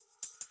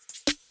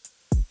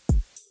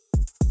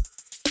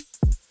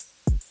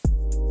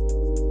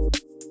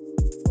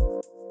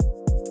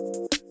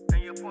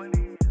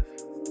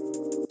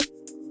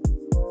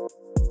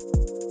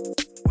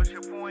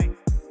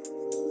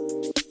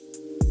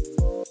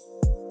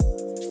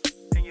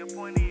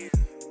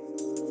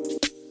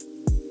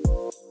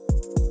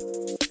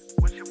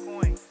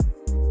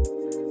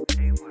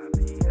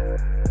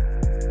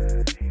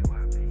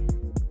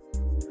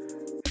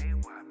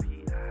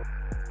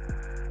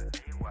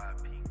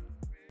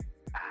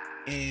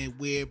And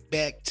we're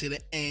back to the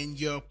And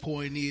Your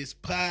Point Is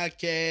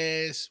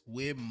podcast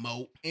with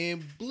Mo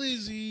and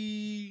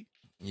Blizzy.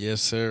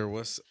 Yes, sir.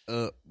 What's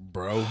up,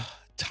 bro?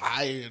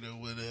 Tired or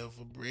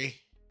whatever, bre.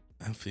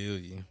 I feel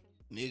you.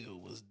 Nigga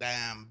was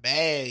dying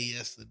bad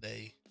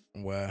yesterday.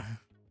 Why?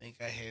 Think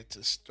I had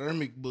to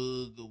stomach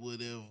bug or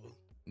whatever.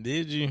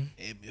 Did you?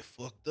 Had me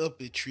fucked up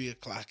at 3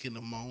 o'clock in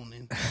the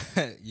morning.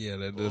 Yeah,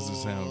 that doesn't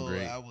sound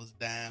great. I was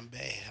dying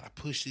bad. I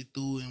pushed it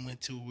through and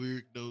went to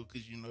work, though,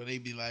 because, they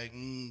be like,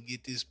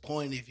 get this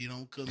point if you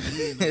don't come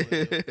in or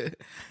whatever.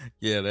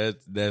 Yeah,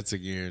 that's a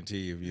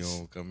guarantee if you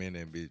don't come in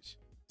that bitch.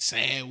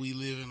 Sad we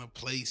live in a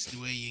place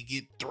where you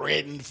get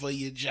threatened for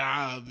your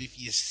job if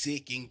you're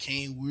sick and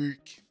can't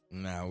work.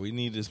 Nah, we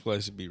need this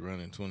place to be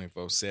running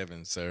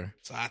 24/7, sir.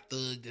 So I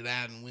thugged it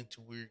out and went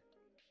to work.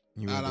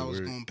 You Thought went to I was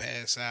work. going to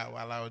pass out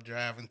while I was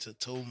driving to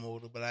tow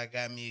motor, but I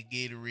got me a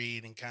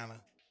Gatorade and kind of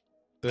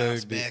Thugged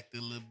bounced it. back a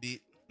little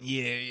bit.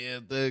 Yeah,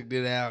 thugged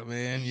it out,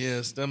 man.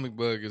 Yeah, stomach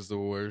bug is the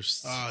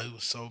worst. Oh, it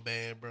was so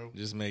bad, bro.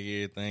 Just make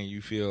everything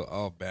you feel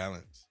off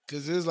balance.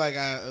 Cause it was like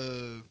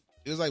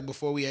it was like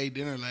before we ate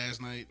dinner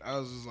last night. I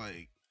was just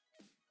like,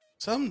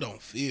 something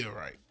don't feel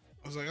right.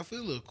 I was like, I feel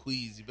a little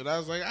queasy, but I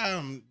was like,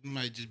 I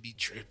might just be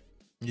tripping.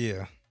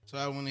 Yeah. So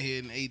I went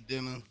ahead and ate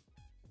dinner,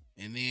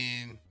 and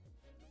then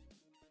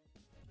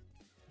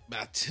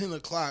about 10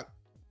 o'clock,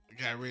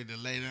 I got ready to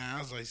lay down. I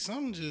was like,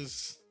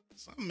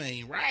 something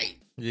ain't right.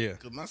 Yeah.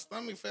 Cause my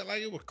stomach felt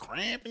like it was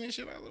cramping and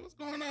shit. I was like, what's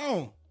going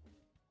on?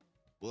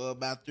 Well,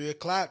 about 3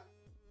 o'clock,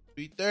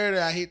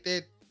 3:30, I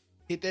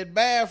hit that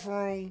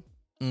bathroom.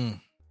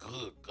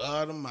 Good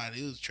God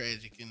Almighty, it was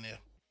tragic in there.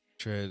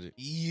 Tragic.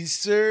 Yes,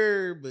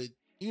 sir. But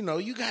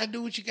you gotta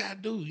do what you gotta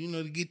do,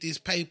 to get this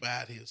paper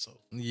out here. So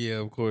Yeah,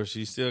 of course.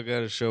 You still got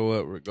to show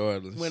up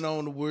regardless. went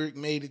on to work,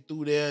 made it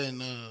through there,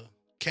 and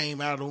came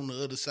out on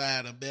the other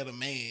side a better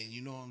man.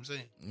 You know what I'm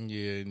saying?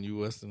 Yeah, and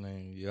what's the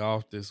name? You're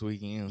off this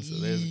weekend, so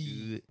that's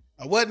good.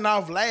 I wasn't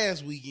off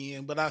last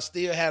weekend, but I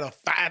still had a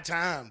fire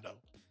time though.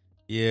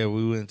 Yeah,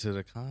 we went to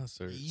the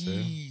concert.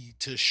 So.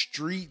 To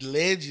Street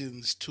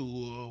Legends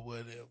tour or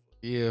whatever.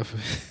 Yeah.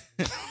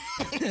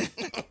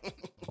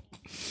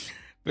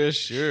 For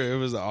sure. It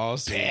was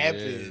awesome. Yeah,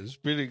 it was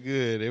pretty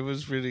good. It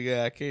was pretty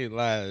good. I can't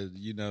lie.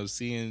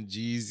 Seeing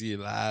Jeezy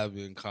live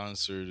in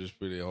concert is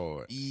pretty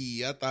hard.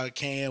 Yeah, I thought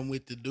Cam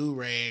with the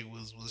do-rag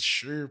was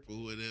Sherp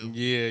or whatever.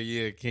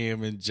 Yeah,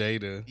 Cam and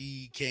Jada.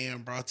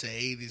 Cam brought the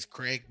 80s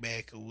crack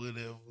back or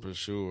whatever. For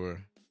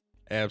sure.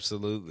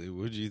 Absolutely.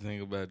 What do you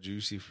think about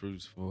Juicy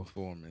Fruit's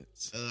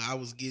performance? I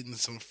was getting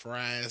some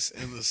fries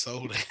and a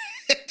soda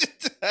at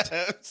the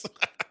time, so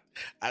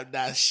I'm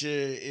not sure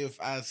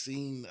if I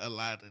seen a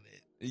lot of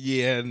that.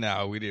 Yeah,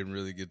 no, we didn't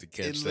really get to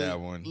catch that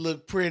one.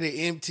 Looked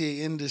pretty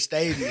empty in the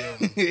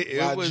stadium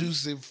while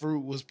Juicy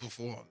Fruit was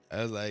performing.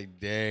 I was like,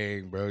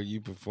 dang, bro,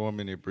 you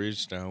performing at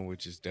Bridgestone,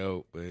 which is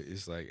dope, but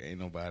it's like ain't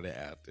nobody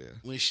out there.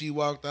 When she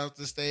walked off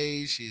the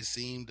stage, she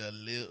seemed a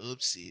little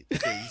upset.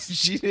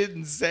 She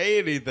didn't say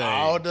anything.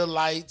 All the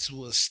lights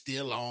were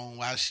still on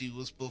while she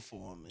was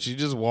performing. She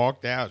just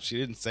walked out. She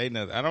didn't say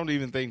nothing. I don't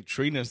even think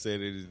Trina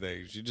said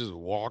anything. She just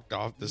walked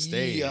off the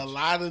stage. Yeah, a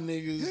lot of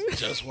niggas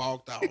just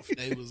walked off.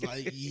 They was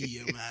like,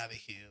 yeah, I'm out of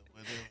here,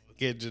 whatever.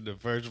 Catching the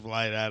first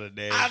flight out of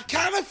Nashville. I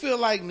kind of feel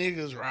like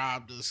niggas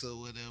robbed us or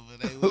whatever.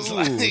 They was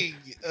like,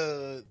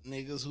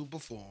 niggas who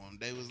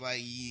performed. They was like,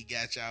 yeah,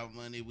 got y'all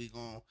money. We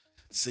gonna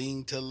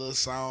sing to a little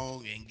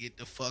song and get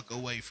the fuck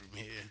away from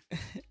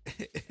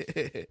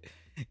here.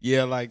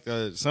 Yeah, like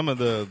some of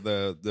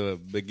the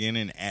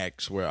beginning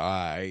acts were all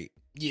right.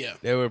 Yeah.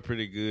 They were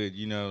pretty good.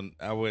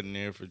 I wasn't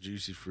there for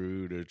Juicy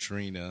Fruit or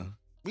Trina.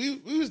 We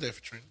was there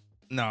for Trina.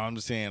 No, I'm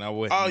just saying I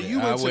wasn't. Oh, you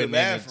went to the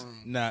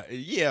bathroom. Nah,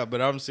 yeah, but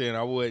I'm saying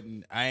I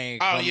wasn't. I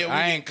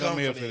ain't come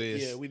here for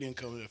this. Yeah, we didn't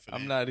come here for that.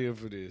 I'm not here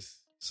for this.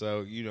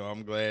 So,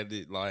 I'm glad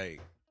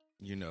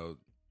that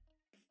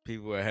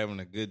people are having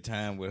a good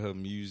time with her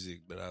music,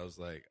 but I was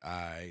like, all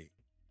right.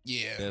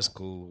 Yeah. That's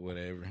cool,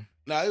 whatever.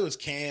 No, it was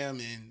Cam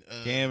and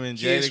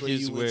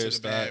Jadakiss where it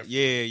started.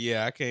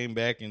 Yeah. I came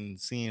back and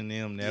seeing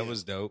them. That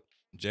was dope.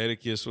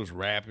 Jadakiss was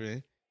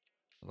rapping.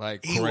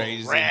 Like he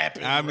crazy.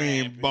 Was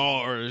mean,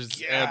 bars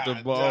God, after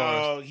bars.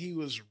 Dog, he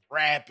was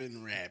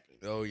rapping.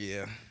 Oh,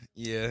 yeah.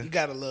 Yeah. You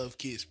gotta love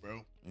Kiss,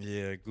 bro.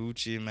 Yeah,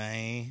 Gucci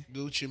Mane.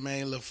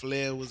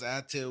 LaFleur was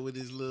out there with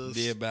his little...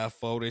 Did about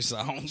 40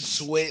 songs.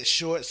 Sweat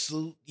short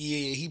suit.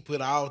 Yeah, he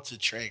put all the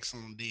tracks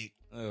on dick.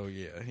 Oh,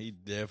 yeah. He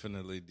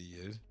definitely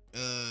did.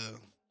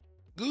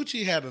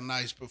 Gucci had a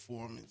nice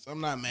performance. I'm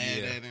not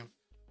mad at him.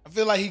 I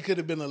feel like he could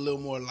have been a little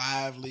more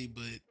lively,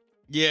 but...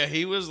 Yeah,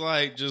 he was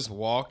like just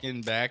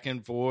walking back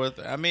and forth.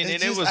 I mean,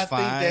 and it was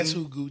fine. I think that's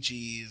who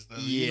Gucci is, though.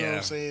 Yeah. You know what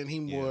I'm saying? He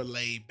more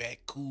laid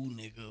back, cool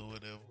nigga or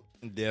whatever.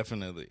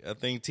 Definitely. I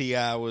think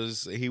T.I.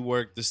 he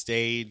worked the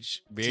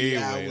stage very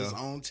well. T.I. was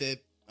on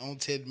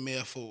Ted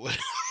meth or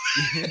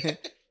whatever.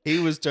 He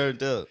was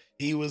turned up.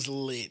 He was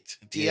lit.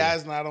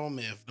 T.I.'s not on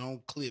meth.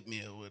 Don't clip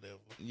me or whatever.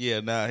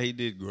 Yeah, nah, he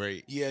did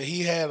great. Yeah,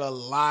 he had a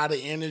lot of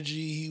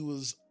energy. He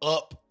was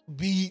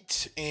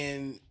upbeat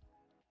and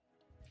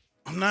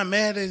I'm not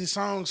mad at his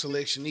song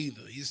selection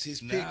either. His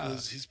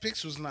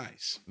picks was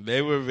nice.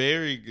 They were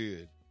very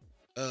good.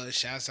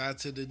 Shouts out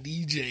to the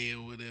DJ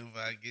or whatever,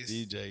 I guess.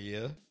 DJ,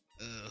 yeah.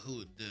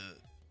 Who the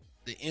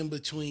in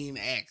between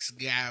acts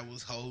guy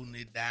was holding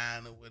it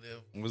down or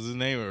whatever. Was his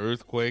name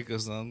Earthquake or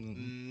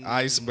something?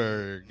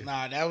 Iceberg.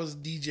 Nah, that was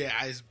DJ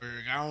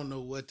Iceberg. I don't know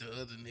what the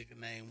other nigga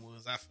name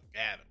was. I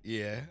forgot him.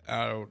 Yeah,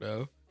 I don't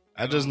know.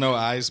 I just know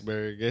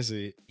Iceberg. That's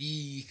it.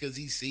 Because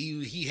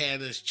he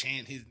had us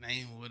chant his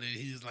name or whatever.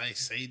 He was like,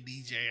 say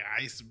DJ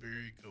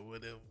Iceberg or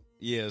whatever.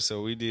 Yeah,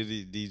 so we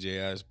did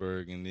DJ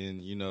Iceberg, and then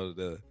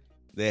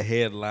the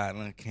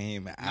headliner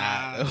came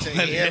out. The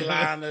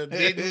headliner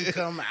didn't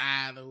come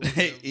out. Or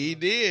whatever. He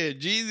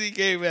did. Jeezy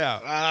came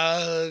out.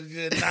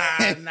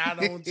 Not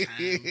on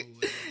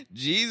time.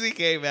 Jeezy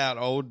came out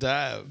on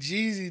time.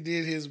 Jeezy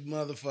did his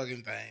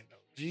motherfucking thing though.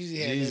 Jeezy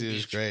had that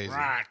bitch crazy.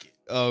 Rocking.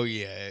 Oh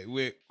yeah, it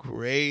went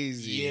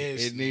crazy.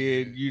 Yes, and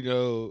then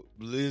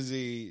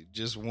Blizzy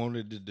just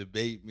wanted to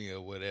debate me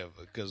or whatever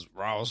because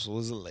Ross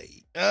was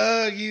late.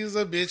 He was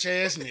a bitch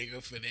ass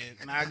nigga for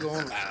that. Not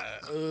gonna lie,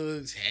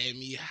 Uggs had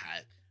me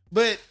hot.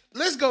 But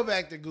let's go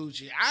back to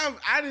Gucci.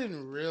 I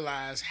didn't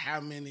realize how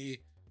many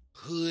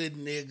hood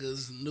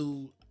niggas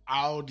knew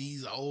all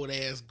these old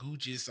ass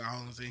Gucci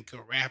songs and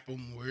could rap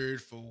them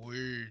word for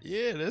word.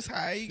 Yeah, that's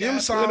how he got them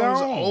songs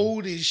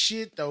old as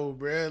shit though,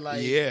 bro.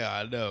 Like, yeah,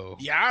 I know.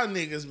 Y'all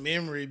niggas'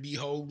 memory be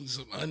holding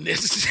some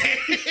unnecessary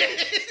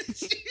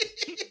shit.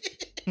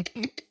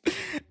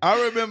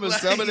 I remember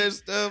some of that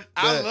stuff.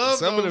 I love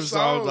some of them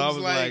songs. I was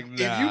like, nah.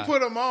 If you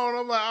put them on,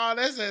 I'm like, oh,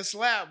 that's that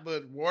slap.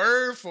 But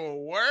word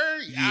for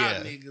word,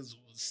 y'all niggas was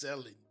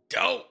selling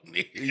dope,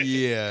 nigga.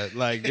 Yeah,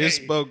 like this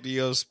spoke to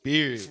your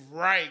spirit.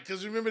 Right,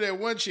 because remember that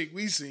one chick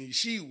we seen,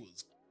 she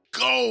was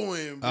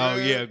going, bro. Oh,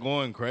 yeah,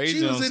 going crazy.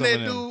 She was on in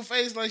that dude's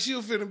face like she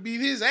was finna beat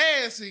his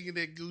ass singing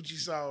that Gucci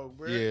song,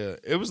 bro. Yeah,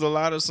 it was a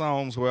lot of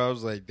songs where I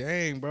was like,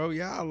 dang, bro,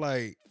 y'all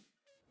like,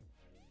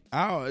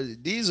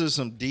 these are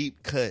some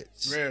deep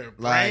cuts. Bro,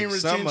 like, brain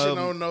retention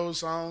on those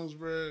songs,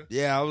 bro.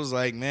 Yeah, I was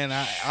like, man,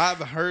 I've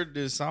heard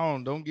this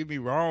song. Don't get me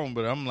wrong,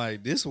 but I'm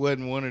like, this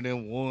wasn't one of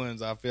them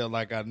ones I felt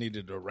like I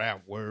needed to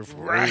rap word for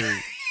word.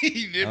 I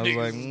was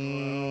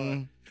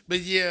like, But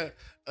yeah,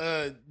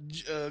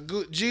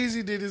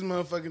 Jeezy did his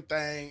motherfucking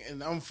thing,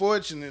 and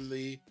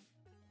unfortunately,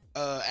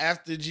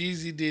 after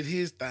Jeezy did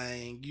his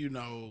thing,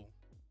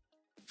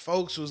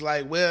 folks was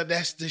like, well,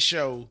 that's the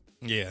show.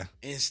 Yeah.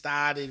 And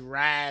started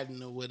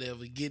riding or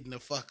whatever, getting the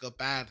fuck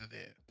up out of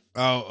there.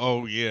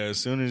 Oh yeah. As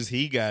soon as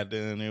he got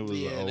done, it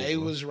was over. They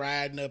was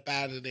riding up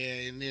out of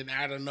there, and then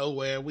out of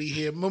nowhere we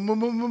hear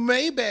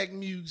Maybach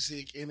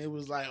music, and it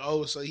was like,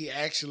 oh, so he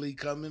actually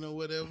coming or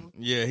whatever.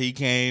 Yeah, he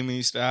came,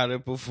 he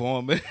started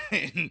performing,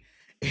 and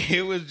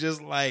it was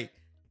just like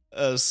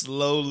a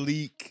slow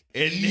leak,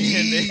 and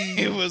then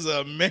it was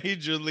a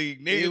major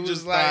leak. Nigga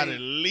just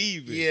started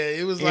leaving. Yeah,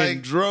 it was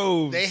like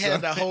drove. They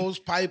had the hose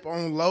pipe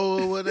on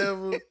low or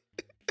whatever.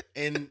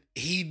 And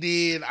he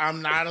did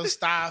I'm Not a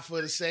Star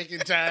for the second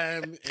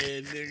time,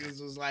 and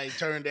niggas was like,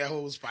 turn that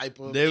hose pipe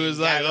up. They was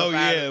like, oh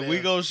yeah, we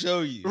gonna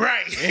show you.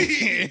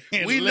 Right.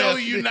 We know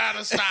you not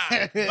a star.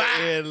 Bye.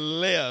 And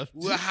left.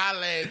 We'll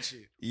holla at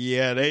you.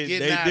 Yeah, they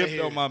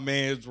dipped on my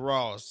man's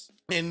Ross.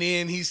 And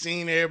then he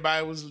seen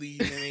everybody was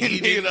leaving, and he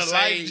didn't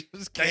say,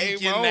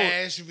 thank you,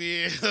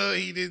 Nashville.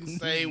 He didn't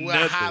say,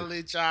 well, holla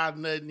at y'all,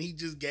 nothing. He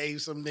just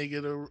gave some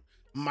nigga the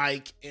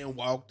mic and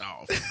walked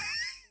off.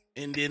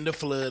 And then the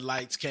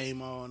floodlights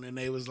came on, and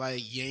they was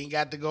like, you ain't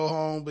got to go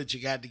home, but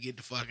you got to get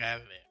the fuck out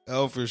of there.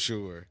 Oh, for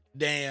sure.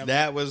 Damn.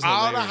 That was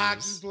all hilarious. the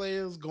hockey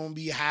players going to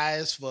be high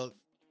as fuck.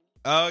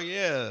 Oh,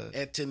 yeah.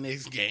 At the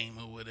next game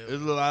or whatever.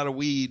 There's a lot of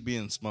weed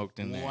being smoked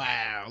in there.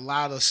 Wow. A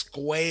lot of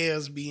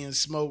squares being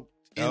smoked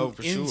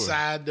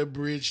inside the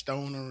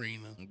Bridgestone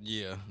Arena.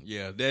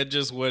 Yeah. That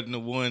just wasn't the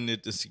one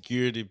that the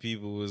security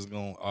people was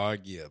going to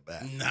argue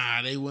about.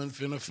 Nah, they wasn't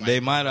finna fight. They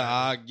might have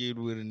argued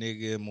with a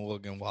nigga in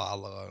Morgan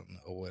Wallen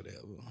or whatever.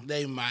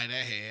 They might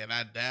have had.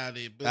 I doubt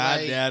it. But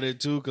I doubt it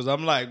too, because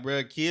I'm like,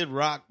 bro, Kid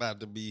Rock about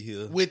to be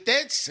here. With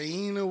that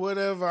scene or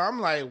whatever,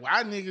 I'm like,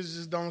 why niggas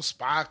just don't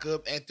spark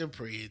up at the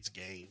Preds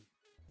game?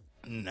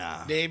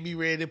 Nah. They be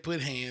ready to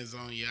put hands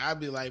on you. I'd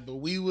be like, but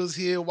we was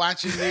here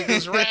watching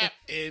niggas rap.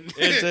 And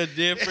it's a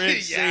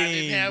different scene,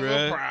 didn't have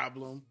bruh. a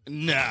problem.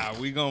 Nah,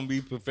 we gonna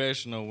be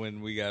professional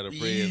when we got a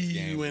Preds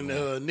game. When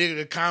the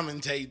nigga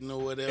commentating or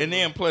whatever. And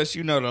then plus,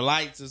 the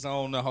lights is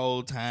on the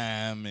whole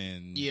time,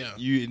 and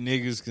you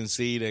niggas can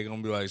see they're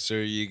gonna be like,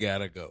 sir, you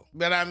gotta go.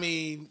 But I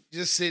mean,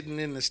 just sitting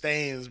in the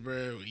stands,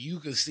 bro, you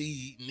can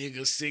see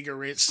niggas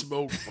cigarette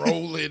smoke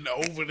rolling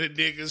over the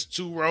niggas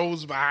 2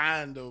 rows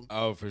behind them.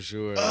 Oh, for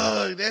sure.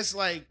 That's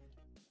like,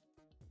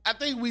 I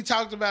think we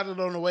talked about it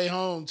on the way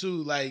home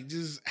too. Like,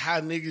 just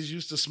how niggas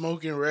used to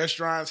smoke in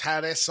restaurants,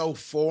 how that's so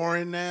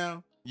foreign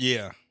now.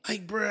 Yeah.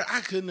 Like, bro, I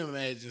couldn't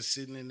imagine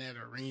sitting in that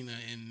arena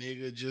and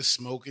nigga just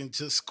smoking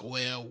to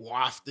square,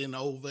 wafting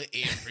over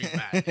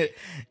everybody.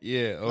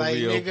 Yeah, over like,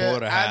 your nigga,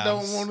 porterhouse. I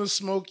don't want to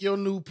smoke your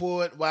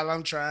Newport while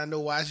I'm trying to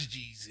watch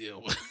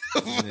G-Zil.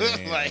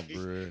 Like,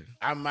 bruh.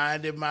 I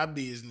minded my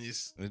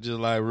business. It's just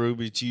like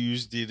Ruby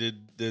Tuesday,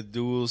 the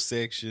dual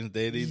sections.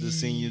 They'd either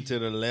send you to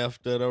the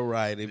left or the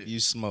right if you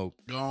smoke.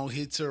 Gonna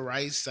hit to the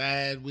right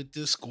side with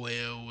the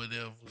square or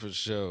whatever. For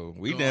sure.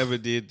 We never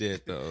did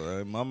that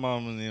though. My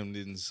mom and them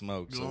didn't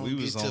smoke, so we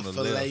was on the left.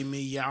 Filet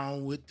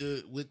mignon with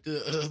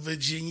the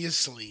Virginia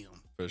Slim.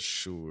 For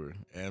sure,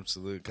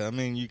 absolutely. I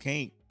mean, you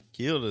can't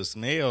kill the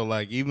smell.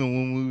 Like even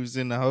when we was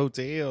in the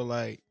hotel,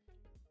 like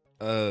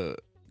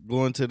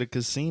going to the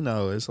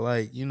casino, it's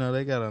like, you know,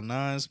 they got a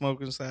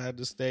non-smoking side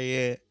to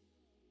stay at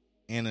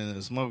and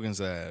a smoking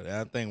side.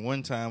 I think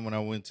one time when I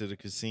went to the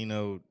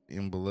casino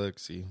in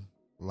Biloxi,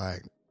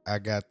 like I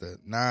got the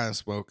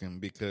non-smoking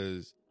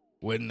because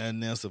wasn't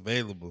nothing else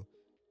available.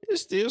 It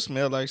still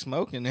smelled like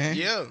smoking, man.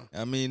 Yeah.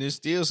 I mean, it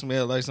still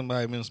smelled like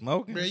somebody been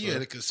smoking. Bro, you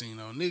at a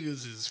casino.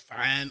 Niggas is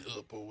fine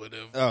up or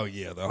whatever. Oh,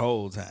 yeah, the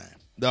whole time.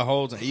 The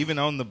whole time. Even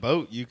on the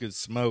boat, you could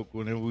smoke.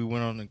 Whenever we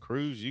went on the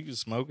cruise, you could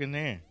smoke in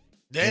there.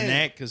 Damn. In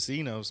that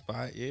casino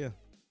spot, yeah.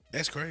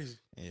 That's crazy.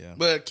 Yeah.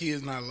 But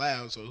kids not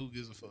allowed, so who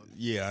gives a fuck?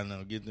 Yeah, I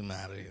know. Get them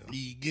out of here.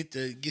 You get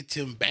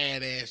them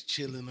badass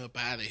chilling up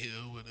out of here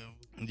or whatever.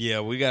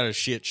 Yeah, we got a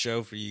shit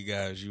show for you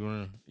guys. You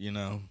want to, you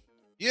know.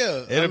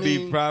 Yeah.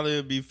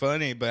 It'll be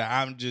funny, but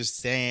I'm just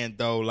saying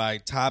though,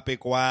 like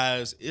topic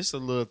wise, it's a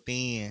little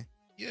thin.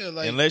 Yeah,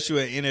 like unless you're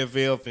an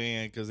NFL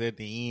fan, because at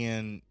the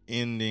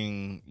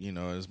ending, you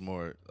know, it's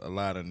more a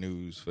lot of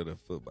news for the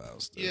football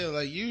stuff. Yeah,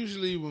 like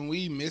usually when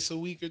we miss a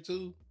week or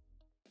two,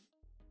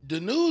 the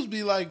news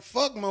be like,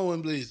 fuck Mo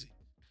and Blizzy.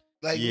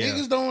 Like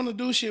niggas don't want to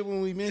do shit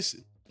when we miss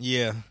it.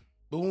 Yeah.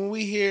 But when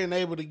we here and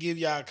able to give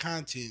y'all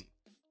content,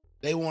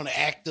 they want to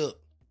act up.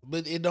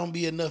 But it don't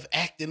be enough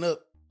acting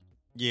up.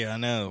 Yeah, I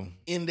know.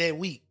 In that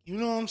week. You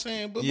know what I'm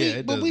saying? But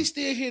we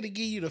still here to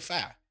give you the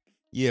fire.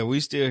 Yeah, we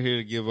still here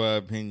to give our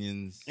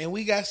opinions. And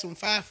we got some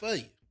fire for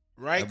you.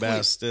 Right about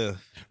quick. Stuff.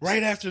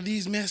 Right after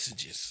these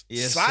messages.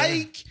 Yes,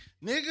 Psych, sir.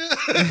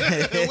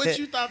 Nigga. What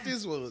you thought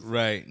this was?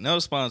 Right. No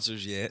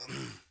sponsors yet.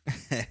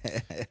 All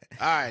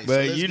right.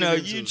 But so you know,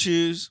 you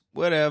choose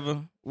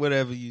whatever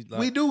you like.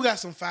 We do got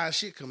some fire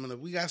shit coming up.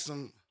 We got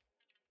some.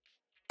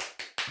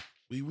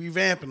 We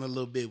revamping a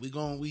little bit.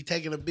 We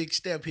taking a big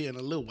step here in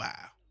a little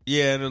while.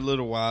 Yeah, in a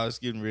little while. It's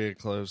getting real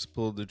close.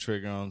 Pulled the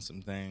trigger on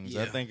some things.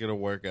 Yeah. I think it'll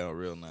work out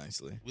real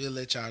nicely. We'll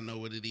let y'all know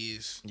what it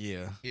is.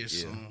 Yeah. Here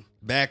soon.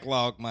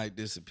 Backlog might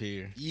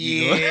disappear.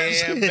 Yeah.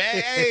 You know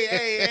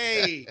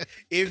hey.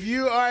 If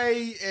you are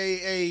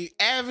a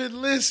avid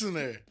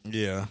listener,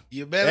 yeah,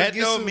 you better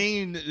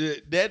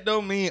that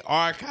don't mean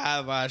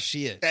archive our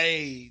shit.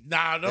 Hey,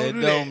 nah, don't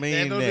do that. Don't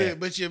mean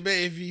that. But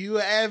if you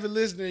an avid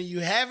listener and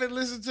you haven't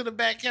listened to the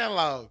back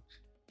catalog,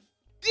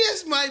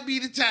 this might be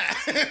the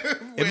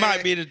time. It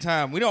might be the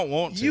time. We don't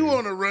want to. You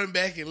want to run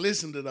back and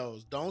listen to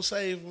those. Don't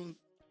save them.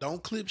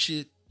 Don't clip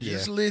shit.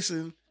 Just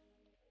listen.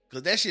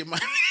 Because that shit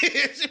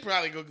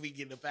probably going to be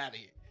getting up out of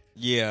here.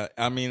 Yeah.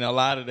 I mean, a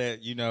lot of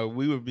that, you know,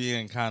 we were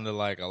being kind of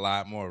like a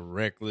lot more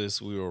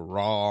reckless. We were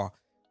raw.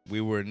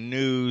 We were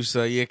new.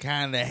 So you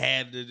kind of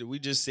had to, we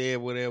just said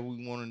whatever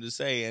we wanted to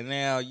say. And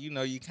now, you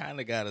know, you kind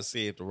of got to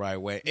say it the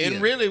right way.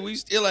 And really, we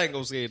still ain't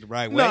going to say it the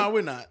right way. No,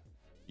 we're not.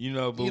 You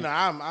know, but. You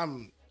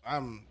know,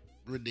 I'm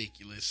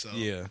ridiculous, so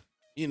yeah.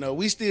 You know,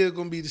 we still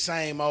gonna be the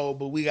same old,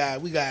 but we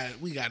got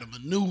to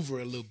maneuver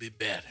a little bit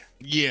better.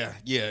 Yeah,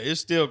 it's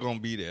still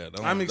gonna be there.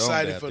 I'm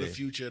excited for the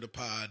future of the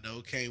pod,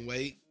 though. Can't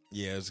wait.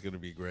 Yeah, it's gonna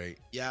be great.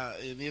 Yeah,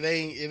 and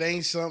it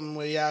ain't something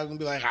where y'all gonna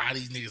be like,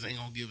 these niggas ain't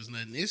gonna give us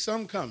nothing. It's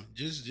something coming.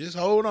 Just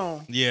hold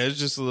on. Yeah, it's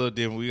just a little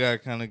different. We gotta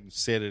kind of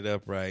set it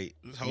up right.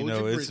 You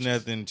know, it's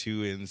nothing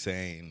too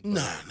insane.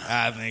 No.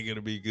 I think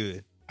it'll be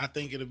good. I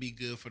think it'll be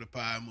good for the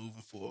pod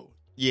moving forward.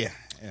 Yeah,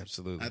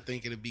 absolutely. I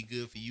think it'll be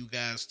good for you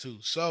guys too.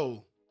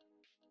 So,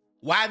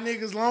 why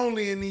niggas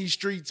lonely in these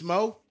streets,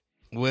 Mo?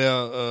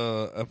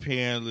 Well,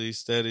 apparently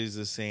studies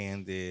are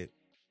saying that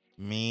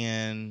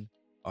men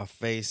are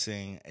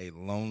facing a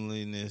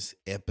loneliness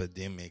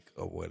epidemic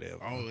or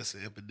whatever. Oh, it's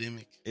an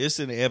epidemic. It's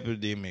an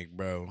epidemic,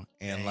 bro.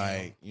 And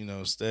like, you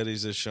know,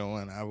 studies are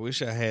showing. I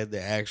wish I had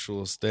the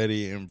actual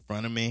study in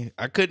front of me.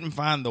 I couldn't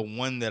find the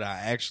one that I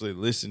actually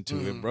listened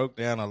to. It broke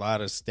down a lot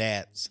of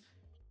stats.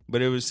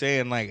 But it was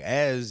saying, like,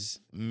 as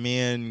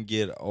men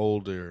get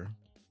older,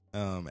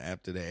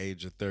 after the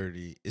age of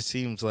 30, it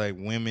seems like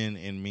women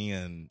and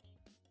men,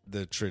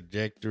 the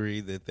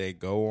trajectory that they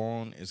go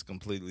on is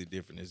completely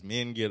different. As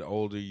men get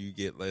older, you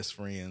get less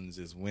friends.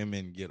 As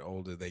women get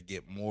older, they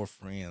get more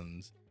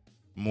friends,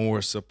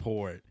 more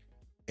support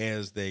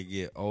as they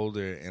get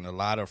older. And a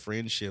lot of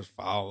friendships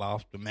fall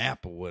off the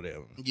map or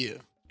whatever. Yeah.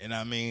 And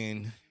I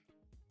mean,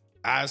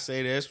 I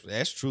say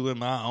that's true in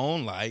my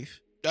own life.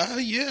 Yeah,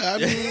 I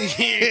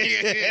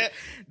mean,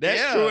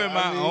 that's true in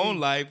my own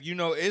life. You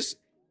know, it's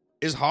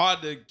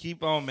hard to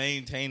keep on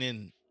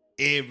maintaining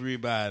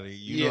everybody.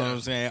 You know what I'm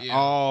saying? Yeah.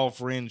 All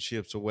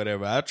friendships or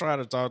whatever. I try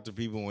to talk to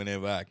people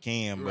whenever I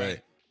can,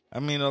 but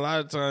I mean, a lot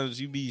of times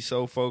you be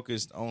so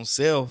focused on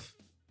self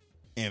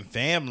and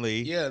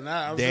family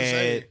I was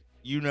that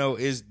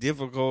it's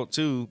difficult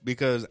too,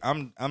 because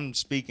I'm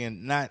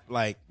speaking not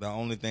like the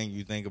only thing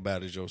you think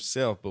about is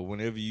yourself, but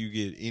whenever you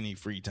get any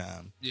free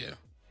time,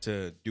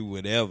 to do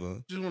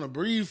whatever, just want to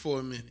breathe for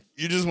a minute.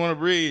 You just want to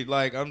breathe.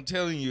 Like I'm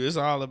telling you, it's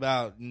all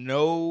about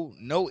no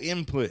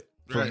input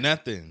from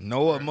nothing,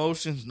 no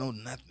emotions, no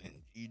nothing.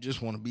 You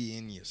just want to be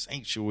in your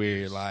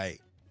sanctuary, like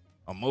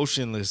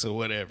emotionless or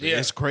whatever. Yeah.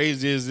 As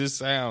crazy as this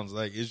sounds,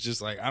 like it's just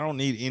like I don't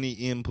need any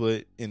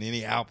input and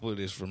any output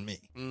is from me.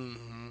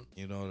 Mm-hmm.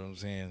 You know what I'm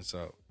saying?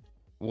 So,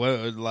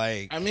 what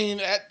like? I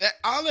mean,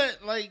 all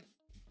that like,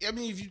 I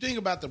mean, if you think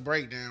about the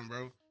breakdown,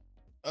 bro,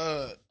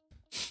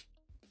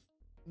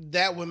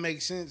 that would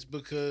make sense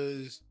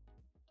because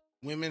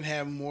women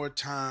have more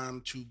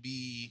time to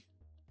be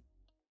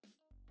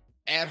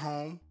at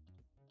home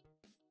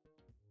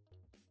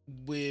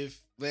with,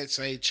 let's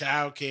say,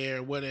 childcare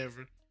or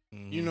whatever.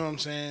 Mm-hmm. You know what I'm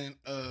saying?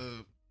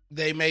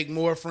 They make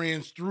more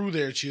friends through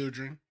their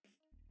children.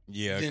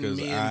 Yeah, because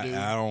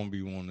I don't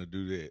be wanting to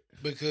do that.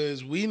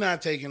 Because we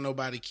not taking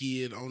nobody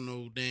kid on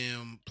no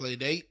damn play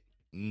date.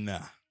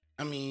 Nah.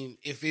 I mean,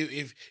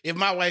 if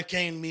my wife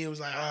came to me and was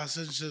like, "Oh,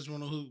 such and such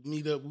want to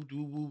meet up,"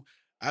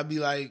 I'd be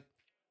like,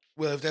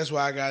 "Well, if that's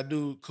what I gotta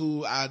do,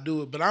 cool, I'll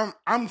do it." But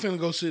I'm finna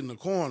go sit in the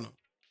corner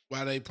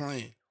while they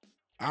playing.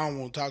 I don't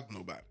want to talk to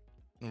nobody,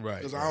 right?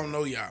 Because I don't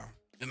know y'all,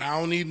 and I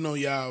don't need to know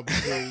y'all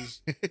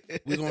because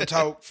we're gonna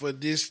talk for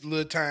this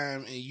little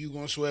time, and you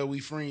gonna swear we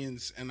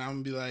friends, and I'm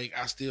gonna be like,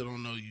 I still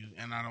don't know you,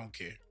 and I don't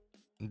care.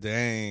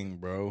 Dang,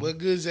 bro. What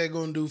good is that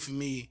gonna do for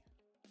me?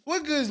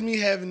 What good is me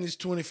having this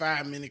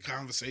 25-minute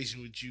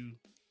conversation with you?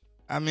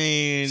 I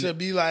mean, to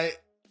be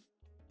like,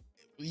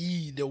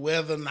 the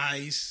weather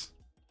nice.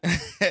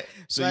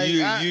 So like,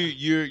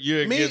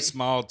 you're against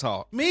small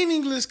talk,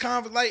 meaningless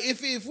conversation. Like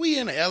if we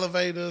in an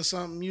elevator or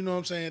something, you know what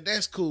I'm saying?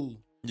 That's cool.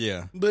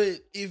 Yeah. But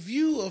if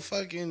you a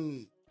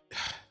fucking,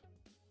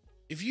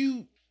 if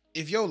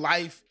your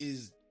life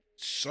is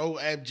so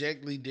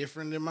abjectly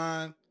different than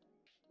mine,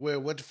 where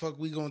what the fuck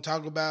we gonna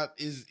talk about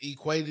is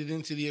equated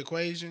into the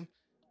equation,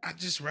 I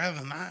just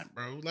rather not,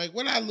 bro. Like,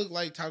 what I look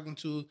like talking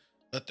to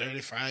a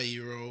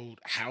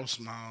 35-year-old house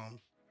mom?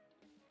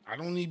 I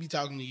don't need to be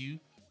talking to you.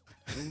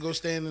 I'm gonna go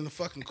stand in the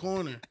fucking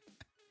corner.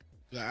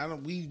 Like,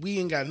 we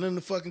ain't got nothing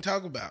to fucking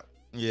talk about.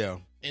 Yeah.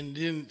 And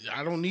then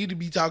I don't need to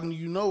be talking to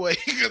you no way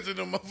because the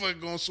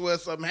motherfucker gonna swear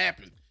something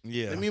happened.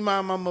 Yeah. Let me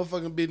mind my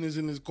motherfucking business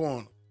in this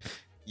corner.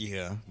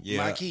 Yeah.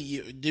 My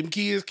them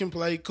kids can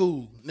play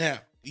cool. Now,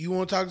 you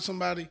want to talk to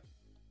somebody?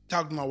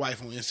 Talk to my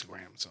wife on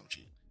Instagram or some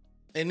shit.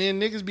 And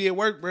then niggas be at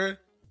work, bruh.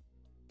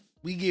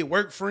 We get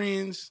work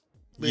friends.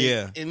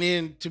 Yeah. And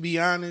then, to be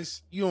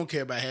honest, you don't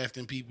care about half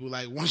them people.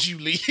 Like, once you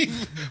leave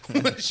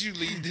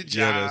the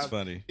job. Yeah, that's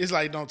funny. It's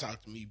like, don't talk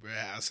to me, bro,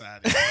 outside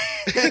of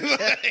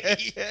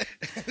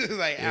it's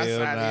like,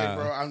 outside of here,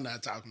 bro, I'm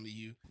not talking to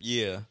you.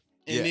 Yeah.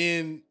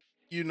 And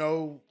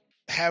then,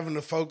 having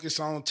to focus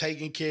on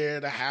taking care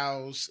of the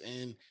house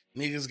and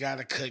niggas got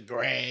to cut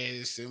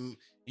grass and,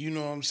 you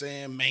know what I'm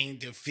saying,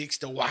 to fix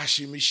the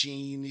washing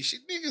machine and shit.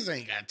 Niggas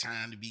ain't got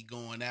time to be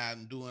going out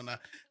and doing that.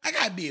 I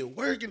got to be at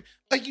work. And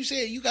like you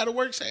said, you got to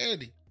work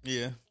Saturday.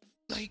 Yeah.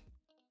 Like,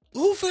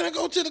 who finna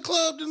go to the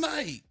club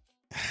tonight?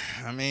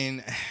 I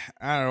mean,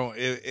 I don't,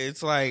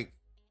 it's like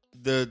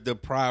the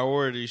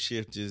priority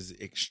shift is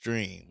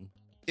extreme.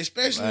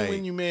 Especially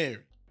when you married.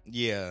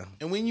 Yeah.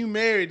 And when you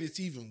married, it's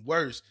even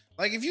worse.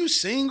 Like, if you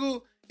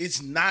single,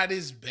 it's not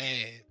as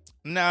bad.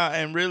 Nah,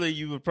 and really,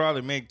 you would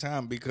probably make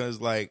time because,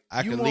 like,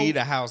 I could leave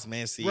the house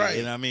messy,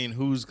 and I mean,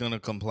 who's gonna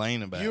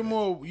complain about it?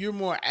 You're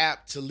more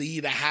apt to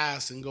leave the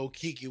house and go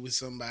kick it with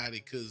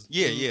somebody because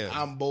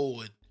I'm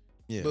bored.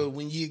 Yeah. But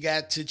when you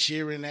got to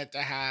cheering at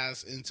the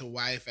house and to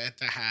wife at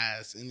the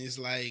house, and it's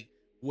like,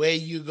 where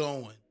you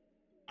going?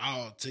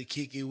 Oh, to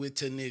kick it with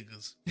the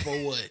niggas. For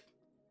what?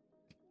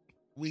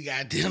 We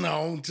got dinner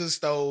on the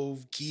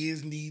stove.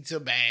 Kids need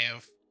to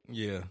bath.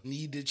 Yeah.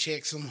 Need to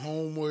check some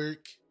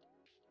homework.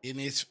 And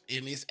it's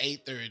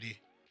 8:30.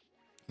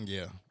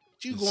 Yeah.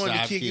 You going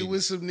to kick it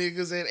with some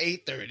niggas at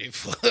 8:30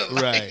 for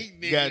right.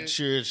 Nigga. Got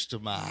church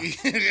tomorrow.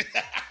 What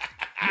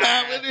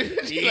are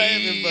you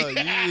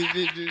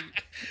laughing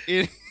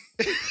for?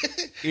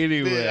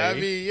 Anyway. I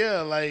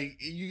mean, like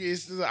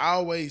it's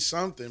always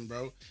something,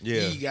 bro.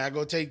 Yeah. You gotta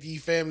go take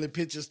these family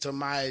pictures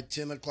tomorrow at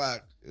 10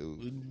 o'clock.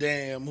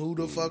 Damn, who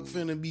the fuck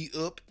finna be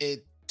up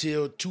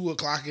till 2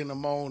 o'clock in the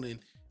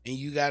morning? And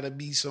you got to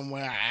be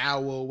somewhere an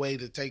hour away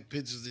to take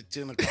pictures at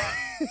 10 o'clock.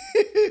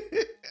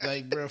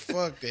 Like, bro,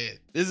 fuck that.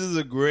 This is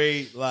a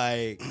great,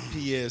 like,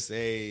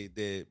 PSA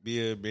that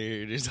being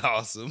married is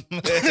awesome.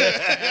 And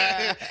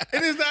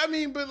it's not, I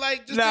mean, but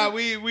like...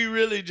 we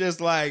really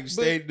just, like,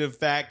 stating the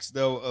facts,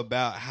 though,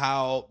 about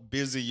how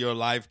busy your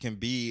life can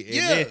be.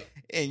 And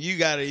and you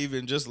got to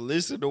even just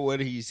listen to what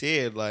he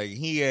said. Like,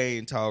 he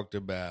ain't talked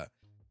about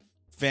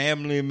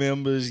family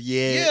members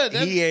yet.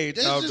 He ain't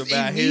talked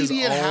about his own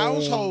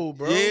household,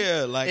 bro.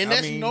 Yeah, like, and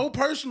that's no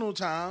personal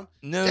time.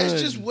 None.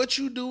 That's just what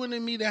you do in the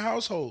immediate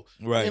household.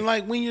 Right. And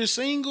like when you're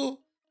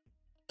single,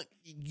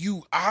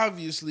 you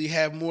obviously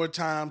have more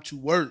time to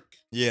work.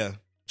 Yeah.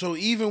 So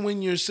even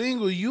when you're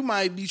single, you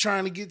might be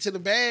trying to get to the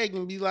bag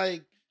and be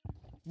like,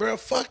 bro,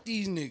 fuck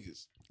these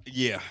niggas.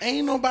 Yeah.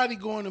 Ain't nobody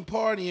going and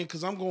partying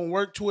because I'm going to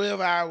work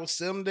 12 hours,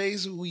 7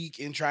 days a week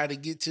and try to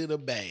get to the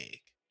bag.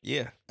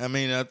 Yeah. I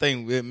mean, I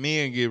think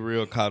men get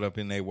real caught up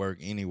in their work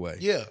anyway.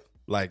 Yeah.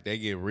 Like, they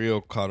get real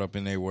caught up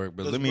in their work.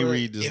 But let me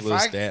read this little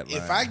stat line.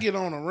 If I get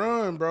on a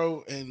run,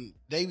 bro, and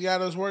they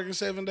got us working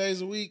 7 days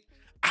a week,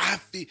 I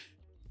feel,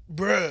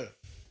 bruh,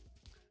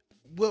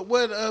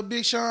 what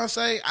Big Sean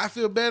say? I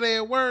feel better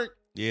at work.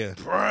 Yeah.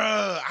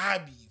 Bruh,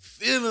 I be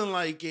feeling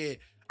like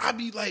it. I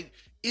be like,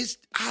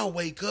 I'll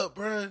wake up,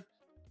 bruh,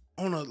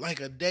 on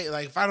a day,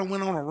 like if I done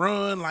went on a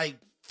run, like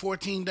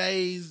 14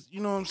 days,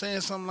 you know what I'm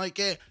saying? Something like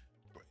that.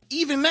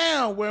 Even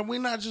now, where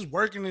we're not just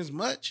working as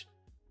much,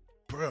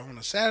 bro, on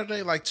a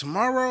Saturday, like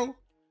tomorrow,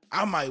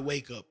 I might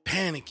wake up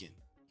panicking,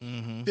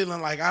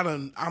 feeling like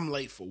I'm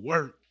late for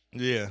work.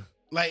 Yeah.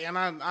 Like, and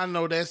I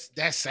know that's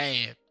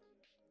sad.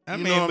 I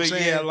mean, but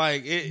yeah,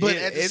 like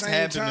it's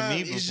happened to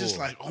me before. It's just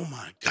like, oh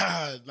my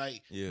God,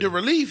 like the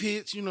relief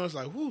hits, you know, it's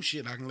like, whoo,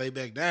 shit, I can lay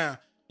back down.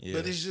 Yeah.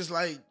 But it's just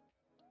like,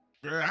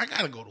 bro, I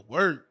gotta go to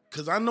work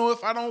because I know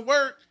if I don't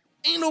work,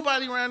 ain't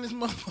nobody around this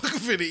motherfucker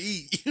for to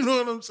eat. You know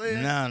what I'm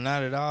saying? Nah,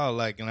 not at all.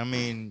 Like, and I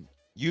mean,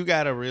 you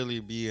gotta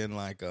really be in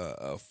like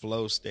a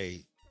flow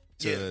state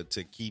to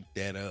keep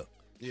that up.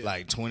 Yeah.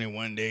 Like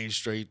 21 days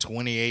straight,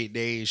 28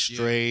 days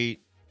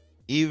straight.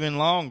 Even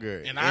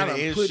longer. And I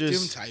done put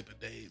them type of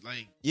days.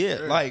 Like,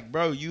 like,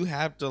 bro, you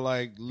have to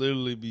like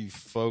literally be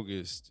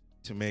focused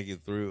to make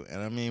it through.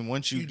 And I mean,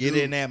 once you get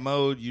in that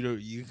mode,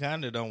 you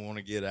kind of don't want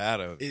to get out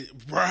of it.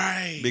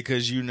 Right.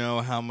 Because you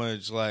know how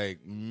much like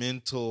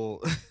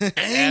mental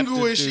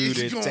anguish it's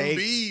it gonna takes.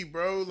 Be,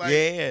 bro. Like,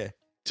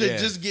 to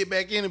just get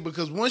back in it.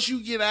 Because once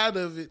you get out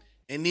of it,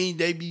 and then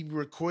they be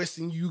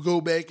requesting you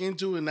go back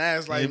into it, and now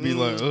it's like, be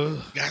like,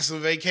 got some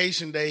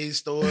vacation days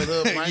stored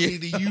up. Might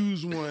need to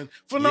use one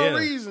for no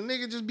reason.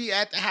 Nigga just be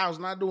at the house,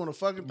 not doing a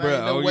fucking thing.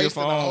 They're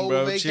wasting a whole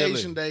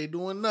vacation day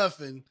doing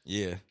nothing.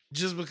 Yeah.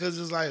 Just because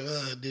it's like,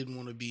 I didn't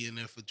want to be in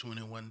there for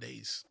 21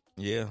 days.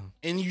 Yeah.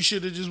 And you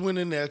should have just went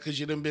in there because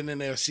you done been in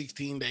there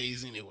 16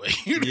 days anyway.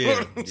 You know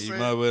what I'm saying? You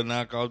might well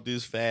knock off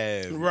this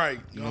fast. Right.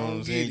 You know what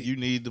I'm saying? You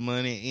need the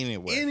money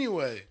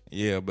anyway.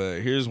 Yeah,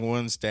 but here's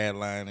one stat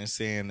line. It's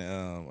saying,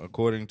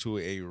 according to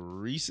a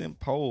recent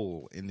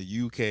poll in the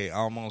UK,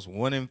 almost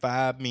 1 in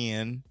 5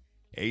 men,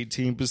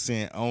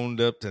 18%,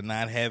 owned up to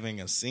not having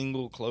a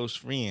single close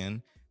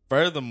friend.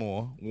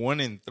 Furthermore, 1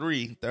 in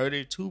 3,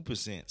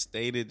 32%,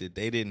 stated that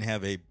they didn't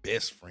have a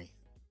best friend.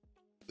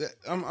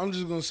 I'm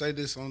just gonna say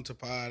this on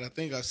Pod. I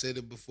think I said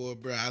it before,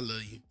 bro. I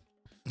love you.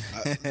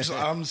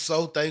 I'm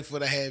so thankful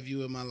to have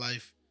you in my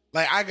life.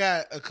 Like, I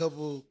got a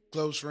couple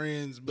close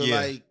friends, but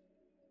like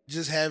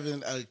just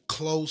having a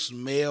close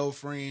male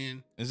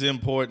friend, it's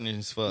important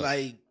as fuck.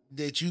 Like,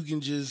 that you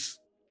can just,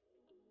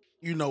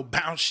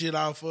 bounce shit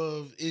off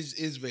of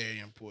is very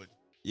important.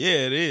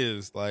 Yeah, it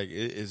is. Like,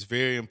 it's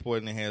very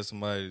important to have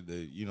somebody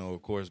that,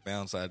 of course,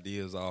 bounce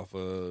ideas off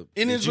of.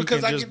 And it's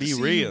because I get to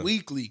see you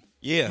weekly.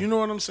 Yeah. You know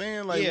what I'm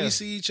saying? Like, we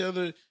see each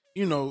other,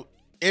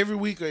 every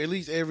week or at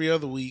least every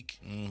other week,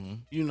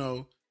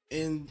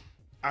 and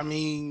I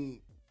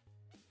mean,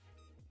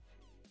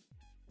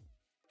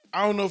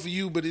 I don't know for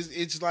you, but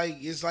it's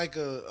like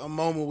a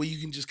moment where you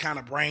can just kind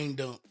of brain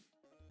dump.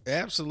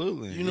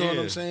 Absolutely. You know what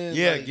I'm saying?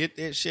 Yeah, like, get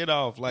that shit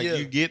off. Like,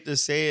 you get to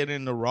say it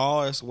in the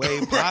rawest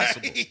way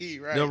possible.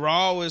 Right. The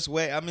rawest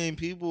way. I mean,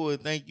 people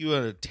would think you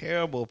are a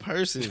terrible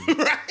person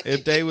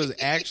if they was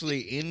actually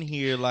in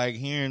here, like,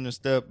 hearing the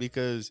stuff,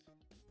 because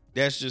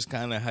that's just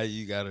kind of how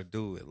you got to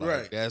do it.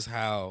 Like, that's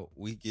how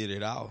we get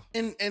it off.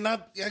 And I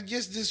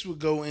guess this would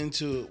go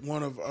into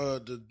one of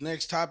the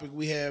next topic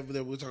we have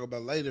that we'll talk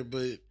about later.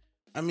 But,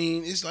 I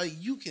mean, it's like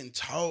you can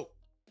talk.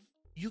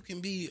 You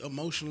can be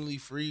emotionally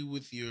free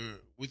with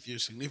your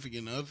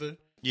significant other.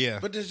 Yeah.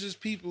 But there's just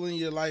people in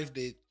your life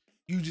that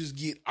you just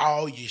get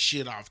all your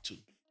shit off to.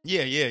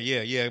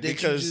 Yeah.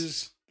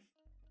 Because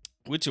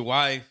with your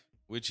wife,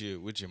 with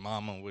your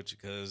mama, with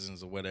your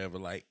cousins or whatever,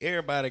 like,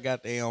 everybody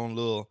got their own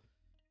little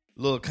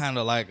kind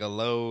of like a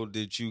load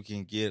that you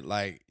can get,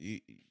 like,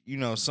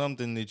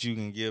 something that you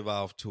can give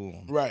off to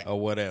them. Right. Or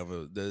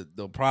whatever.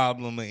 The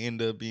problem will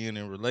end up being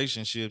in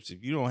relationships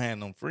if you don't have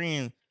no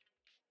friends.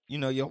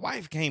 Your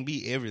wife can't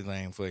be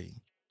everything for you.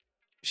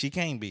 She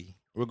can't be.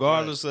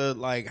 Regardless of,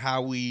 like,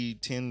 how we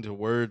tend to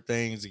word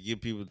things to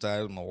get people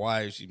tired of my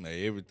wife, she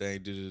made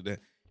everything.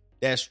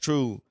 That's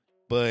true.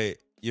 But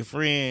your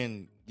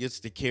friend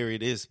gets to carry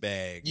this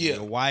bag. Yeah.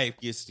 Your wife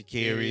gets to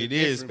carry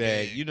this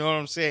bag. You know what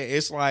I'm saying?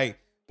 It's like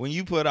when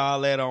you put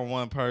all that on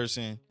one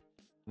person,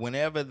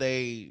 whenever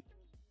they,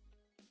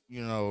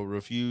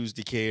 refuse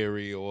to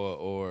carry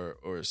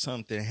or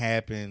something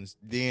happens,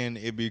 then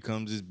it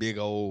becomes this big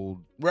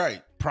old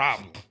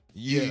problem.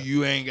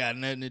 You ain't got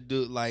nothing to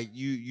do. Like,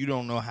 you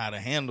don't know how to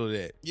handle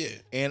that. Yeah.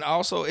 And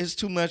also, it's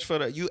too much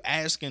you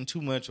asking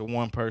too much of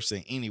one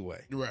person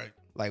anyway. Right.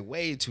 Like,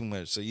 way too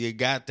much. So you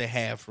got to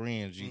have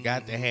friends. You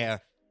got to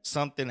have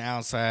something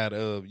outside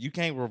of, you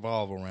can't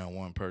revolve around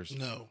one person.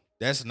 No.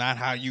 That's not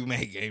how you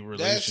make a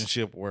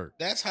relationship work.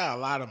 That's how a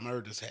lot of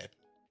murders happen.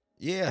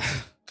 Yeah.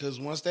 Because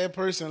once that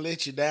person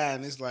lets you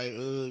down, it's like,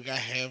 ugh, I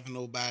have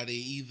nobody,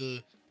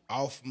 either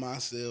off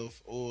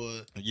myself or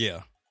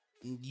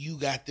you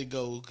got to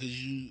go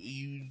because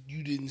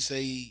you didn't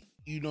say,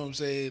 you know what I'm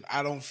saying?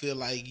 I don't feel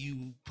like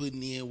you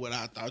putting in what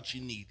I thought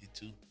you needed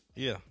to.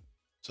 Yeah.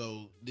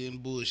 So then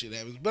bullshit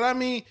happens. But I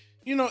mean,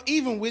 you know,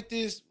 even with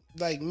this,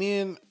 like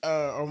men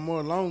are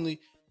more lonely.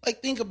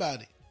 Like, think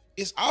about it.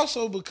 It's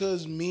also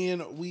because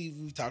men,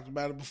 we've talked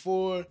about it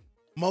before.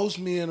 Most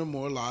men are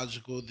more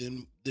logical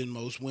than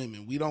most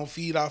women. We don't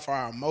feed off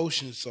our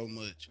emotions so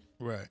much.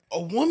 Right.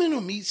 A woman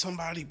will meet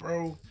somebody,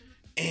 bro,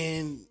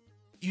 and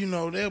you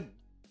know they'll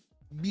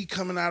be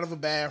coming out of a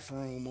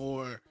bathroom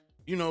or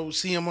you know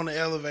see them on the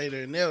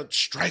elevator, and they'll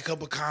strike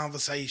up a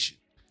conversation.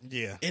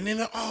 Yeah. And then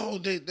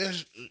they'll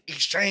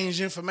exchange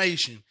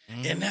information,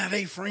 and now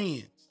they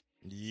friends.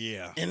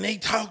 Yeah. And they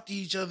talk to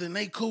each other, and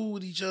they cool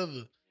with each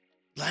other,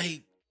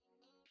 like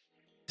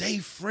they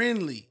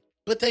friendly.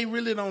 But they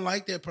really don't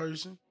like that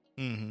person.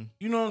 Mm-hmm.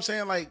 You know what I'm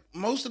saying? Like,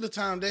 most of the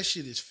time, that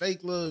shit is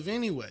fake love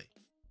anyway.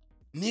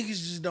 Niggas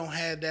just don't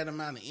have that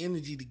amount of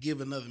energy to give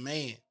another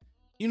man.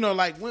 You know,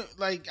 like,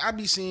 I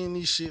be seeing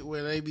this shit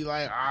where they be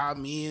like, all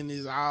men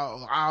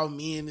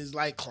is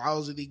like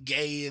closeted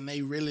gay and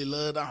they really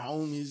love the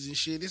homies and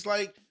shit. It's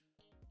like,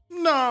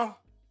 no,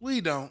 we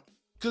don't.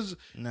 Because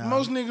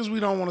most niggas we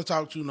don't want to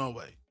talk to no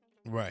way.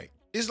 Right.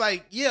 It's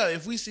like, yeah,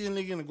 if we see a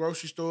nigga in the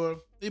grocery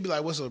store, they be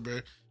like, what's up, bro?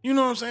 You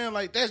know what I'm saying?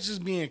 Like, that's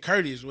just being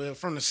courteous. Well,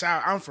 from the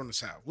South, I'm from the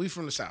South. We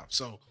from the South.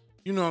 So,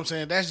 you know what I'm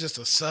saying? That's just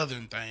a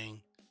Southern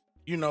thing.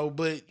 You know,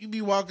 but you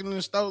be walking in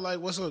the store like,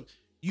 what's up?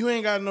 You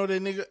ain't got to know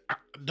that nigga. I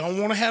don't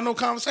want to have no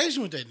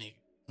conversation with that nigga.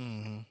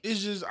 Mm-hmm.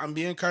 It's just, I'm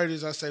being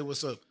courteous. I say,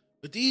 what's up?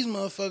 But these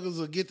motherfuckers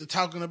will get to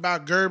talking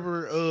about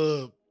Gerber,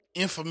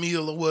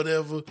 Infamil or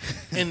whatever.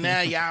 And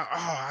now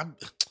y'all,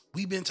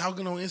 we been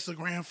talking on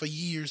Instagram for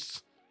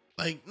years.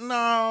 Like,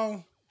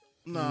 no,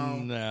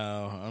 I'm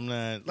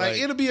not. Like,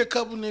 it'll be a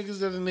couple niggas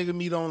that a nigga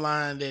meet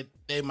online that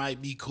they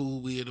might be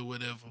cool with or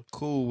whatever.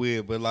 Cool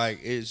with, but like,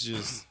 it's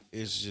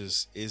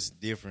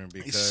different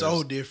because it's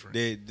so different.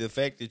 The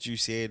fact that you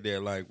said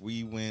that, like,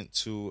 we went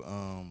to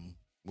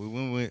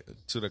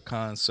the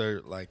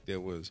concert, like there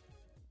was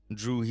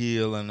Drew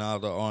Hill and all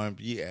the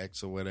R&B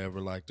acts or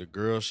whatever. Like, the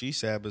girl she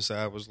sat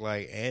beside was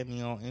like, add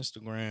me on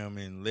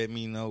Instagram and let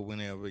me know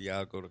whenever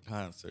y'all go to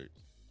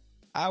concerts.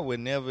 I would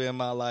never in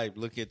my life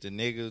look at the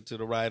nigga to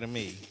the right of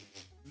me.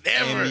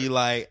 Never. And be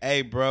like,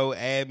 hey, bro,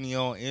 add me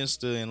on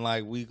Insta and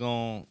like we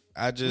can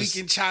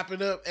chop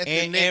it up at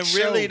the next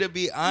show. And really, to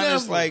be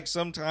honest, like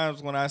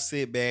sometimes when I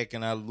sit back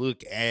and I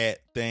look at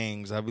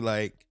things, I be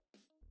like,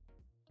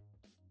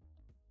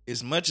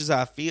 as much as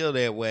I feel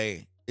that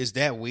way, is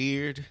that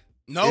weird?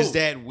 No. Is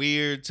that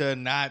weird to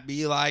not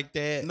be like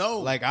that?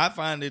 No. Like, I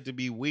find it to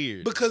be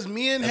weird. Because I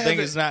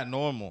think it's not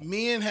normal.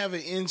 Men have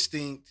an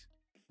instinct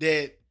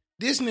that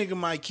this nigga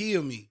might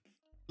kill me.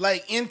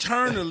 Like,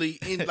 internally,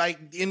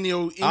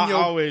 I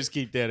always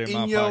keep that in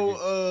my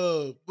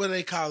pocket. What do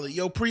they call it?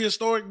 Your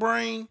prehistoric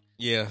brain.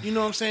 Yeah. You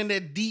know what I'm saying?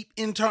 That deep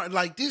internal,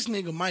 like, this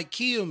nigga might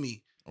kill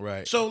me.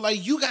 Right. So,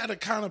 like, you got to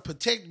kind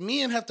of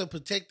men have to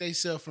protect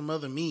themselves from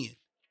other men.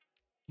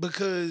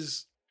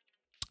 Because.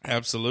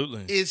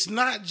 Absolutely. It's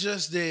not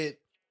just that,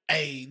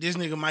 hey, this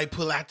nigga might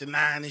pull out the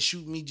 9 and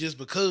shoot me just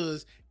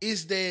because.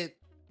 It's that,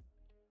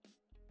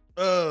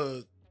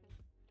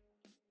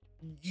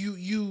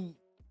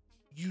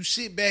 you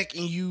sit back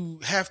and you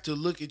have to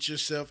look at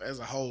yourself as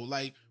a whole.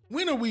 Like,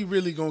 when are we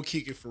really gonna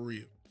kick it for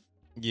real?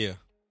 Yeah.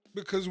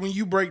 Because when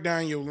you break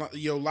down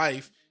your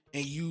life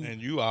and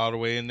you all the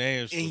way in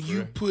there, and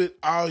you put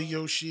all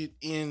your shit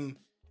in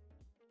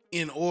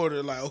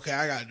order, like, okay,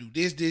 I gotta do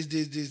this,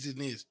 and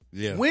this.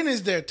 Yeah. When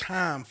is there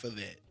time for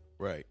that?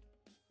 Right.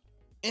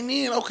 And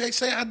then, okay,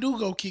 say I do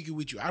go kick it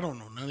with you. I don't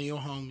know none of your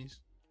homies.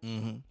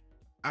 Mm-hmm.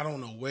 I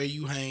don't know where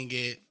you hang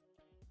at.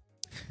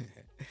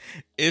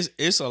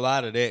 It's a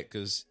lot of that,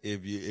 because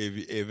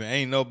if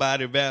ain't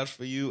nobody vouch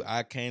for you,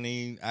 I can't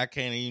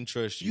even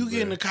trust you. You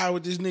get in the car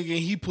with this nigga and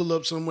he pull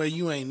up somewhere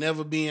you ain't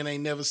never been,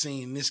 ain't never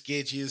seen. This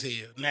sketchy as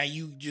hell. Now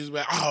you just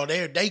like, oh,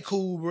 they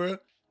cool, bro.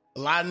 A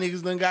lot of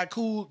niggas done got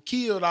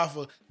killed off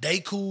of they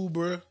cool,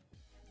 bro.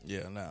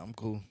 Yeah, nah, I'm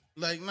cool.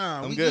 Like,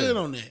 nah, we good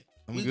on that.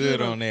 I'm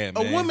good on that,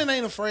 man. A woman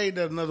ain't afraid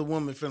that another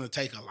woman finna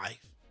take her life.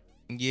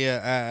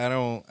 Yeah, I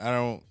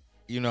don't.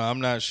 You know,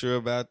 I'm not sure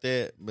about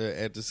that, but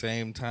at the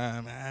same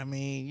time, I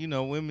mean, you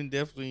know, women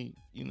definitely,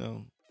 you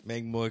know,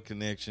 make more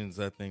connections,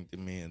 I think,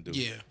 than men do.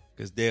 Yeah,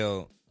 because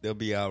they'll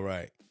be all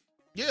right.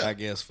 Yeah, I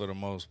guess for the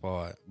most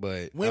part.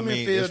 But women, I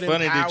mean, feel it's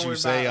funny that you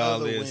say all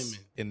this,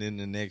 women. And then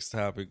the next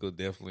topic will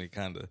definitely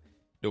kind of,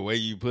 the way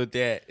you put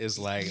that is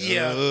like,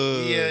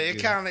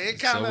 it kind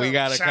of we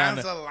gotta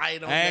shines a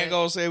light on that. I ain't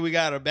gonna say we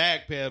got to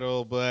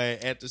backpedal,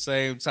 but at the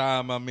same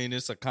time, I mean,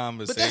 it's a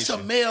conversation. But that's a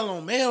male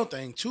on male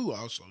thing too.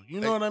 Also, you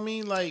know what I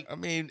mean? Like, I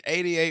mean,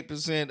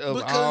 88%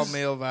 of all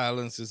male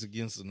violence is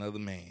against another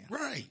man.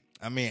 Right.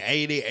 I mean,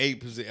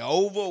 88%,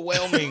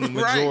 overwhelming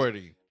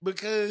majority. Right.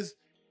 Because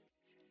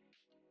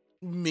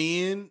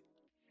men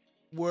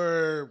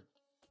were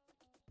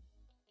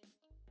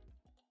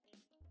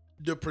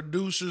the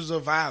producers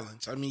of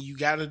violence. I mean, you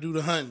got to do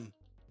the hunting.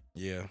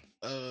 Yeah.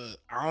 I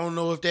don't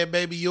know if that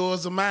baby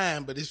yours or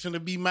mine, but it's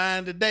finna be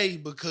mine today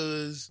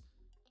because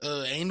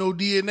ain't no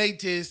DNA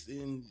test,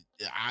 and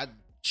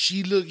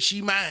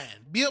she mine.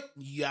 Bip,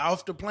 you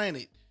off the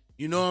planet.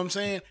 You know what I'm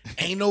saying?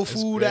 Ain't no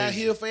food out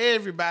here for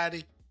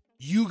everybody.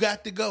 You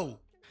got to go.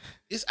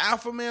 It's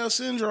alpha male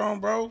syndrome,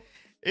 bro.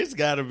 It's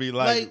got to be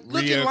like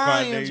look at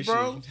lions,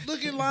 bro.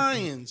 Look at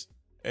lions.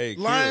 Hey,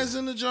 lions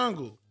in the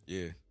jungle.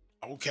 Yeah.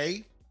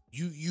 Okay.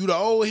 You the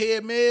old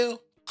head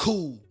male?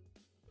 Cool.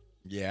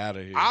 Yeah, out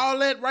of here. All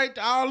that right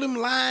to all them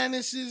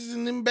lionesses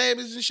and them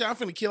babies and shit. I'm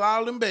finna kill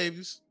all them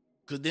babies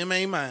because them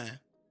ain't mine.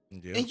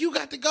 Yeah. And you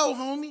got to go,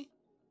 homie.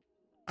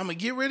 I'm going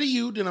to get rid of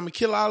you. Then I'm going to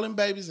kill all them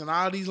babies and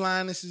all these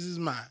lionesses is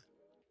mine.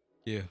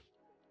 Yeah.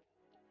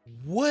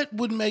 What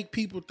would make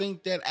people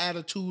think that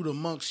attitude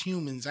amongst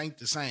humans ain't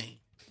the same?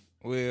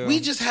 Well, we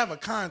just have a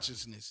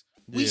consciousness.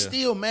 We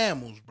still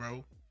mammals,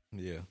 bro.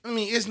 Yeah. I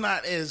mean, it's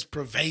not as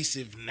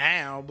pervasive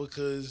now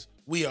because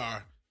we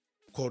are,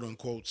 quote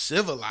unquote,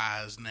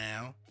 civilized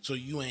now. So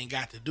you ain't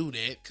got to do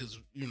that because,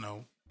 you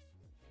know,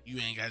 you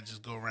ain't got to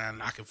just go around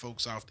knocking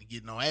folks off to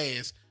get no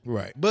ass.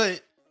 Right.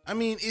 But, I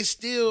mean, it's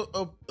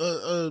still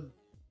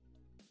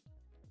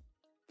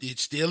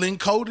it's still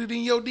encoded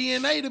in your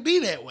DNA to be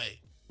that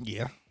way.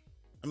 Yeah.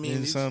 I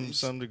mean, in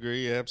some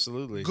degree,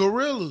 absolutely.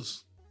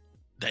 Gorillas,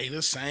 they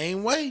the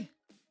same way.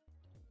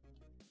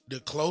 The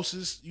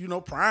closest,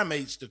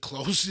 primates, the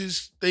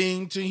closest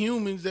thing to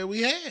humans that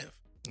we have.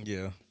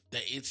 Yeah.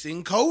 That it's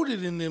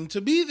encoded in them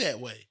to be that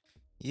way.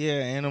 Yeah,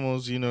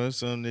 animals,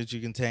 some that you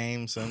can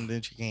tame, some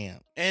that you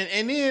can't.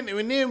 And then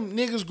when them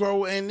niggas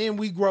grow, and then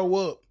we grow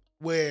up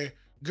where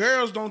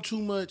girls don't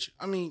too much,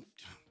 I mean,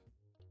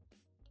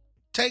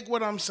 take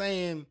what I'm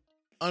saying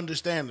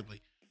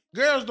understandably.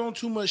 Girls don't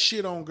too much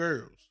shit on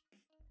girls.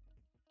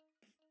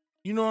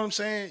 You know what I'm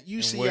saying?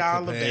 You see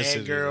all the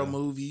bad girl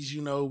movies,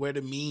 where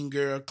the mean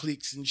girl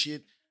clicks and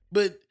shit.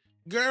 But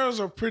girls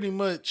are pretty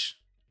much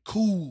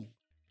cool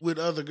with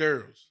other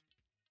girls.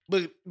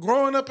 But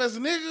growing up as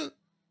a nigga,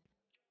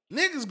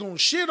 niggas gonna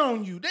shit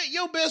on you. That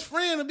your best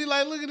friend will be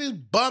like, look at this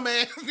bum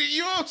ass.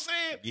 You know what I'm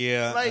saying?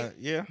 Yeah.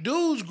 Like,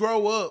 dudes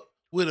grow up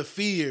with a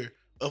fear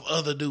of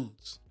other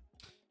dudes.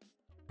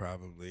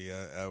 Probably.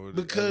 I would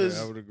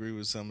agree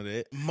with some of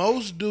that.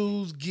 Most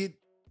dudes get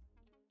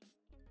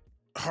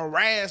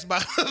harassed by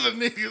other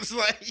niggas.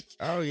 Like,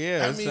 oh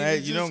yeah, I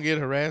mean, you don't get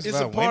harassed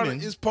by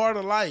women. It's part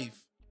of life.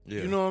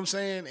 Yeah. You know what I'm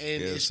saying?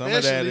 And especially some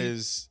of that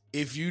is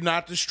if you're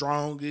not the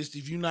strongest,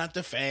 if you're not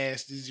the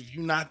fastest, if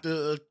you're not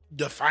the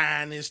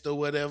finest or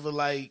whatever.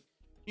 Like,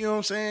 you know what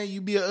I'm saying?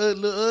 You be a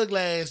little ugly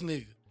ass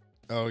nigga.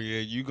 Oh yeah,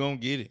 you gonna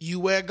get it. You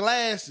wear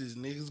glasses,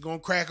 niggas gonna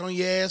crack on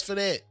your ass for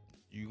that.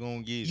 You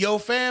gonna get your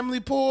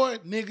family poor,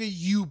 nigga.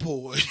 You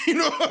poor. You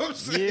know what I'm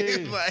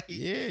saying? Yeah, like,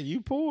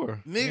 you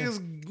poor.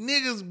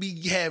 Niggas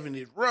be having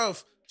it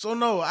rough. So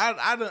no,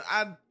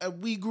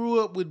 we grew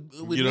up with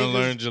you don't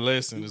learn your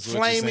lesson. Is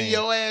flaming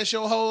your ass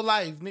your whole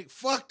life, nigga.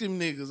 Fuck them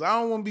niggas.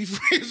 I don't want to be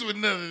friends with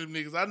none of them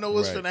niggas. I know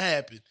what's gonna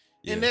happen,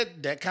 and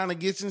that kind of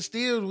gets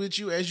instilled with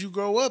you as you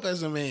grow up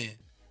as a man,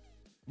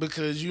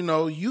 because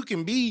you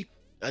can be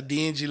a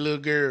dingy little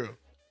girl.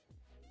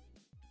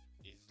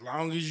 As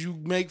long as you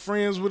make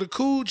friends with a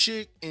cool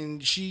chick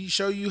and she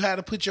show you how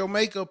to put your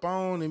makeup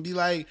on and be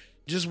like,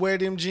 just wear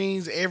them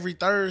jeans every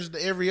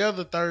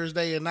other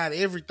Thursday and not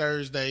every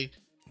Thursday.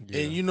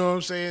 Yeah. And you know what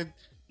I'm saying?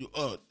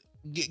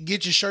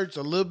 Get your shirts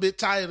a little bit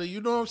tighter.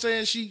 You know what I'm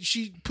saying?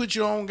 She put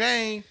you on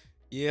game.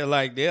 Yeah,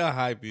 like they'll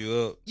hype you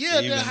up.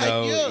 Yeah, they'll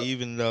hype you up.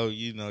 Even though,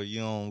 you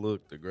don't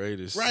look the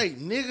greatest. Right.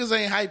 Niggas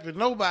ain't hyping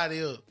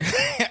nobody up.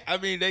 I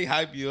mean, they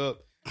hype you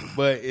up,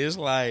 but it's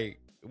like,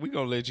 we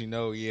gonna let you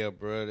know, yeah,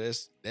 bro,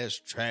 that's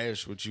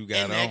trash what you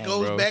got on, and that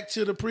goes back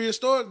to the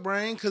prehistoric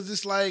brain, because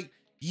it's like,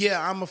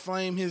 yeah, I'm gonna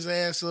flame his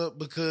ass up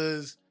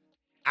because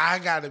I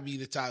gotta be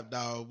the top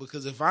dog,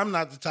 because if I'm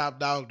not the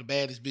top dog, the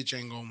baddest bitch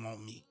ain't gonna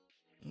want me.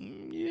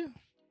 Yeah.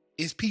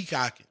 It's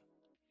peacocking.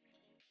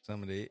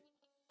 Some of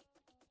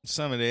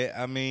that.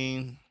 I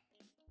mean,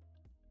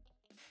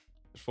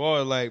 as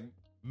far as like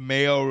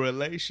male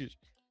relations.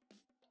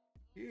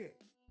 Yeah.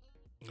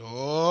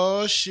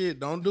 Oh shit!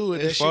 Don't do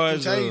it. That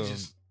shit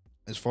contagious.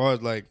 As far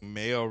as like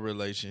male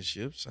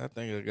relationships, I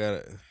think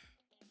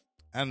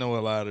I know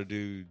a lot of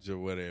dudes or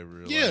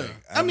whatever. Yeah,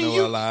 like, I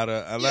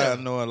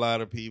know a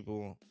lot of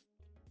people.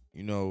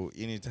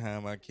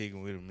 Anytime I kick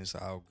with them, it's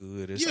all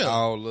good. It's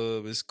all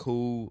love. It's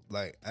cool.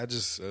 Like I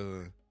just,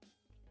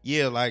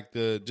 like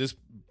just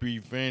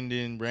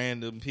befriending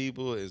random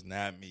people is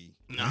not me.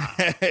 Nah,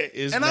 I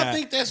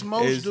think that's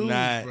most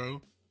dudes,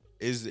 bro.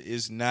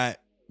 It's not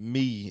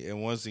me,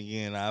 and once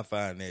again, I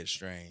find that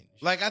strange.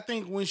 Like, I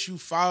think once you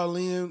fall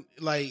in,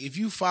 like, if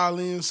you fall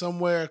in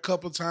somewhere a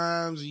couple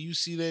times and you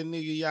see that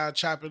nigga, y'all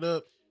chop it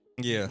up,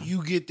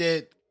 you get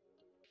that,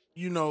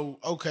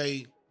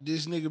 okay,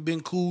 this nigga been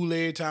cool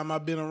every time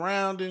I've been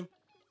around him,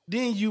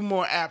 then you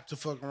more apt to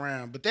fuck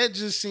around. But that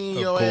just seeing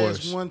your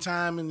ass one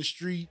time in the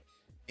street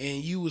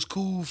and you was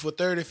cool for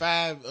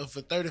 35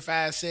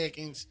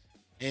 seconds,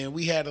 and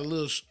we had a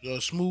little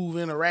smooth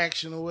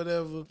interaction or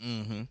whatever.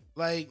 Mm-hmm.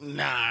 Like,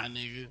 nah,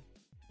 nigga.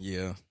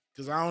 Yeah.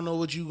 Because I don't know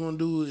what you gonna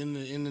do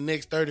in the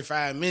next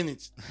 35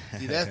 minutes.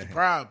 See, that's the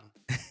problem.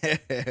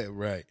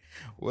 Right.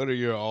 What are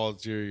your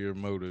ulterior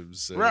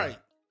motives? Right.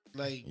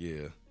 Like,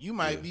 yeah, you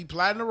might be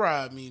plotting to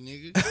rob me,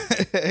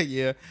 nigga.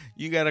 Yeah,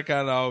 you gotta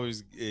kind of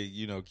always,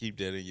 keep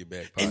that in your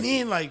back pocket. And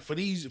then, like, for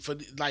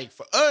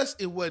us,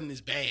 it wasn't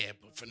as bad.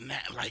 But for now,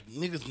 like,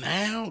 niggas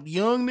now,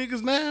 young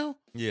niggas now,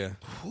 yeah,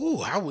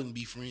 I wouldn't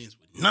be friends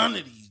with none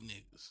of these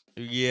niggas.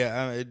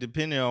 Yeah,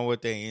 depending on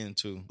what they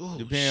into,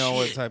 depending on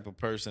what type of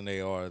person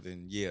they are,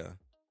 then yeah,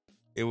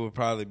 it would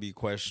probably be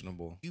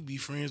questionable. You be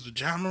friends with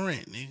John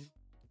Morant, nigga.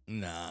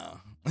 Nah.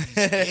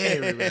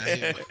 Scary right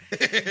here.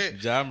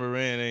 John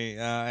Moran ain't.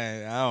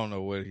 I don't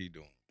know what he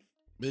doing.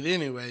 But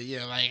anyway,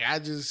 yeah, like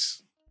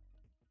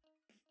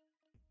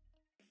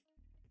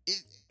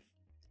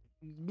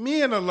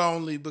men are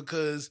lonely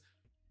because,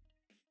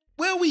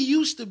 well, we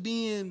used to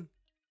being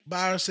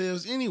by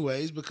ourselves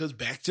anyways. Because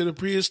back to the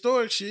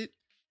prehistoric shit,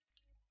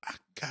 I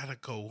gotta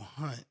go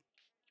hunt.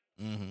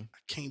 Mm-hmm. I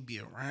can't be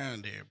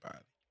around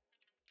everybody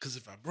because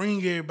if I bring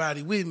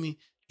everybody with me,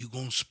 you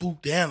gonna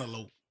spook the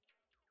antelope.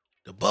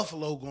 The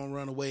buffalo gonna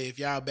run away if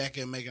y'all back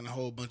here making a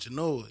whole bunch of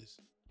noise.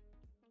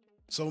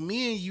 So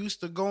men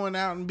used to going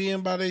out and being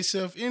by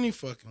themselves any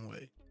fucking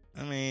way.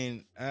 I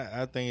mean,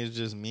 I think it's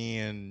just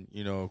men,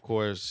 of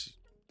course,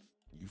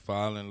 you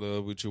fall in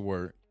love with your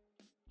work.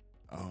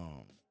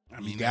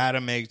 You gotta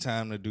make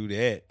time to do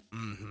that.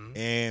 Mm-hmm.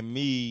 And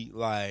me,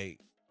 like,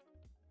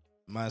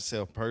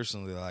 myself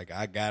personally, like,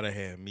 I gotta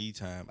have me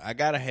time. I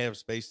gotta have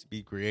space to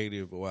be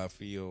creative or I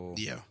feel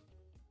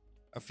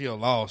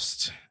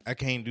lost. I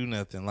can't do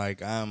nothing.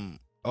 Like,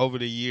 over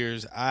the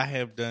years, I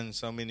have done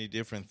so many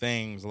different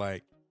things.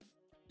 Like,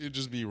 it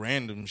just be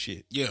random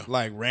shit. Yeah.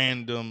 Like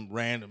random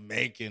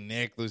making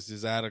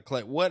necklaces out of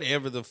clay.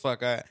 Whatever the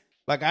fuck I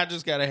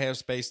just gotta have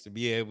space to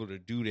be able to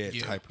do that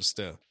type of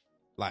stuff.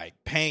 Like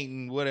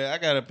painting, whatever. I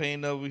got a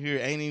painting over here.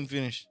 Ain't even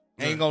finished.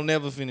 Ain't gonna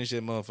never finish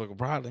that motherfucker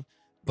probably.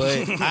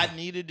 But I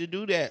needed to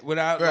do that.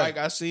 Like,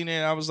 I seen it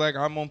and I was like,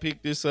 I'm gonna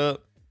pick this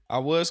up. I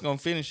was going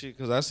to finish it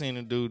because I seen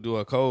a dude do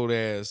a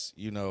cold-ass,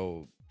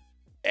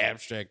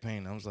 abstract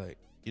painting. I was like,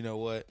 you know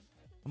what?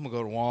 I'm going to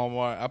go to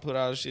Walmart. I put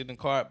all the shit in the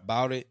cart,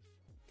 bought it,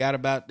 got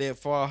about that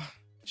far.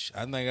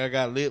 I think I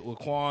got lit with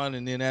Quan,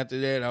 and then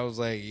after that, I was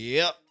like,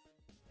 yep.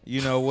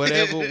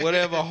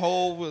 Whatever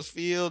hole was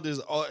filled,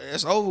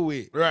 it's over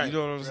with. Right. You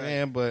know what I'm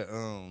saying? But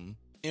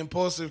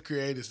impulsive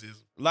creativism.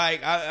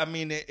 Like, I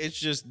mean, it's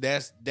just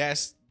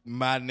that's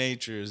my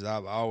nature is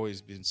I've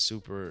always been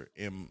super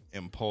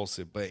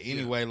impulsive. But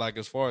anyway, like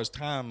as far as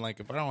time, like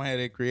if I don't have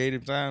that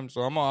creative time,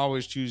 so I'm gonna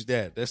always choose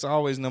that. That's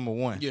always number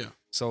one. Yeah.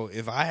 So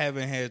if I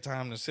haven't had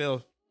time to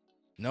self,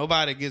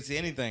 nobody gets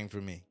anything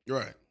from me.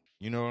 Right.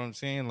 You know what I'm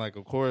saying? Like,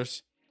 of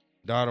course,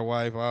 daughter,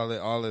 wife,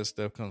 all that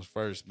stuff comes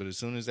first. But as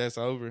soon as that's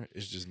over,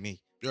 it's just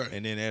me. Right.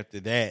 And then after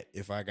that,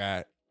 if I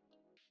got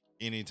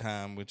any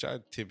time, which I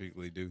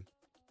typically do,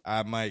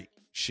 I might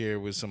share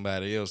with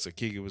somebody else or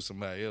kick it with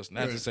somebody else.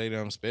 Not to say that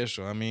I'm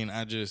special. I mean,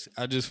 I just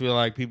feel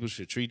like people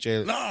should treat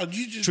their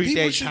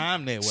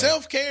time that way.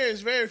 Self-care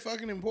is very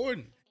fucking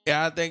important.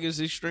 Yeah, I think it's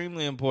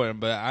extremely important.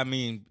 But I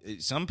mean,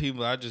 some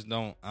people I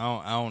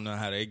don't know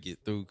how they get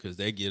through because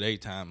they get their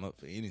time up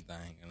for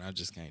anything, and I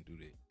just can't do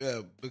that.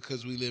 Yeah,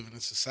 because we live in a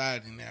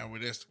society now where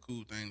that's the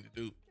cool thing to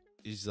do.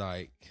 It's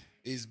like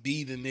is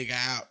be the nigga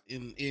out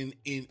in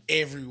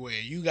everywhere.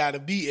 You gotta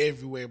be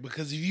everywhere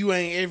because if you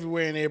ain't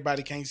everywhere and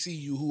everybody can't see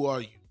you, who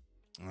are you?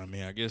 I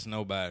mean, I guess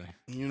nobody.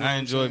 I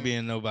enjoy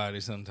being nobody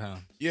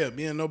sometimes. Yeah,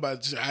 being nobody.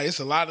 It's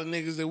a lot of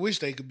niggas that wish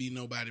they could be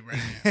nobody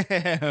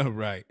right now.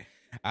 Right.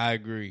 I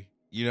agree.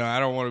 I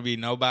don't want to be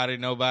nobody,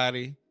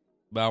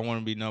 but I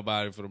want to be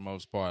nobody for the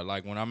most part.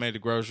 Like when I'm at the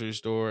grocery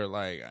store,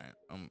 like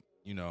I'm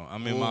in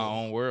my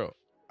own world.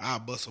 I'll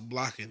bust a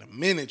block in a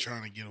minute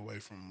trying to get away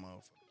from a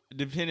motherfucker.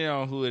 Depending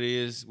on who it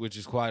is, which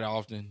is quite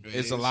often,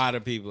 it's a lot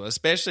of people.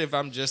 Especially if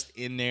I'm just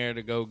in there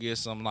to go get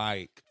some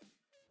like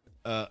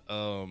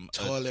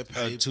toilet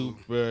paper, a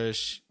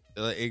toothbrush,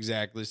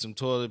 exactly, some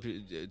toilet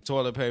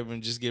paper,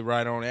 and just get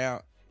right on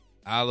out.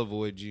 I'll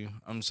avoid you.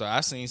 I'm sorry.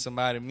 I seen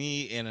somebody,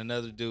 me and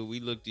another dude,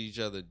 we looked at each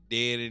other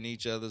dead in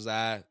each other's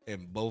eye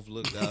and both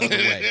looked the other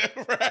way.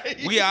 Right.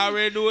 We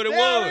already knew what it was.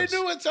 Already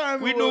knew what time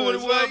it was. We knew what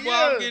it was. Like,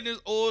 I'm getting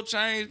this oil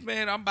change,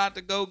 man. I'm about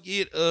to go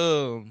get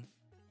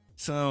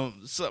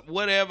some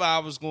whatever I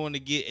was going to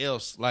get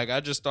else. Like I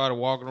just started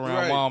walking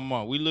around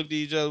Walmart. We looked at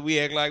each other. We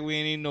act like we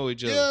didn't even know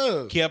each other.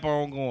 Yeah. Kept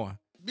on going.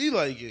 Be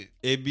like it.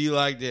 It be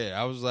like that.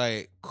 I was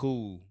like,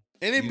 cool.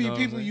 And it be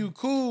people you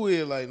cool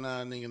with, like,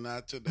 nah, nigga,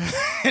 not today.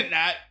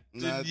 not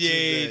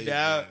today.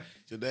 Nah.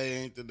 Today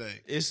ain't the day.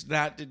 It's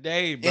not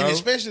today, bro. And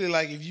especially,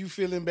 like, if you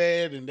feeling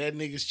bad and that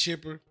nigga's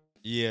chipper,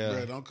 yeah,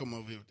 bro, don't come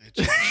over here with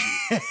that chipper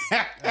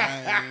shit.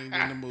 I ain't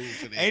in the mood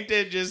for that. Ain't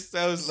that just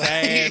so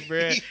sad,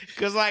 bro?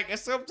 Because, like,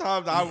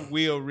 sometimes I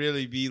will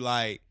really be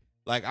like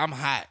I'm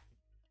hot.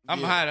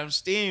 I'm hot. I'm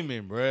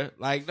steaming, bro.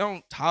 Like,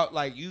 don't talk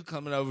like you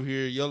coming over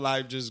here. Your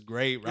life just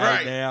great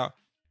right now.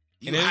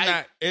 And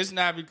it's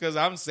not because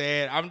I'm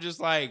sad. I'm just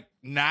like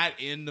not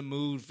in the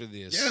mood for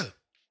this. Yeah.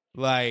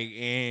 Like,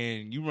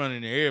 and you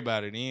running to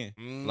everybody then.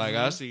 Mm-hmm. Like,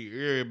 I see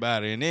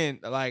everybody. And then,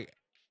 like,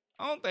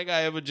 I don't think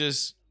I ever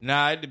just,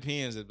 it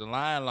depends. If the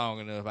line long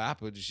enough, I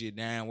put the shit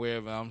down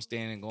wherever I'm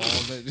standing going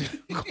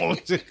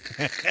to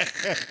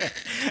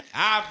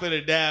I put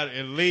it down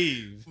and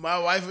leave. My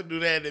wife would do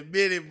that in a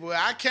minute, but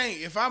I can't.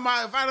 If I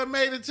done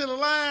made it to the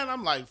line,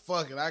 I'm like,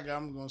 fuck it.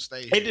 I'm going to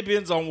stay here. It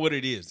depends on what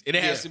it is. It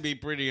has to be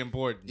pretty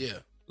important. Yeah.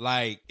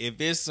 Like,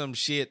 if it's some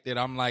shit that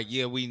I'm like,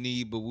 yeah, we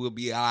need, but we'll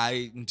be all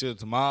right until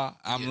tomorrow,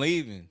 I'm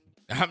leaving.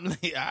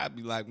 I'll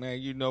be like,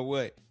 man, you know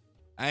what?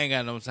 I ain't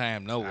got no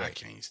time, no way. I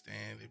can't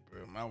stand it,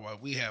 bro. My wife,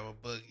 we have a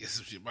bug and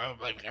some shit. My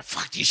wife like, man,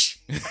 fuck this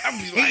shit. I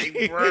be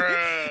like, bro.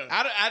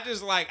 I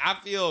just like, I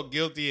feel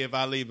guilty if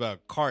I leave a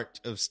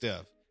cart of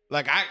stuff.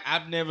 Like,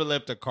 I've never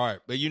left a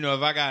cart. But, you know,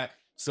 if I got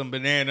some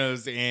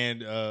bananas and,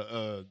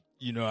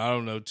 you know, I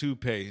don't know,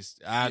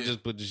 toothpaste, I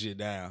just put the shit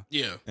down.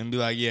 Yeah. And be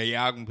like,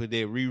 yeah, I can put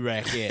that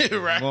re-rack that.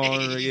 Right. Go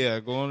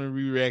on and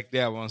re-rack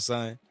that one,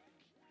 son.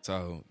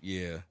 So,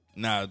 yeah.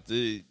 Now,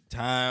 the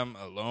time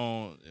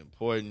alone,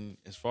 important.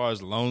 As far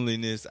as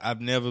loneliness, I've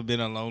never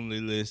been a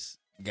loneless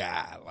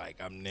guy.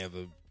 Like, I've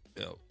never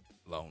felt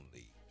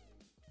lonely,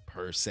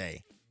 per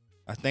se.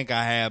 I think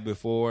I have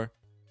before,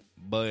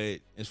 but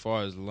as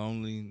far as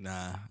lonely,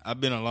 nah.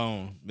 I've been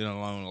alone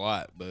a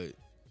lot, but as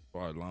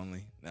far as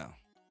lonely, no.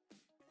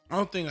 I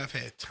don't think I've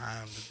had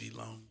time to be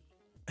lonely.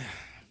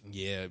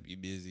 Yeah, be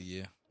busy,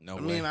 yeah. No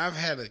way. I mean, I've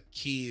had a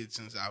kid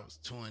since I was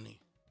 20.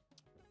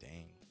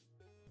 Dang.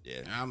 Yeah.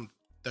 And I'm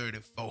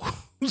 34.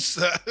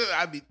 So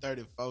I'll be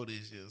 34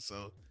 this year,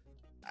 so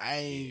I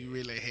ain't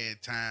really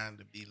had time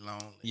to be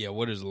lonely. Yeah,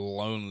 what is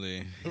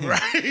lonely?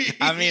 Right.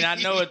 I mean, I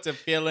know it's a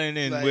feeling,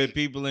 and like, with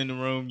people in the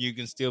room, you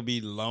can still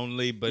be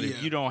lonely, but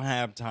if you don't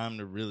have time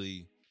to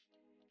really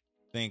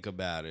think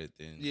about it,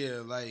 then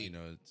like, you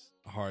know, it's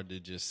hard to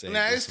just say.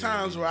 Now, it's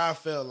times where I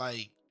felt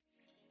like,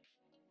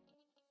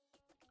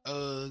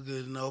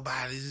 good,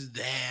 nobody's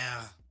there.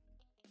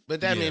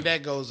 But that mean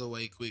that goes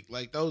away quick.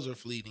 Like, those are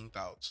fleeting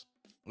thoughts.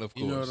 Of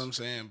course. You know what I'm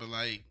saying? But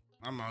like,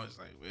 I'm always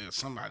like, well,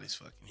 somebody's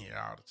fucking here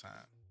all the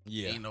time.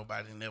 Yeah. Ain't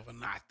nobody never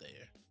not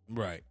there.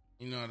 Right.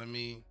 You know what I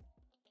mean?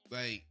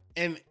 Like,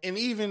 and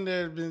even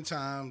there have been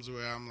times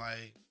where I'm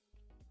like,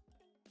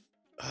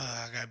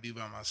 I gotta be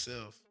by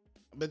myself.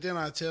 But then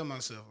I tell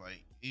myself,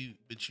 like, you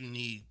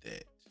need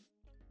that.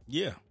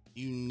 Yeah.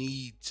 You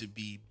need to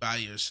be by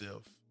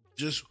yourself.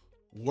 Just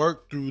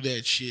work through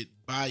that shit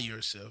by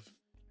yourself.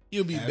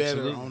 You'll be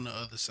better on the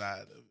other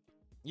side of it.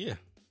 Yeah.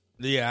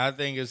 Yeah, I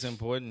think it's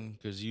important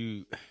because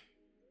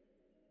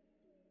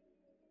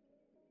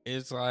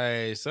it's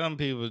like some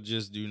people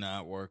just do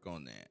not work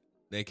on that.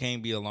 They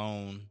can't be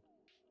alone.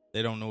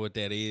 They don't know what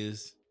that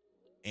is.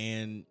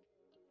 And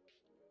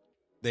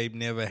they've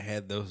never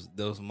had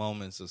those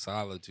moments of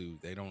solitude.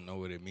 They don't know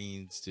what it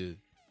means to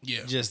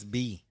just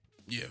be.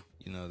 Yeah.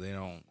 You know, they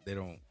don't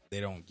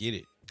get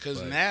it.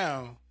 Because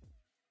now,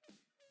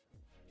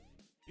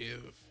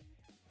 if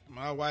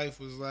my wife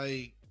was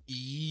like,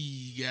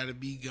 you gotta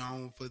be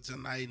gone for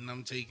tonight and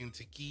I'm taking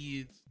the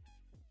kids,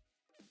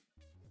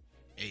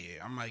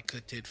 I might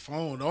cut that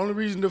phone. The only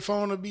reason the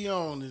phone will be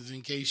on is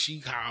in case she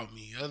called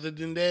me. Other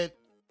than that,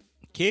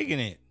 kicking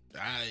it.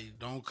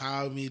 Don't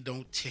call me,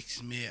 don't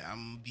text me.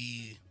 I'm gonna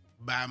be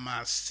by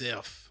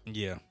myself.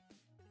 Yeah.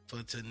 For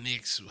the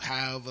next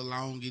however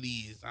long it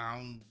is.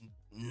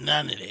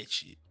 None of that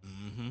shit.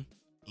 Mm-hmm.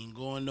 Ain't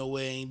going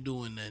nowhere, ain't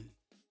doing nothing.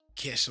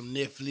 Catch some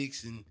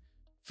Netflix and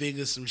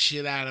figure some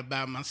shit out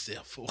about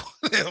myself or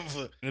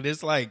whatever. And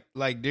it's like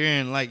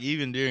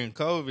even during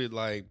COVID,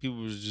 like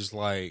people was just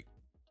like,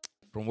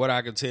 from what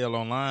I could tell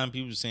online,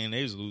 people were saying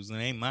they was losing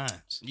their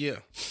minds. Yeah.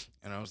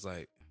 And I was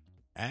like,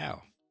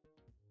 ow.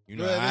 You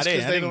know, I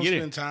didn't get it.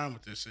 Spend time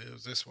with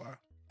themselves. That's why.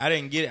 I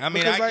didn't get it. I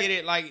mean, I get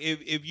it. Like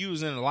if you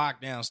was in a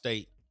lockdown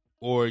state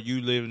or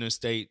you live in a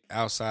state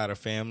outside of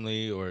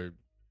family or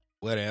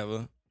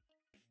whatever,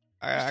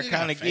 I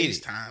kind of get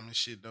it. FaceTime and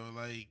shit though,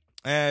 like.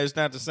 It's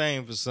not the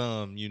same for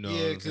some, you know.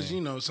 Yeah, because, you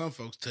know, some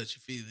folks touch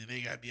your feet.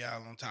 They got to be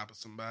all on top of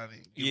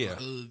somebody. Give them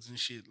hugs and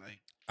shit. Like,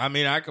 I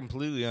mean, I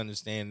completely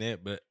understand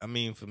that. But, I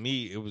mean, for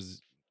me, it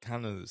was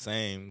kind of the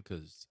same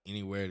because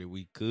anywhere that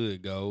we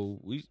could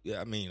go,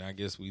 I mean, I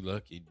guess we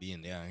lucky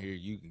being down here.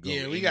 You can go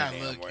we got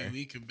lucky.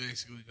 We can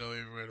basically go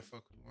everywhere the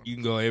fuck we want. You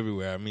can go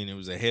everywhere. I mean, it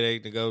was a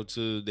headache to go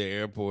to the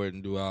airport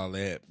and do all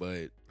that.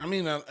 But, I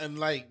mean, and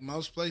like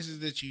most places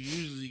that you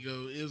usually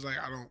go, it was like,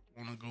 I don't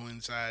want to go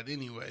inside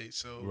anyway.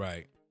 So,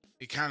 right.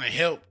 It kind of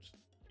helped.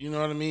 You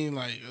know what I mean?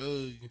 Like,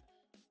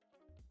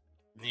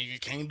 nigga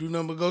can't do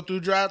nothing but go through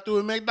drive-through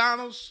at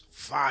McDonald's?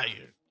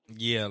 Fired.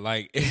 Yeah,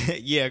 like,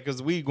 yeah,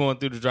 because we going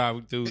through the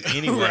drive-through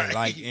anyway. Right.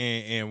 Like,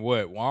 and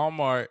what?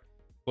 Walmart,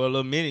 for a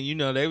little minute, you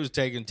know, they was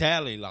taking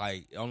tally,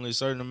 like, only a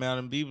certain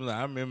amount of people.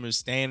 I remember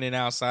standing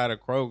outside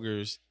of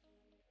Kroger's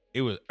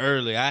It was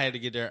early. I had to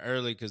get there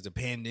early because the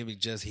pandemic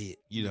just hit.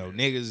 You know,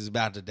 niggas is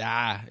about to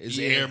die. It's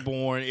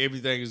airborne.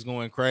 Everything is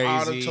going crazy.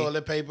 All the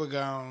toilet paper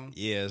gone.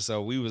 Yeah,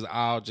 so we was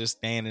all just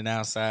standing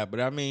outside.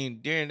 But I mean,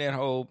 during that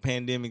whole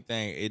pandemic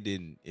thing, it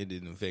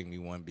didn't affect me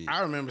one bit.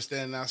 I remember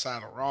standing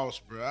outside of Ross,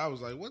 bro. I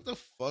was like, what the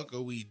fuck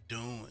are we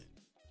doing?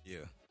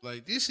 Yeah.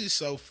 Like, this is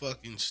so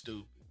fucking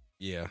stupid.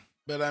 Yeah.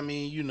 But I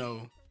mean, you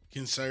know,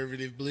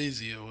 conservative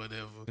blizzy or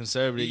whatever.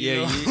 Conservative,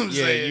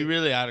 you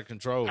really out of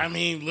control. I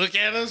mean, look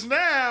at us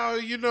now,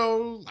 you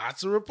know,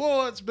 lots of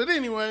reports. But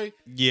anyway.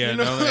 Yeah, you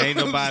know? no, ain't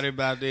nobody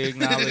about to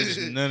acknowledge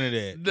none of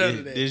that. None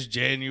of that. This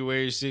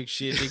January 6th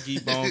shit that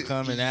keep on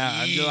coming out.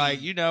 I'm just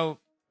like, you know,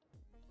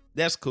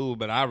 that's cool,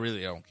 but I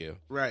really don't care.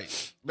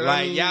 Right. But like,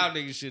 I mean, y'all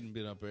niggas shouldn't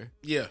been up here.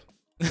 Yeah.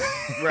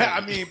 Right.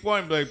 I mean,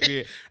 point blank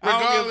period.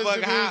 Regardless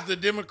if it was the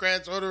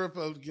Democrats or the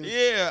Republicans.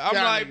 Yeah, I'm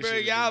like, bro,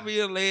 y'all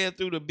being led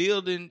through the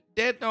building.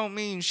 That don't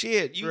mean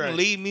shit. You can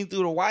lead me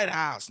through the White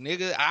House,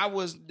 nigga. I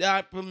was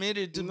not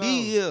permitted to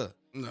be here.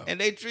 No. And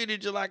they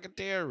treated you like a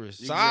terrorist.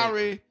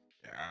 Exactly.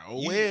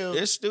 Sorry. Well.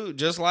 It's stupid.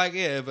 Just like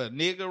if a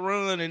nigga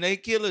run and they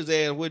kill his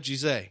ass, what you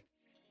say?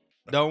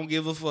 Don't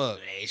give a fuck.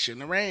 They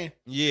shouldn't have ran.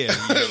 Yeah.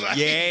 Like,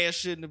 your ass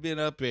shouldn't have been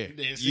up there.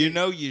 You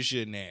know you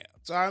shouldn't have.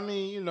 So I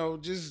mean, you know,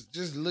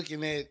 just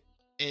looking at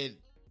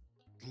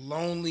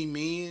lonely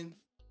men,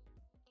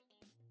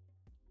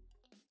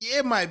 yeah,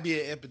 it might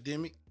be an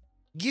epidemic.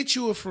 Get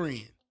you a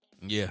friend.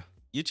 Yeah,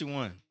 get you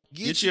one.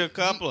 Get you a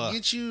couple of.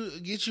 Get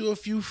you a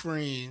few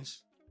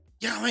friends.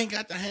 Y'all ain't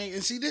got to hang.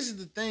 And see, this is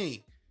the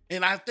thing.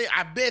 And I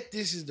bet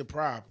this is the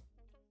problem.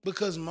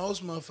 Because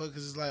most motherfuckers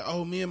is like,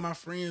 oh, me and my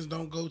friends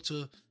don't go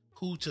to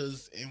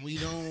Hooters and we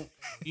don't,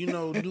 you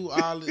know, do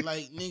all it.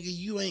 Like, nigga,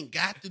 you ain't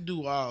got to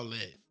do all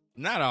that.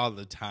 Not all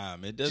the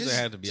time. It doesn't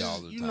have to be all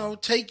the time. You know,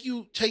 take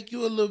you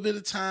a little bit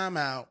of time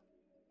out.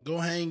 Go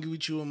hang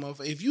with you a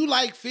motherfucker. If you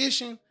like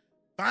fishing,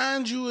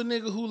 find you a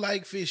nigga who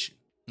like fishing.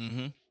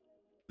 Mm-hmm.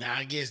 Now,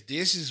 I guess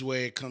this is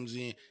where it comes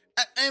in.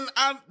 And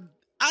I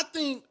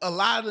think a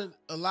lot of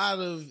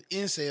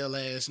incel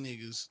ass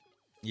niggas,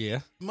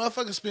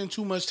 motherfuckers spend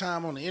too much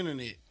time on the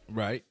internet.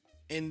 Right.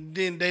 And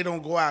then they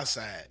don't go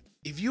outside.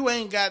 If you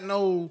ain't got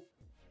no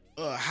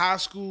high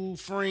school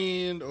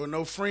friend or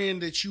no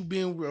friend that you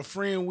been a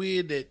friend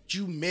with that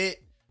you met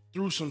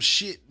through some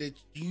shit that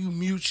you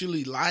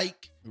mutually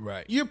like,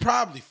 right? You're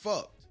probably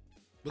fucked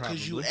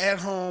because you at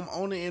home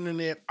on the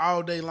internet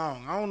all day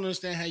long. I don't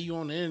understand how you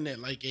on the internet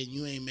like that and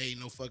you ain't made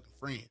no fucking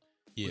friend.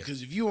 Yeah.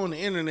 Because if you on the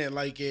internet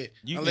like that,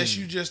 unless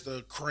you just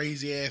a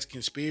crazy ass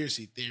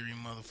conspiracy theory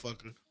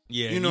motherfucker.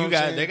 Yeah, you know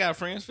they got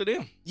friends for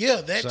them. Yeah,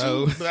 that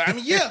too. But I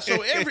mean, yeah.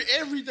 So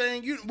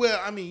everything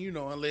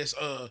unless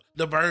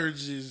the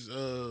birds is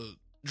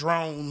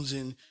drones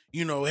and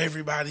you know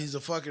everybody's a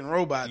fucking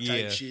robot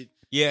type shit.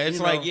 Yeah, it's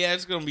like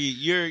it's gonna be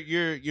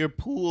your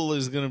pool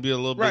is gonna be a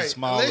little bit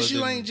smaller. Unless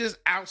you ain't just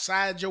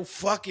outside your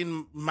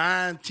fucking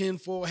mind,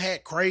 tinfoil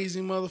hat,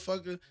 crazy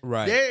motherfucker.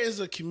 Right. There is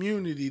a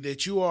community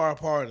that you are a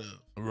part of.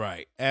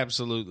 Right.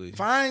 Absolutely.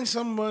 Find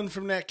someone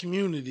from that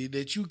community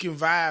that you can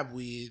vibe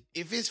with.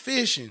 If it's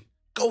fishing,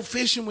 go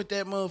fishing with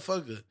that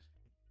motherfucker.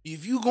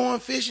 If you going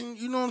fishing,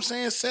 you know what I'm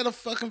saying? Set a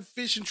fucking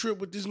fishing trip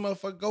with this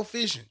motherfucker. Go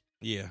fishing.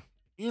 Yeah.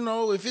 You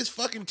know, if it's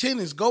fucking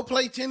tennis, go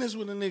play tennis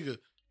with a nigga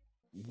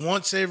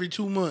once every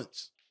 2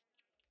 months.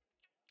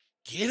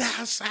 Get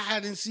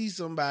outside and see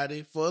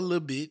somebody for a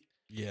little bit.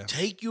 Yeah.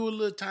 Take you a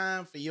little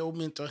time for your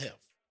mental health.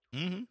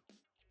 Mm-hmm.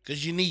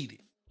 Because you need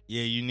it.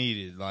 Yeah, you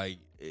need it. Like,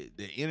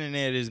 the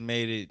internet has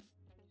made it,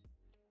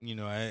 you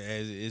know,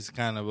 as it's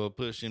kind of a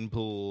push and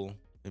pull.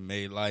 It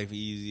made life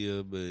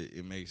easier, but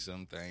it makes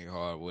something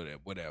hard, whatever.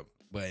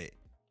 But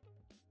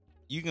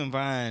you can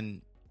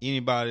find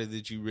anybody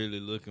that you really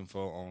looking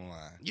for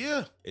online.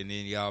 Yeah. And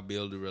then y'all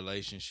build a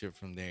relationship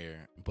from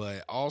there.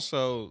 But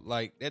also,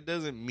 like, that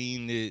doesn't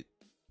mean that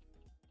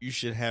you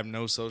should have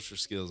no social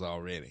skills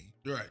already.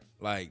 Right.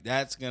 Like,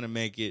 that's going to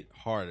make it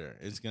harder.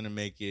 It's going to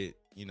make it,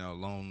 you know,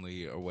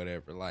 lonely or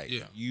whatever. Like,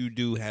 you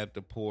do have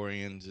to pour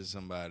into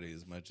somebody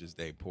as much as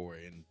they pour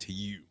into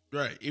you.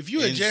 Right. If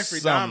you a Jeffrey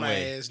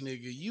Dahmer ass nigga,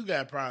 you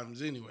got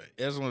problems anyway.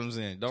 That's what I'm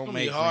saying. Don't make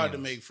friends. It's hard to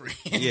make friends.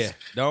 Yeah.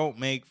 Don't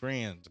make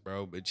friends,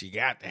 bro. But you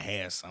got to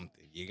have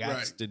something. You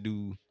got to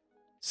do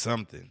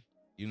something.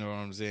 You know what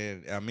I'm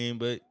saying? I mean,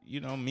 but,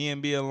 you know,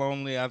 men being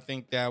lonely, I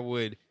think that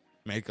would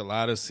make a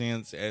lot of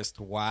sense as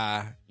to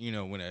why, you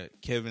know, when a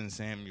Kevin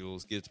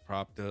Samuels gets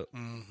propped up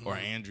or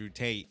Andrew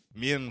Tate,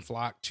 men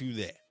flock to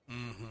that.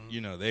 Mm-hmm. You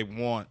know, they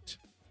want.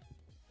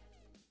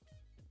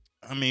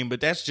 I mean,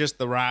 but that's just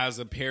the rise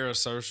of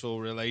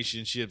parasocial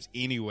relationships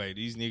anyway.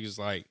 These niggas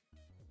like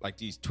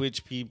these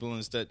Twitch people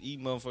and stuff, these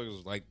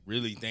motherfuckers like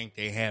really think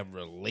they have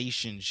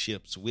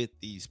relationships with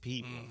these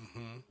people.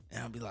 Mm-hmm.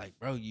 And I'll be like,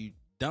 bro, you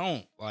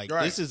don't. Like,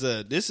 this is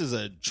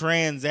a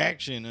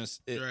transaction,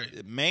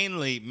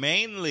 mainly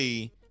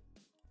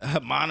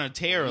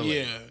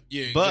monetarily.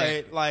 Yeah.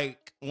 But like,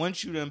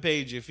 once you done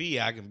paid your fee,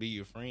 I can be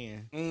your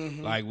friend.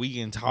 Mm-hmm. Like, we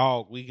can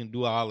talk, we can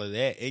do all of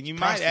that, and you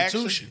might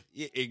actually,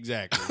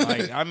 exactly.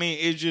 Like, I mean,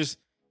 it's just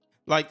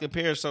like the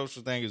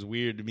parasocial thing is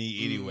weird to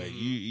me anyway.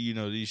 You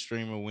know, these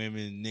streamer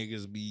women,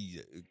 niggas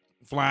be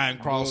flying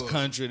cross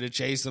country to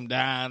chase them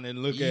down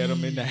and look at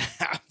them in the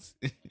house.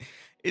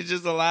 It's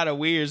just a lot of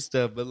weird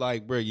stuff. But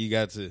like, bro, you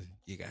got to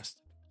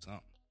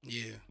something.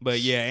 Yeah. But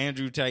yeah,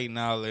 Andrew Tate and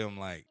all of them,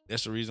 like,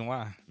 that's the reason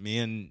why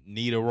men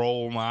need a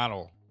role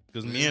model.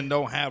 Because men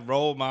don't have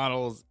role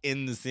models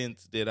in the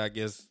sense that I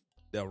guess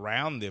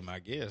around them, I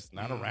guess.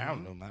 Not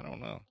around them. I don't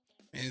know.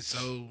 And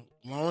so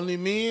lonely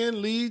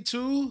men lead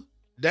to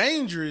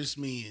dangerous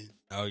men.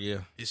 Oh, yeah.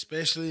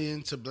 Especially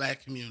into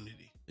black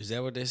community. Is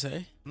that what they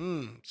say?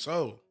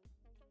 So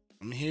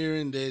I'm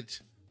hearing that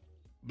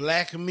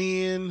black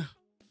men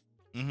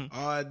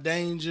are a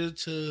danger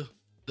to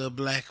the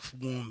black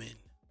woman.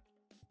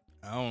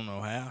 I don't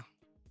know how.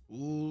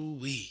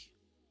 Ooh-wee.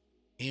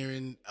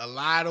 Hearing a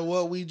lot of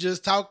what we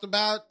just talked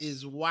about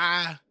is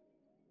why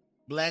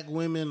black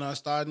women are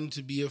starting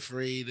to be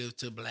afraid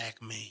of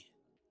black men.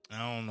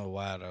 I don't know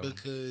why, though.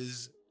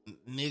 Because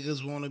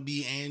niggas want to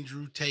be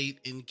Andrew Tate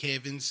and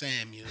Kevin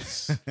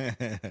Samuels.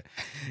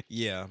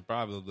 Yeah,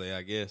 probably,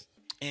 I guess.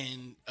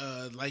 And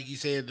like you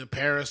said, the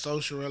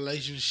parasocial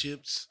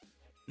relationships,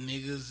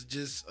 niggas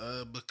just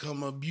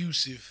become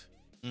abusive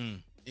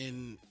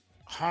and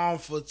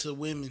harmful to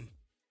women.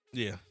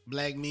 Yeah.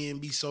 Black men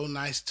be so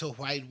nice to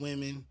white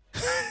women,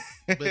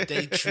 but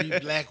they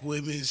treat black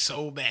women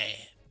so bad.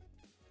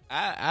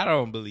 I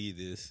don't believe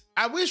this.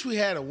 I wish we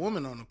had a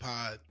woman on the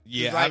pod.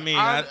 Yeah, like, I mean,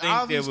 I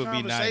think that would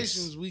be nice.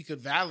 Conversations we could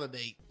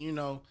validate, you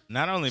know.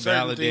 Not only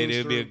validate, it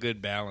would be a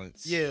good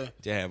balance. Yeah.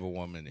 To have a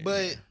woman in But,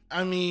 there.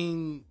 I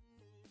mean,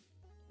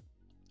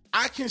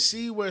 I can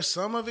see where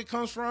some of it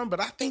comes from,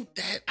 but I think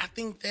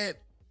that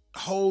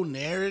whole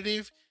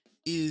narrative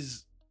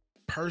is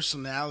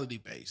personality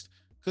based.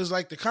 Because,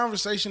 like, the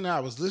conversation that I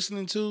was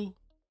listening to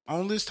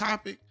on this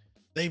topic,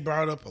 they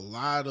brought up a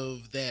lot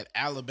of that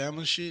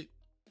Alabama shit,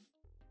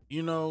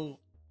 you know,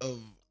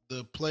 of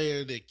the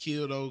player that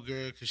killed old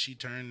girl because she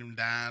turned him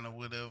down or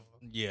whatever.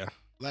 Yeah.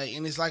 Like,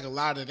 and it's like a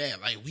lot of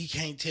that. Like, we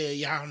can't tell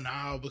y'all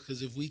now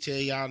because if we tell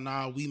y'all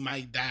now, we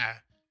might die.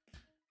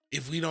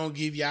 If we don't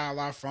give y'all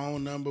our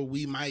phone number,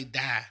 we might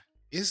die.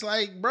 It's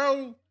like,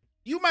 bro,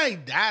 you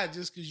might die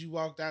just because you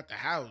walked out the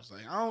house.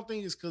 Like, I don't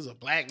think it's because a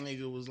black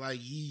nigga was like,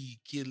 "Yee,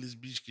 kill this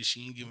bitch because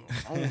she ain't give him a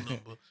phone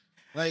number."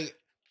 Like,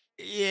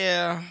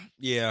 yeah.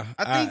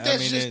 I think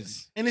that's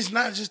just, and it's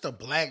not just a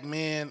black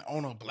man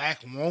on a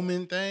black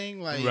woman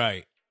thing. Like,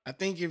 right. I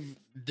think if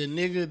the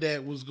nigga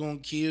that was gonna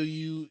kill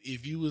you,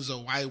 if you was a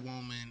white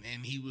woman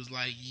and he was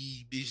like,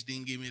 "Yee, bitch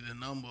didn't give me the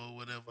number or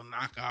whatever,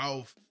 knock her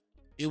off,"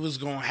 it was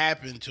gonna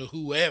happen to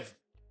whoever.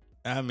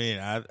 I mean,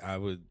 I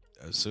would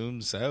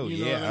assume so.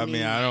 You know yeah. what I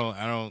mean?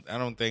 I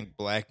don't think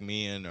black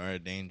men are a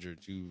danger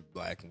to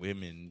black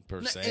women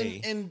per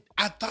se. And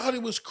I thought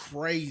it was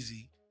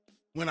crazy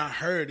when I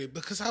heard it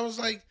because I was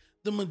like,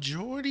 the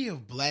majority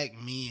of black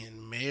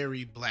men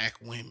marry black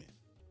women.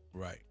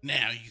 Right.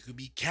 Now, you could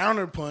be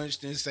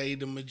counterpunched and say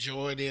the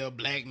majority of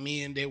black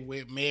men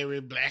that marry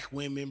black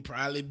women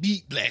probably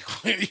beat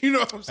black women. You know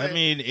what I'm saying? I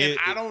mean,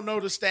 I don't know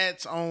the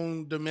stats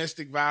on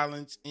domestic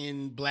violence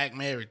in black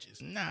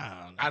marriages. No.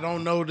 I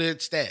don't know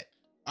that stat.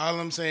 All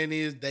I'm saying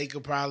is they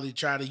could probably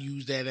try to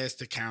use that as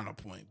the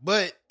counterpoint.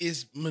 But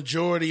it's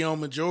majority on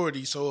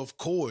majority, so of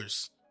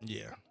course,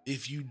 yeah.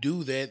 If you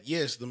do that,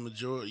 yes, the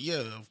majority,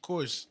 yeah, of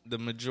course. The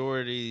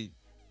majority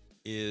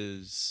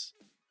is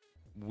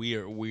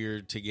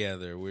we're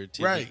together. We're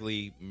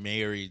typically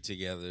married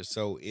together.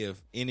 So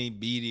if any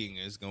beating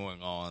is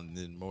going on,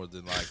 then more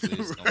than likely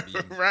it's going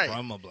to be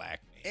from a black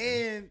man.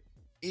 And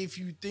if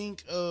you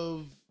think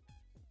of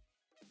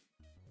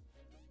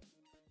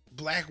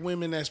black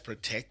women as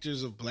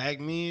protectors of black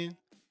men,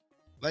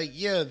 like,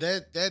 yeah,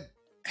 that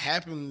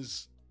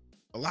happens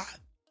a lot.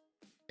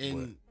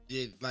 And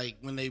it, like,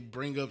 when they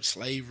bring up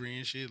slavery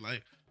and shit,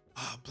 like,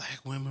 oh, black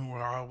women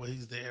were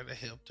always there to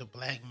help the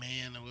black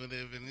man or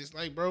whatever. And it's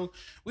like, bro,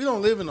 we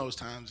don't live in those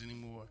times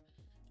anymore.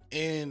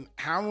 And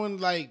how when,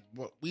 like,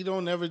 we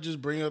don't ever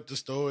just bring up the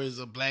stories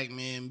of black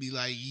men be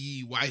like,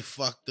 "Yee, wife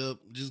fucked up,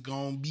 just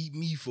gonna beat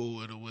me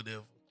for it," or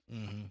whatever.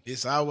 Mm-hmm.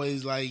 It's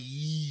always like,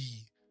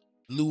 "Yee,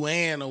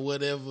 Luann or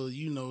whatever,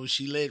 you know,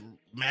 she let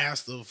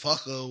master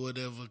fuck her or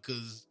whatever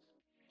because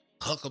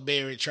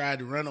Huckleberry tried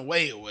to run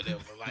away or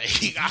whatever."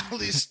 Like, all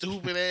this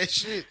stupid ass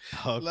shit.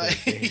 Like,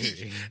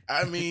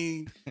 I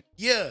mean,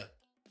 yeah.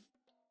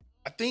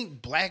 I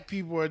think black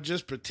people are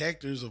just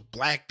protectors of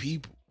black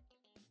people.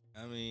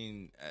 I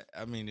mean,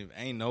 if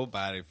ain't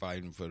nobody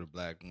fighting for the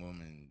black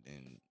woman,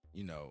 and,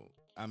 you know,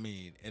 I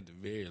mean, at the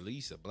very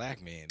least, a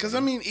black man. Because,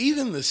 I mean,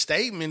 even the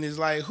statement is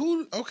like,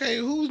 who's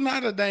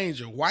not a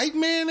danger? White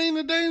man ain't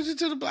a danger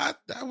to the black.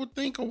 I would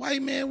think a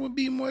white man would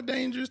be more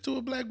dangerous to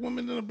a black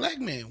woman than a black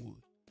man would.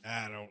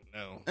 I don't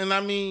know. And I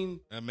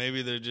mean,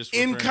 maybe they're just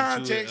in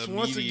context,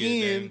 once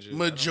again, danger.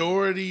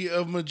 Majority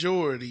of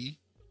majority.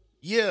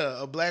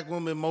 Yeah, a black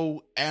woman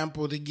more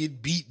ample to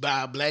get beat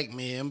by a black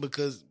man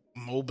because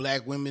more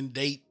black women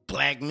date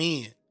black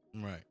men.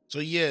 Right. So,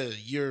 yeah,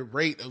 your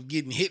rate of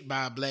getting hit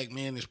by a black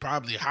man is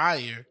probably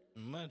higher.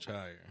 Much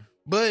higher.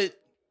 But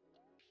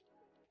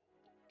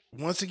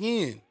once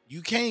again,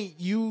 you can't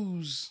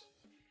use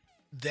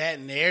that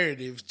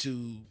narrative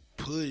to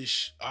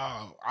push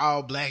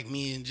all black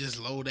men just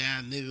low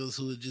down niggas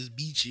who would just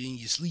beat you in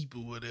your sleep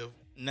or whatever.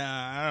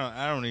 Nah,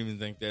 I don't even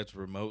think that's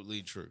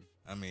remotely true.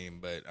 I mean,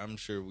 but I'm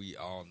sure we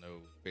all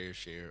know fair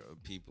share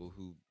of people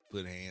who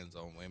put hands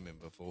on women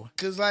before.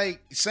 Cause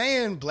like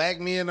saying black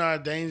men are a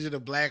danger to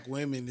black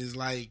women is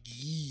like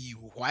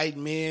white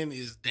men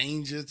is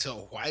danger to a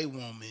white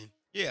woman.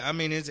 Yeah, I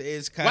mean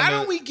it's kind of. Why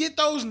don't we get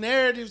those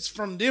narratives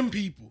from them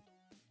people?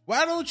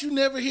 Why don't you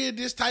never hear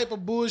this type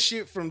of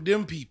bullshit from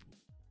them people?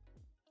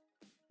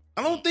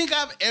 I don't think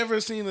I've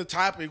ever seen a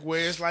topic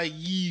where it's like,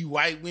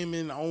 white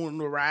women on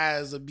the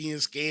rise of being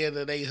scared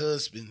of their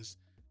husbands.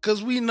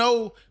 Because we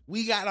know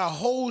we got a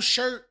whole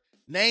shirt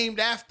named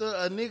after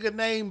a nigga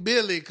named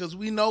Billy because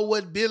we know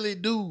what Billy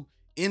do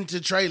into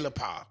Trailer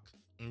Park.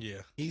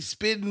 Yeah. He's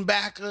spitting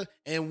backer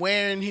and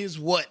wearing his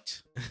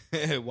what?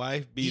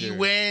 Wife beater. He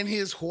wearing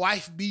his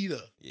wife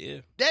beater. Yeah.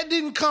 That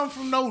didn't come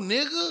from no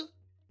nigga.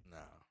 No.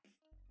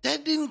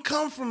 That didn't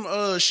come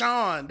from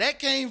Sean. That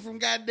came from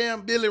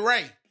goddamn Billy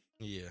Ray.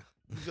 Yeah.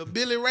 Because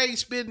Billy Ray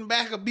spitting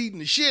back or beating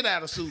the shit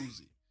out of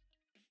Susie.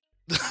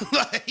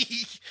 Like,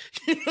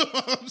 you know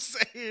what I'm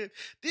saying?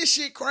 This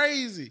shit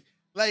crazy.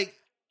 Like,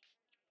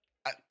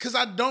 because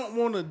I don't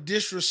want to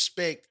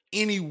disrespect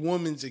any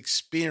woman's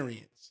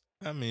experience.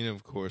 I mean,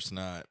 of course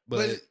not.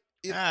 But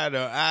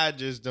I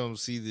just don't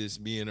see this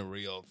being a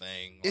real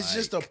thing. It's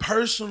just a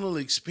personal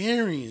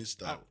experience,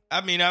 though.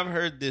 I mean, I've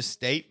heard this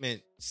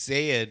statement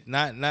said,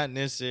 not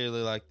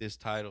necessarily like this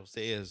title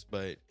says,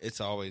 but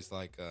it's always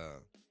like,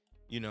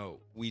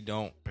 we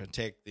don't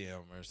protect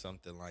them or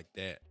something like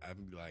that. I'd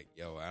be like,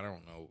 yo, I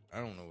don't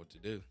know what to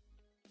do.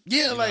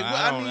 Yeah,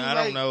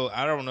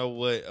 I don't know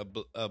what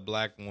a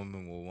black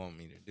woman will want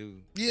me to do.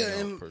 Yeah,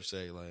 and per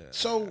se. Like,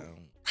 so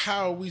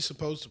how are we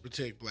supposed to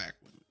protect black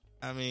women?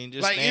 I mean,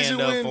 just like,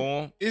 stand up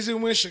for them.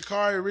 Isn't when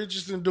Sha'Carri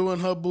Richardson doing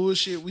her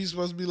bullshit, we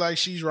supposed to be like,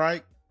 she's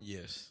right?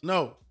 Yes.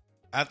 No.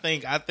 I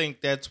think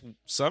that's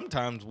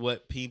sometimes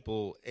what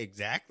people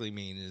exactly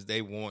mean is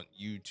they want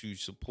you to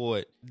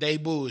support they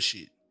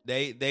bullshit.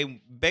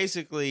 They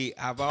basically,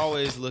 I've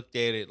always looked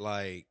at it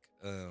like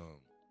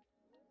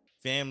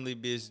family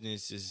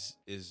business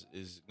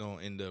is going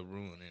to end up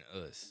ruining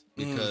us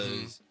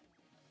because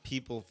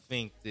people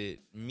think that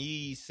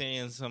me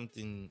saying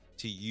something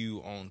to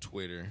you on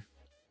Twitter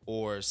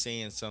or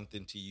saying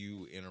something to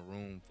you in a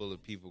room full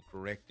of people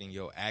correcting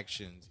your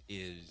actions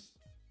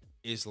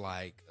is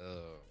like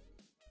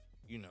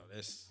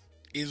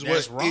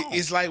that's wrong.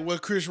 It's like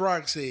what Chris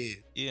Rock said.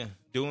 Yeah,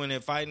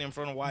 fighting in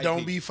front of white people.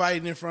 Don't be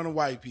fighting in front of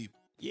white people.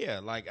 Yeah,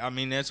 like, I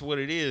mean, that's what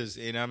it is.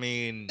 And I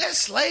mean, that's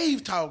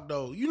slave talk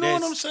though. You know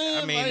what I'm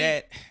saying? I mean,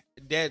 like,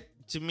 that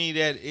to me,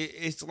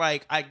 it's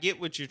like, I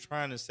get what you're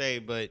trying to say,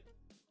 but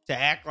to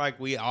act like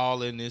we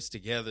all in this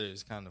together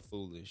is kind of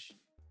foolish.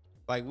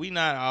 Like, we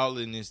not all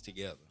in this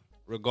together.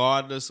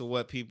 Regardless of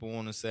what people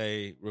want to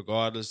say,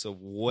 regardless of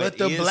what but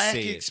the is black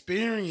said.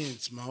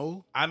 Experience,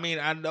 Mo. I mean,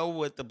 I know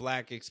what the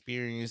black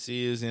experience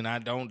is, and I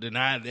don't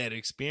deny that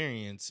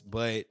experience.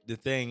 But the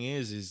thing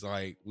is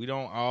like, we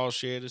don't all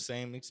share the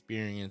same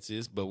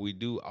experiences, but we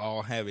do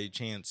all have a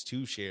chance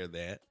to share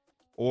that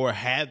or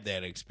have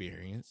that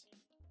experience.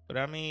 But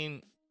I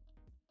mean,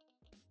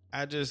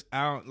 I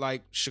don't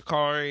like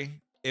Sha'Carri.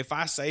 If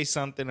I say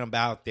something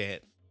about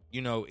that,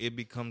 it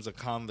becomes a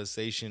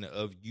conversation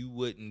of you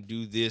wouldn't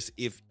do this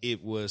if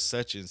it was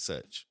such and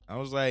such. I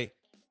was like,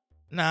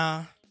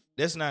 nah,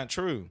 that's not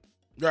true.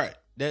 Right.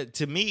 That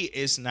to me,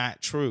 it's not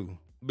true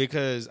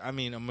because I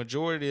mean, a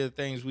majority of the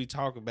things we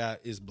talk about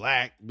is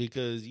black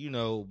because,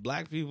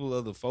 black people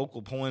are the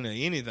focal point of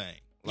anything.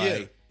 Like,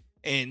 yeah.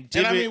 And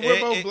I mean, we're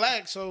both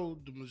black, so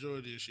the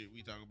majority of shit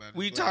we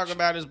talk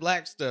about is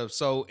black stuff.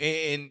 So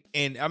and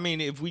I mean,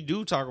 if we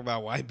do talk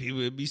about white people,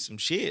 it'd be some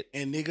shit.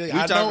 And nigga,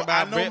 I know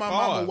my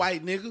mama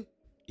white nigga.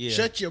 Yeah.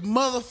 Shut your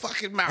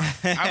motherfucking mouth.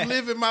 I'm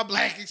living my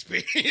black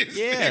experience.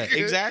 Yeah,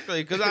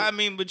 exactly. Because I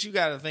mean, but you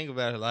got to think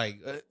about it. Like,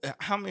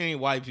 how many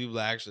white people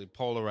are actually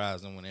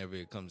polarizing whenever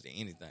it comes to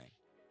anything?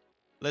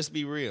 Let's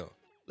be real.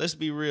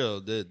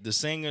 The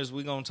singers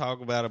we gonna talk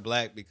about are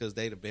black because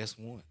they the best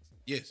ones.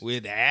 Yes.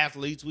 With the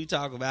athletes we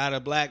talk about are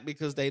black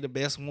because they the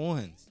best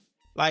ones.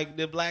 Like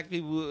the black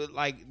people,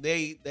 like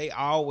they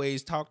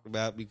always talked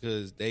about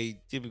because they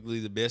typically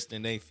the best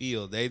in their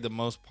field. They the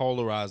most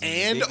polarizing.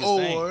 And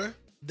or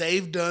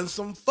they've done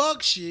some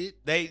fuck shit.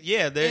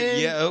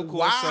 Of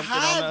course, something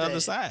on the other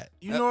side.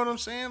 You know what I'm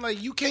saying?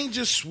 Like, you can't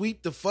just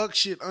sweep the fuck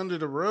shit under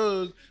the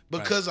rug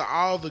because of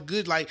all the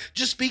good. Like,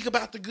 just speak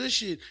about the good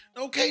shit.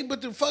 Okay,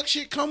 but the fuck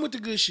shit come with the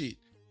good shit.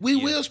 We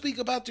will speak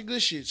about the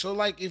good shit. So,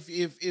 like, if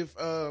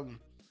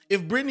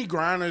Brittany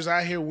Griner's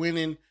out here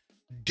winning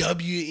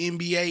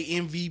WNBA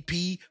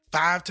MVP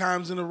 5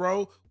 times in a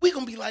row, we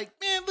gonna be like,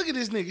 man, look at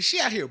this nigga. She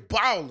out here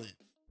balling.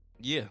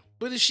 Yeah.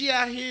 But is she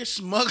out here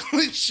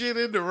smuggling shit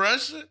into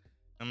Russia?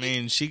 I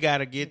mean, she got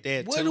to get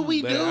that what too. Do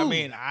we do? I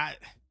mean, I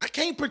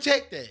can't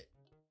protect that.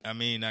 I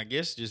mean, I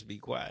guess just be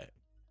quiet.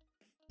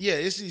 Yeah,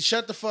 it's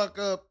shut the fuck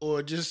up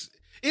or just...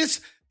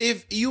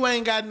 If you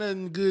ain't got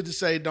nothing good to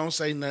say, don't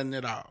say nothing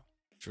at all.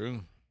 True.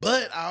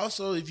 But I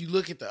also, if you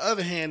look at the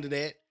other hand of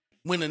that,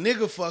 when a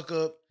nigga fuck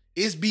up,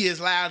 it's be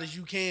as loud as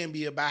you can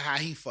be about how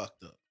he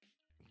fucked up.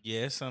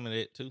 Yeah, some of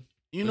that too.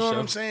 You know what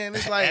I'm saying?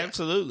 It's like,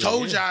 absolutely.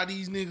 Told y'all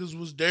these niggas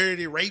was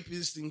dirty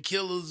rapists and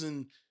killers,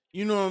 and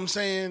you know what I'm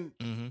saying?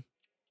 Mm-hmm.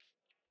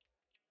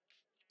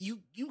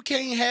 You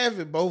can't have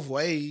it both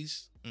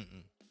ways.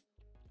 Mm-mm.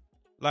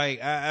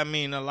 Like, I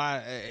mean, a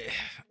lot.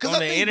 On I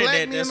the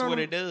internet, that's what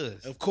it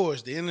does. Of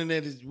course, the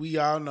internet is, we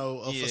all know,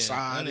 a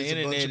facade. On the it's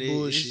internet, a bunch of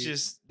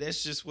bullshit.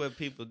 that's just what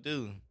people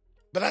do.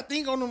 But I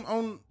think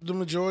on the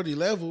majority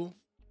level,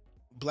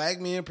 black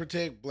men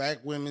protect black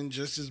women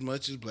just as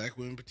much as black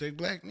women protect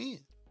black men.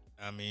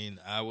 I mean,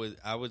 I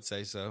would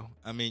say so.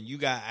 I mean, you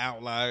got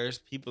outliers,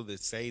 people that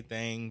say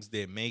things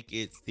that make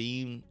it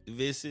seem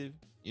divisive.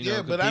 You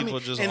know, but I mean,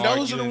 and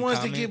those are the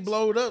ones that get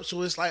blowed up.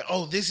 So it's like,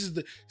 oh, this is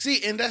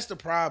and that's the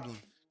problem.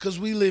 Because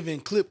we live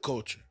in clip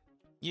culture.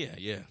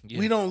 Yeah.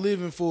 We don't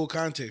live in full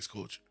context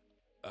culture.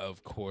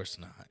 Of course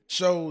not.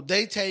 So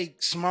they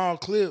take small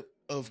clip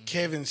of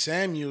Kevin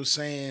Samuels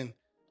saying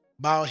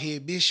bald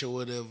head bitch or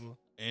whatever.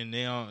 And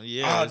they don't,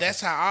 oh, that's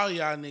how all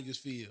y'all niggas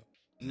feel.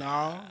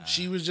 No,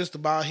 she was just a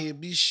bald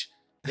head bitch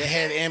that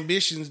had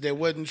ambitions that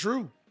wasn't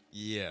true.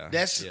 Yeah.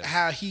 That's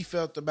how he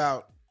felt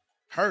about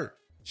her.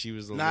 She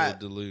was a little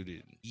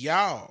deluded.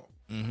 Y'all.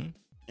 Mm-hmm.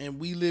 And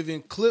we live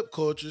in clip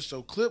culture.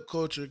 So clip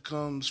culture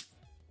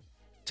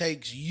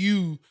takes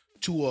you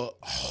to a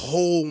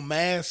whole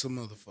mass of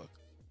motherfuckers.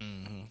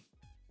 Mm-hmm.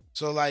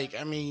 So, like,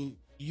 I mean,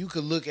 you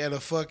could look at a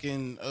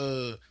fucking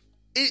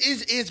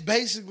it's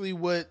basically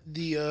what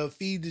the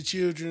Feed the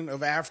Children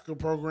of Africa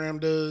program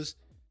does.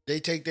 They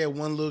take that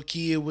one little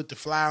kid with the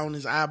fly on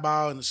his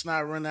eyeball and the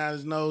snot running out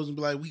his nose and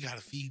be like, we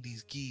gotta feed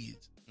these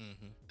kids.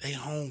 Mm-hmm. They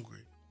hungry.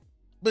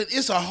 But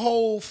it's a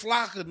whole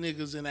flock of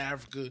niggas in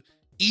Africa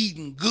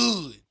eating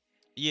good.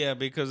 Yeah,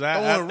 because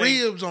I think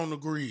ribs on the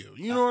grill.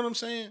 You know what I'm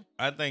saying?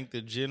 I think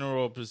the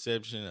general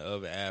perception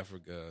of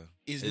Africa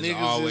is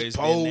niggas is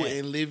poor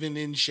and living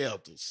in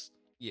shelters.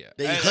 Yeah.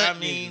 They I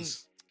mean,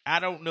 I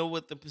don't know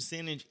what the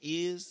percentage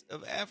is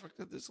of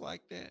Africa that's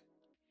like that,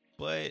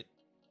 but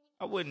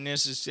I wouldn't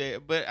necessarily.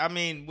 But I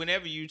mean,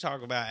 whenever you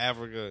talk about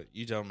Africa,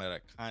 you talking about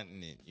a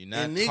continent. You're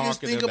not and niggas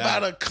think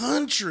about a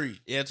country.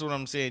 Yeah, that's what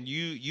I'm saying.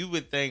 You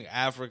would think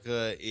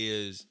Africa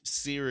is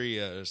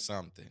Syria or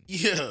something.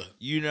 Yeah,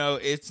 you know,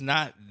 it's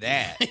not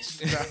that. It's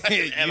not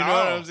you know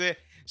what I'm saying?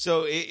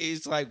 So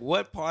it's like,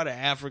 what part of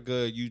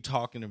Africa are you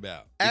talking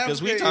about?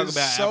 Because Africa we talk is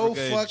about so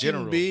Africa in fucking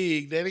general.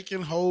 big that it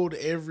can hold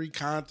every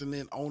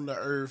continent on the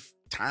earth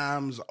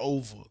times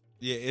over.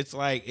 Yeah, it's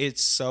like,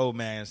 it's so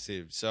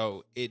massive.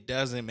 So it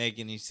doesn't make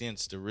any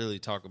sense to really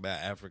talk about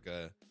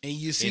Africa. And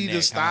you see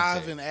the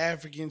starving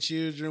African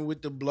children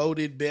with the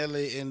bloated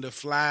belly and the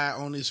fly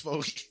on his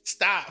forehead.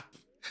 Stop.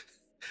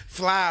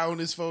 Fly on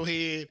his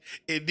forehead.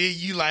 And then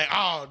you like,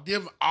 oh,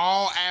 them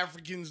all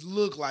Africans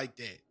look like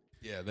that.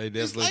 Yeah, they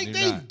definitely do not.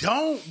 They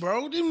don't,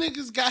 bro. Them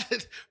niggas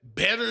got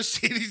better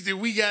cities than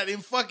we got in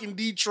fucking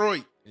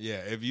Detroit. Yeah,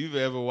 if you've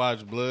ever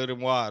watched Blood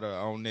and Water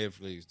on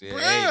Netflix, they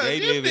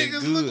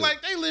niggas look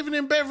like they living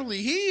in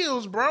Beverly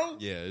Hills, bro.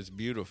 Yeah, it's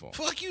beautiful.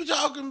 Fuck you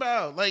talking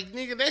about? Like,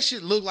 nigga, that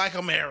shit look like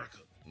America.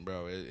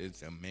 Bro,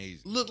 it's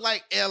amazing. Look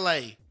like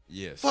L.A.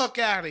 Yes. Fuck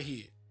out of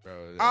here.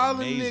 Bro, all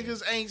them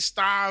niggas ain't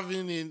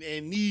starving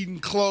and needing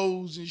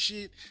clothes and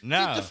shit.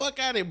 Nah. Get the fuck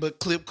out of here. But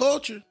clip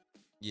culture.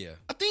 Yeah.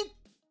 I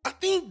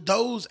think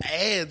those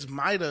ads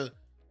might have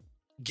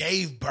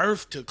gave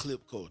birth to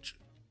clip culture.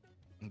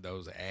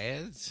 Those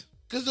ads?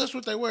 Because that's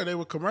what they were. They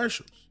were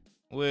commercials.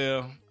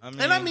 Well,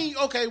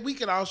 okay, we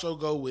could also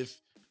go with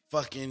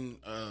fucking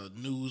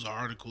news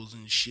articles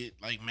and shit,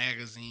 like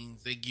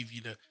magazines. They give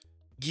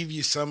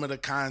you some of the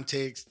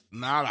context,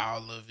 not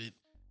all of it.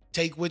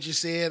 Take what you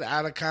said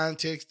out of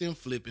context and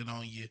flip it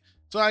on you.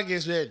 So I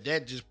guess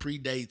that just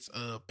predates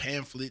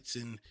pamphlets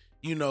and,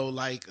 you know,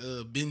 like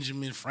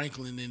Benjamin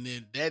Franklin, and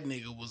then that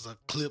nigga was a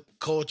clip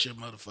culture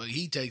motherfucker.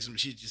 He takes some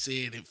shit you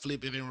said and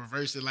flip it and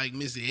reverse it like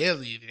Missy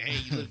Elliott. And hey,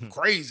 you look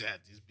crazy out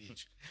this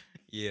bitch.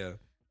 Yeah.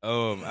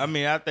 I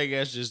mean, I think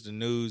that's just the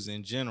news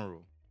in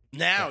general.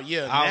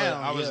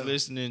 I was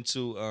listening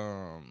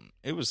to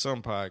it was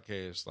some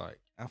podcast, like,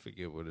 I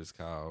forget what it's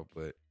called,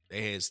 but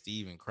they had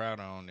Steven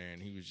Crowder on there,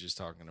 and he was just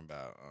talking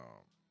about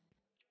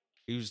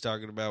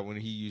when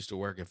he used to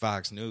work at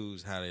Fox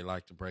News, how they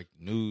like to break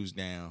the news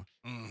down.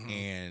 Mm-hmm.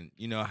 And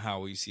you know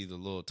how we see the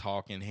little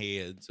talking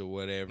heads or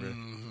whatever,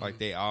 like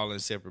they all in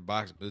separate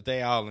boxes, but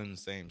they all in the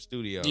same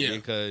studio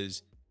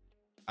because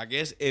I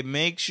guess it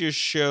makes your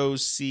show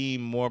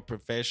seem more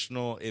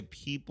professional if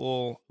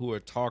people who are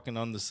talking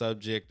on the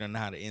subject are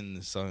not in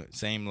the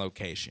same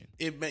location.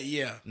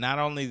 Not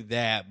only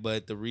that,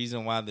 but the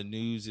reason why the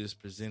news is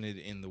presented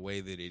in the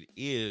way that it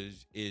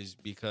is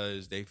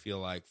because they feel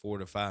like 4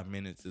 to 5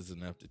 minutes is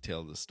enough to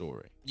tell the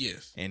story.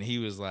 Yes. And he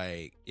was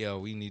like, yo,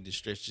 we need to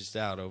stretch this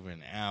out over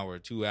an hour,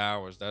 2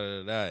 hours,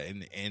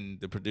 And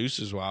the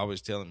producers were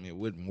always telling me it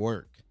wouldn't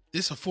work.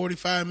 This a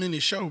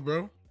 45-minute show,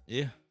 bro.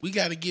 Yeah. We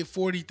got to get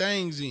 40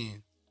 things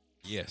in.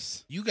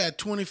 Yes. You got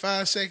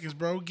 25 seconds,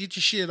 bro. Get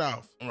your shit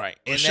off. Right.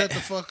 And shut the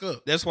fuck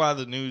up. That's why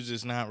the news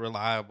is not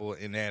reliable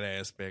in that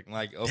aspect.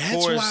 Like, of That's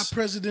course. why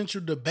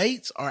presidential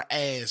debates are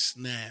ass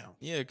now.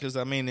 Yeah, because,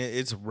 I mean,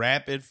 it's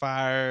rapid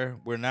fire.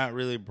 We're not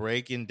really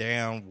breaking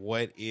down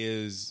what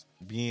is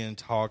being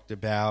talked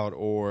about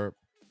or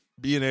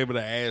being able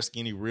to ask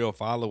any real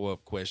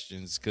follow-up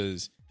questions.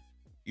 Because,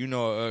 you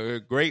know,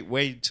 a great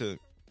way to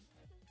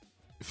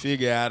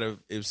figure out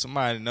if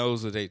somebody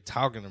knows what they're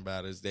talking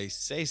about is they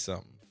say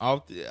something.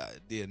 Off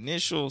the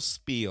initial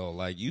spiel,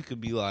 like, you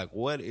could be like,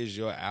 what is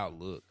your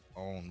outlook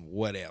on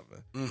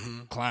whatever?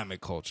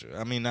 Climate culture.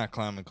 I mean, not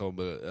climate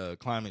culture, but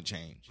climate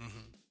change.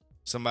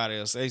 Somebody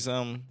will say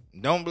something,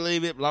 don't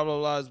believe it, blah, blah,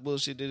 blah, it's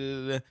bullshit, da,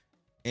 da, da.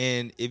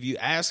 And if you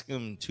ask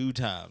them 2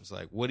 times,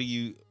 like, what do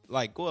you,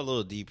 like, go a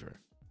little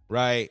deeper,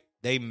 right?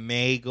 They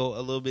may go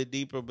a little bit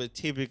deeper, but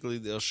typically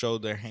they'll show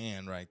their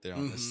hand right there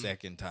on the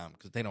second time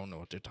because they don't know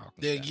what they're talking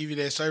about. They'll give you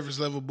that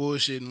surface level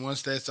bullshit, and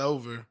once that's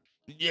over...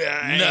 Yeah,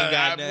 I ain't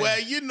got that.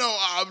 Well, you know,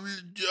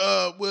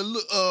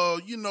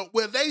 you know,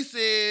 well, they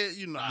said,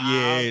 you know,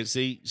 yeah.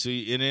 See,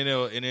 and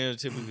it'll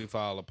typically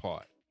fall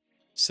apart.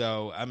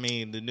 So, I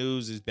mean, the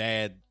news is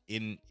bad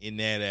in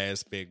that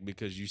aspect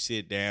because you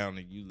sit down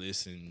and you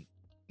listen.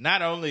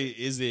 Not only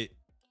is it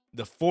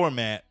the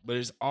format, but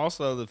it's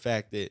also the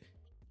fact that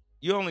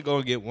you only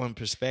gonna get one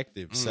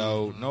perspective.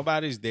 So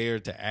nobody's there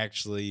to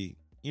actually.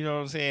 You know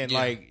what I'm saying? Yeah.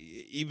 Like,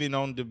 even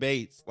on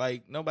debates,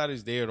 like,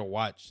 nobody's there to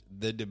watch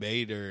the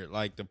debater,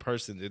 like, the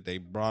person that they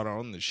brought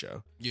on the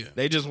show. Yeah.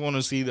 They just want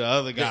to see the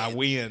other guy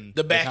win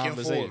the back and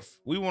forth.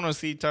 We want to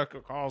see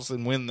Tucker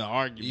Carlson win the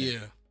argument. Yeah.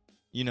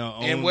 You know,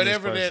 and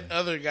whatever that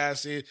other guy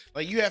said,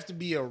 like, you have to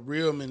be a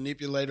real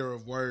manipulator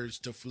of words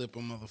to flip a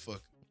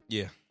motherfucker.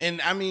 Yeah.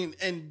 And, I mean,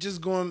 and just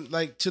going,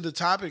 like, to the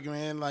topic,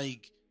 man,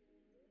 like,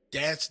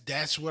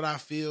 that's what I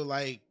feel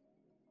like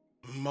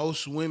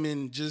most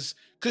women just...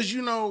 Because,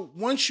 you know,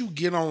 once you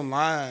get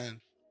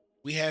online,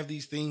 we have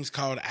these things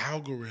called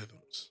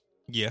algorithms.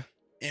 Yeah.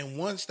 And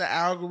once the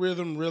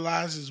algorithm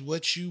realizes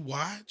what you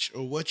watch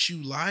or what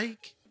you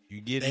like,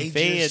 you get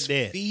fed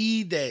that.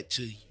 Feed that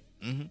to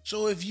you.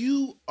 So if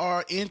you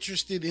are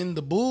interested in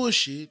the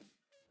bullshit,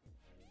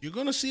 you're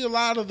going to see a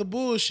lot of the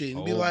bullshit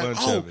and be like,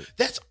 oh,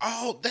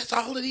 that's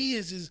all it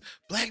is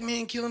black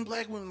men killing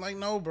black women. Like,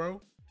 no,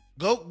 bro.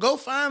 Go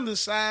find the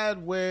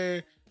side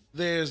where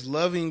there's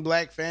loving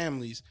black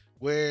families,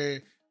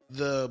 where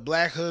the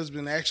black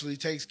husband actually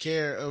takes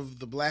care of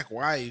the black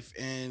wife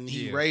and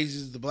he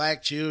raises the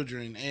black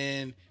children,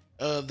 and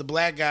the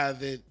black guy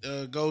that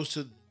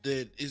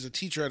that is a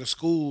teacher at a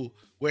school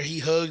where he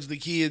hugs the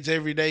kids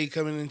every day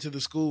coming into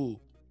the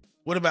school.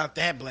 What about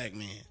that black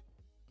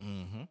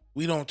man?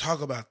 We don't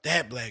talk about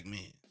that black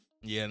man.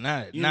 Yeah,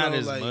 not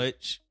as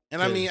much.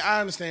 And I mean,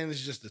 I understand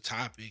it's just a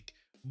topic,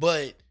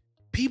 but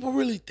people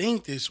really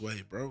think this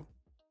way, bro.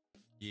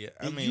 Yeah,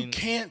 I mean, you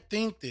can't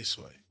think this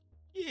way.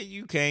 Yeah,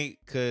 you can't,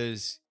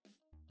 because,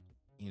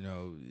 you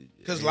know...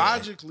 Because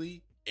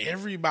logically,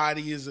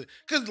 everybody is...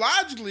 Because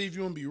logically, if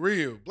you want to be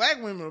real,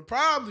 black women are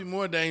probably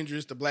more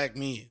dangerous to black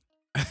men.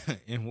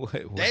 In what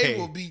way? They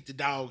will beat the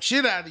dog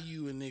shit out of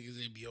you and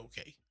niggas and be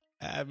okay.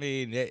 I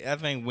mean, I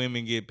think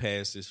women get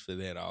past this for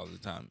that all the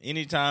time.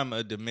 Anytime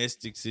a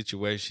domestic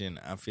situation,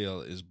 I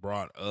feel, is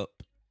brought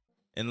up,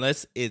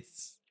 unless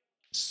it's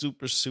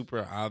super,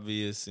 super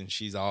obvious and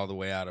she's all the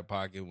way out of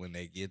pocket when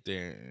they get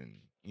there and,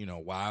 you know,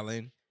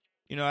 wilding...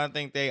 You know, I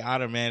think they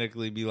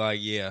automatically be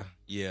like, yeah,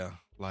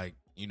 like,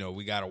 you know,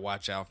 we got to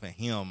watch out for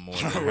him more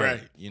than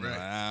her. You know,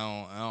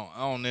 I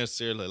don't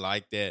necessarily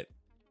like that,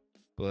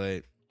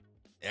 but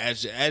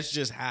that's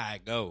just how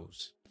it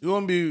goes. You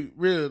want to be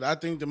real? I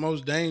think the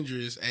most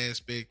dangerous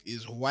aspect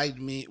is white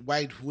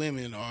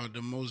women are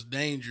the most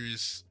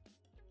dangerous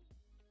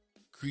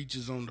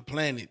creatures on the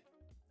planet.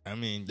 I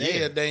mean,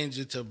 they are a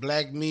danger to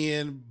black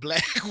men,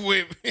 black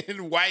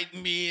women, white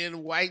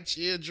men, white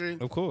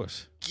children. Of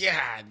course.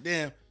 God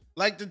damn.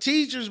 Like the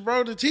teachers,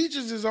 bro. The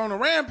teachers is on a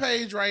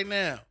rampage right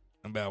now.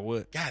 About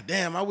what? God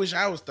damn, I wish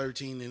I was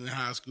 13 in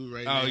high school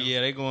right now. Oh,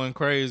 yeah, they going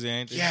crazy,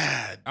 ain't they?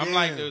 God damn. I'm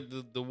like,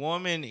 the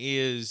woman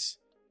is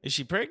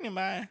she pregnant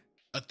by?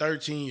 A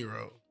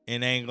 13-year-old.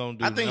 And ain't going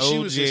to do no jail time. I think she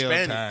was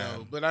Hispanic,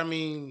 though. But I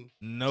mean.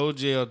 No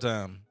jail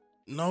time.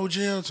 No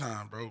jail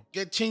time, bro.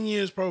 Get 10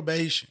 years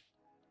probation.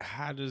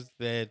 How does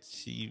that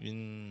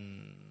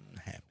even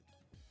happen?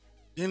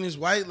 Then this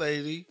white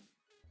lady,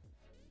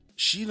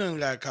 she done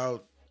got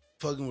caught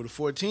fucking with a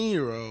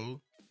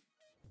 14-year-old.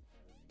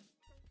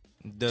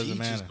 Doesn't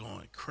matter. Teachers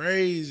going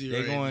crazy.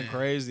 They're going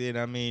crazy, and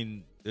I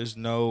mean,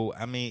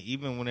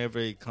 even whenever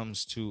it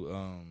comes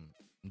to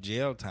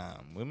jail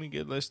time, women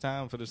get less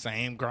time for the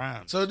same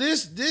crime. So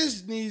this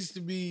needs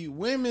to be: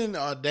 women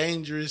are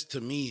dangerous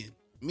to men.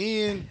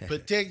 Men,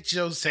 protect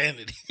your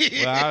sanity.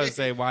 Well, I would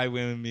say white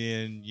women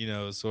being, you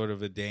know, sort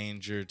of a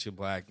danger to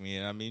black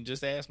men. I mean,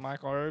 just ask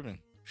Michael Irvin.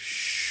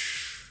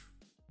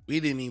 We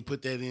didn't even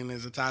put that in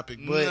as a topic,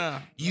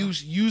 but you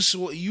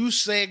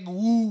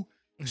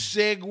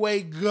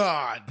segue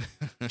God,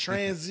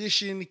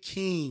 transition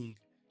king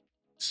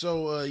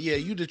So,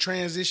 you the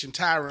transition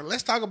tyrant.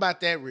 Let's talk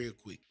about that real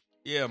quick.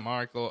 Yeah,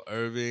 Michael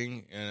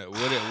Irvin.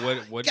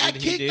 What got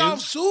did he kicked do? off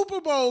Super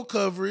Bowl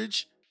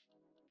coverage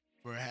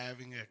for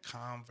having a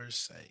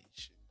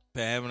conversation.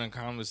 For having a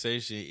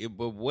conversation.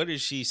 But what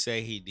did she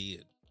say he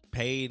did?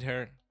 Paid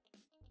her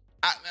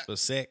for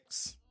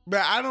sex?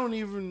 But I don't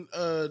even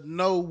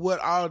know what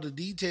all the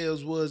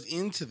details was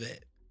into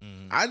that.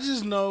 Mm-hmm. I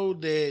just know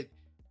that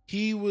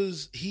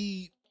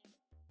he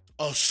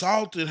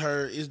assaulted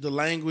her is the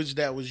language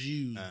that was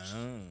used.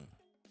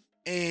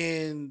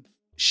 And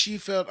she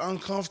felt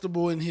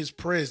uncomfortable in his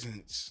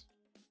presence.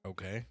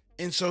 Okay.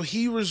 And so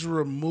he was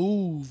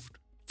removed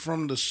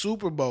from the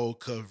Super Bowl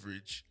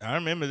coverage. I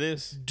remember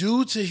this.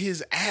 Due to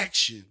his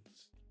actions.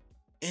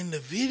 And the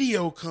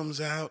video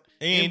comes out.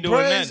 He ain't and doing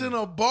Brad's nothing.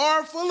 in a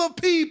bar full of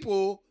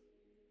people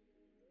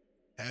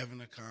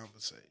having a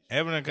conversation.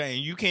 And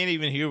you can't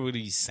even hear what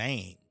he's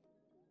saying.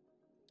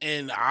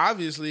 And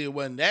obviously it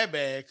wasn't that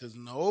bad because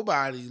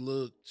nobody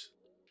looked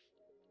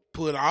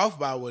put off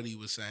by what he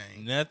was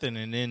saying. Nothing.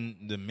 And then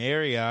the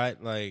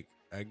Marriott, like,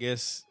 I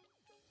guess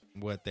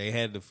they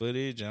had the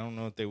footage. I don't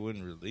know if they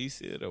wouldn't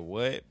release it or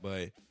what,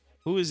 but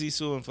who is he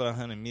suing for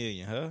 $100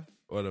 million, huh?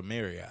 Or the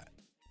Marriott?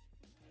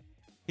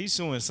 He's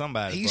suing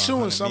somebody. He's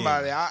suing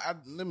somebody.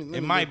 Let me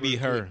it might be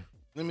her. Quick.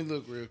 Let me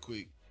look real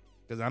quick.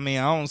 Because, I mean,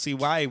 I don't see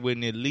why he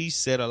wouldn't at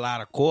least settle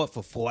out of court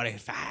for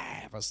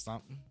 45 or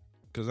something.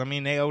 Because, I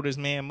mean, they owe this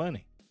man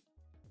money.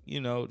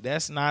 You know,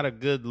 that's not a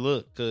good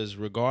look. Because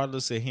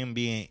regardless of him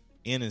being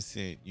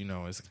innocent, you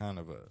know, it's kind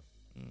of a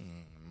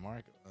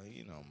Michael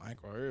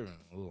Irvin.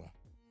 Ooh,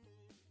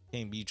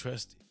 can't be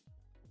trusted.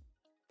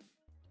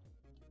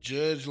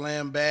 Judge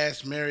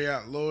Lambast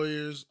Marriott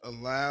lawyers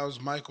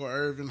allows Michael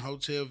Irvin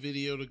hotel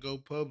video to go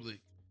public.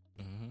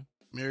 Mm-hmm.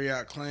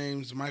 Marriott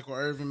claims Michael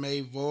Irvin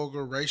made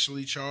vulgar,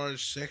 racially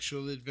charged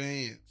sexual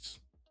advance.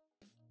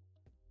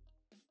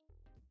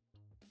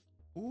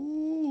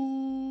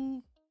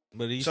 Ooh.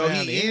 But he is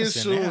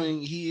suing. Now.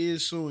 He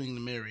is suing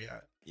the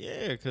Marriott.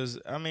 Yeah, because,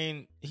 I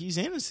mean, he's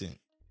innocent.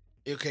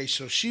 Okay,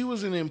 so she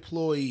was an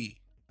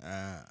employee.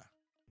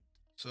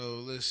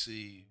 So let's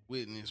see.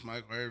 Witness,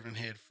 Michael Irvin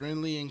had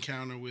friendly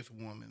encounter with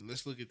woman.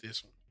 Let's look at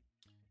this one.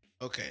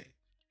 Okay.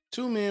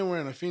 2 men were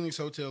in a Phoenix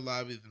hotel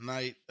lobby the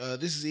night.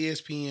 This is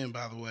ESPN,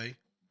 by the way.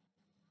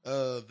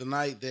 The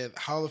night that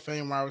Hall of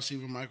Fame wide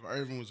receiver Michael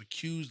Irvin was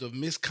accused of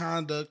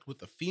misconduct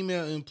with a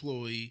female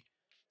employee,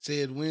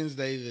 said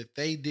Wednesday that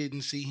they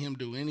didn't see him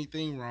do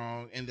anything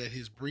wrong and that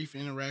his brief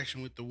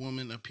interaction with the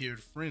woman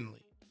appeared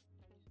friendly.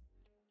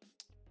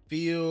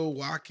 Phil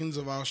Watkins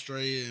of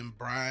Australia and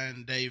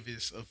Brian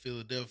Davis of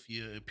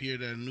Philadelphia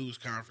appeared at a news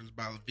conference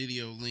by a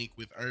video link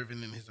with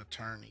Irvin and his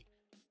attorney.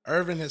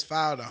 Irvin has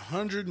filed a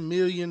 $100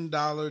 million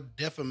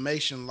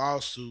defamation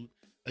lawsuit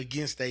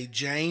against a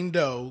Jane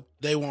Doe,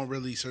 they won't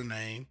release her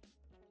name,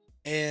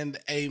 and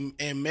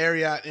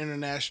Marriott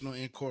International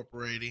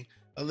Incorporated,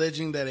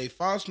 alleging that a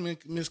false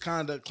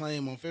misconduct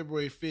claim on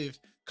February 5th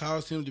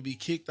caused him to be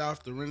kicked out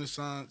of the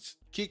Renaissance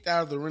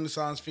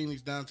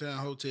Phoenix downtown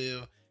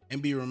hotel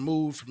and be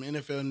removed from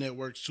NFL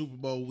Network's Super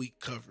Bowl week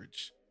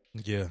coverage.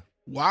 Yeah.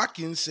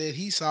 Watkins said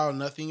he saw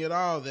nothing at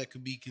all that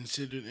could be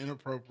considered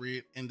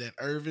inappropriate and that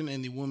Irvin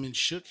and the woman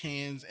shook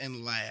hands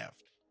and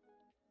laughed.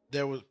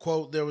 There was,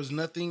 quote, there was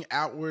nothing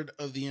outward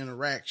of the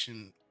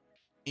interaction,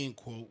 end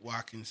quote,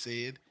 Watkins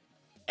said,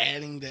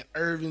 adding that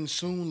Irvin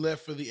soon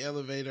left for the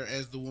elevator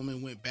as the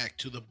woman went back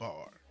to the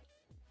bar.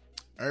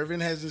 Irvin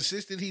has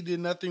insisted he did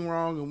nothing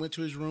wrong and went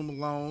to his room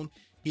alone.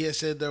 He has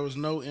said there was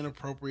no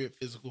inappropriate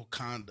physical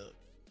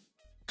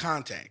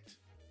contact.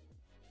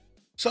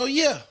 So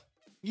yeah,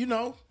 you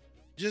know,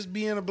 just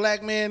being a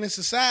black man in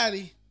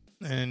society.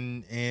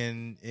 And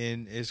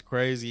it's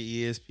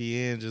crazy.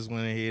 ESPN just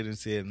went ahead and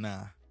said,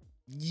 nah.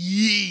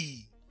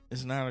 Yee.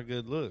 It's not a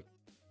good look.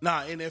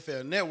 Nah,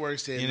 NFL Network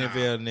said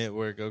NFL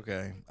Network,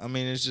 okay. I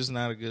mean, it's just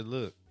not a good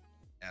look.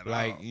 At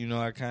like, all. you know,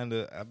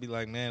 I'd be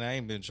like, man, I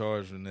ain't been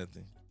charged for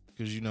nothing.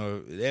 Because, you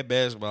know, that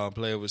basketball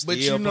player was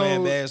still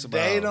playing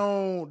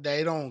basketball.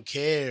 They don't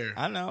care.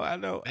 I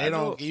know. They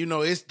don't, you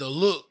know, it's the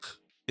look.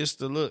 It's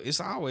the look.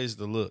 It's always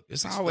the look.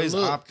 It's always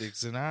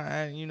optics. And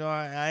I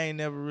ain't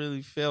never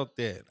really felt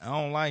that. I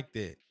don't like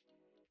that.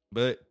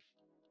 But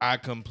I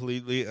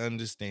completely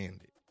understand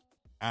it.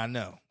 I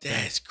know.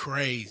 That's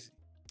crazy.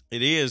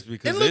 It is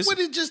because and look what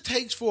it just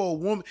takes for a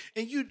woman.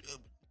 And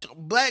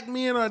black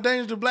men are a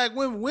danger to black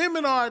women.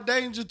 Women are a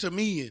danger to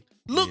men.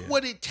 Look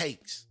what it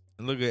takes.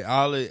 Look at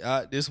all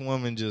it. This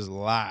woman just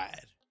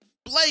lied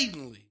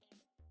blatantly.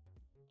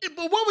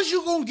 But what was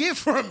you gonna get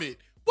from it?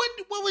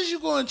 What was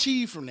you gonna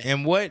achieve from that?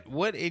 And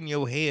what in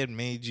your head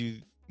made you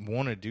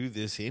want to do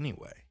this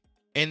anyway?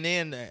 And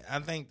then I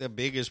think the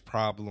biggest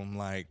problem,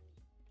 like,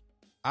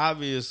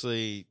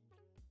 obviously,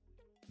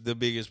 the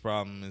biggest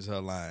problem is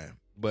her lying.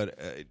 But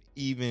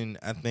even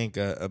I think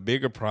a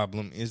bigger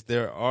problem is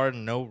there are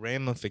no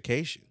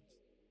ramifications.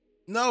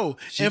 No,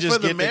 and for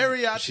the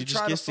Marriott to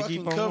try to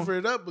fucking cover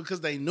it up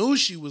because they knew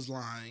she was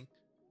lying.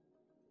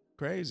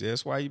 Crazy.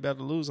 That's why you about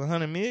to lose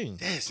 $100 million.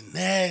 That's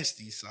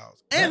nasty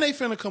sauce. And they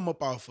finna come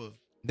up off of it.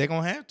 They're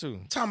gonna have to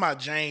Talking about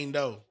Jane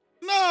Doe.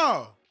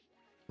 No.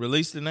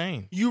 release the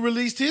name. You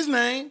released his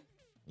name.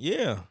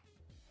 Yeah.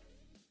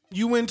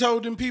 You went and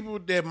told them people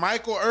that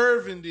Michael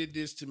Irvin did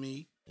this to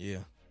me. Yeah.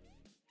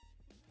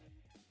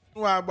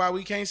 Why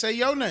we can't say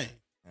your name?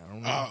 I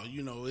don't know.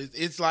 Oh,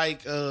 it's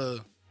like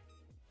Ime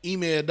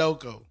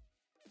Adoko.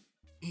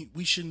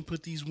 We shouldn't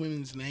put these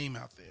women's name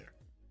out there.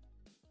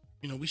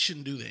 We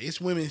shouldn't do that. It's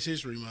Women's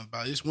History Month.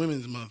 It's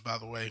Women's Month, by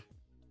the way.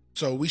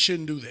 So we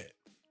shouldn't do that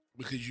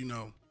because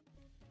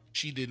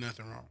she did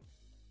nothing wrong.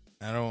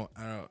 No,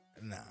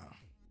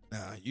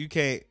 you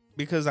can't,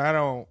 because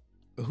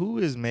who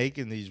is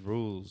making these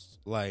rules?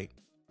 Like,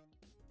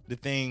 the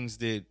things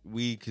that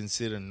we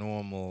consider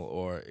normal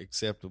or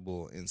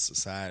acceptable in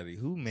society,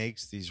 who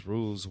makes these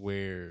rules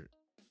where,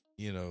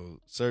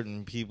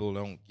 certain people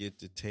don't get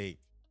to take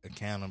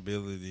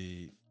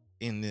accountability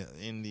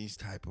in these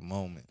type of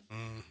moments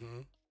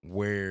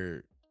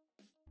where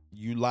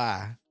you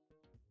lie,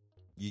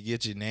 you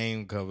get your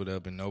name covered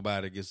up and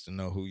nobody gets to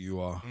know who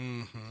you are,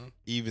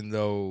 even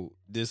though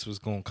this was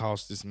going to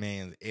cost this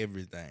man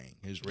everything,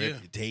 his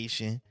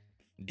reputation,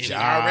 job. He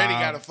already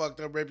got a fucked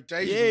up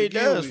reputation. Yeah, he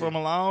does, from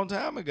a long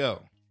time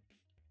ago.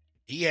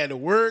 He had to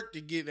work to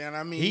get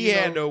that. He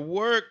had to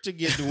work to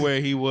get to where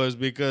he was,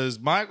 because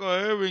Michael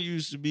Irvin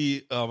used to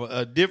be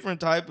a different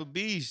type of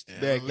beast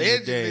back in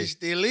the day.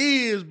 Still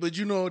is, but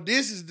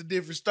this is the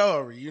different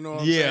story. You know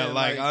what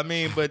I'm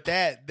saying? But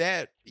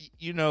that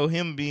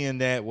him being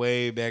that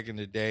way back in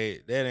the day,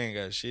 that ain't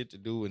got shit to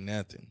do with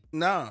nothing.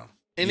 Nah.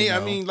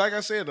 And like I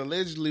said,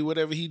 allegedly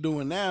whatever he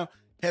doing now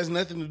has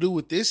nothing to do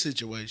with this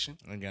situation.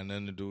 Ain't got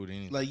nothing to do with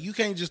anything. Like, you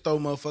can't just throw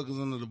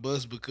motherfuckers under the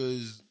bus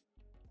because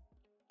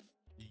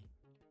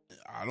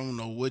I don't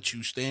know what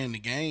you stand to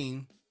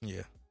gain.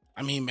 Yeah.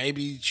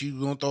 Maybe you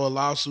gonna throw a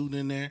lawsuit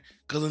in there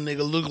because a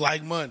nigga look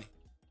like money.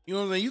 You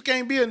know what I'm saying? You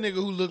can't be a nigga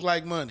who look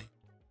like money.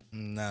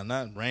 Nah,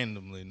 not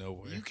randomly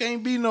nowhere. You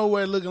can't be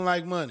nowhere looking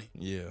like money.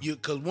 Yeah.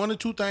 Because one or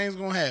two things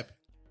gonna happen.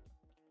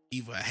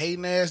 Either a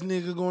hating ass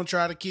nigga gonna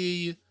try to kill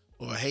you,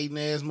 or a hating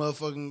ass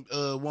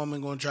motherfucking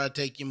woman gonna try to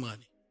take your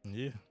money.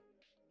 Yeah.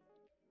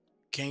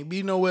 Can't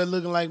be nowhere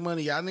looking like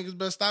money. Y'all niggas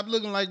better stop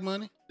looking like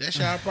money. That's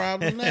y'all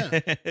problem now.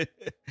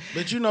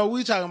 But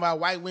we talking about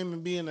white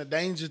women being a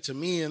danger to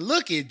men.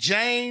 Look at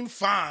Jane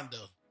Fonda.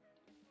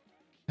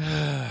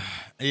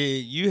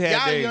 You had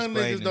y'all to young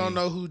explain niggas don't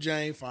know who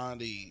Jane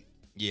Fonda is.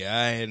 Yeah,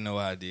 I had no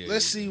idea.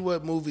 Let's see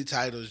what movie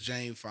titles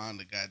Jane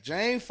Fonda got.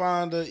 Jane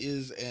Fonda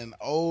is an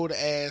old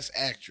ass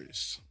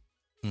actress.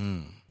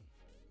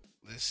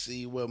 Let's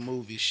see what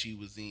movie she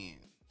was in.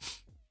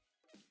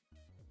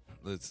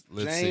 Let's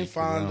Jane see,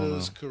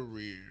 Fonda's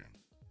career.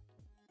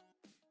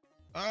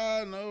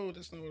 No,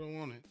 that's not what I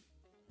wanted.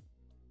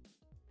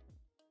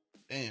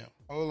 Damn,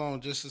 hold on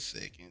just a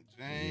second.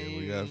 Jane. Yeah,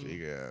 we gotta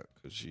figure out,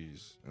 because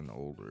she's an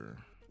older.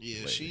 Yeah,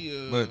 lady.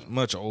 she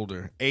much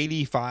older.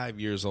 85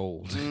 years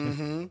old.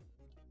 Mm-hmm.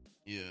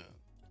 Yeah.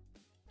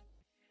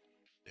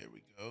 There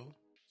we go.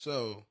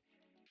 So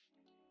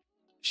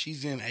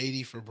she's in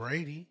 80 for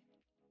Brady.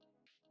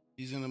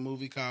 She's in a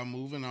movie called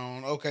Moving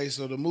On. Okay,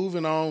 so the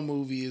Moving On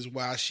movie is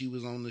why she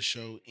was on the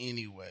show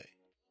anyway.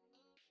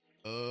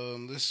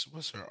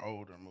 What's her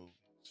older movies?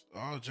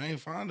 Oh, Jane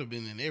Fonda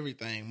been in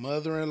everything.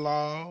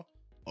 Mother-in-Law,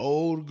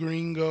 Old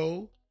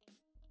Gringo.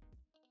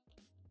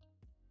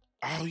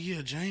 Oh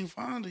yeah, Jane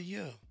Fonda,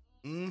 yeah.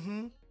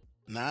 9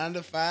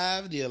 to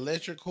 5, The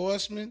Electric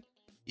Horseman.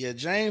 Yeah,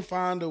 Jane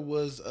Fonda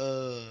was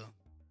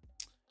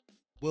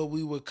what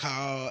we would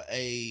call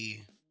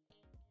a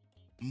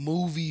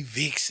movie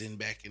vixen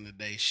back in the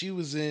day. She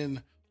was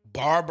in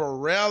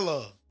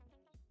Barbarella,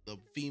 the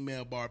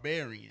female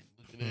barbarian.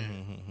 Look at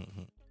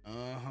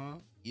that.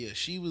 Yeah,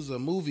 she was a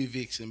movie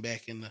vixen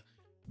back in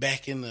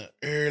the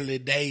early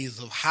days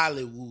of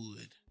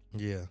Hollywood.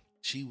 Yeah.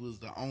 She was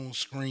the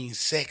on-screen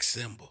sex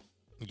symbol.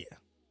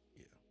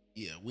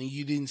 Yeah. When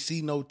you didn't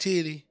see no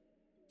titty,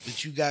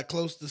 but you got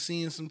close to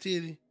seeing some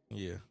titty.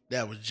 Yeah.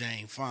 That was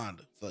Jane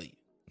Fonda for you.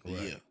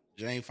 Right. Yeah.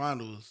 Jane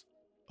Fonda was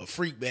a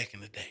freak back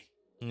in the day.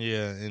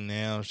 Yeah, and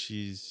now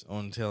she's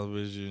on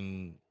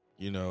television.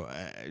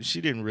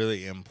 She didn't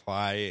really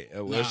imply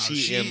it. Well,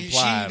 she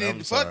implied. She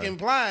didn't fuck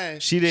implying.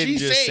 She didn't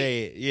just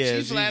say it. Yeah,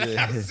 she flat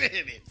out said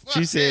it.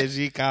 She said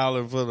she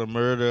calling for the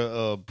murder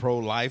of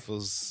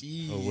pro-lifers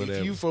or whatever.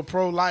 If you for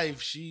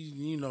pro-life,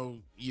 you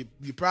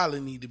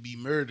probably need to be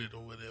murdered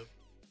or whatever.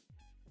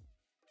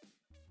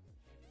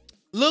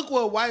 Look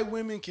what white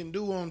women can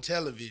do on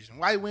television.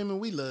 White women,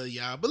 we love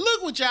y'all. But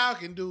look what y'all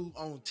can do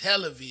on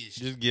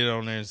television. Just get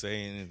on there and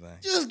say anything.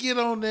 Just get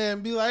on there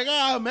and be like,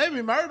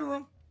 maybe murder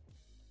them.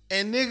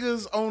 And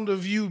niggas on The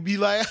View be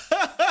like,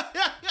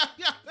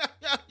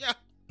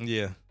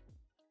 yeah.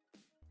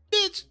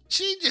 Bitch,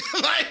 she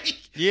just like...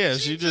 Yeah,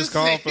 she just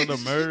called for the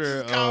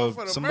murder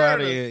of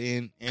somebody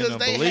in a belief. Because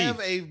they have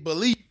a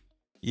belief.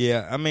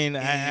 Yeah, I mean...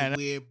 And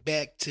we're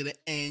back to the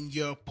And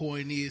Your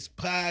Point Is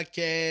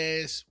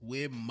podcast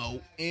with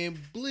Mo and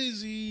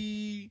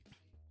Blizzy.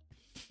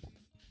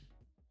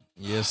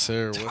 Yes,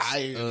 sir.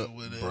 What's up,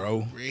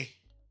 bro?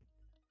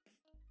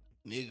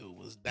 Nigga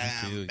was I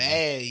feel down you.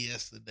 bad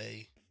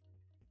yesterday.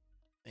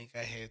 Think I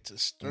had to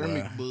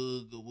stomach Wow.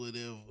 bug or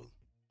whatever.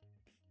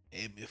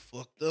 Had me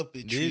fucked up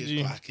at Did 3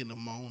 you? o'clock in the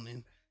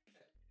morning.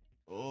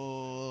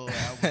 Oh,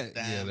 I was down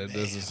Yeah, that bad.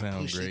 doesn't I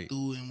sound pushed great. it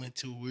through and went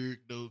to work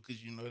though, cause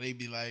you know they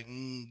be like,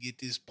 get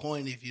this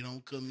point if you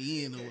don't come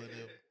in or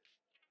whatever.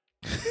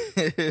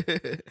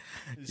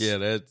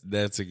 Yeah,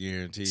 that's a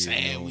guarantee. If you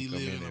Sad don't we come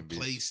live in a that bitch.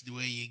 place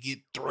where you get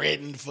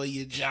threatened for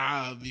your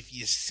job if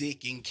you're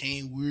sick and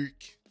can't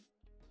work.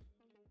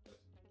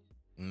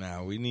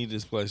 Nah, we need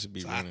this place to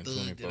be So I running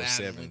thugged it out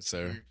and 24/7, went to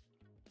sir. work.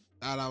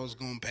 Thought I was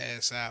gonna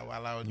pass out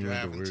while I was You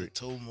went to driving to work.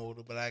 tow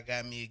motor, but I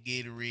got me a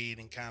Gatorade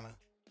and kind of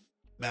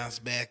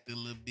bounced back a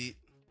little bit.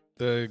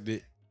 Thugged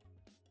it.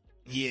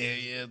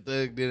 Yeah,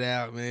 thugged it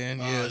out,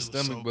 man. Oh, Yeah, it was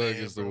stomach so bug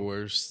bad, is the bro.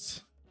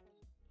 worst.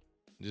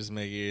 Just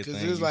make everything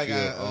Because it was you like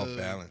feel off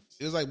balance.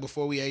 it was like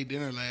before we ate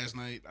dinner last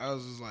night. I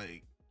was just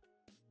like,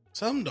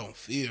 something don't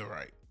feel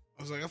right.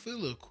 I was like, I feel a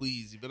little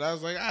queasy, but I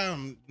was like,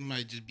 I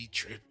might just be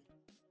tripping.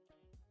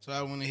 So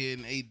I went ahead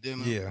and ate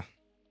dinner. Yeah.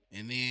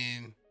 And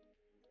then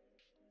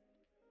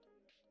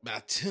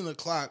about 10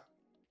 o'clock,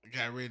 I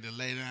got ready to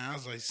lay down. I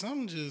was like,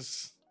 something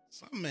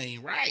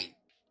ain't right.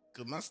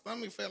 Because my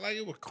stomach felt like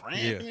it was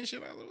cramping and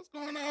shit. I was like, what's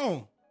going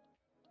on?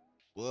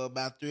 Well,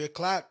 about 3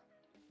 o'clock,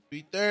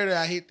 3:30,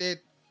 I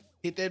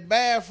hit that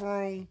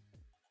bathroom.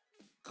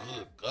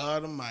 Good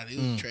God Almighty,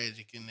 it was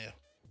tragic in there.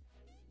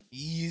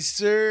 Yes,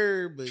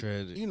 sir. But,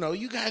 Tragic. you know,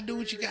 you got to do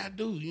what you got to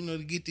do, you know,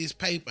 to get this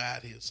paper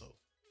out here. So,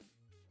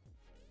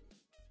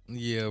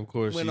 Yeah, of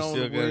course. went You on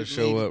still to got to work,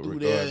 show made it up through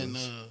there,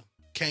 regardless. and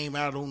came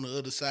out on the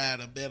other side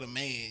a better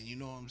man. You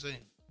know what I'm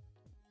saying?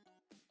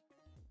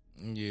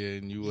 Yeah,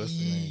 and you wasn't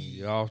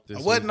you off this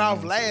I wasn't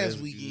off weekend, so last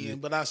that's weekend,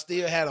 good. but I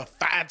still had a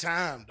fire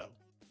time though.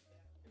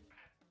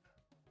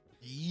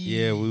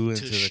 Yeah, we went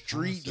to the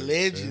Street concert,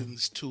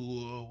 Legends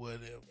tour or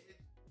whatever.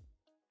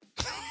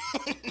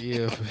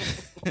 Yeah.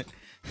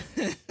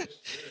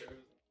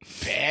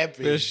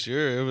 Pappy. For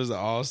sure. It was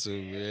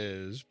awesome. Yeah,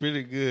 it was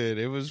pretty good.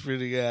 It was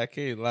pretty good. I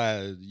can't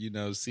lie. You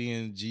know,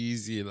 seeing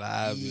Jeezy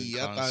live in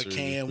Yeah, I concert thought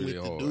Cam is with pretty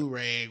the hard.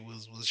 do-rag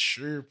was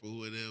Sherp or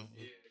whatever.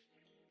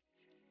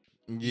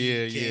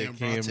 Yeah, Cam brought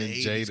Cam to and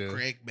 80s Jada.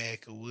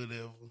 crackback or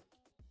whatever.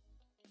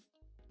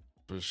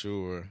 For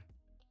sure.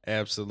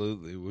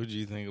 Absolutely. What do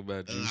you think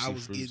about Juicy I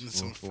was Fruit's getting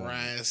some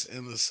performance? fries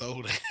and a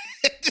soda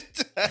at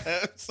the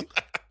time. So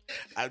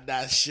I'm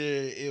not sure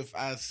if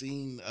I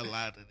seen a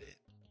lot of that.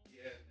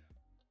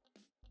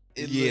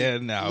 It We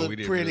looked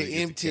didn't pretty really get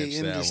to empty catch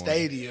in that the one.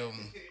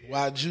 stadium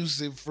while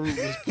Juicy Fruit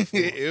was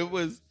performing. It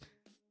was.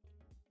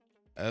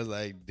 I was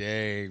like,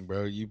 dang,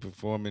 bro, you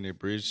performing at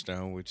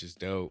Bridgestone, which is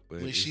dope. But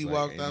When it's she like,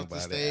 walked ain't off the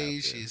nobody out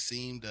stage, there. she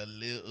seemed a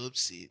little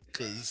upset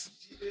because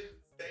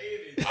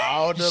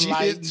all the She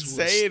lights didn't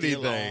were say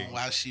still anything. on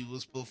while she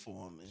was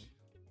performing.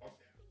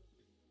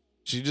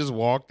 She just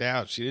walked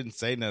out. She didn't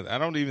say nothing. I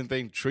don't even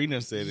think Trina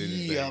said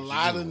anything. Yeah, a She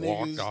lot just of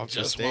walked niggas off the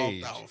just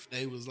stage. walked off.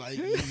 They was like,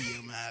 yeah,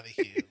 I'm out of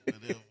here.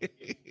 Whatever.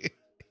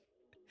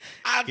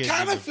 I Get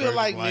kind me of the feel first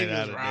like flight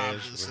out niggas of robbed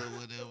us Nashville. or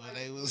whatever.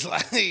 They was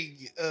like,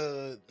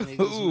 niggas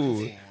who Ooh.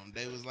 performed.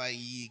 They was like,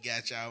 you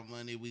got y'all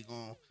money. We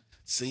gonna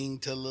sing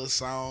to a little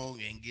song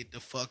and get the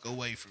fuck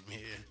away from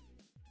here.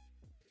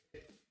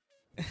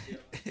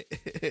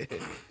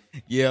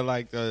 Yeah,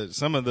 like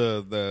some of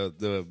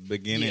the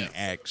beginning Yeah.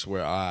 acts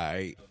were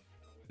alright.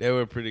 They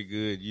were pretty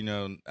good. You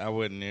know, I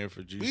wasn't there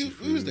for Juicy we was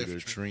Fruit there or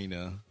for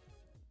Trina.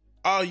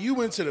 Oh, you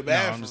went to the No,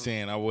 bathroom. I'm just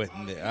saying I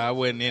wasn't there. I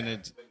wasn't in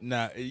it.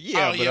 Nah,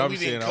 yeah, Oh, but yeah, I'm we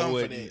saying didn't I come for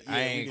wasn't. that. Yeah, I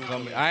we ain't didn't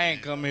come. come for I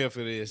ain't that. come here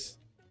for this.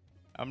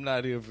 I'm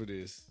not here for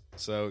this.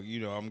 So you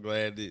know, I'm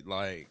glad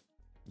that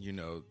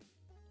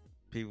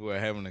people are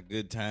having a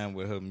good time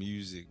with her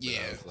music. But Yeah.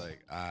 I was like,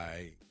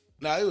 alright.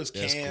 No, it was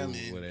That's Cam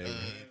cool, and whatever.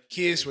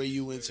 Kiss where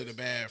you went to the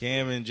bathroom.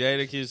 Cam and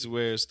Jada Kiss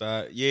where it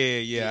started. Yeah,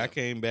 Yeah. I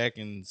came back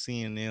and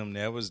seeing them.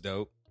 That was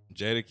dope.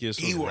 Jada Kiss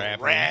was He was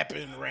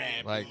rapping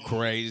like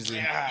crazy.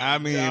 God, I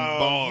mean, dog,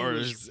 bars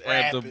he was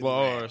after rapping,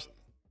 bars.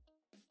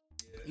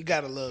 You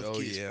gotta love Oh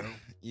Kiss, yeah, bro.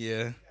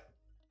 yeah.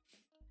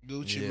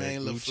 Gucci Yeah,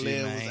 Mane, Gucci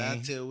LaFleur was Mane.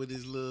 out there with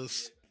his little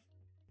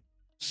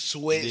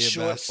sweat Did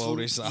short about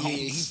 40 suit. songs. Yeah,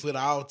 he put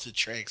all the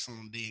tracks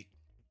on dick.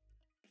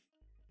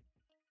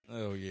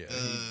 Oh yeah,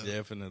 he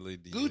definitely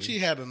did. Gucci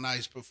had a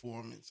nice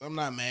performance. I'm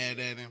not mad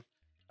at him.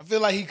 I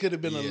feel like he could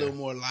have been a Yeah. little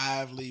more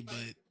lively, but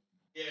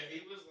Yeah, he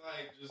was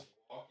like just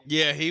walking.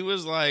 Yeah, he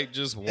was like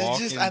just it's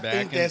walking just I back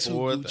think and that's who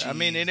forth. Gucci I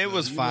mean, is, and it though.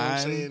 was You know what I'm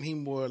fine. saying? He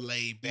more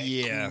laid back,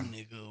 Yeah. cool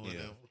nigga or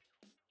whatever.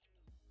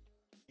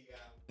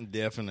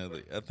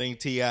 Definitely, I think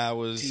T.I.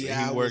 was T.I.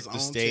 he was worked the on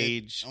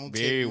stage on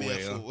very tech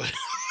meth or well. whatever.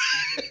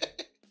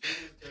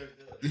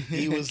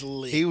 He was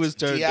lit. He was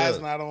turned T.I.'s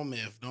up. not on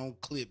meth. Don't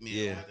clip me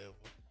Yeah. or whatever.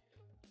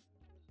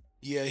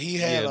 Yeah, he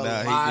had Yeah, a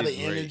nah, he lot did of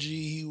great.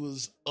 energy. He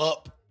was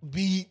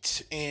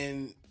upbeat,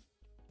 and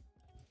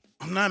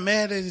I'm not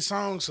mad at his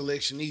song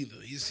selection either.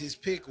 His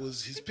picks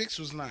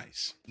was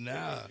nice.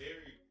 Nah,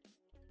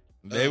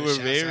 they were Shouts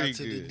very out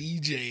to good. the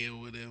DJ or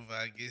whatever.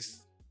 I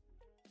guess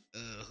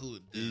who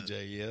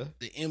DJ, yeah.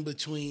 the in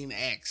between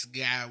acts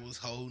guy was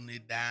holding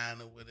it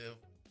down or whatever.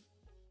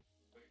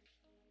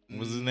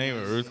 Was his name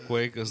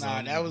Earthquake or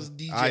something? Nah, that was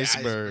DJ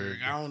Iceberg.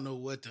 I don't know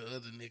what the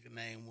other nigga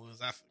name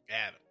was. I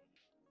forgot him.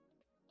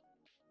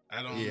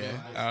 I don't know.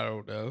 I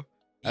don't know.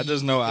 I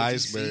just know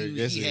Iceberg.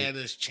 He had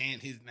us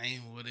chant his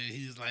name or whatever.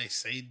 He was like,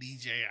 say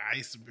DJ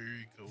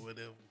Iceberg or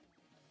whatever.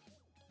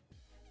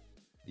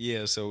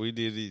 Yeah, so we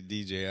did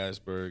DJ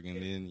Iceberg,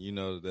 and then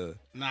the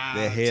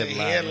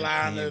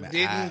headliner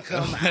didn't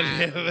come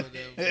out.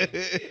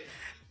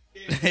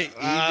 He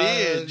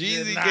did.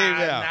 Jeezy came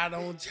out. Not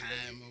on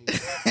time.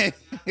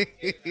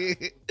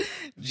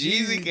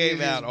 Jeezy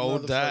came out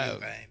on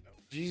time.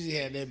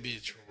 Jeezy had that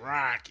bitch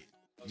rocking.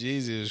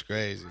 Jeezy was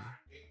crazy.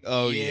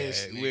 Oh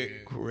yes, yeah, went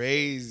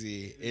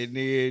crazy. And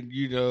then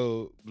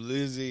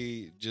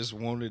Blizzy just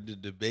wanted to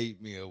debate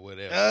me or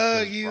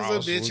whatever. He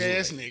was a bitch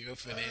ass nigga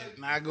for that.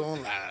 Not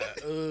gonna lie,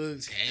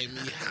 Uggs had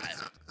me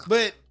hot.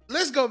 But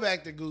let's go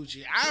back to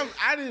Gucci.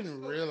 I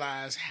didn't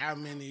realize how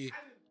many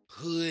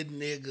hood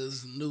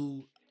niggas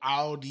knew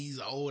all these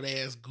old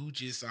ass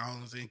Gucci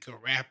songs and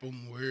could rap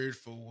them word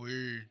for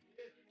word.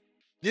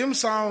 Them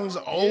songs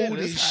old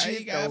as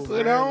shit got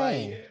put on.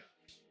 Like,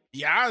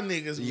 y'all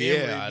niggas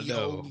memory be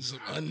holding some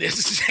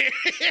unnecessary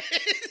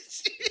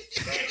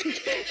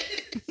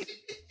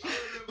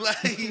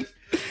Like,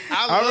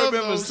 I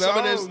remember some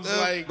of that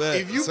stuff. Like,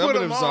 if you put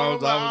them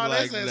songs, I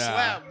was like, nah.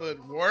 Slap,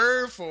 but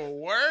word for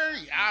word,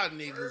 y'all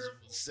niggas was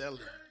selling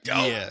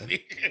dope.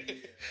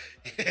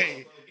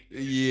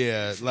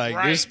 Yeah, like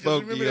right, this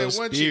spoke to your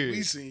spirit. Chick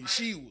we seen,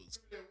 she was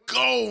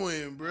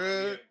going,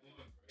 bruh.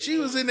 She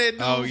was in that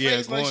dude's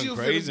face like she was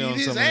crazy finna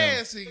beat his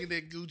ass singing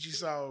that Gucci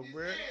song,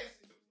 bruh.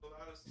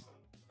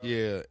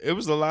 Yeah, it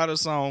was a lot of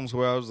songs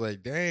where I was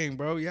like, "Dang,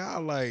 bro,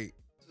 y'all like,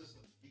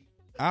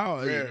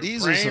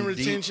 these are some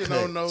retention deep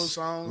cuts. On those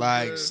songs."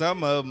 Like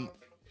some of them,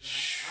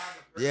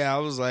 yeah, I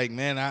was like,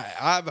 "Man,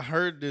 I've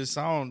heard this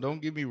song.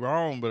 Don't get me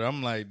wrong, but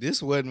I'm like,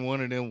 this wasn't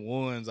one of them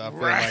ones I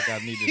felt like I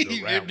needed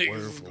to rap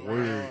word for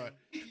word."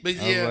 But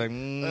yeah, like,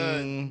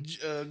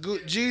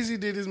 Jeezy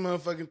did his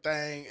motherfucking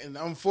thing, and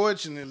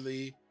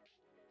unfortunately,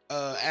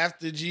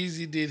 after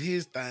Jeezy did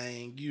his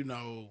thing,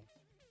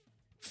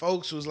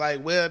 folks was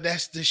like, well,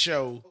 that's the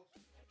show,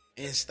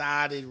 and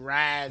started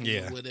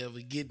riding or whatever,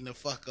 getting the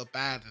fuck up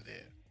out of there.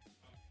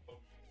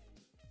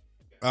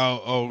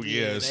 Oh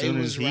yeah. As soon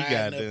as he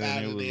got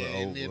there, it was over.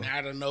 And then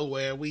out of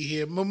nowhere, we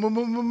hear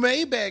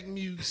Maybach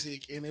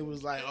music, and it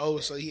was like, oh,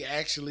 so he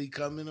actually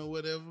coming or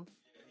whatever.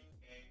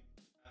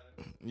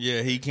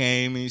 Yeah, he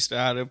came, he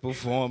started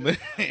performing,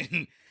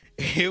 and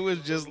it was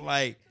just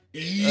like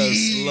a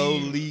slow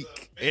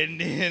leak, and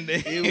then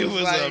it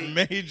was like, a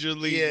major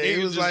leak. Yeah,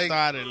 it was like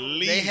started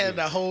leaking. They had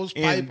the hose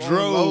pipe on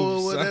low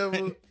or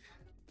whatever,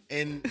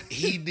 and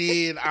he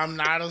did "I'm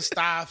Not a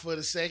Star" for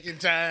the second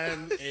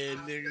time, and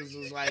niggas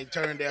was like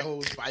turned that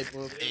hose pipe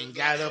up and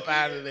got up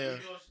out of there.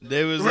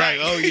 They was like,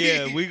 "Oh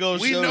yeah, we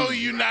know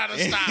you not a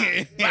star,"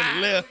 and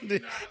left.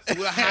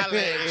 We'll holler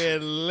at you.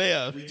 And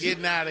left. We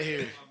getting out of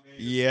here.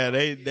 Yeah,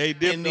 they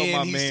dipped on my man's Ross. And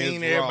then he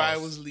seen everybody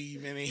was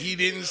leaving, and he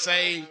didn't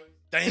say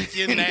thank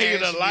you,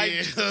 Nashville. The light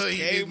just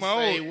came on.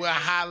 Say, we'll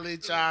holler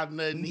at y'all,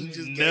 nothing. He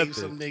just gave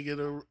some nigga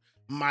the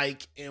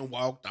mic and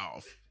walked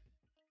off.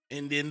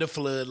 And then the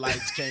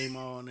floodlights came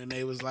on, and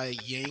they was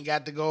like, you ain't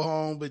got to go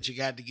home, but you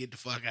got to get the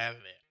fuck out of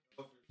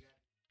there.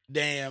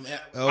 Damn.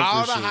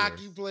 All the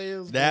hockey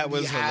players that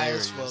was high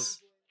hilarious. As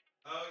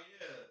fuck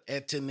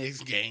at the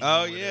next game.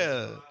 Oh,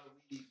 yeah.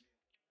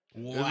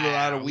 Wow, there's a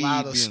lot of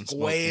weed,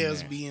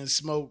 squares being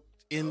smoked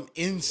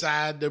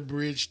inside the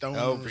Bridgestone.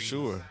 Oh, for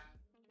sure.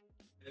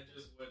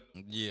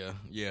 Yeah.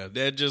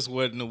 That just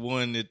wasn't the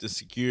one that the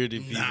security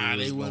people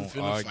they was wasn't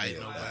finna fight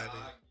nobody.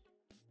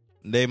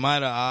 They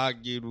might have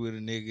argued with a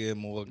nigga in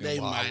Morgan. They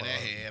might have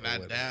had. I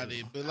doubt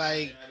it, but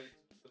like,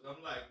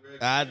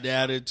 I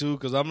doubt it too,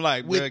 because I'm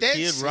like, with bro, that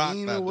Kid Rock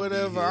scene or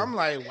whatever, I'm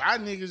like, why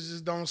niggas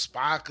just don't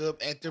spark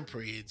up at the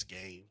Preds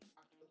game?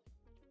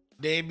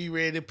 They be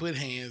ready to put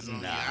hands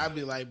on you. I'd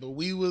be like, but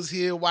we was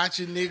here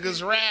watching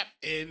niggas rap,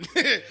 and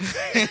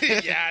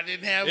y'all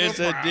didn't have it's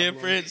a problem. It's a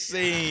different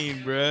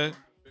scene, bruh.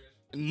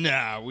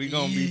 Nah, we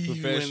gonna be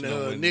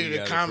professional. When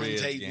nigga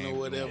commentating or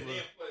whatever.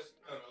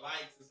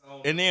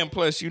 And then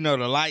plus, the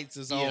lights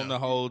is on the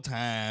whole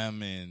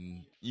time,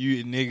 and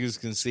you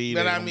niggas can see.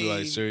 But I mean, be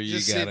like, sir, you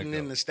just gotta sitting go.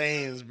 in the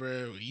stands,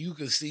 bro, you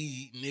can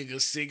see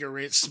niggas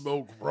cigarette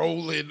smoke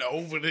rolling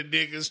over the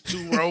niggas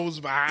 2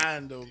 rows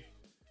behind them.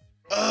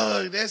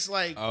 That's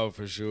like, oh,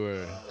 for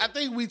sure. I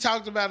think we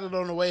talked about it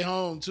on the way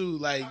home too,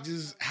 like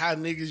just how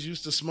niggas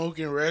used to smoke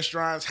in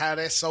restaurants, how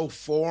that's so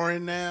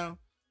foreign now.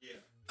 Yeah.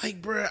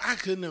 Like, bro, I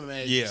couldn't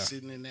imagine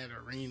sitting in that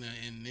arena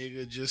and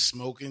nigga just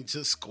smoking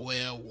to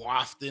square,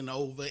 wafting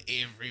over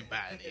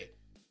everybody.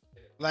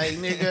 Like,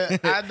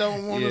 nigga, I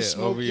don't want to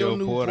smoke your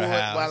Newport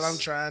while I'm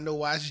trying to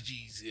watch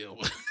G-Zil.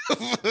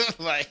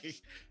 Like,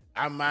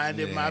 I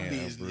minded my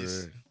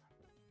business. Bro.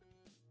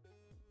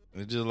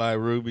 It's just like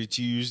Ruby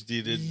Cheese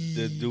did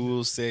the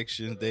dual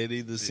section. They'd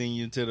either send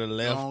you to the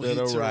left or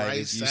the right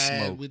if you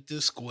smoke. With the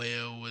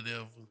square or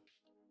whatever.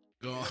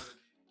 Go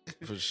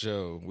For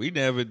sure. We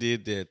never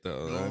did that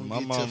though. Go Like, on, my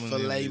get mom to and them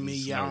filet didn't smoke,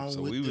 mignon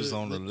so with we was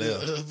on the with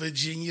left.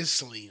 Virginia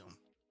Slim.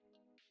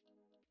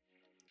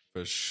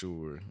 For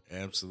sure.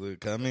 Absolutely.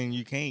 'Cause, I mean,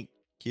 you can't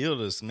kill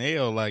the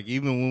smell. Like,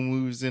 even when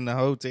we was in the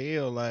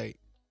hotel, like,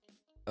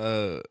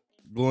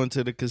 going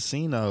to the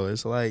casino,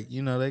 it's like,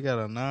 they got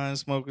a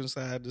non-smoking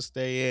side to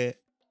stay at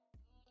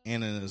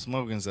and a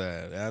smoking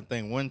side. I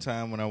think one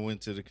time when I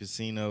went to the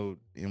casino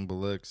in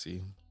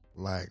Biloxi,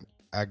 like,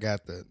 I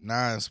got the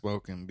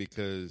non-smoking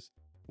because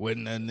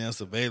wasn't nothing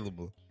else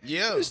available.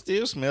 Yeah. It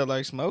still smelled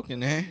like smoking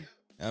there.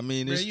 I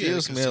mean, it Man, you at still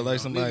a smelled like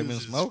casino, somebody niggas been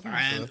is smoking.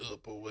 fine So.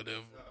 up or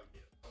whatever.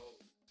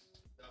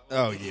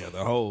 Oh yeah,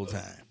 the whole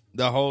time.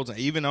 The whole time.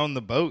 Even on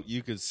the boat,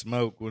 you could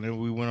smoke. Whenever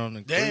we went on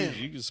the Damn.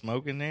 cruise, you could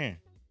smoke in there.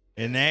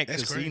 In that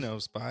That's casino crazy.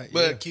 spot.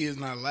 But Yeah. kids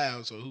not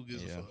allowed, so who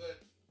gives a fuck?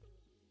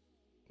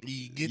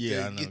 You get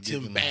Yeah, I know. get Get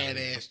them them out of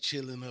badass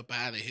chilling up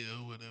out of here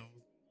or whatever.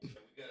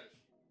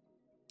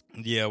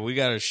 Yeah, we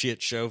got a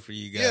shit show for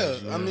you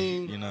guys. Yeah, I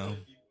mean,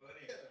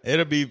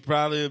 it'll be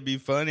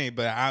funny,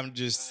 but I'm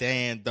just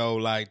saying though,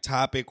 like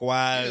topic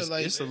wise, Yeah,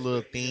 like- it's a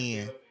little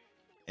thin.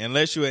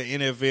 Unless you're an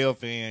NFL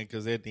fan,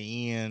 because at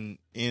the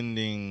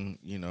ending,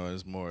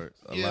 it's more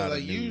a yeah, lot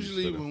like of news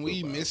usually for the when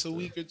we football miss a stuff.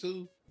 week or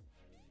two,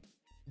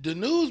 the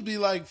news be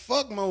like,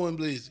 fuck Mo and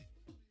Blizzy.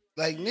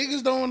 Like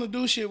niggas don't want to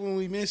do shit when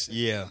we miss it.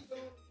 Yeah.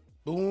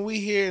 But when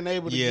we here and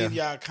able to Yeah. give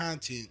y'all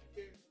content,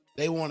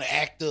 they want to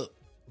act up.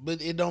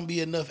 But it don't be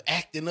enough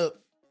acting up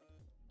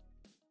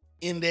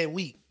in that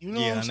week. You know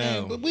Yeah, what I'm I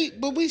saying? know.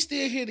 But we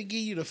still here to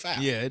give you the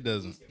facts. Yeah, it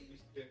doesn't.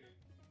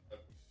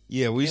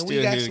 Yeah, we And we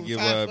still got here to some give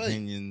five our for you.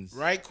 opinions.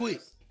 Right quick.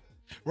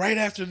 Right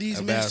after these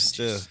About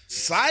messages. stuff.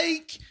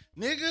 Psych,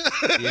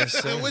 nigga. Yes,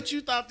 sir. What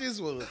you thought this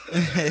was?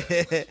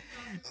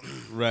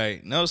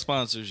 Right. No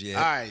sponsors yet.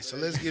 All right, so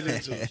let's get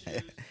into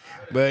it.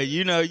 But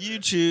you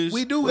choose.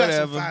 We do whatever,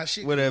 got some fire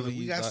shit. Whatever We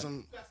you got thought.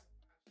 some.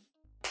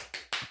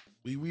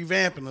 We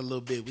revamping a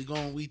little bit.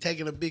 We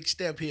taking a big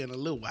step here in a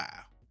little while.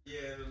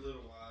 Yeah, in a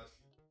little while.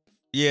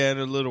 Yeah, in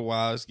a little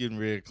while. It's getting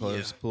real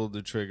close. Yeah. Pulled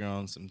the trigger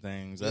on some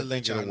things. We'll I let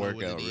think y'all it'll know work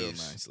what out it real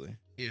is. nicely.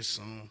 Here's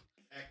some.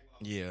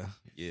 Yeah.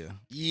 Yeah,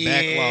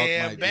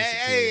 Backlog might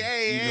disappear.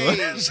 hey, You know what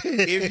I'm saying?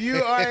 If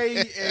you are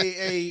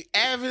a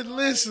avid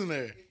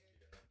listener,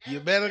 you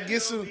better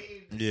get some.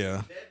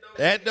 Yeah.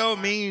 That don't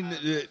mean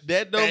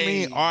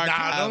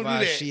archive don't do our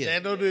that. shit.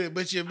 That don't do it.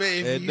 But if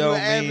That you're don't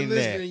an avid mean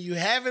listener that. and you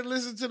haven't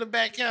listened to the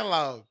back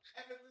catalog,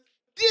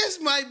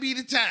 this might be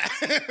the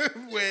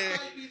time where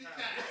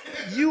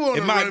you want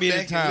to. It might be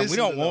the time. We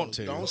don't want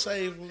to. Don't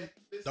save them.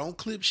 Don't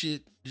clip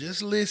shit.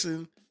 Just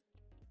listen,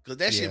 because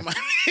that Yeah. shit might.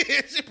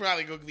 Shit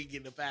probably gonna be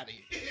getting up out of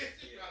here.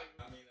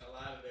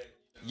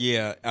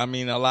 Yeah, I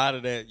mean, a lot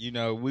of that,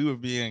 we were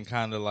being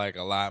kind of like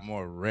a lot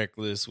more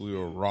reckless. We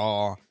were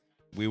raw.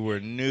 We were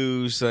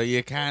new. So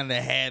you kind of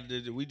had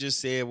to, we just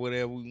said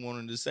whatever we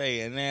wanted to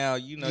say. And now,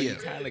 you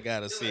kind of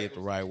got to say it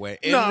the right way.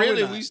 And No, we're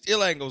really, not. we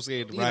still ain't going to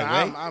say it the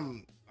right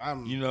way.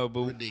 I'm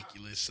but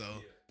ridiculous. So,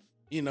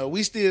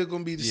 we still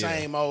gonna be the Yeah.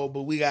 same old,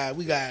 but we got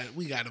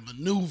to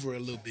maneuver a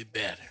little bit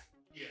better.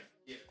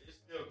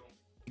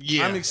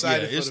 Yeah, I'm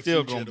excited for it's the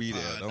still future going of to the be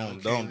pod, there. though.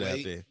 Don't Can't doubt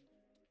wait. that.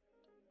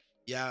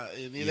 Yeah,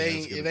 and Yeah,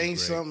 it's gonna it be ain't great.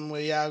 something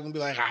where y'all gonna be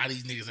like,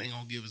 these niggas ain't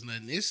gonna give us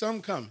nothing. It's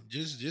something coming.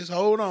 Just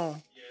hold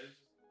on.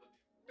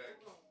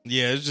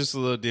 Yeah, it's just a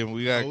little different.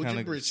 We got to Hold kind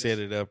your of britches. set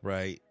it up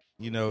right.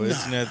 It's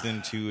Nah.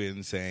 nothing too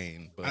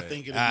insane, but I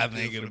think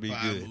it'll be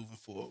good good. moving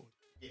forward.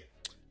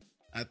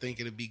 I think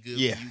it'll be good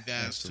Yeah, for you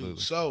guys absolutely.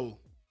 too. So,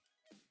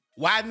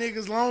 why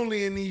niggas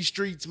lonely in these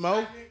streets,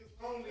 Mo?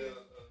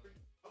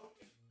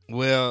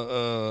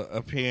 Well,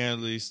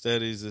 apparently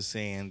studies are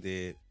saying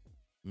that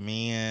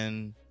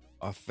men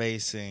are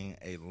facing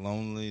a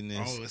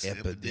loneliness Oh, it's an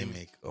epidemic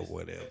epidemic. or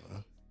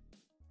whatever.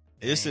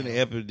 It's an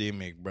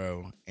epidemic,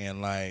 bro.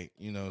 And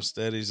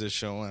studies are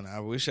showing, I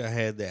wish I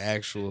had the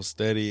actual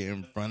study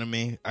in front of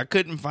me. I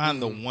couldn't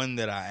find the one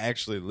that I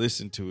actually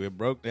listened to. It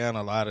broke down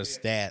a lot of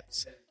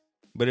stats.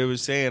 But it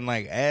was saying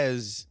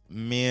as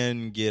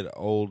men get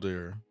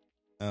older,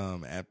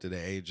 after the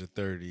age of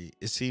 30,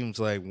 it seems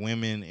like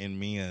women and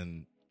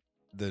men,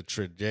 the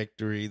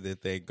trajectory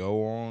that they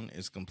go on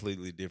is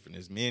completely different.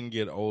 As men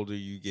get older,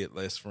 you get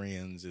less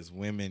friends. As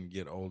women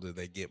get older,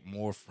 they get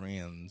more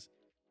friends,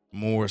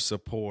 more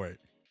support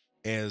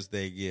as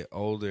they get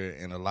older,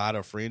 and a lot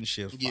of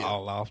friendships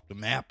fall off the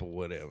map or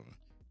whatever.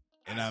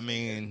 And I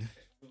mean,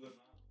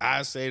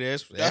 I say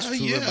that's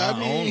true in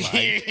my own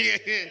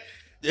life.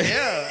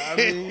 Yeah, I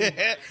mean,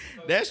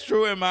 That's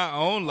true in my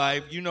own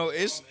life.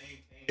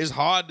 It's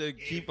hard to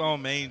keep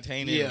on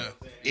maintaining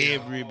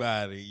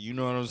everybody. You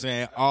know what I'm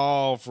saying?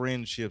 All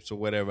friendships or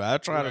whatever. I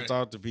try to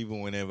talk to people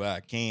whenever I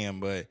can,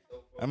 but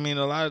I mean,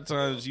 a lot of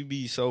times you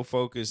be so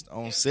focused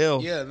on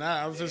self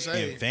I was just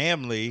saying. and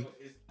family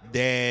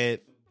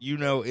that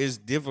it's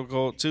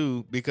difficult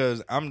too,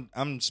 because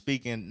I'm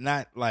speaking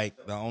not like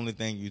the only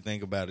thing you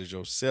think about is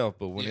yourself,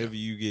 but whenever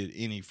you get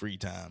any free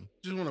time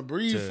Just want to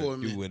breathe to for a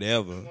do minute.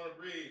 whatever.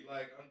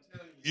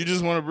 You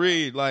just want to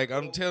breathe. Like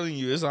I'm telling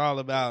you, it's all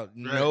about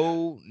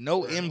no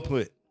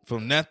input.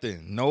 from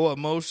nothing, no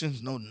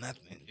emotions, no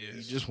nothing.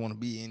 You just want to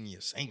be in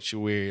your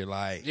sanctuary,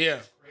 like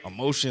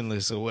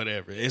emotionless or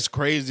whatever. As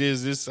crazy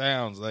as this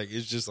sounds, like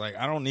it's just like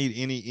I don't need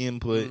any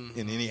input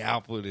and any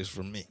output is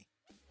from me.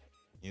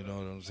 You know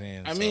what I'm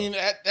saying? I mean,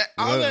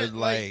 all that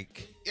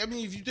like, I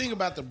mean, if you think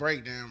about the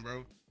breakdown,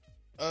 bro,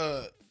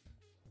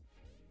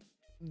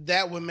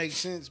 that would make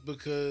sense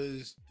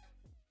because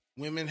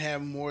women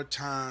have more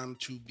time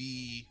to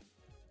be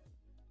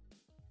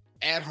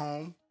at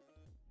home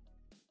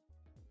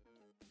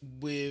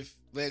with,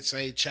 let's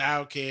say,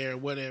 childcare or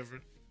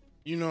whatever.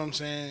 You know what I'm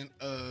saying?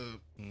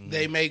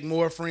 They make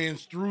more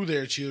friends through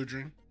their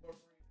children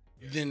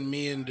than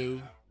men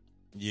do.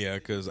 Yeah,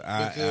 because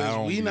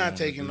we not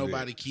taking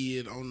nobody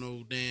kid on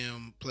no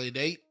damn play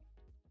date.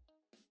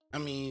 I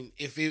mean,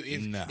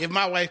 if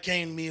my wife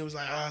came to me and was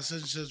like, "Oh, such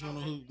and such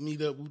want to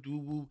meet up,"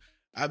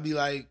 I'd be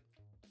like,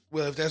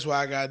 "Well, if that's what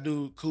I gotta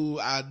do, cool,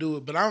 I'll do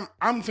it." But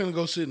I'm finna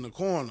go sit in the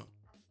corner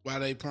while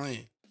they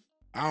playing.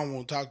 I don't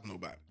want to talk to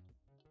nobody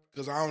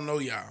because I don't know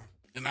y'all,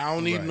 and I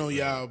don't need to know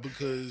y'all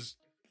because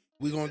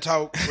we gonna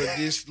talk for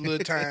this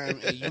little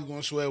time, and you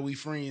gonna swear we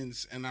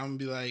friends, and I'm gonna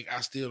be like,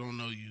 I still don't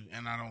know you,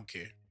 and I don't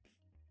care.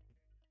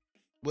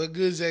 What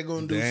good is that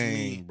gonna do for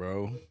me,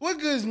 bro? What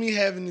good is me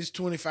having this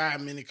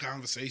 25-minute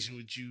conversation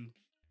with you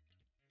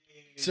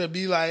to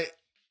be like,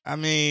 I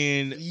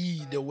mean,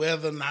 the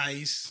weather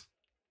nice,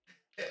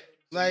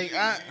 like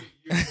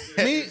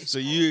so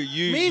you're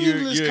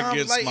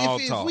against like small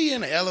if talk. we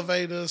in an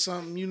elevator or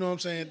something, you know what I'm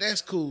saying?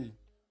 That's cool.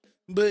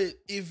 But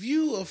if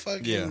you are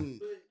fucking,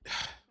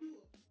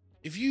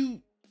 if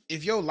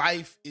your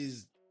life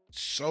is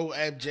so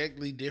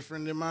abjectly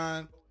different than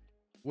mine,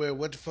 where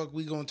what the fuck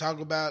we gonna talk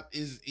about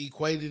is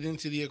equated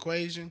into the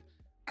equation,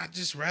 I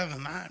just rather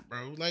not,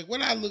 bro. Like,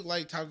 what I look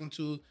like talking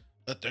to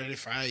a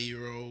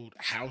 35-year-old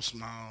house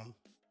mom,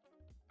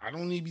 I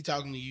don't need to be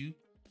talking to you.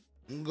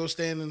 I'm gonna go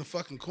stand in the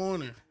fucking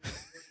corner.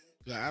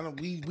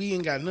 We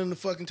ain't got nothing to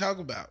fucking talk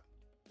about.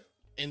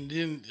 And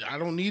then I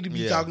don't need to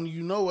be talking to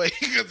you no way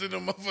because then the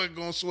motherfucker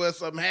gonna swear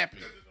something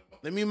happened.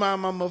 Let me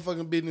mind my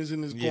motherfucking business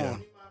in this corner.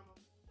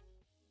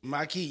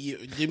 My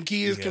kid, them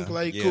kids can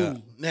play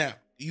cool. Now,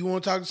 you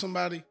want to talk to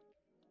somebody?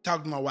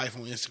 Talk to my wife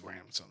on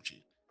Instagram or some shit.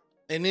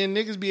 And then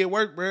niggas be at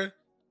work, bruh.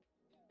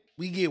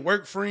 We get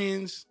work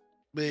friends,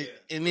 and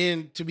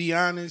then to be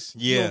honest,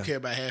 you don't care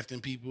about half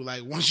them people.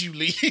 Like once you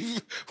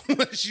leave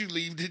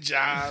the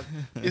job,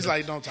 it's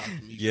like don't talk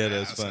to me. Yeah,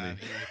 that's funny.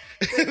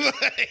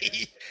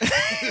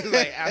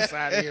 like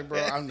outside of here,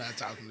 bro, I'm not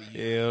talking to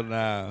you. Hell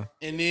nah.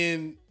 And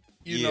then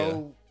you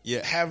know,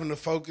 having to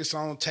focus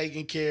on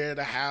taking care of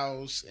the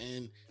house,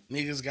 and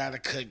niggas gotta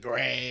cut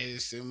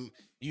grass, and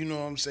you know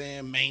what I'm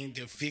saying,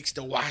 to fix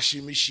the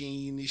washing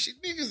machine and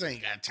shit. Niggas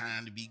ain't got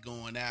time to be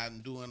going out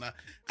and doing that.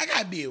 I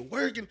gotta be at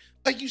work, and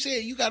like you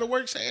said, you gotta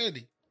work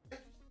Saturday.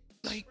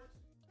 Like,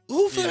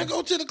 who finna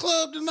go to the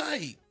club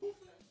tonight?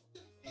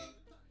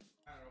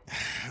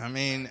 I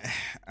mean,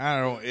 I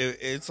don't.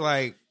 It's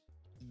like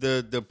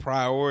the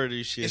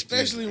priority shit,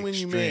 especially when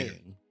you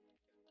married.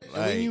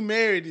 Like, when you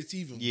married, it's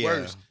even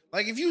worse.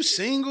 Like if you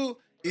single,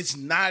 it's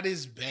not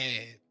as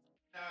bad.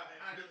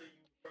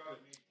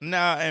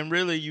 Nah, and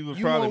really, you would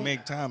probably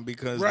make time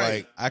because,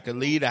 like, I could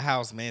leave the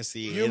house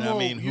messy, and I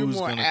mean, who's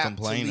going to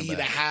complain about it? Leave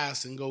the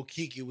house and go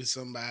kick it with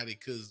somebody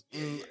because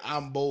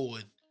I'm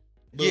bored.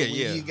 But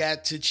when you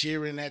got to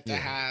cheering at the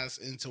house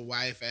and to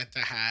wife at the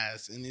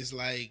house, and it's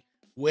like,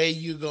 where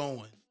you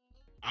going?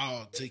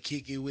 Oh, to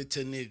kick it with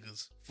the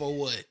niggas. For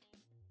what?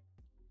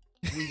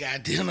 We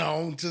got dinner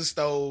on the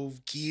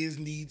stove. Kids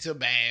need to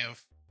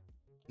bath.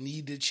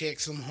 Need to check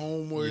some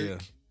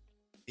homework.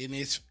 And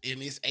it's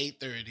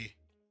 8:30.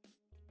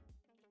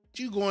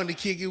 You going to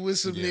kick it with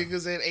some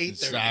niggas at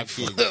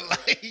 8:30?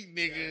 Like,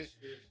 nigga.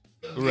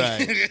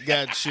 Right.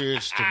 Got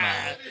church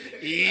tomorrow.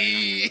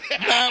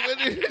 Nah,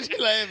 what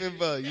you laughing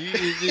for?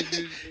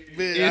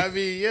 I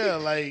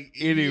mean, like,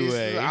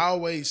 anyway, it's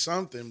always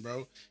something,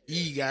 bro.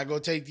 You gotta go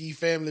take these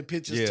family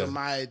pictures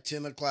tomorrow at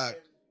 10 o'clock.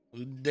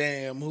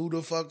 Damn, who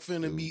the fuck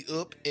finna be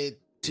up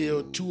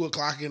till 2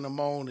 o'clock in the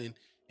morning,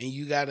 and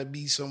you gotta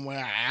be somewhere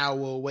an hour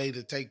away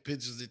to take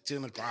pictures at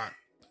 10 o'clock?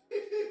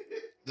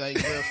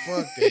 Like, bro,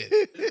 fuck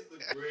that.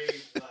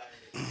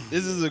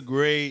 This is a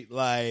great,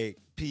 like,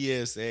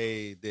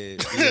 PSA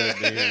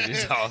that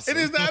is awesome.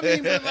 It is not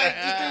me, but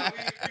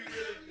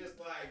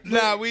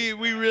like, we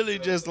really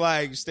just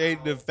like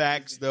stating the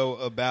facts though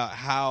about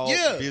how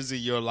busy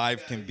your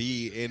life can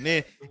be,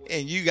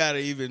 and you gotta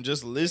even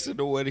just listen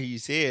to what he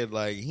said.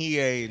 Like, he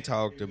ain't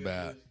talked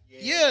about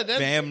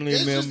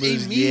family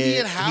members,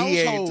 immediate household. He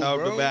ain't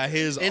talked about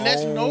his own, and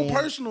that's no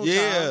personal time.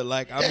 Yeah,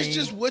 like that's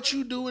just what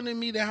you do in the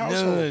immediate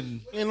household.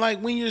 And like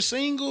when you're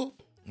single,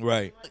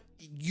 right?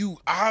 You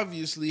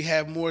obviously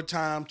have more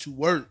time to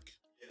work.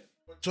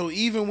 So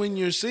even when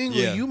you're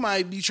single, you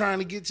might be trying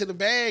to get to the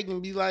bag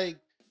and be like,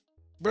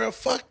 bro,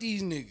 fuck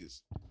these niggas.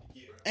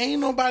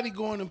 Ain't nobody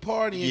going and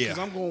partying because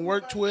I'm going to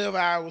work 12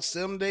 hours,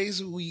 7 days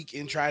a week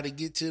and try to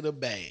get to the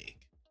bag.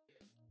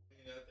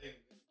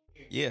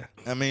 Yeah.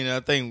 I mean, I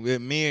think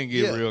men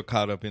get real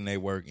caught up in their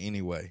work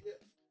anyway.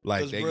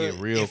 Like they get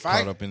real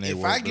caught up in their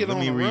work. If I get Let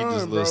on me a read run,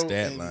 this little bro,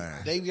 stat and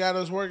line. they got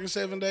us working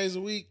 7 days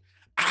a week,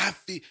 I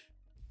feel,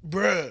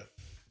 bruh,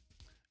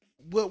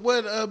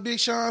 what Big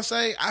Sean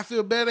say? I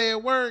feel better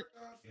at work,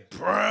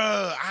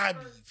 bruh. I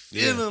be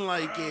feeling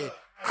like it.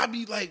 I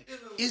be like,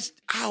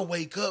 I'll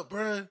wake up,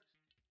 bruh,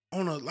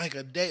 on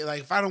a day,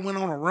 like if I done went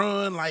on a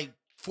run, like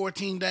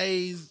 14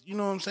 days, you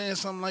know what I'm saying?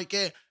 Something like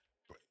that.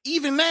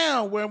 Even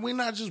now, where we're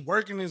not just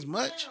working as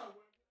much,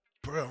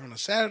 bro, on a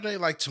Saturday,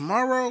 like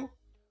tomorrow,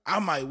 I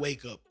might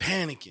wake up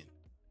panicking,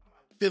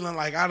 feeling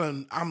like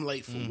I'm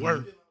late for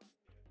work.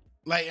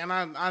 Like, and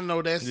I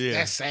know that's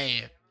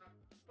sad.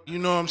 You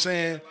know what I'm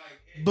saying?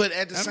 But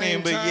at the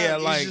same time, yeah,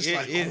 it's like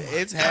just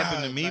it's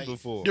happened to me like,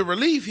 before. The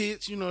relief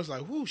hits, you know, it's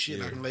like, whoo,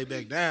 shit, I can lay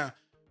back down.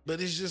 But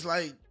it's just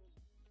like,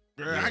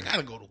 bro, I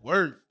gotta go to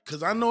work.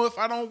 Cause I know if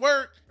I don't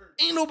work,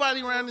 ain't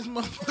nobody around this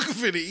motherfucker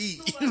for to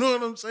eat. You know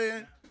what I'm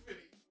saying?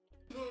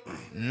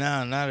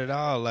 Nah, not at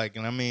all. Like,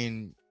 and I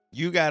mean,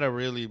 you gotta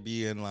really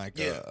be in like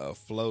a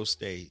flow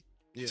state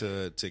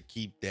to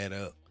keep that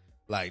up.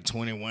 Like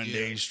 21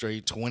 days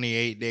straight,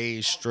 28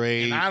 days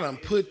straight. And I done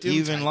put them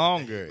even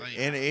longer. Like,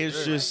 and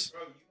it's just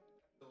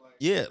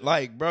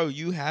like, bro,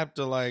 you have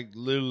to like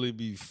literally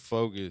be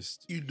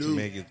focused to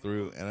make it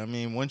through. And I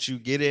mean, once you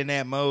get in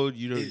that mode,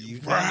 you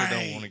kind of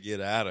don't want to get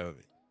out of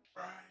it.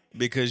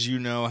 Because you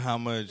know how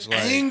much like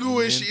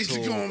anguish it's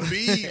gonna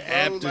be, bro.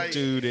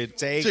 Aptitude it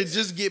takes to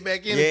just get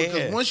back in it.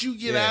 Because once you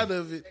get out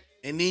of it,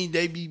 and then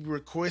they be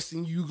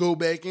requesting you go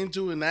back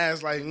into it, and now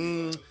it's like,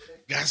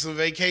 got some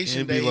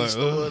vacation days like,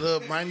 stored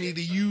up. Might need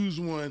to use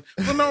one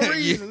for no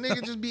reason.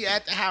 Nigga just be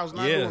at the house,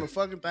 not doing a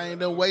fucking thing.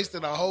 Done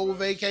wasted a whole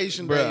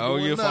vacation day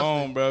on your nothing,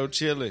 phone, bro,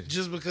 chilling.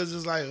 Just because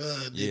it's like,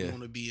 didn't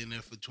want to be in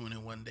there for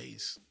 21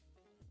 days.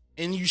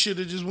 And you should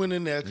have just went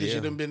in there because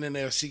you done been in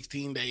there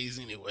 16 days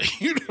anyway.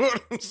 You know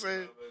what I'm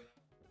saying?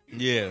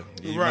 Yeah.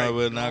 You might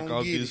well knock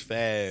off this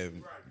fab.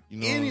 You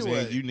know what I'm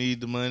saying? You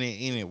need the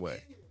money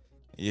anyway.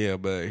 Yeah,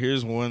 but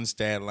here's one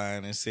stat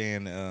line. It's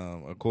saying,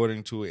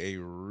 according to a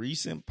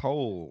recent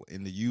poll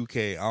in the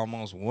UK,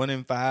 almost 1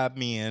 in 5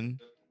 men,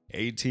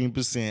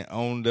 18%,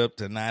 owned up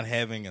to not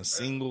having a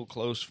single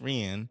close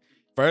friend.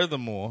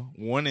 Furthermore,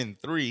 1 in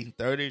 3,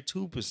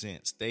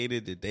 32%,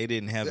 stated that they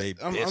didn't have a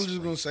best I'm just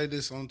friend. going to say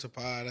this on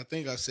Tapad. I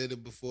think I said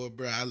it before,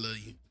 bro. I love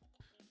you.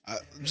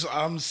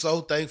 I'm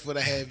so thankful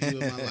to have you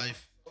in my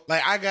life.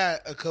 Like, I got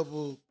a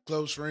couple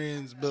close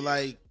friends, but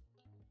like,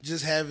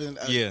 just having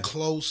a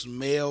close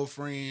male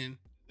friend,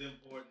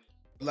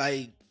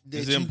 like, that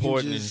it's you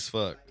important can just, as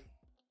fuck.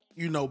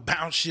 You know,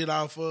 bounce shit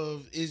off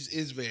of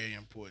is very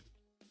important.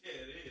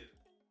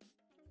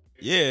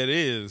 Yeah, it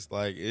is.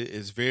 Like,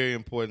 it's very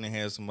important to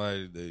have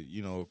somebody that,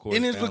 you know, of course.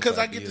 And it's because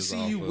I get to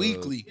see you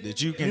weekly.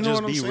 That you can you know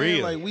just what I'm be saying?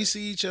 real. Like, we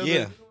see each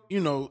other, you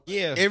know,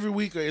 every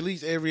week or at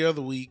least every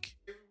other week,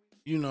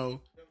 you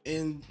know.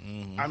 And,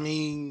 I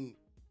mean,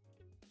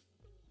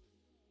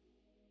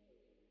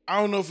 I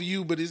don't know for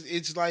you, but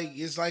it's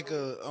like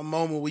a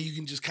moment where you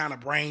can just kind of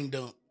brain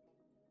dump.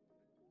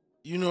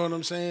 You know what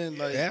I'm saying?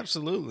 Like,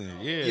 absolutely,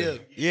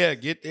 yeah.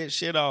 Get that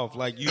shit off.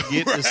 Like, you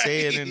get to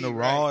say it in the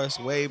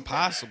rawest way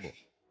possible.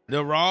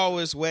 The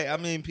rawest way. I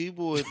mean,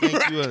 people would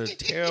think you're a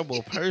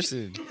terrible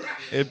person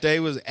if they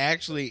was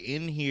actually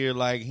in here,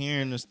 like,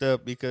 hearing the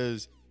stuff,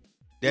 because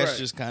that's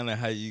just kind of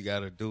how you got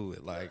to do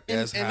it. Like,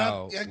 that's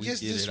how I guess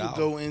this would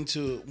go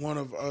into one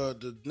of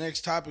the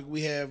next topic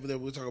we have that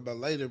we'll talk about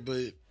later.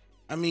 But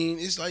I mean,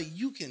 it's like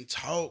you can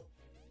talk,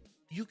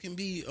 you can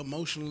be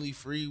emotionally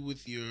free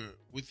with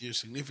your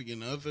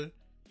significant other,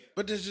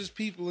 but there's just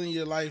people in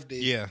your life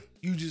that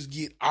you just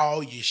get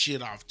all your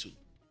shit off to.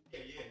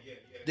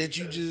 That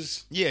you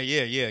just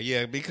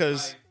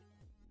because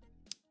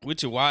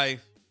with your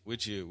wife,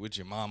 with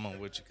your mama,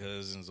 with your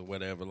cousins or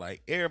whatever,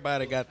 like,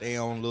 everybody got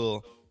their own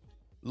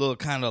little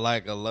kind of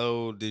like a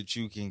load that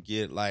you can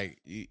get, like,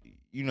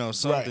 you know,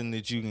 something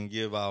that you can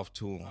give off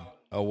to them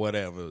or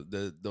whatever.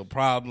 The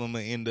problem will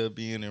end up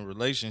being in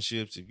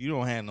relationships if you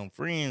don't have no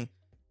friends.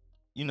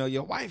 You know,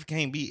 your wife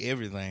can't be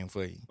everything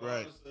for you.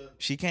 Right.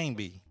 She can't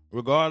be.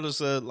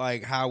 Regardless of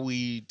like how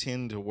we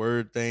tend to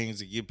word things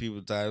to get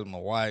people tired. My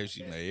wife,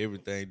 she made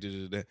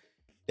everything.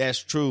 That's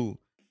true.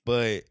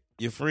 But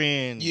your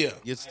friend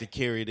gets to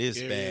carry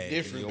this bag.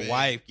 And your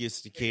wife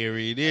gets to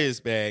carry this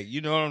bag.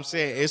 You know what I'm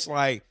saying? It's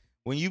like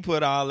when you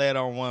put all that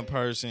on one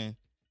person,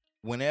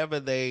 whenever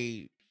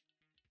they,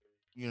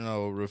 you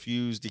know,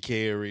 refuse to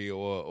carry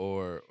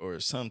or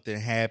something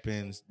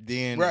happens,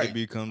 then it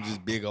becomes this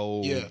big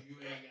old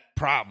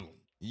problem.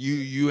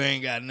 You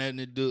ain't got nothing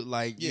to do.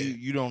 Like,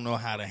 you don't know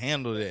how to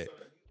handle that.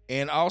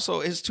 And also,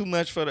 it's too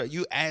much for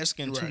you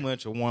asking too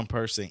much of one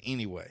person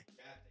anyway.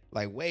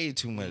 Like, way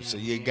too much. So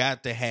you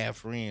got to have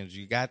friends.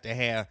 You got to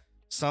have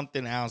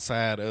something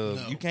outside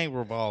of. You can't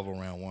revolve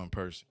around one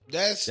person.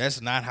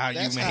 That's not how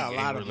you make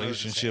a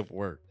relationship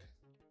work.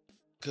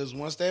 Because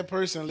once that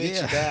person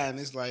lets you down,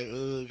 it's like,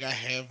 I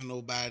have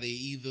nobody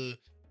either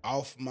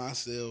off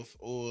myself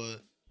or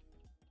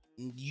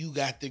you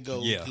got to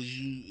go because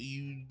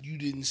you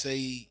didn't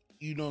say,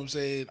 you know what I'm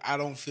saying? I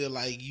don't feel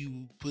like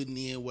you putting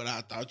in what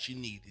I thought you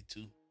needed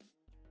to.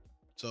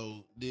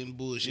 So then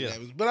bullshit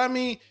happens. But I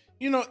mean,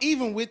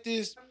 even with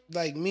this,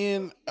 like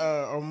men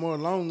are more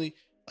lonely.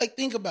 Like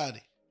think about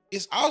it.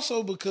 It's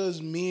also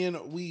because men,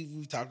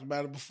 we've talked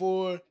about it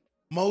before.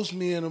 Most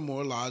men are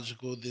more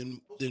logical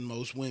than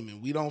most women.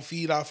 We don't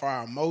feed off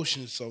our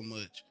emotions so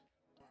much.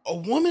 A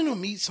woman will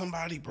meet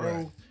somebody,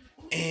 bro,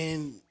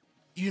 and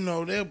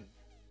they'll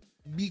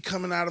be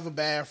coming out of a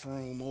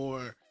bathroom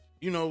or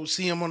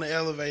see them on the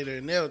elevator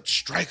and they'll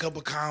strike up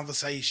a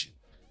conversation.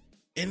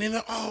 And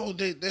then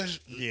they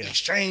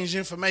exchange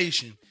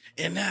information,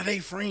 and now they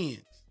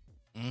friends,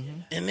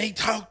 and they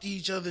talk to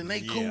each other, and they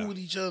cool with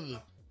each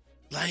other,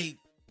 like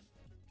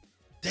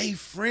they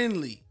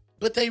friendly,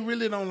 but they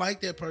really don't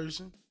like that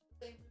person.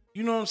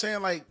 You know what I'm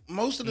saying? Like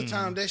most of the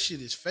time, that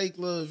shit is fake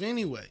love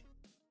anyway.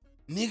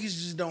 Niggas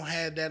just don't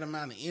have that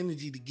amount of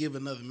energy to give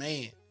another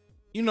man.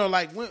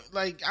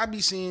 Like I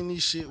be seeing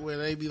this shit where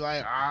they be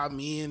like, all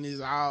men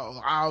is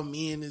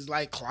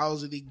like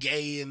closeted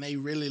gay and they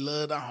really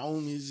love the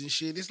homies and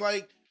shit. It's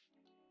like,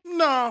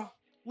 no,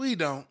 we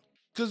don't.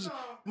 Cause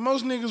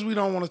most niggas we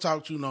don't want to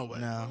talk to no way.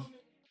 No.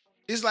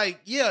 It's like,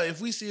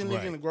 if we see a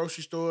nigga in the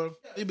grocery store,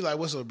 they be like,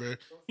 what's up, bro?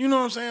 You know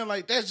what I'm saying?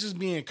 Like that's just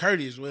being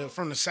courteous. Well,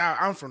 from the South,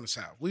 I'm from the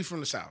South. We from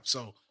the South.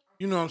 So,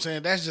 you know what I'm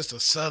saying? That's just a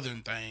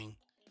Southern thing.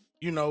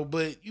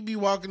 But you be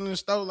walking in the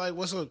store like,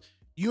 what's up?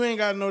 You ain't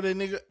got to know that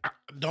nigga. I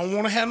don't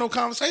want to have no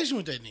conversation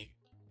with that nigga.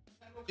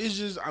 It's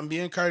just, I'm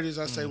being courteous.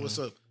 I say, what's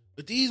up?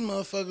 But these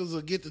motherfuckers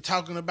will get to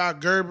talking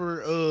about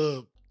Gerber,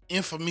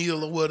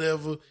 Infamil or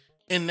whatever.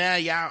 And now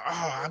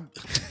y'all,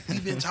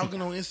 we've been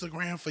talking on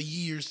Instagram for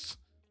years.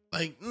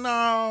 Like,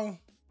 no.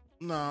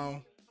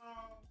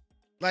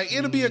 Like,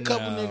 it'll be a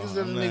couple niggas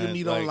that a nigga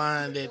meet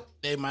online that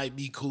they might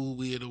be cool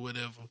with or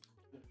whatever.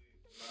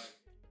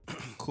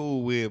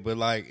 Cool with, but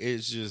like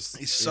it's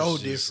so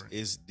different.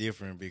 It's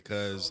different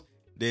because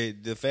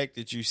the fact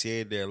that you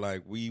said that,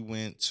 like we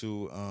went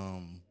to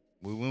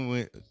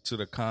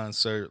the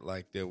concert,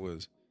 like there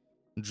was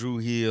Drew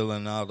Hill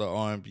and all the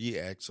R&B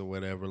acts or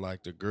whatever.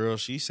 Like the girl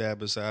she sat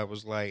beside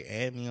was like,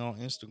 add me on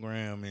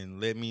Instagram and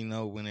let me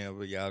know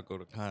whenever y'all go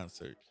to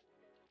concerts.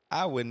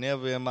 I would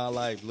never in my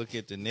life look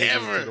at the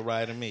nigga to the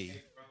right of me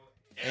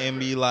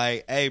and be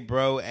like, hey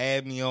bro,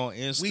 add me on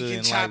Insta. We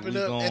can chop it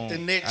up at the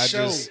next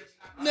show.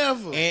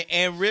 Never.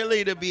 And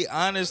really, to be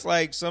honest,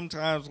 like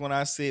sometimes when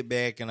I sit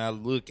back and I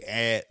look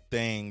at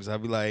things, I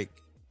be like,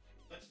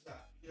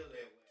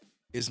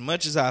 as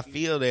much as I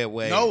feel that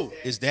way,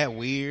 is that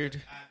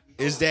weird?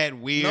 Is that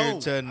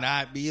weird to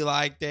not be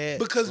like that?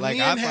 Because like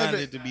I find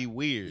it to be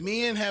weird.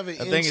 Men have an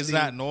I think it's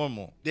not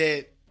normal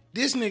that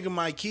this nigga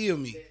might kill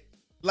me.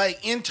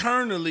 Like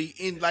internally,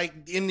 in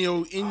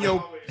your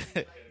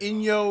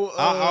I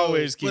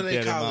always keep that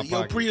in my pocket.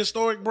 Your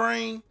prehistoric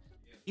brain.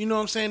 You know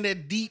what I'm saying?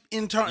 That deep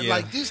internal,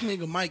 like this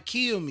nigga might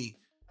kill me.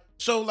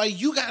 So like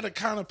you got to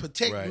kind of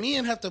protect. Right.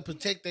 Men have to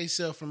protect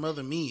themselves from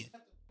other men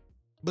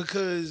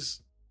because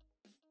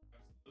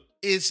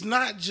it's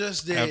not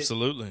just that.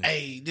 Absolutely.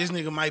 Hey, this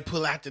nigga might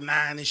pull out the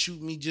 9 and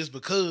shoot me just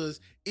because.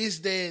 It's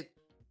that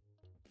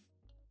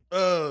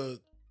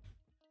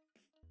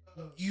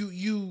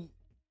you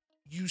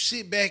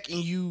sit back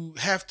and you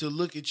have to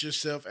look at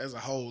yourself as a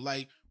whole.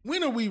 Like,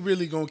 when are we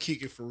really gonna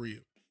kick it for real?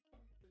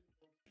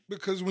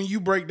 Because when you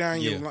break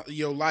down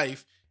your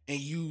life and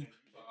you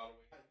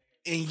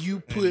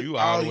put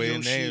all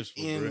your shit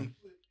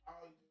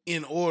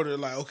in order,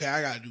 like, okay,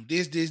 I gotta do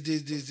this,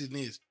 and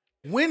this.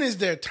 When is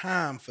there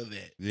time for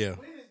that? Yeah.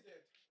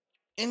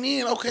 And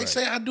then, okay,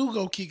 say I do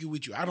go kick it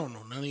with you. I don't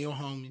know none of your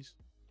homies.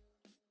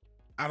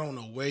 I don't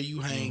know where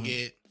you hang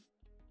at.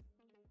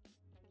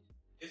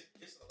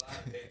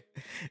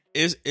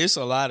 It's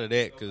a lot of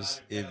that because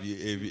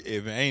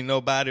if ain't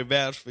nobody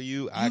vouch for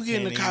you, you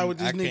get in the car with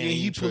this nigga and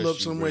he pull up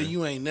somewhere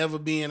you ain't never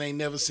been, ain't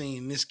never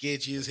seen. This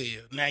sketchy as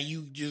hell. Now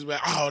you just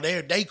like, oh,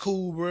 they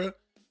cool, bro.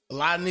 A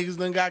lot of niggas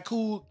done got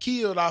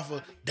killed off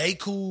of they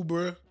cool,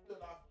 bro.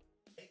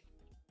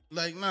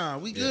 Like, nah,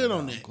 we good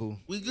on that. Cool.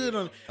 We good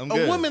on that.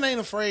 A woman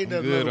ain't afraid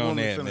that another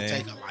woman finna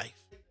take a life.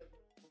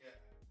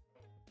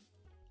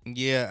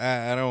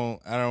 Yeah, I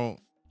don't.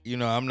 You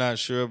know, I'm not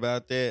sure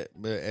about that,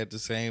 but at the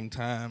same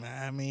time,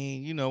 I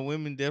mean, you know,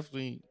 women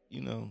definitely,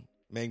 you know,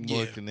 make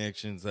more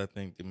connections, I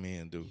think, than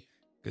men do,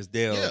 because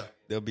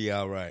they'll be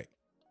all right.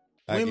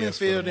 Women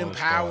feel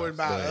empowered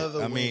by other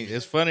women. I mean,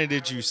 it's funny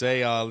that you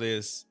say all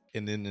this,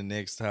 and then the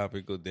next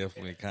topic will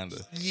definitely kind of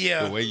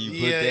the way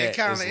you put that. It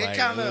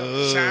kind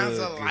of shines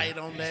a light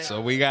on that.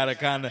 So we gotta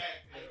kind of.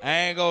 I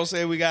ain't gonna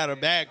say we gotta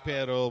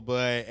backpedal,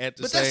 but at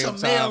the same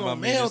time, I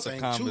mean, it's a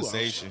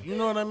conversation. You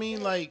know what I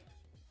mean? Like.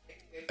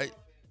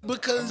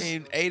 Because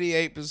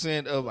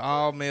 88% of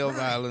all male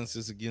violence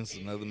is against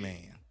another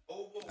man.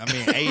 I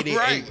mean,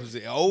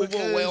 88%,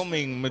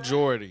 overwhelming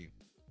majority.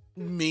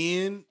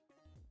 Men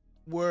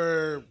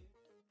were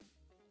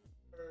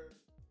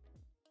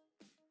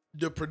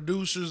the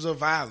producers of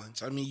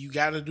violence. I mean, you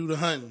got to do the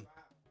hunting.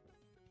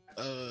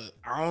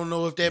 I don't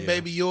know if that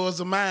baby yours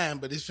or mine,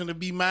 but it's finna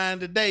be mine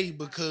today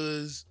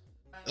because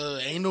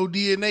ain't no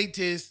DNA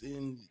test,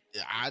 and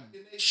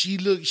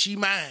she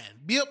mine.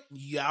 Bip,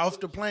 you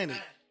off the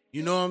planet.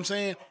 You know what I'm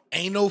saying?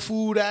 Ain't no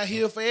food out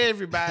here for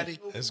everybody.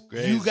 That's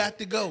crazy. You got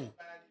to go.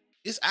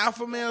 It's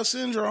alpha male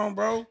syndrome,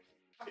 bro.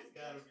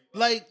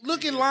 Like,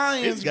 look at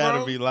lions, It's gotta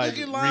bro. be like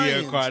look at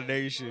lions.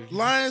 reincarnation.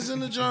 Lions in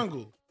the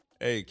jungle.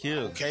 Hey,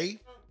 kill. Okay.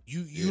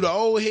 You the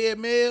old head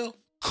male?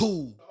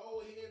 Cool.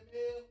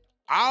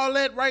 All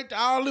that right there,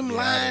 all them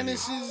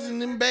lionesses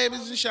and them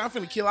babies and shit. I'm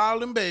finna kill all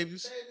them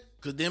babies.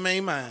 Cause them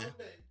ain't mine.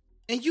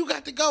 And you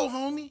got to go,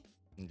 homie.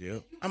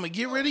 Yep. I'm gonna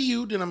get rid of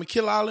you, then I'm gonna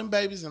kill all them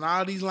babies, and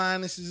all these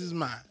lionesses is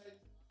mine.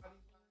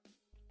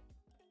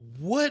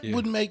 What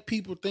would make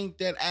people think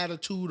that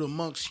attitude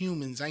amongst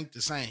humans ain't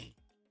the same?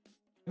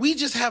 We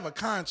just have a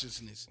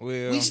consciousness.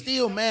 Well, we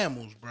still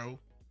mammals, bro.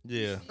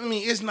 Yeah. I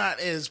mean, it's not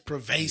as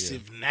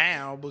pervasive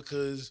now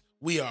because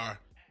we are,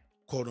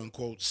 quote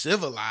unquote,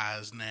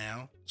 civilized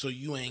now. So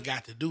you ain't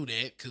got to do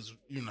that because,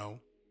 you know,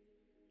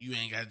 you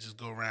ain't got to just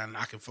go around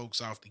knocking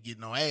folks off to get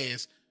no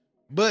ass.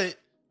 But,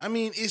 I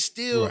mean, it's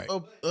still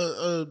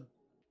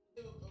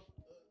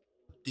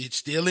it's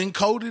still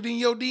encoded in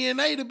your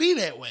DNA to be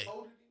that way.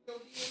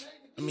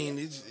 I mean,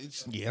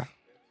 it's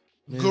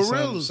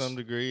gorillas. To some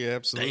degree,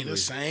 absolutely. They the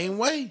same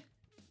way.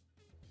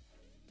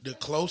 The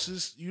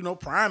closest, you know,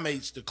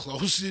 primates, the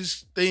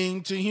closest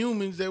thing to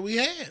humans that we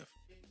have.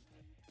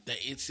 That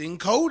it's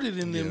encoded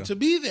in them to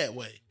be that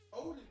way.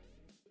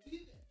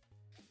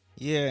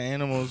 Yeah,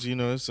 animals, you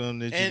know, it's something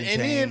that you can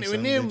and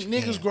tame, then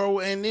niggas grow,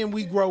 and then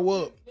we grow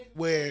up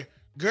where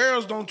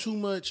girls don't too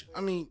much.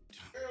 I mean,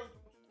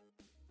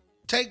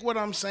 take what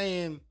I'm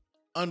saying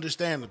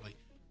understandably.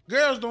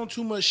 Girls don't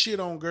too much shit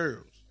on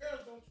girls.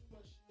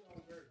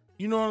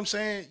 You know what I'm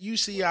saying? You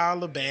see all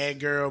the bad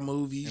girl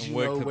movies, you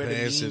know, where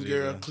the mean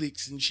girl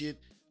clicks and shit.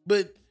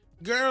 But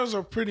girls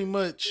are pretty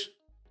much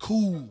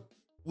cool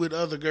with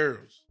other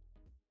girls.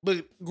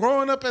 But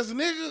growing up as a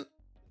nigga,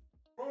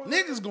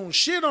 niggas gonna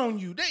shit on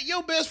you. That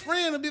your best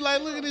friend will be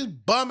like, look at this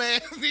bum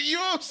ass. You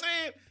know what I'm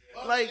saying?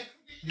 Like,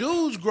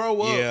 dudes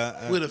grow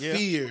up with a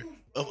fear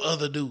of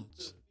other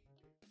dudes.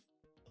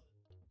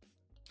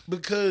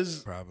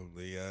 Because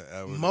probably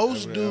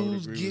most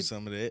dudes agree get with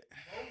some of that.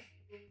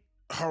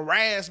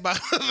 Harassed by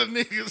other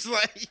niggas.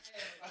 Like,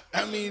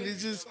 I mean,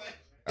 it's just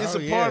it's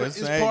part of it's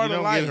part you of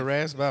don't life. Get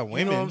harassed by women.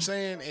 You know what I'm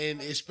saying? And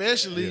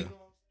especially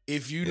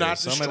if you're not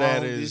the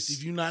strongest,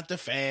 if you're not the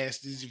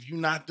fastest, if you're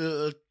not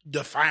the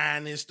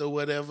finest or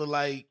whatever,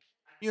 like,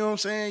 you know what I'm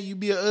saying? You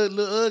be a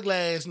little ugly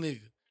ass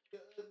nigga.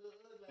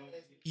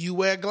 You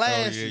wear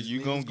glasses.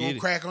 You gonna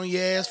crack on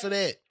your ass for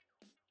that.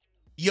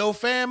 Your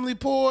family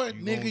poor,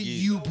 nigga,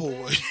 you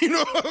poor. You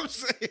know what I'm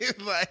saying?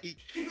 Like,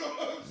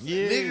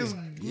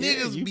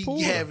 niggas be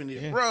poor. Having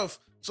it rough.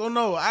 So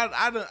no,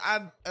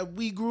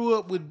 we grew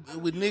up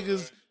with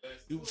niggas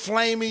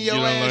flaming your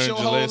ass your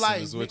whole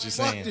life. Is what you're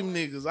Fuck saying. them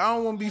niggas. I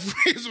don't want to be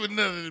friends with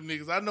none of them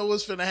niggas. I know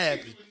what's finna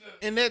happen,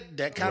 and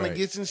that kind of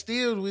gets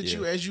instilled with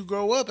you as you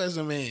grow up as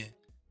a man,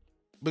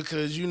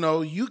 because you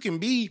know you can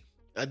be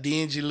a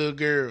dingy little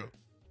girl.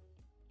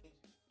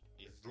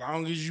 As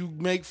long as you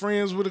make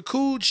friends with a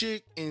cool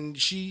chick and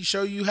she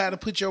show you how to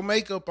put your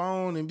makeup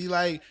on and be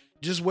like,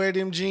 just wear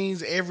them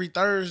jeans every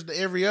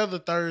other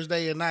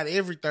Thursday and not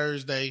every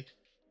Thursday.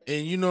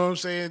 And you know what I'm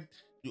saying?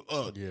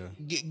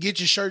 Get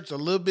your shirts a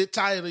little bit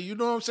tighter. You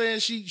know what I'm saying?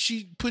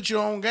 She put you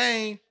on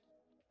game.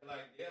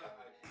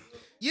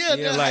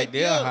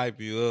 They'll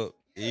hype you up.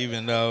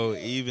 Even though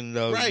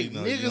right, you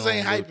know, niggas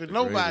ain't hyping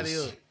nobody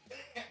up.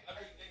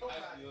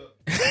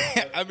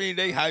 I mean,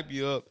 they hype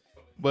you up,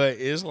 but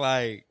it's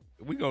like,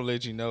 we gonna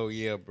let you know,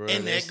 bro.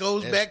 And that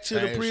goes back to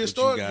the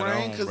prehistoric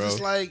brain, because it's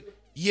like,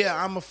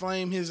 I'm gonna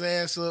flame his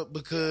ass up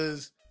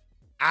because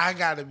I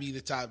gotta be the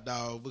top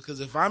dog.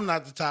 Because if I'm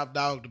not the top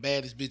dog, the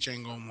baddest bitch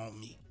ain't gonna want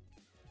me.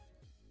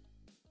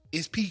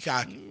 It's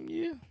peacocking.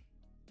 Yeah.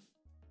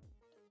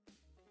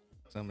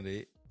 Some of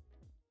that.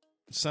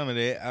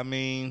 I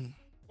mean,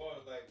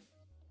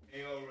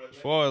 as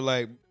far as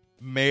like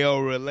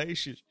male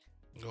relations.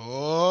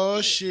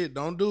 Oh shit!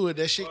 Don't do it.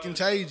 That shit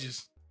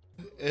contagious.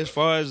 As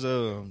far as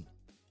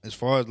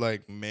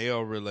like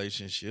male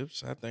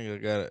relationships, I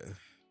think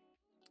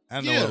I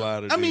know a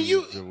lot of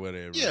dudes or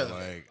whatever. Yeah.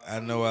 Like I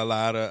know a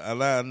lot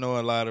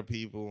of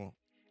people.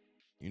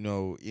 You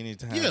know,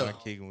 anytime I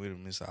kick with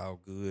them, it's all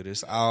good.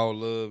 It's all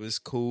love. It's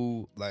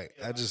cool. Like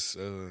I just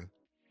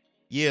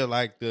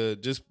like the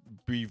just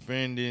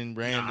befriending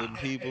random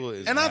people.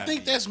 And I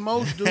think that's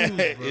most dudes,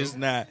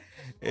 bro.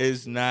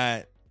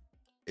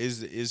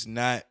 It's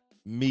not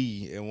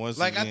me. And once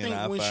like, again, I think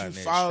I once find you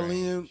that fall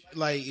strange. in,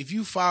 like if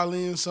you fall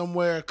in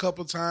somewhere a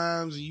couple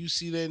times and you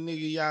see that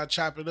nigga, y'all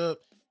chop it up,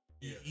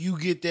 you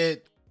get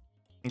that,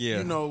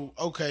 you know,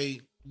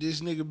 okay,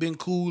 this nigga been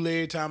cool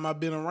every time I've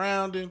been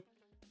around him.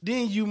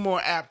 Then you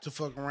more apt to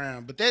fuck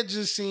around. But that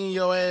just seeing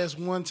your ass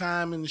one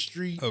time in the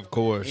street, of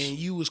course, and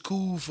you was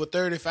cool for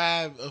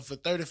 35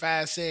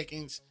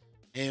 seconds,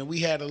 and we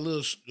had a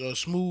little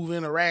smooth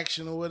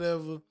interaction or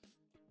whatever.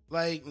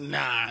 Like,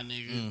 nah,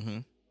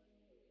 nigga.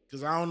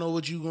 Because I don't know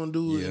what you gonna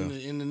do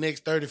in the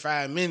next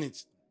 35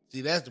 minutes.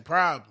 See, that's the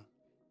problem.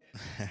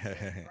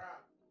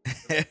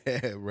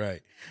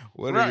 Right.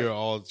 What are your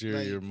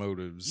ulterior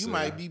motives? You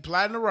might be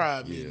plotting to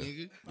rob me,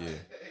 nigga. Yeah.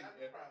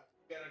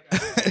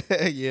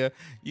 Yeah,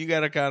 you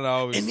gotta kind of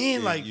always. And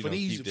then, like, for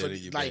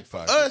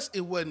us,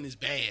 it wasn't as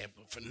bad.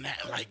 But for now,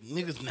 like,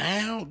 niggas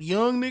now,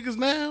 young niggas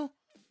now,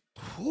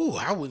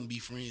 I wouldn't be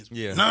friends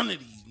with none of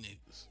these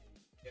niggas.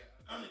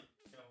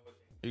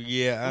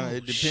 Yeah,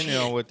 depending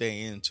on what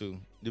they into,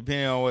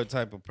 depending on what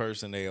type of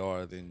person they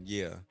are, then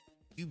you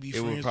be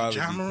it would probably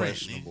be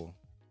questionable.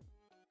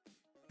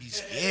 Be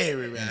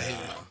scary right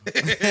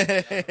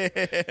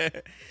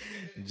here.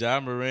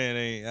 John Moran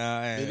ain't. But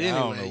anyway, I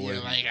don't know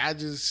what. Like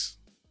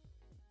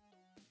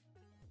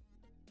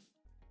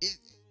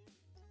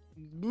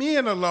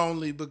men are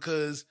lonely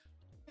because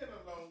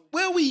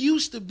we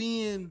used to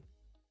being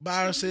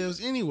by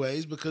ourselves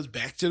anyways, because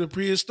back to the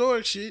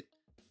prehistoric shit,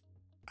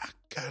 I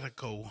gotta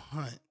go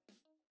hunt.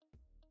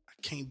 I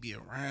can't be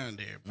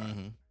around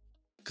everybody.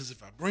 Because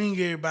if I bring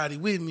everybody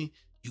with me,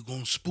 you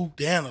gonna spook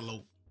the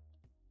antelope.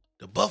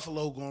 The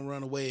buffalo gonna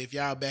run away if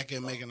y'all back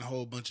here making a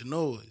whole bunch of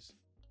noise.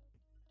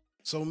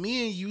 So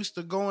men used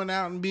to going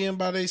out and being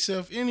by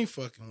themselves any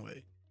fucking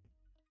way.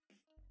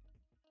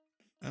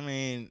 I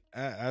mean,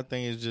 I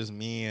think it's just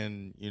me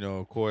and,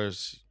 of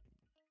course,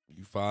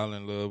 you fall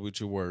in love with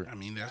your work. I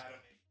mean, that's...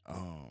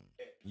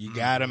 you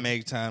gotta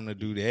make time to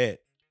do that.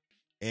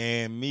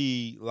 And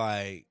me,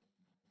 like,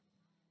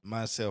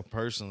 myself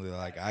personally,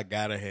 like, I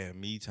gotta have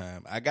me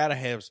time. I gotta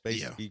have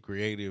space to be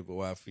creative,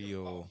 or I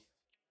feel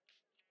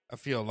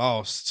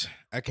lost.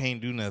 I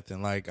can't do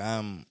nothing. Like,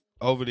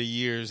 over the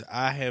years,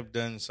 I have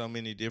done so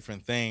many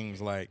different things.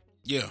 Like,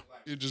 it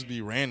just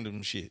be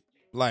random shit.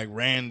 Like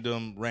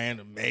random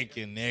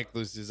making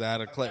necklaces out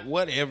of clay,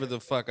 whatever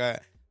the fuck I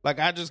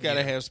just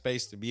gotta have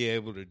space to be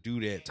able to do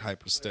that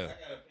type of stuff.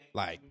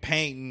 Like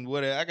painting,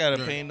 whatever. I got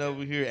a painting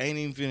over here, ain't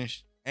even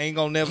finished. Ain't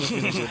gonna never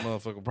finish that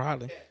motherfucker,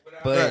 probably.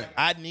 But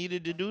I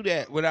needed to do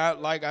that.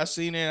 I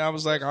seen it, I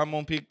was like, I'm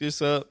gonna pick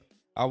this up.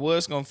 I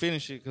was gonna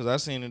finish it because I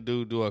seen a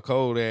dude do a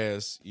cold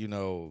ass,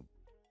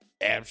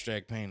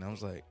 abstract painting. I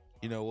was like,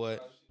 you know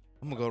what?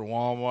 I'm gonna go to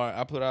Walmart.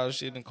 I put all the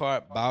shit in the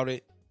cart, bought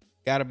it,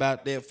 got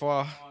about that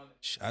far.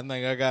 I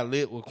think I got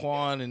lit with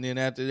Quan, and then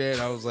after that,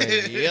 I was like,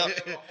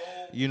 "Yep,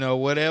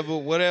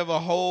 whatever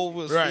hole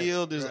was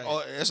filled is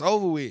it's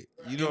over with."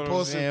 You know what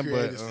I'm saying?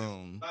 But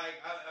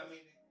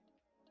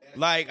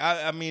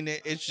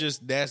it's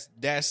just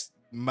that's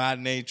my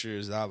nature.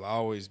 Is I've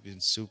always been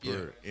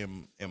super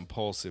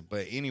impulsive.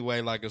 But anyway,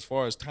 like as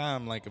far as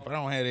time, like if I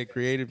don't have that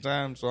creative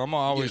time, so I'm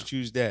gonna always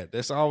choose that.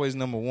 That's always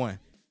number one.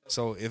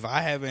 So if I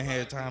haven't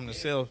had time to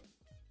self,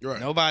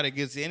 nobody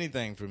gets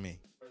anything from me.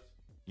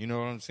 You know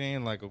what I'm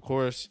saying? Like, of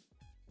course,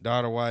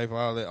 daughter, wife,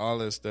 all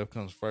that stuff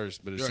comes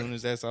first. But as soon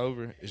as that's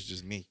over, it's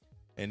just me.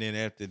 And then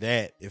after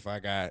that, if I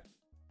got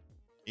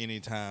any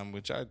time,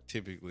 which I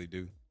typically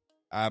do,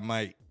 I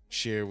might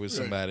share with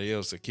somebody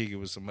else or kick it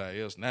with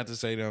somebody else. Not to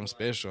say that I'm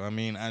special. I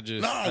mean, I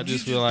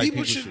just feel like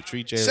people should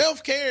treat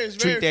self-care is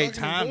very their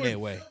time important. That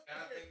way.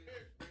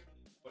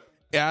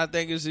 Yeah, I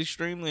think it's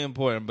extremely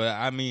important, but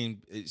I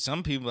mean,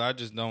 some people I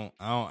don't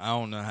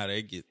know how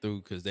they get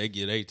through because they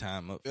get their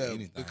time up for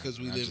anything. Because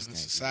we live in a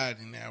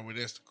society now where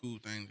that's the cool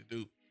thing to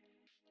do.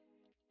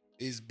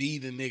 Is be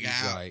the nigga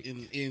out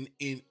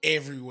in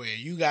everywhere.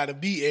 You got to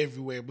be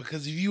everywhere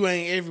because if you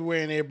ain't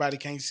everywhere and everybody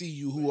can't see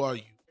you, who are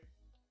you?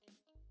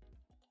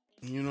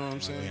 You know what I'm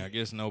saying? I mean, I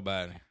guess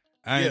nobody.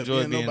 I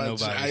enjoy being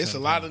nobody. It's a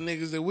lot of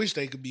niggas that wish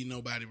they could be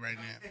nobody right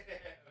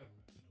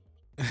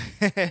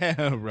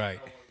now. Right.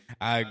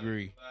 I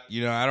agree.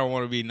 I don't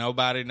want to be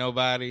nobody,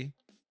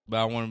 but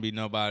I want to be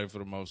nobody for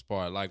the most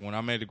part. Like when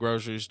I'm at the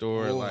grocery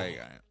store,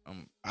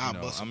 I'm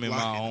in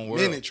my own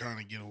world. Minute trying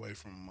to get away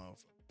from a motherfucker.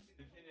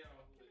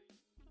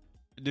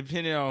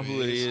 Depending on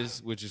who it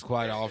is, which is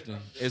quite often,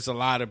 it's a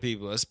lot of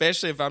people.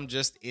 Especially if I'm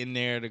just in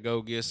there to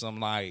go get some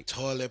like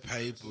toilet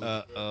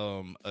paper,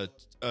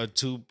 a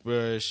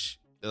toothbrush,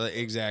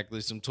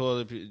 exactly, some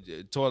toilet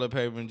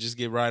paper, and just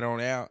get right on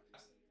out.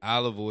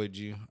 I'll avoid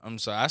you. I'm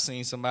sorry. I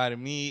seen somebody,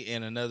 me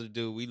and another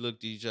dude, we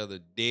looked at each other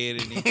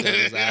dead in each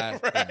other's eyes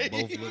and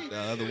both looked the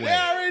other way. We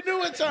already knew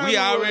what time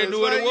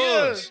it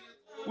was.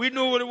 We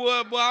knew what it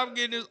was. Boy, I'm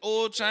getting this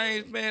oil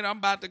change, man. I'm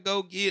about to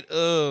go get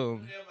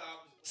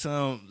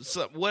some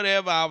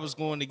whatever I was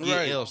going to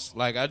get else.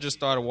 Like, I just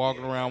started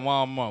walking around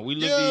Walmart. We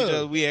looked at each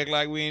other. We act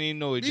like we didn't even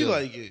know each other.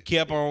 Like it.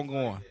 Kept on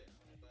going.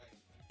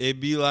 It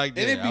be like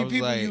that. And it be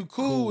people like, you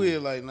cool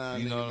with, like, nah,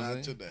 you nigga,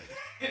 not today.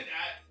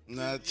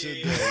 Not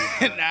today.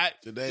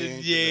 Not today.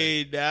 Ain't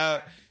today.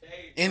 Now.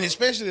 And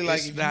especially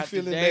like if you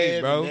feeling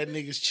bad, bro. And that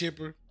nigga's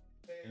chipper,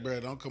 bro,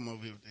 don't come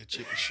over here with that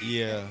chipper shit.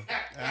 Yeah.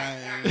 I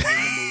ain't in the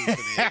mood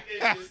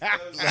for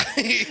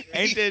that.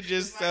 Ain't that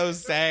just so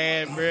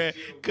sad, bro?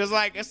 Cause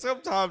like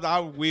sometimes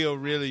I will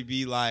really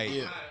be like,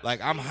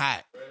 I'm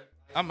hot.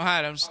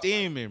 I'm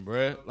steaming,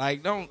 bro.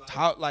 Like don't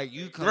talk like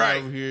you come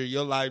over here.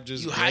 Your life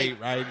just great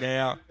right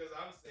now.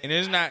 And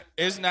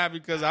it's not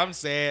because I'm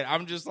sad.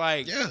 I'm just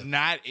like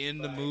not in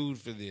the mood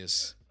for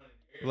this.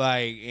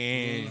 Like,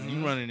 and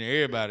you run into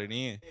everybody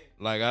then.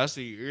 Like I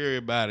see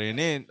everybody, and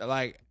then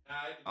like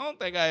I don't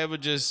think I ever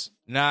just.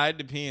 Nah, it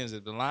depends.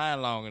 If the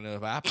line long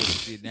enough, I put the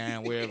shit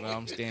down wherever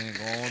I'm standing.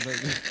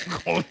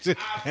 Going to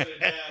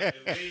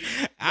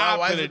My I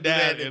wife put would it do down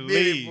that in a and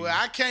minute, leave. boy.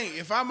 I can't.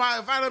 If I'd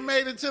have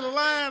made it to the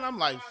line, I'm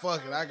like,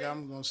 fuck it.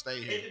 I'm gonna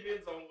stay here. It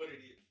depends on what it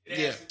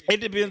is.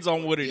 It depends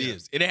on what it Yeah.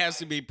 is. It has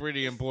to be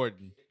pretty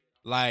important.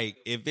 Like,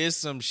 if it's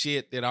some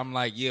shit that I'm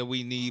like, yeah,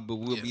 we need, but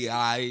we'll be all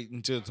right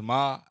until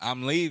tomorrow,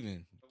 I'm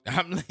leaving.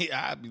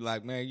 I'd be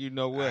like, man, you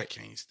know what? I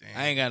can't stand.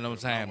 I ain't got no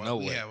time, no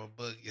We way. have a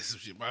bug, get some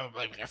shit. I'm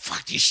like, man,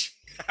 fuck this shit.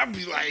 I'd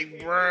be like,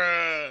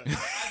 bruh.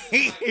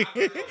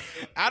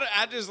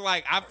 I just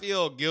like, I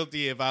feel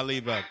guilty if I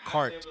leave a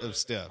cart of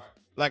stuff.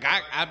 Like,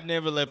 I've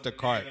never left a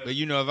cart, but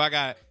you know, if I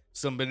got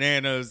some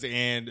bananas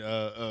and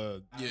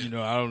you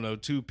know, I don't know,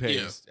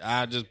 toothpaste,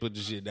 I just put the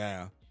shit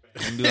down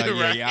and be like,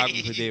 yeah, Right. y'all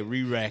can put that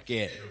re-rack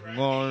at.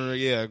 Go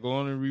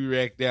on and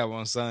re-rack that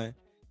one, son.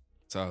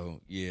 So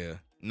yeah.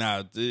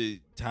 Now,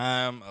 the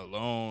time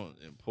alone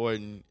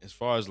important. As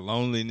far as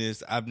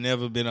loneliness, I've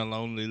never been a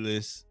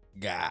loneless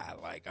guy.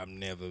 Like, I've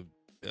never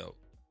felt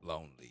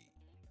lonely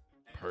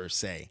per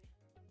se.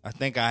 I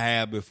think I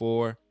have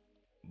before,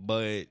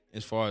 but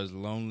as far as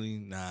lonely,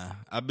 nah.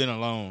 I've been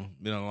alone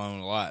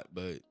a lot,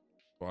 but as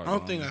far as I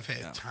don't think lonely, I've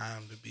had nah.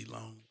 time to be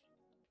lonely.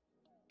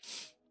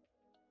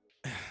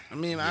 I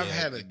mean, Yeah, I've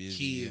had a be busy,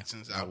 kid yeah.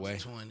 since No I was way.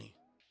 20.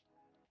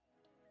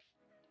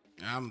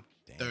 I'm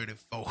Damn.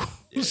 34.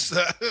 Yeah.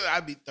 So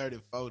I'll be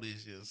 34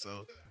 this year.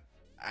 So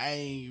I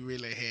ain't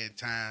really had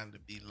time to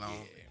be lonely.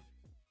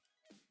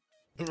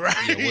 Right?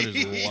 Yeah, what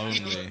is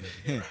lonely?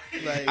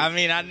 Like, I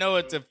mean, I know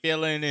it's a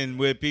feeling, and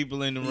with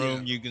people in the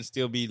room, Yeah. you can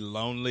still be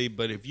lonely.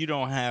 But if you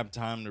don't have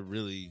time to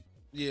really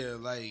yeah,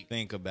 like,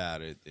 think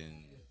about it,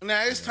 then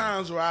now it's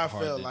times where I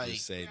hard felt to like,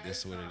 just say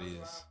this what it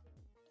is.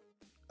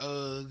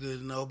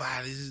 good,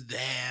 nobody's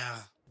there.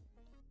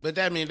 But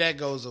that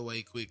goes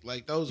away quick.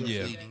 Like, those are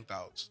Yeah. fleeting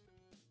thoughts.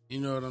 You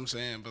know what I'm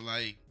saying? But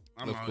like,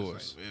 I'm Of always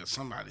course. like, well,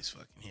 somebody's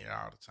fucking here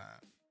all the time.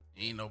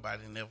 Ain't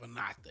nobody never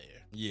not there.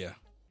 Yeah,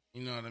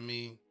 You know what I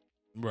mean?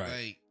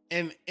 right.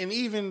 Like, and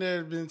even there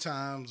have been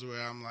times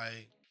where I'm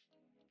like,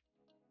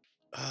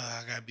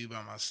 I gotta be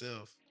by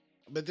myself.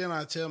 But then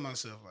I tell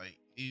myself, like,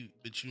 you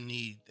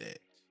need that.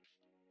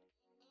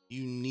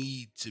 You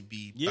need to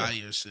be Yeah. by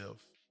yourself.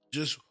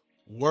 Just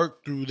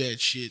work through that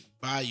shit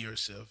by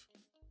yourself.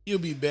 You'll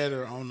be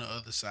better on the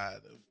other side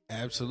of it.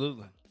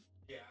 Absolutely.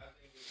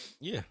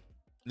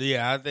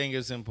 Yeah, I think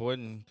it's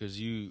important because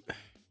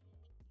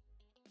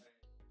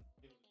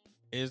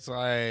it's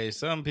like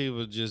some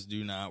people just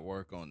do not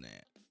work on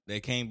that. They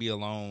can't be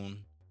alone.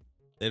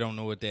 They don't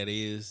know what that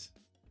is,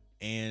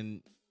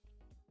 and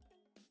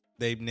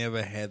they've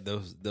never had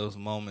those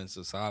moments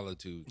of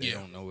solitude. They Yeah.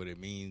 don't know what it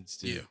means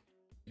to Yeah.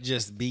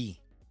 just be.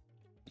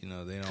 You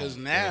know, they don't. 'Cause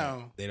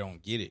now- they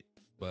don't get it.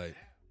 But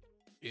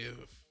If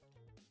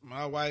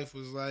my wife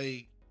was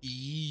like,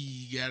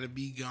 you gotta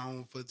be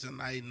gone for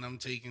tonight and I'm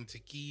taking to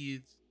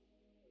kids,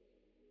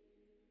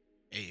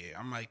 yeah,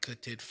 I might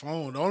cut that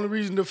phone. The only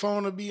reason the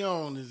phone will be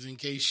on is in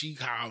case she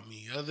called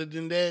me. Other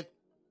than that,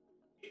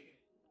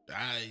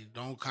 I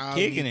don't call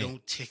Kicking me, it.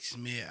 don't text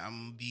me.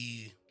 I'm gonna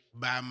be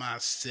by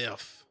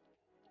myself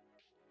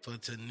for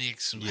the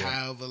next Yeah.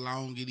 however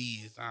long it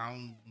is. I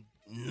don't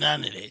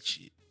none of that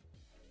shit.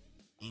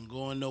 Ain't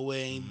going nowhere,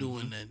 ain't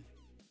doing nothing.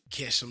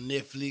 Catch some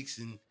Netflix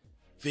and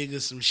figure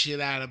some shit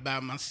out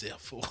about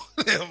myself or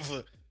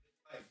whatever.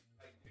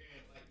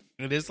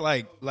 and it's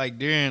like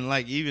during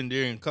even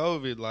during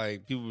COVID,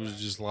 like people was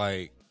just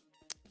like,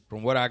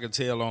 from what I could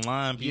tell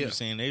online, people Yeah. were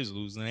saying they was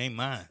losing their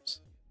minds,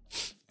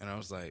 and I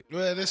was like,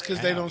 Well, that's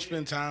because they How? don't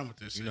spend time with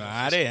themselves. you know,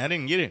 I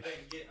didn't get it.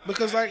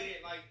 Because like,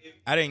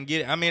 I didn't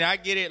get it. I mean, I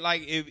get it.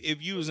 Like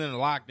if you was in a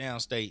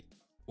lockdown state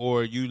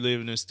or you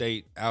live in a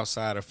state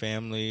outside of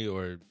family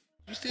or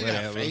you still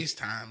whatever. got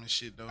FaceTime and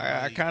shit though.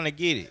 I Like, kind of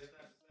get it.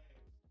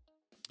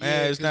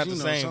 yeah, it's not 'cause,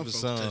 the you know, same for folks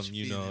some, touch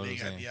you feet know and what they I'm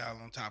gotta saying? be all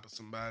on top of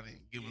somebody,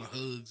 give them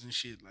hugs and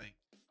shit. Like,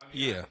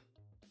 Yeah.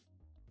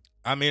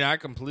 I mean, I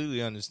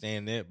completely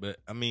understand that, but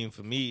I mean,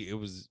 for me, it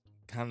was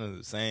kind of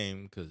the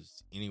same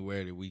because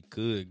anywhere that we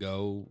could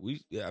go, I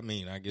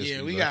guess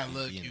yeah, we lucky got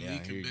lucky. being We down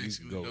could here. You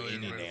basically can go any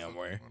anywhere the damn fuck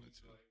where. we wanted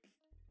to.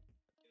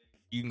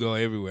 You can go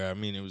everywhere. I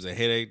mean, it was a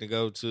headache to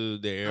go to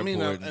the I airport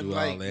mean, and and do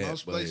like all that.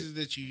 most but places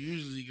that you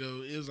usually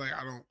go, it was like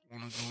I don't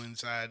want to go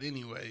inside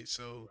anyway,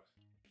 so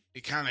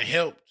it kind of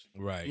helped.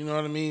 right. You know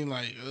what I mean?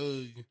 Like,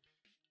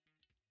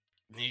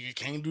 nigga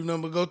can't do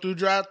nothing but go through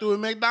drive-through at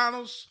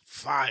McDonald's.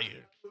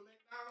 Fire.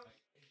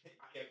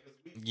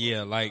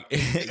 Yeah, like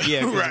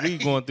yeah, because Right. we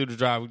going through the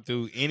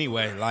drive-through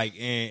anyway. Like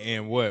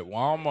and what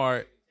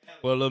Walmart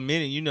for a little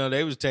minute, you know,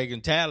 they was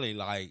taking tally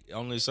like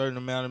only a certain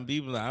amount of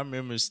people. I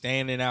remember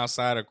standing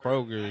outside of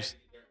Kroger's.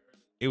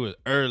 It was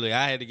early.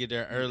 I had to get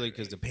there early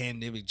because the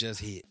pandemic just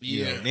hit.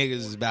 You know, Yeah. niggas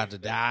is about to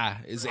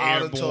die. It's All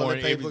the toilet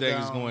airborne. paper Everything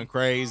is gone. going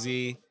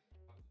crazy.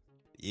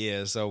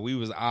 Yeah, so we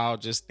was all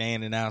just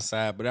standing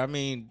outside. But I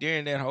mean,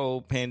 during that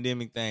whole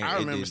pandemic thing, I it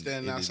remember didn't- standing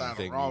it didn't outside affect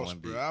of me Ross, one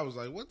bit. bro. I was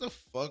like, what the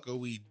fuck are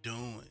we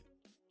doing?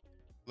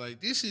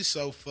 Like, this is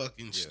so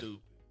fucking stupid.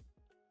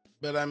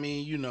 But I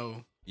mean, you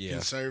know, Yeah.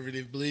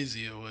 Conservative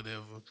blizzy or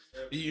whatever.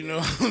 You know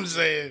what I'm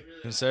saying?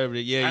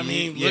 Conservative, yeah. I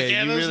mean, yeah, look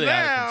at you us really out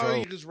of now.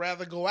 control. Niggas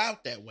rather go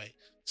out that way.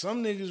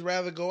 Some niggas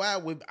rather go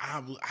out with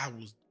I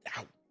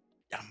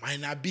might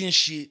not be in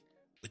shit,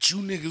 but you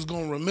niggas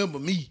gonna remember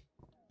me.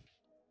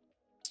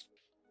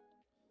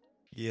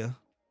 Yeah.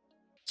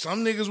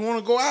 Some niggas want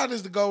to go out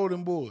as the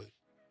golden boy.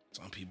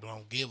 Some people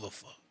don't give a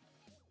fuck.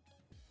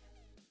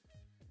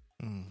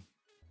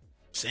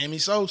 Sammy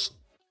Sosa.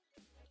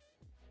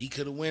 He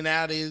could have went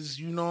out as,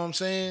 you know what I'm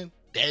saying,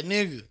 that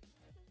nigga.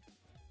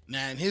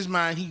 Now, in his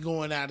mind, he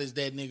going out as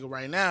that nigga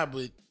right now,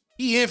 but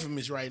he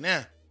infamous right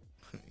now.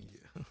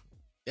 Yeah.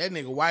 That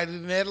nigga whiter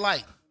than that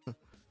light.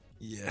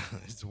 Yeah,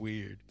 it's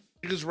weird.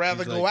 Niggas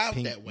rather He's go like out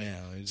pink that way.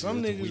 now.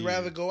 Some it's niggas weird.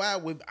 rather go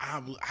out with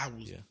I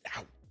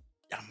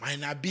might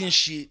not be in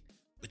shit,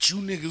 but you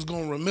niggas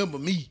gonna remember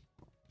me.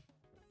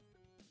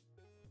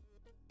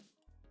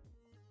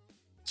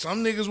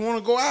 Some niggas want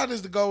to go out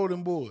as the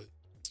golden boy.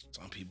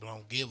 Some people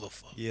don't give a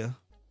fuck. Yeah.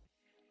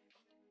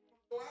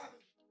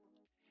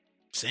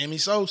 Sammy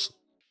Sosa.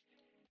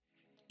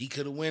 He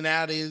could have went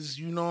out as,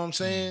 you know what I'm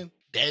saying,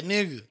 that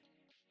nigga.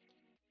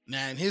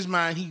 Now, in his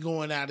mind, he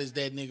going out as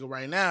that nigga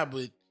right now,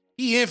 but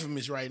he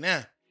infamous right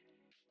now.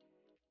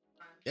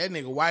 That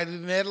nigga whiter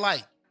than that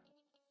light.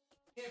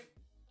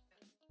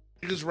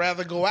 Niggas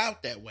rather go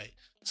out that way.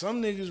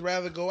 Some niggas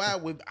rather go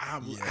out with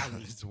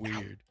it's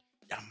weird.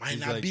 I might He's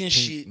not like be in pink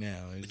shit,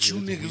 now. but you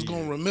niggas weird.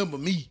 gonna remember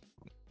me.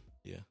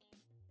 Yeah.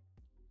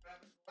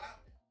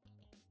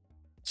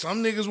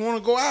 Some niggas want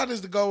to go out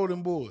as the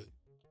golden boy.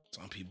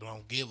 Some people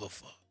don't give a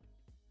fuck.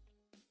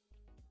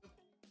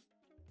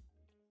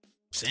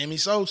 Sammy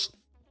Sosa.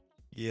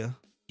 Yeah.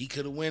 He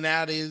could have went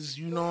out as,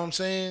 you know what I'm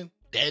saying,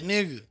 that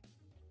nigga.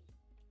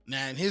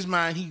 Now, in his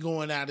mind, he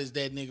going out as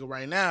that nigga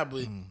right now,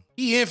 but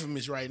he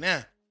infamous right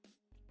now.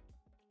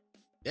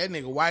 That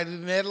nigga whiter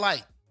than that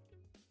light.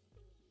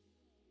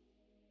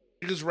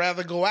 Niggas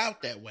rather go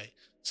out that way.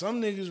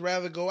 Some niggas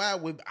rather go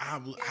out with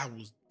I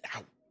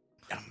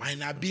might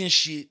not be in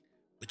shit,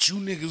 but you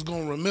niggas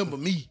gonna remember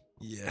me.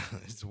 Yeah,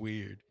 it's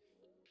weird.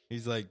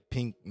 He's like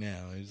pink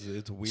now.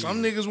 It's weird.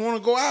 Some niggas want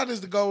to go out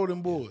as the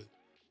golden boy.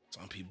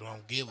 Some people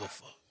don't give a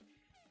fuck.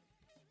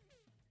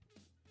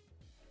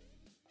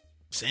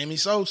 Sammy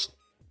Sosa.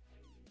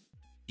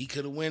 He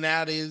could have went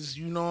out as,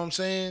 you know what I'm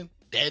saying,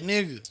 that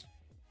nigga.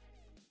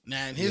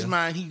 Now, in his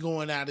mind, he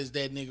going out as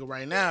that nigga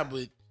right now,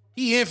 but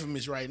he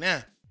infamous right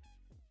now.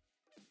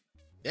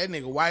 That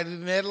nigga whiter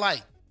than that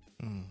light.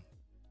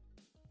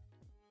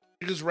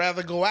 Niggas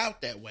rather go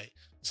out that way.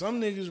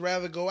 Some niggas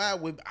rather go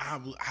out with I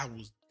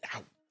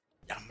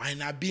might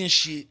not be in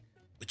shit,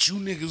 but you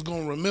niggas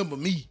gonna remember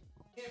me.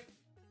 Yeah.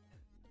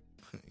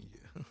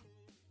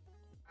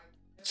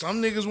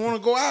 Some niggas want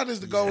to go out as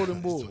the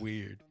golden boy. It's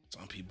weird.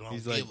 Some people don't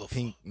He's give like a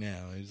pink fuck.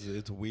 now.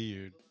 It's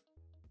weird.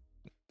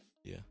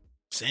 Yeah.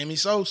 Sammy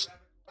Sosa.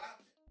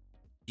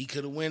 He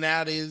could have went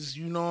out as,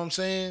 you know what I'm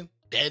saying,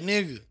 that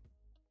nigga.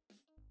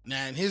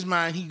 Now, in his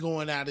mind, he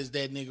going out as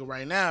that nigga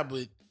right now,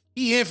 but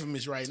he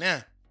infamous right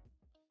now.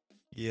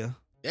 Yeah.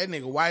 That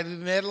nigga whiter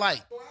than that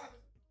light.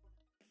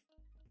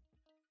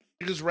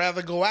 Niggas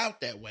rather go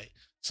out that way.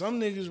 Some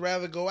niggas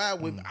rather go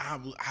out with I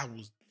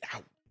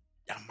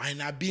might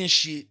not be in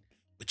shit,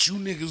 but you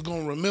niggas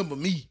gonna remember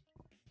me.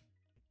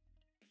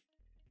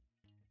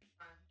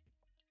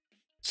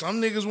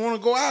 Some niggas want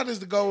to go out as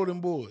the golden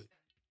boy.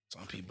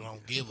 Some people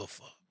don't give a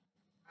fuck.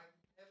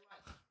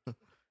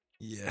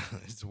 Yeah,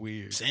 it's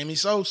weird. Sammy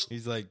Sosa.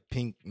 He's like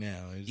pink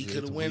now. He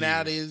could have went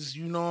out as,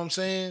 you know what I'm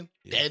saying,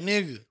 that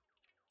nigga.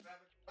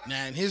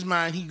 Now, in his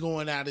mind, he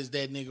going out as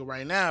that nigga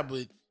right now,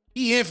 but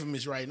he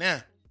infamous right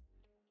now.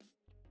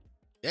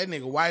 That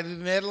nigga whiter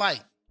than that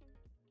light.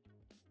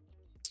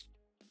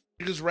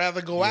 Niggas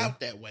rather go out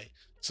that way.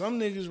 Some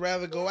niggas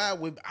rather go out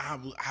with I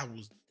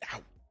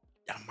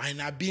might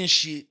not be in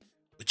shit,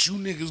 but you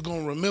niggas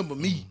gonna remember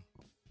me.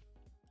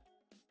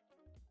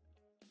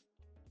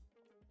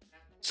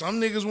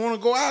 Some niggas want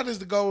to go out as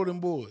the golden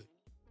boy.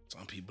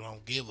 Some people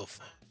don't give a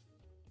fuck.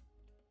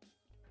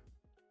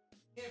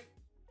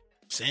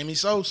 Sammy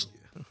Sosa.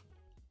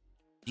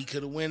 He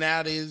could have went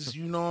out as,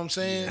 you know what I'm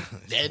saying,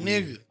 that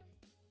nigga.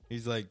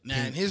 He's like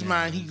now in his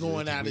mind, he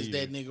going out as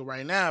that nigga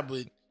right now,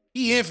 but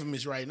he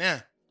infamous right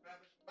now.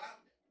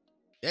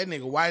 That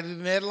nigga whiter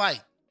than that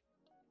light.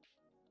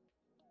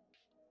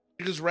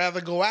 Niggas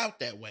rather go out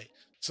that way.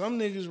 Some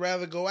niggas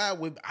rather go out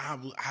with I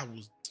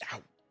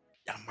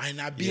might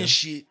not be in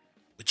shit,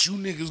 but you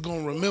niggas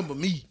gonna remember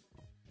me.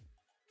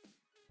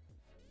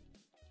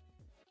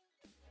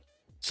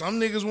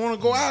 Some niggas want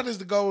to go out as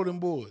the golden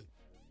boy.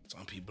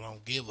 Some people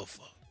don't give a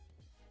fuck.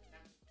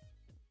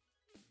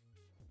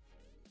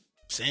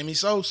 Sammy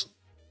Sosa.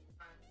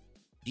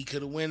 He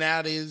could have went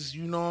out as,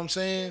 you know what I'm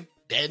saying,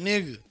 that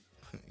nigga.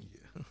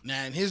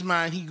 Now, in his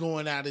mind, he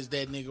going out as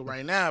that nigga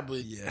right now,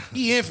 but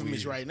he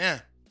infamous right now.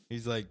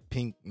 He's like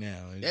pink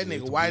now. That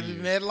nigga whiter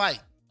than that light.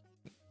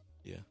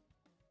 Yeah.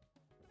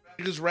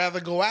 Niggas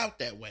rather go out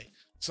that way.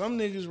 Some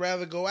niggas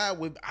rather go out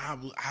with I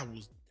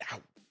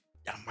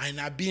might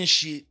not be in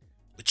shit,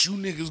 but you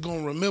niggas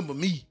gonna remember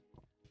me.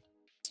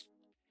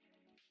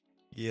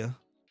 Yeah.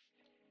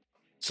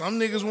 Some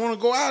niggas want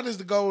to go out as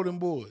the golden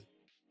boy.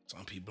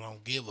 Some people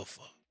don't give a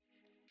fuck.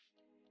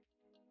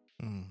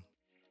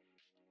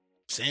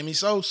 Sammy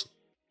Sosa.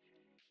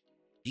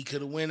 He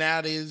could have went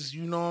out as,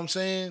 you know what I'm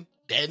saying,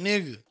 that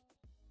nigga.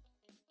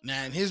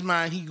 Now, in his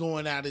mind, he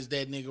going out as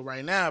that nigga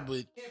right now,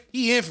 but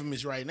he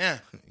infamous right now.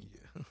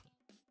 Yeah.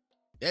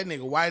 That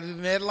nigga whiter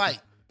than that light.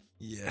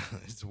 Yeah,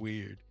 it's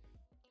weird.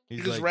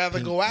 He's niggas like rather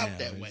go out now.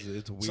 That way.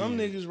 It's weird. Some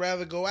niggas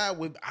rather go out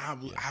with, I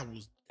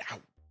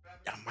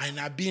might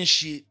not be in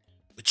shit,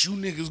 but you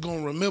niggas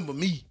gonna remember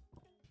me.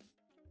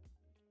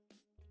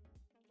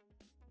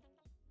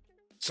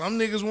 Some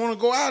niggas want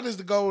to go out as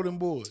the golden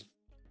boy.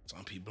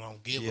 Some people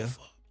don't give a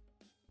fuck.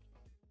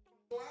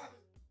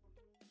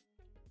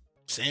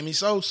 Sammy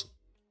Sosa.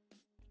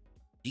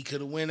 He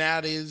could have went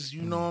out as,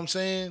 you know what I'm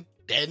saying,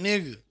 that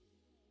nigga.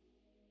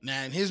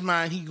 Now, in his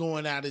mind, he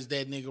going out as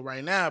that nigga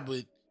right now,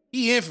 but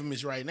he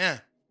infamous right now.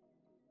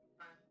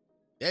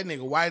 That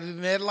nigga whiter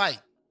than that light.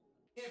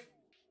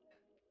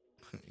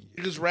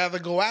 Niggas rather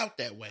go out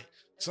that way.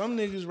 Some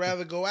niggas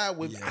rather go out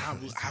with,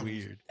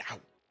 weird.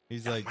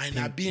 He's like, might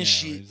not be in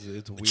shit,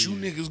 it's but weird. You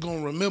niggas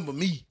gonna remember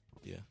me.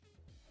 Yeah.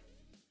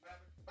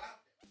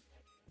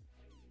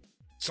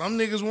 Some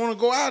niggas want to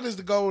go out as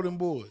the golden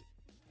boy.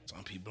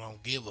 Some people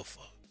don't give a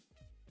fuck.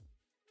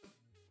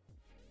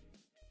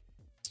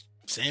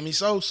 Sammy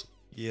Sosa.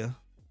 Yeah.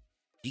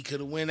 He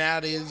could have went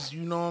out as,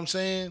 you know what I'm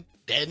saying,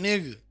 that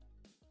nigga.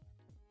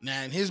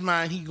 Now, in his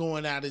mind, he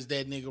going out as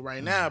that nigga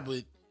right now,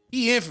 but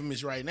he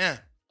infamous right now.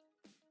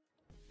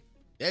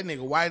 That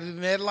nigga whiter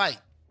than that light.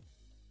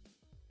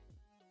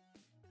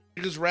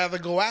 Niggas rather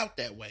go out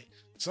that way.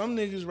 Some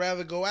niggas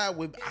rather go out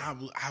with, I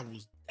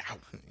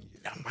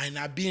might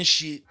not be in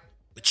shit,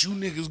 but you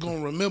niggas gonna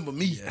remember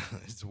me. Yeah,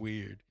 it's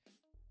weird.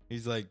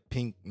 He's like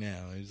pink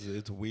now.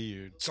 It's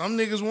weird. Some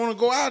niggas want to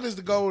go out as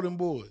the golden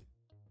boy.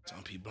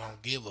 Some people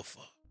don't give a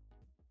fuck.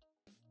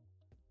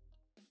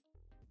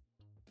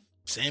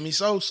 Sammy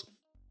Sosa.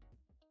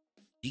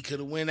 He could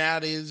have went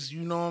out as,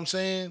 you know what I'm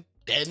saying,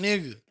 that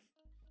nigga.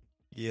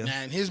 Yeah.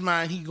 Now, in his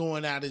mind, he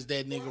going out as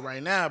that nigga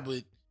right now,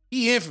 but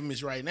he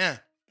infamous right now.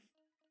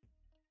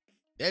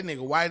 That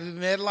nigga whiter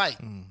than that light.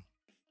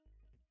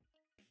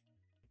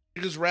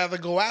 Niggas rather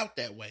go out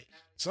that way.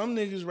 Some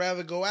niggas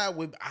rather go out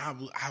with, I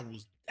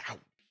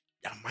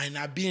might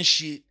not be in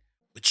shit,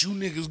 but you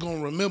niggas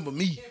gonna remember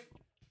me. Yeah.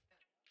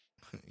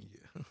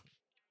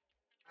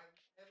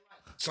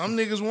 Some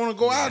niggas want to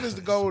go out as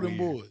the golden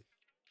boy.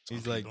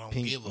 He's like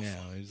pink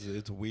now.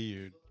 It's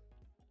weird.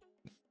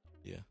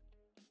 Yeah.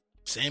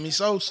 Sammy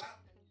Sosa.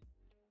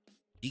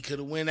 He could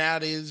have went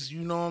out as,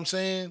 you know what I'm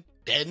saying,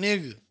 that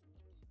nigga.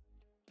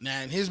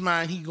 Now, in his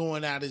mind, he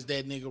going out as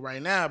that nigga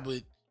right now,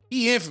 but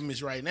he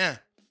infamous right now.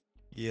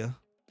 Yeah.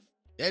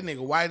 That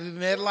nigga whiter than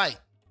that light.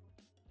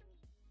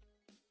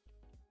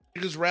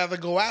 Niggas rather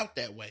go out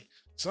that way.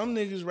 Some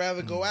niggas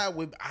rather go out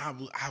with, I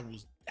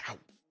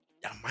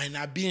might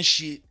not be in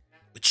shit,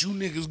 but you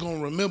niggas gonna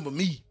remember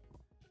me.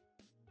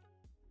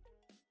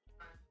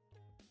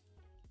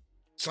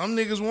 Some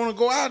niggas want to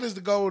go out as the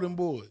golden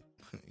boy.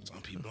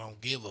 Some people don't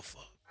give a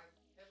fuck.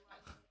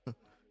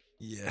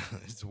 Yeah,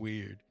 it's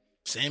weird.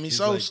 Sammy He's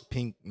Sosa. Like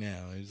pink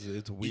now.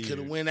 It's weird. He could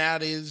have went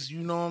out as, you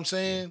know what I'm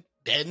saying,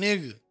 that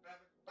nigga.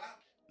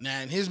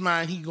 Now, in his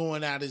mind, he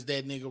going out as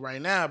that nigga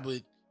right now,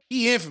 but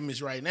he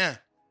infamous right now.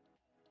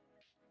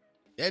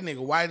 That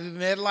nigga whiter than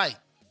that light.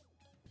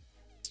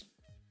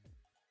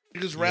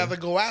 Niggas rather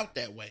go out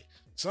that way.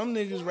 Some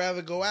niggas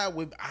rather go out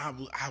with, I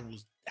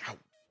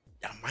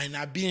might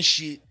not be in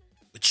shit,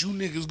 but you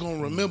niggas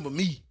gonna remember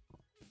me.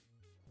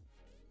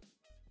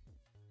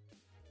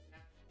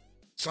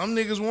 Some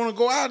niggas want to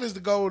go out as the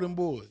golden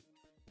boy.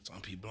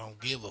 Some people don't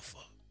give a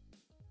fuck.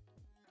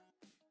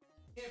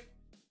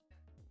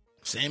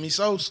 Sammy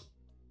Sosa.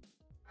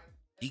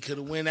 He could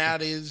have went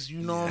out as, you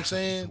know what I'm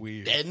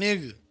saying, that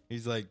nigga.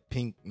 He's like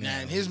pink now.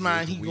 Now, in his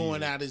mind, he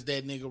going out as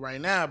that nigga right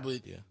now,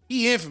 but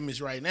he infamous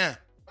right now.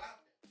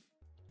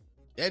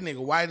 That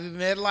nigga whiter than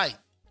that light.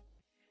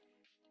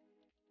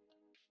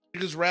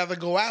 Niggas rather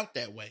go out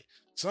that way.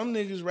 Some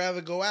niggas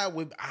rather go out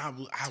with, I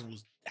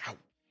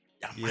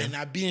might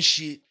not be in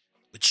shit,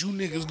 but you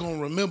niggas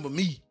gonna remember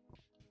me.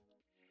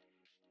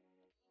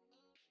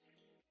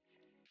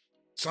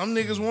 Some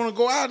niggas want to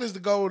go out as the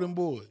golden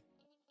boy.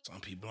 Some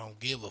people don't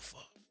give a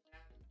fuck.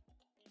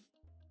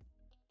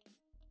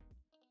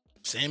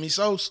 Sammy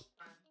Sosa.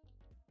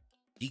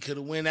 He could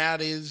have went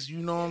out as, you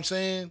know what I'm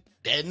saying,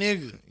 that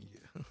nigga.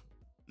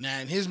 Now,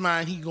 in his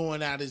mind, he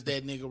going out as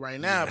that nigga right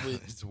now,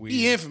 but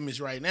he infamous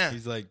right now.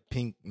 He's like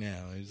pink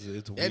now. It's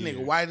that weird.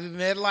 Nigga whiter than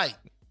that light.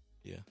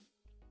 Yeah.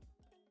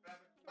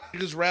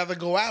 Niggas rather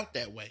go out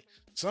that way.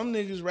 Some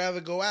niggas rather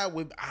go out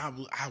with, I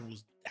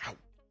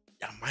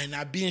might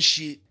not be in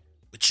shit,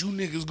 but you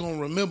niggas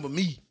gonna remember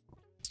me.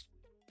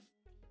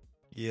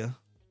 Yeah.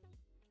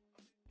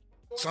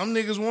 Some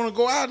niggas want to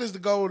go out as the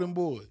golden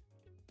boy.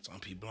 Some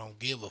people don't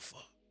give a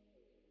fuck.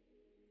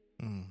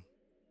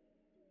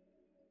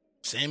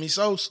 Sammy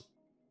Sosa.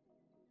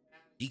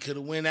 He could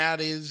have went out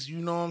as, you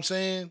know what I'm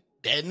saying,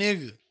 that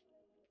nigga.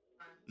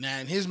 Now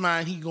in his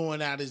mind, he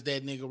going out as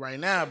that nigga right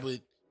now, but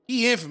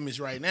he infamous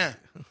right now.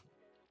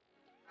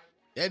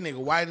 That nigga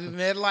whiter than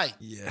that light.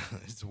 Yeah,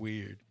 it's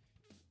weird.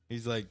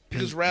 He's like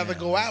niggas rather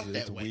go out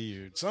that way.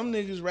 Weird. Some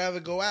niggas rather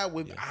go out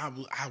with I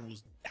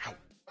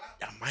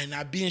might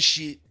not been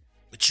shit,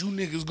 but you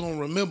niggas gonna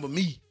remember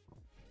me.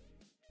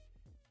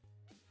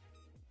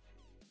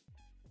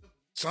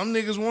 Some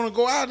niggas want to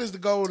go out as the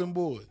golden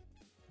boy.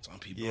 Some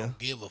people don't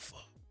give a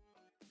fuck.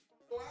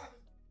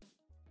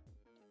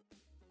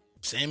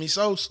 Sammy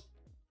Sosa.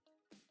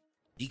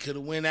 He could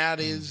have went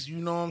out as, you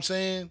know what I'm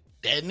saying,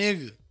 that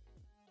nigga.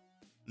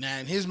 Now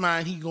in his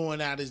mind, he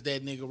going out as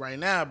that nigga right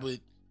now, but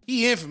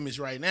he infamous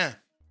right now.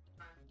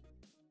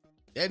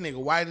 That nigga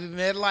whiter than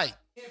that light.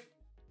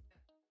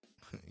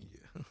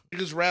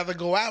 Niggas rather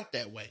go out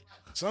that way.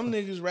 Some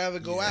niggas rather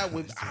go out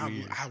with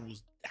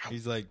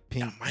He's like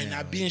pink. I might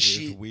not been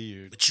shit,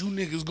 weird. but you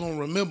niggas gonna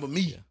remember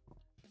me. Yeah.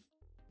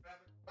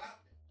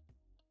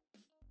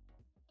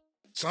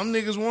 Some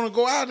niggas want to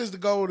go out as the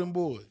golden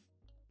boy.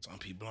 Some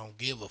people don't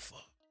give a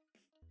fuck.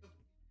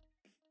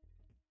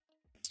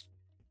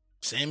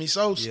 Sammy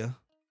Sosa. Yeah.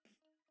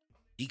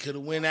 He could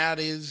have went out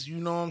as, you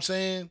know what I'm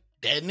saying,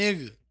 that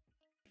nigga.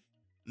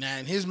 Now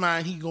in his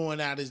mind, he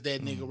going out as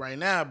that nigga right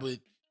now, but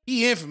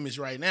he infamous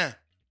right now.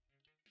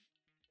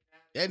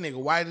 That nigga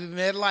whiter than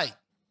that light.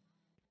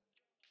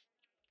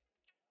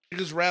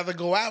 Niggas rather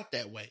go out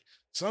that way.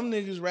 Some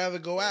niggas rather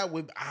go out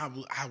with I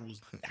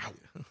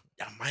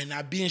might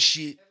not been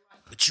shit,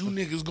 but you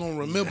niggas gonna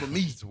remember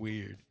me. It's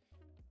weird.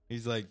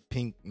 He's like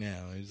pink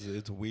now.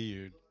 It's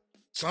weird.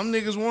 Some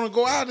niggas want to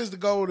go out as the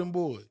golden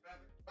boy.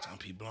 Some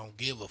people don't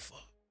give a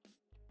fuck.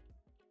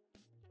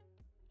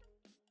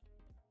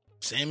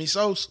 Sammy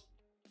Sosa.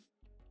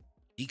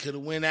 He could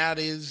have went out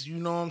as, you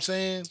know what I'm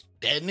saying,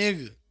 that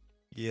nigga.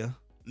 Yeah.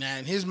 Now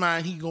in his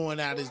mind, he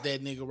going out as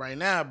that nigga right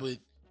now, but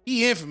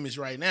he infamous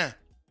right now.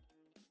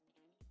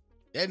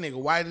 That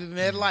nigga whiter than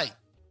that light.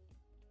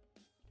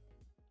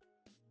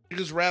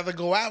 Niggas rather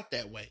go out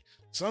that way.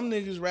 Some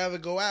niggas rather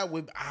go out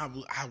with I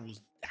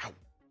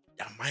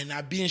might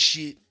not been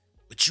shit,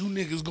 but you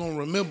niggas gonna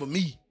remember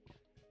me.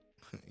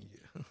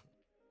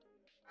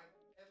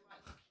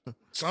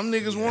 Some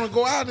niggas want to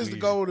go out as the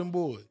golden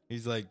boy.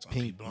 He's like some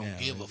pink people don't now.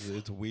 give a fuck.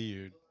 It's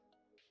weird.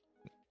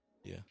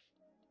 Yeah.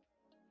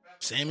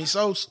 Sammy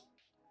Sosa.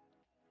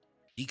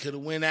 He could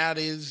have went out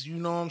as, you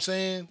know what I'm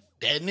saying,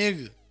 that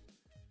nigga.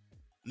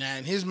 Now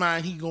in his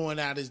mind, he going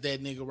out as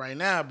that nigga right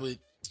now, but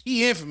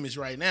he infamous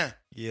right now.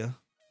 Yeah.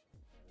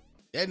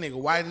 That nigga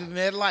whiter than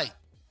that light.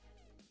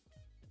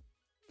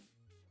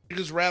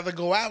 Niggas rather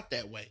go out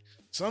that way.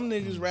 Some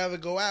niggas rather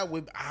go out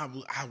with I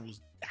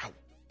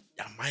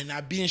might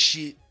not been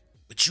shit,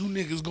 but you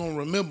niggas gonna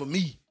remember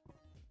me.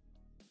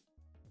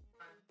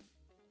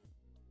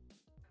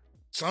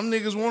 Some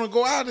niggas want to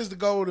go out as the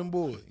golden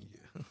boy.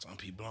 Yeah. Some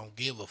people don't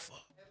give a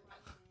fuck.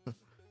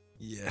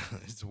 Yeah,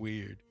 it's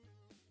weird.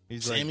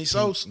 He's Sammy like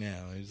Sosa.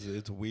 Now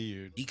it's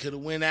weird. He could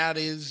have went out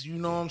as, you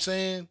know what I'm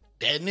saying,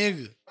 that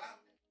nigga.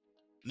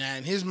 Now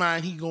in his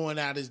mind, he going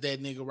out as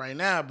that nigga right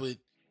now, but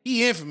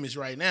he infamous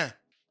right now.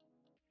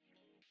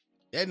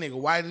 That nigga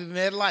whiter than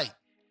that light.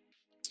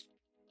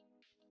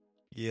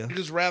 Yeah.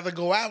 Niggas rather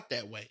go out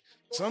that way.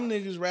 Some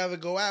niggas rather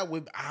go out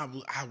with I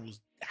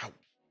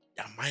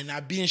might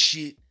not been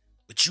shit,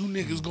 but you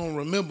niggas gonna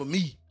remember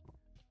me.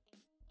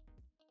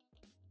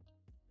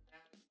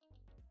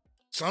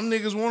 Some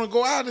niggas want to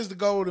go out as the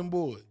golden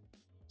boy.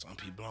 Some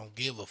people don't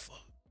give a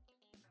fuck.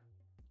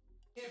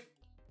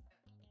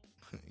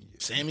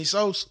 Sammy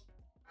Sosa.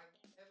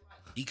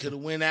 He could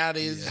have went out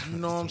as, you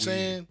know what I'm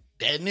saying,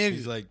 that nigga.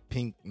 He's like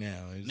pink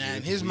now. Now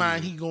in his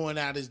mind, he going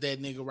out as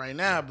that nigga right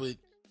now, but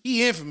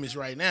he infamous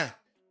right now.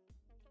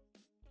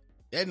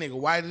 That nigga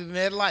whiter than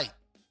that light.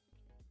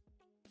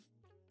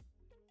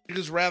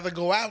 Niggas rather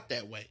go out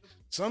that way.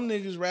 Some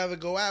niggas rather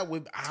go out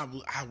with I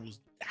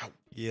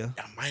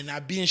might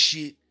not been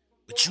shit,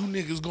 but you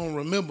niggas gonna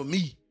remember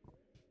me.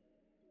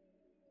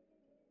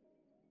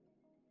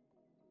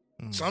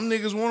 Some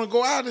niggas want to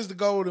go out as the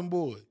golden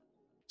boy.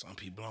 Some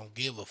people don't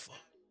give a fuck.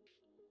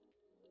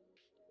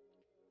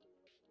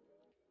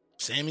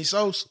 Sammy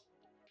Sosa.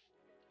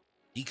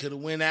 He could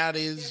have went out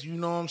as, you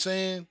know what I'm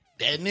saying,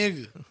 that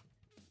nigga.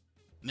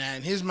 Now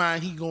in his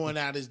mind, he going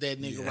out as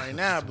that nigga right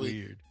now, but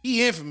weird.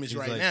 He infamous He's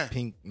right like now.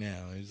 Pink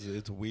now.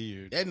 It's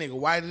weird. That nigga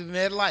whiter than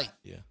that light.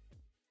 Yeah.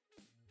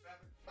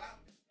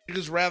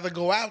 Niggas rather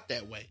go out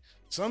that way.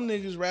 Some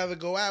niggas rather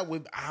go out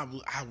with I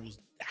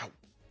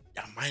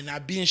might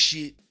not been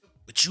shit,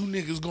 but you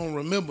niggas gonna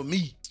remember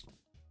me.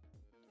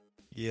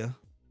 Yeah.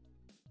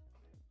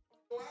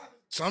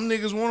 Some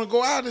niggas want to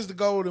go out as the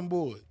golden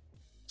boy.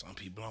 Some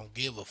people don't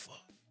give a fuck.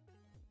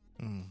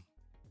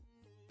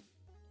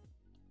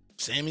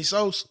 Sammy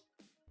Sosa.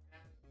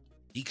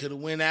 He could have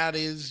went out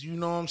as, you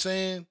know what I'm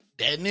saying,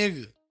 that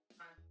nigga.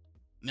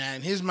 Now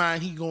in his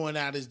mind, he going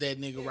out as that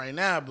nigga right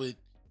now, but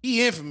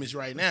he infamous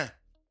right now.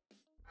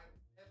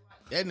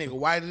 That nigga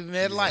whiter than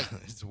that light.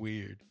 It's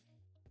weird.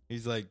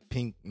 He's like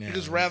pink now.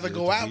 Niggas rather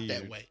go out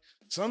that way.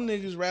 Some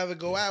niggas rather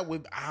go out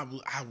with I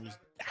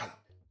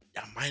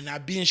I might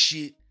not be in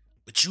shit,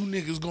 but you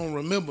niggas gonna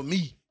remember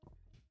me.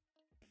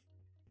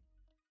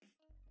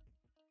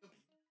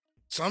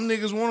 Some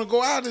niggas want to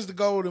go out as the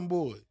golden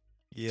boy.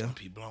 Yeah. Some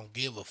people don't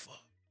give a fuck.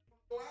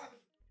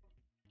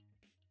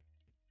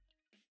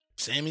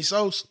 Sammy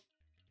Sosa.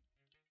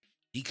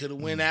 He could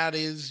have went out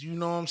as, you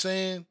know what I'm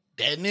saying,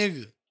 that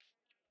nigga.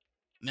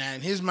 Now,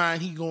 in his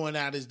mind, he going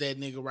out as that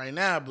nigga right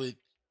now, but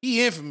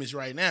he infamous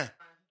right now.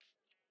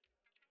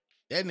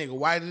 That nigga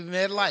whiter than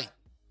that light.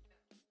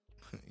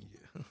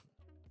 Yeah.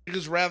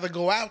 Niggas rather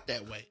go out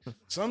that way.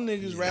 Some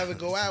niggas rather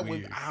go out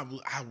weird. with, I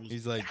was.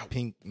 He's like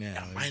pink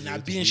now. I might not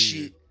It's be in weird.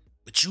 shit,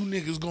 but you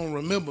niggas gonna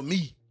remember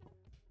me.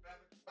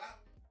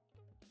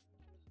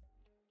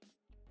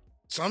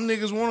 Some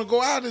niggas want to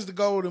go out as the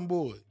golden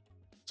boy.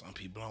 Some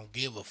people don't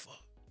give a fuck.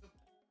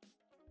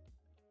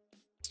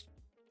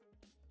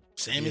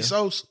 Sammy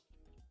Sosa.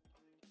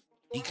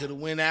 He could have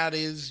went out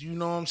as, you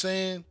know what I'm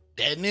saying,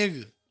 that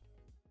nigga.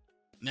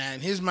 Now,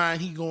 in his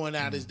mind, he going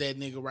out as that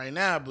nigga right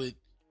now, but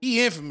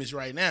he infamous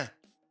right now.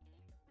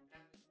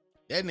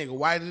 That nigga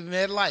whiter than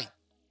that light.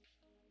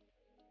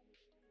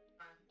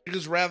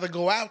 Niggas rather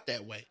go out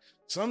that way.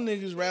 Some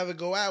niggas rather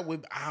go out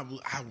with, I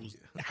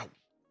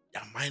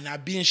might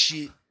not be in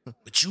shit,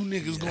 but you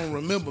niggas gonna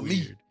remember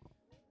me.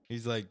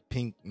 He's like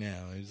pink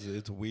now.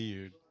 It's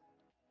weird.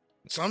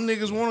 Some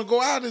niggas want to go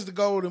out as the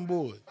golden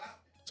boy.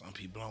 Some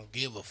people don't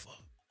give a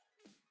fuck.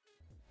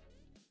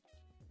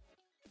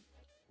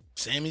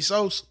 Sammy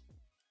Sosa.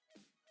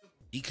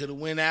 He could have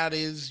went out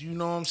as, you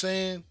know what I'm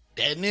saying,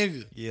 that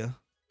nigga. Yeah.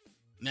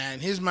 Now, in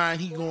his mind,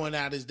 he going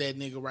out as that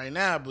nigga right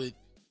now, but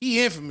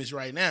he infamous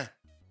right now.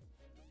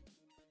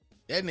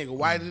 That nigga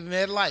whiter than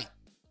that light.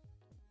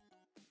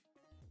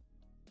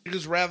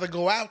 Niggas rather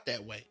go out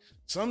that way.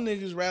 Some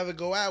niggas rather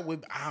go out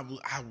with, I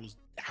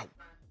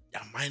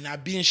might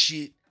not be in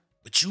shit,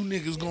 but you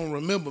niggas gonna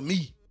remember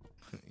me.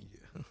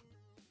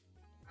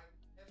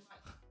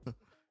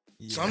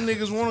 Some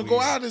niggas want to go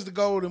out as the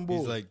golden boy.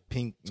 He's like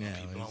pink now.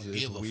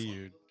 It's give a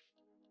weird.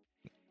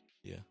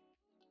 Yeah.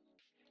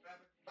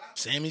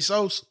 Sammy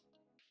Sosa.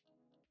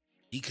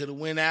 He could have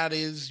went out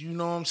as, you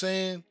know what I'm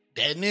saying,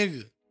 that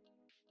nigga.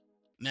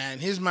 Now, in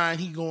his mind,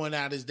 he going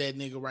out as that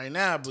nigga right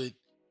now, but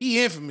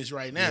he infamous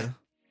right now. Yeah.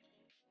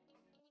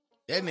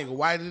 That nigga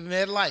whiter than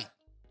that light.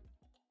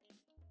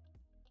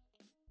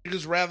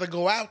 Niggas rather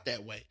go out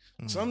that way.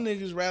 Some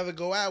niggas rather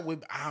go out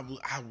with, I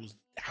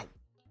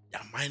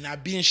might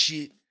not be in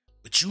shit,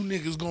 but you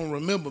niggas gonna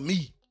remember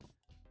me.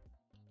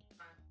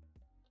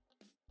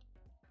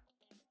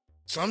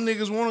 Some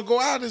niggas want to go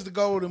out as the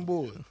golden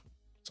boy.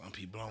 Some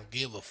people don't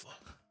give a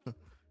fuck.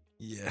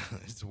 Yeah,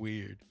 it's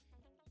weird.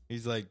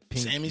 He's like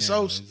pink Sammy now.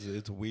 Sosa.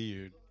 It's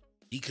weird.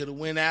 He could have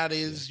went out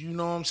as, you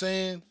know what I'm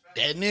saying,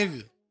 that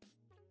nigga.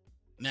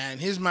 Now, in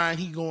his mind,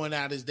 he going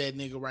out as that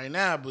nigga right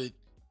now, but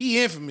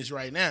he infamous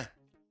right now.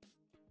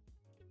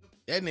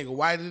 That nigga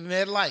whiter than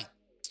that light.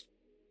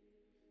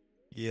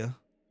 Yeah.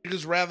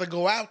 Niggas rather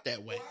go out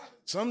that way.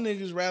 Some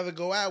niggas rather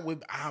go out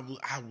with, I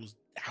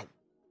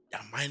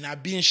might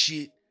not be in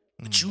shit,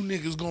 but you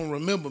niggas gonna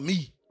remember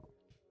me.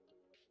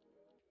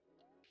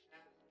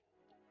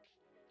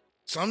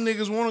 Some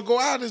niggas want to go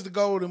out as the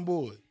golden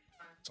boy.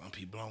 Some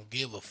people don't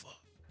give a fuck.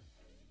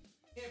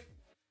 Yeah.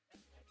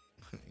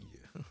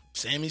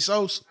 Sammy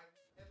Sosa.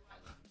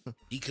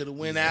 He could have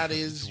went out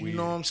as, you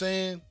know what I'm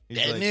saying, He's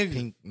that like nigga.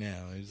 pink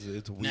now.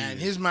 It's weird. Now, in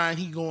his mind,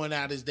 he going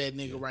out as that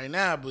nigga right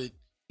now, but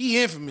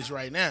he infamous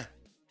right now.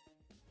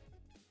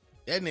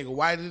 That nigga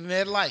whiter than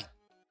that light.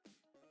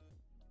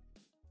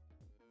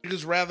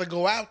 Niggas rather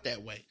go out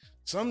that way.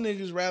 Some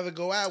niggas rather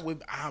go out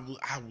with, I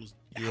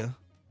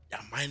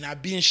might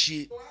not be in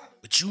shit,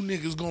 but you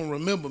niggas gonna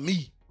remember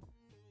me.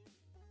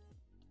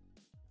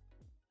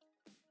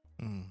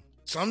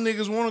 Some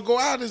niggas want to go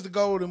out as the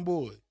golden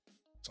boy.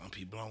 Some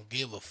people don't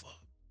give a fuck.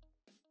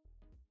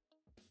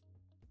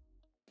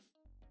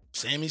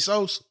 Sammy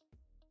Sosa.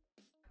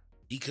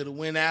 He could have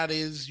went out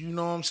as, you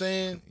know what I'm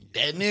saying,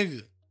 that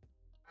nigga.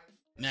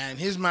 Now, in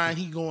his mind,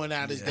 he going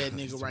out as that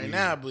nigga right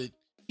now, but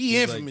he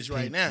He's infamous like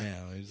right pink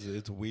now.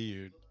 It's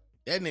weird.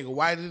 That nigga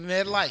whiter than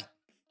that light.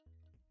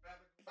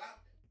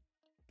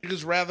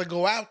 Niggas rather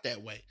go out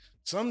that way.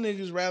 Some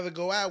niggas rather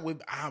go out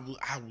with, I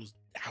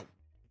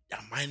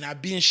might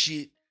not be in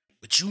shit,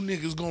 but you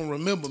niggas gonna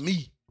remember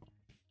me.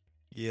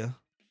 Yeah.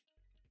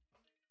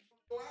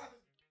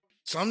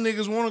 Some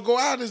niggas want to go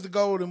out as the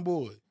golden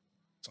boy.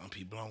 Some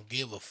people don't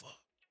give a fuck.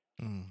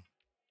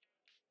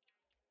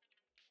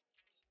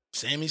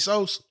 Sammy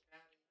Sosa.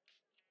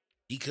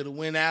 He could have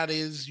went out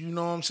as, you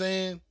know what I'm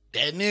saying,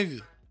 that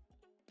nigga.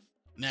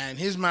 Now, in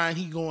his mind,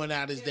 he going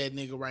out as that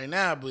nigga right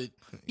now, but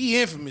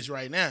he infamous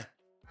right now.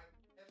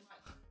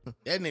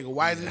 That nigga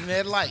whiter than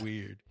that light.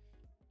 Weird.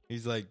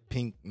 He's like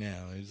pink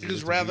now.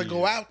 Niggas rather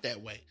go out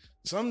that way.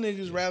 Some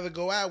niggas rather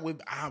go out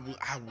with, I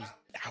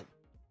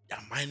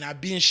might not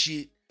be in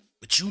shit,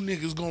 but you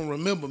niggas gonna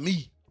remember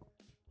me.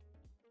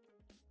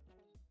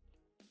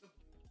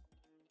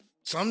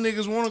 Some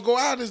niggas want to go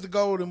out as the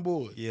golden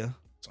boy. Yeah.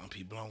 Some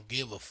people don't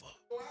give a fuck.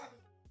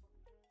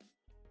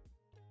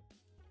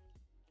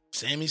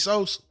 Sammy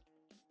Sosa.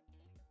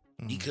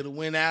 He could have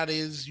went out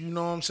as, you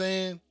know what I'm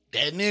saying,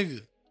 that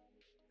nigga.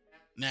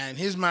 Now, in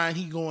his mind,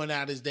 he going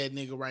out as that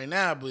nigga right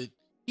now, but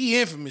he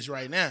infamous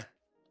right now.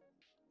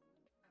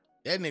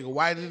 That nigga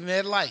whiter than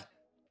that light.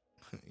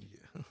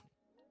 Yeah.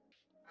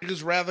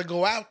 Niggas rather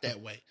go out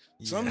that way.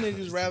 Some Yeah, niggas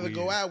it's rather weird.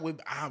 go out with,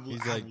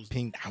 He's like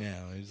pink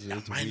now. It's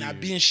I might not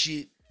weird. be in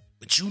shit,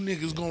 but you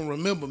niggas gonna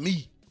remember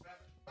me.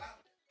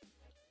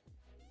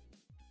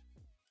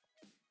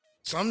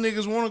 Some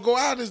niggas want to go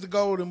out as the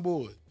golden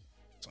boy.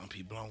 Some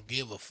people don't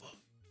give a fuck.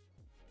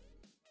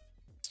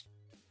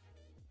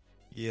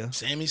 Yeah.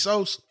 Sammy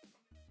Sosa.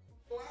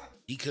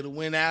 He could have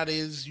went out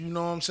as, you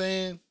know what I'm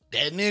saying,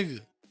 that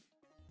nigga.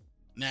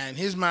 Now, in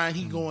his mind,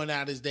 he going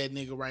out as that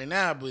nigga right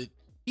now, but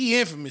he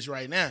infamous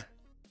right now.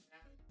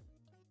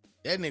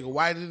 That nigga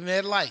whiter than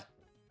that light.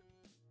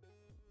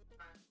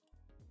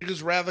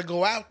 Niggas rather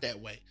go out that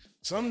way.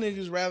 Some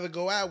niggas rather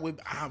go out with,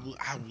 I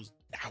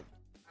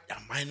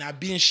might not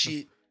be in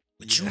shit,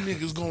 but you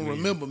niggas gonna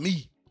remember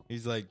me.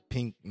 He's like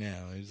pink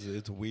now.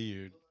 It's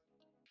weird.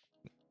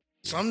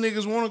 Some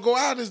niggas want to go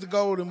out as the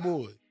golden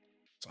boy.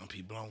 Some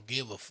people don't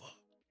give a fuck.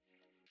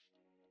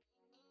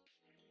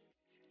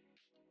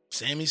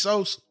 Sammy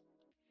Sosa.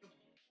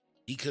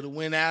 He could have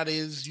went out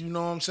as, you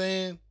know what I'm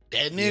saying,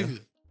 that nigga. Yeah.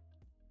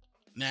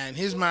 Now, in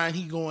his mind,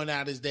 he going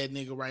out as that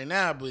nigga right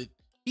now, but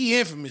he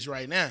infamous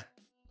right now.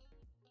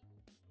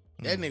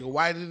 That nigga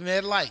whiter than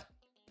that light.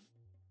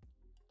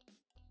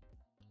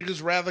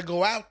 Niggas rather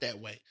go out that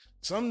way.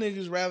 Some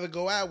niggas rather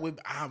go out with,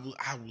 I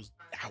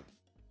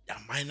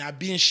might not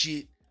be in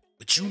shit,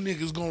 but you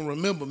niggas gonna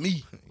remember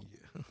me.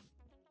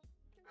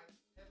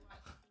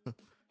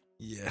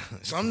 Yeah.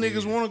 Some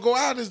niggas want to go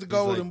out as the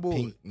golden boy.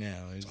 Pink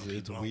now. It's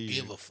weird. Don't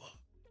give a fuck.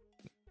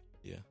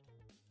 Yeah.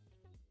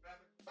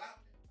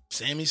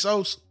 Sammy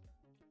Sosa.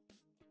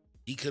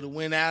 He could have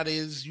went out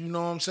as, you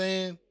know what I'm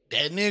saying,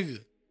 that nigga.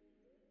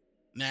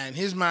 Now, in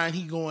his mind,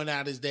 he going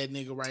out as that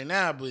nigga right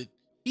now, but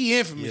he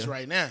infamous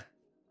right now.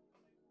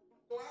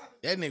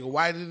 That nigga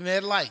whiter than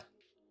that light.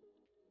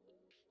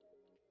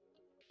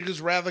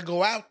 Niggas rather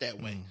go out that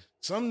way.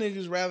 Some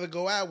niggas rather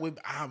go out with,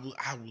 I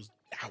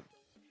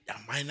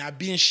might not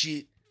be in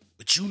shit,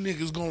 but you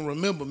niggas gonna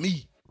remember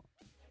me.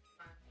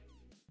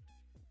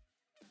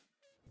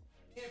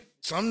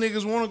 Some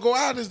niggas want to go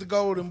out as the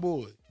golden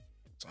boy.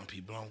 Some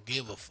people don't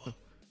give a fuck.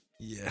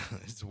 Yeah,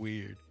 it's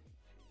weird.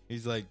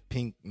 He's like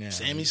pink now.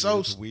 Sammy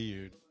Sosa. It's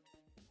weird.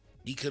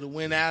 He could have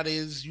went out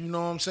as, you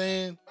know what I'm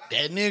saying,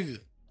 that nigga.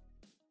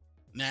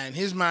 Now, in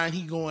his mind,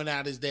 he going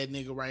out as that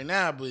nigga right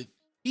now, but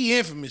he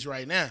infamous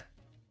right now.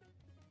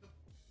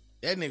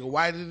 That nigga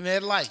whiter than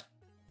that light.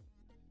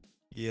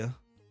 Yeah.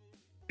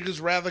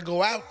 Niggas rather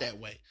go out that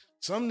way.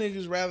 Some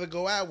niggas rather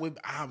go out with,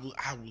 I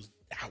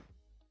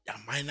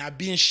might not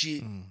be in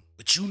shit,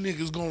 but you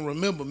niggas gonna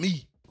remember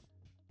me.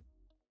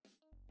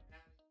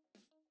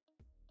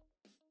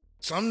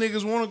 Some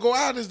niggas want to go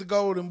out as the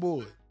golden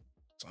boy.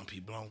 Some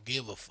people don't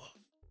give a fuck.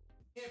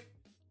 Yeah.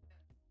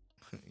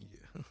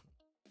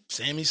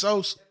 Sammy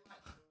Sosa.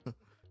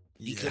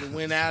 He could have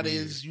went out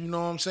as, you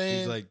know what I'm saying,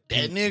 He's like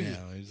that nigga.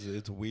 Now.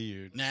 It's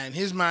weird. Now, in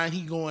his mind,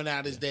 he going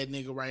out as that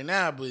nigga right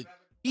now, but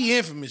he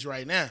infamous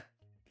right now.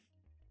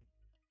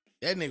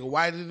 That nigga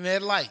whiter than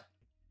that light.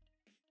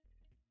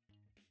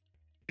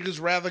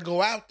 Niggas rather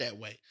go out that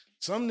way.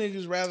 Some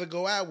niggas rather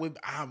go out with,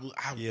 I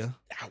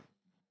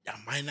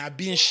might not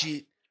be in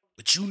shit,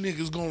 but you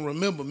niggas gonna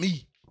remember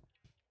me.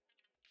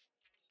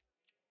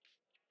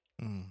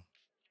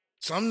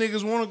 Some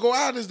niggas want to go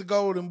out as the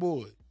golden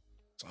boy.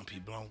 Some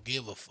people don't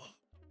give a fuck.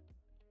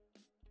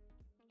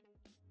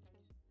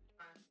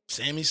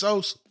 Sammy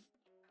Sosa.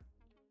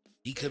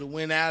 He could have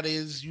went out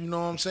as, you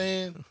know what I'm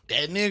saying,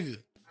 that nigga.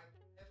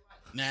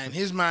 Now, in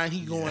his mind,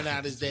 he going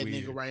out as that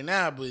nigga right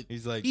now, but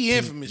he's like he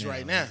infamous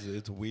right now.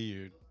 It's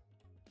weird.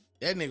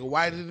 That nigga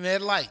whiter than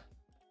that light.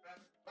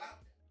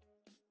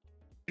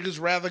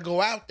 Niggas rather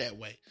go out that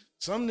way.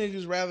 Some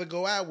niggas rather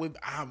go out with,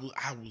 I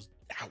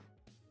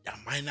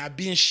might not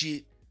be in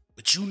shit,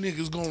 but you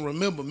niggas gonna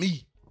remember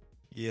me.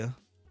 Yeah.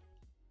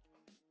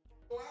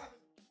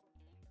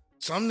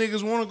 Some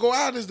niggas want to go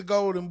out as the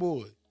golden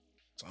boy.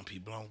 Some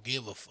people don't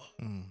give a fuck.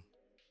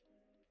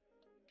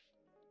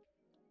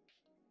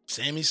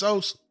 Sammy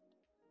Sosa.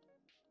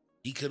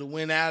 He could have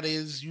went out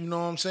as, you know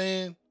what I'm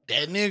saying,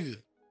 that nigga.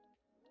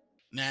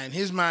 Now, in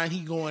his mind,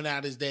 he going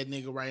out as that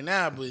nigga right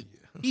now, but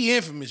he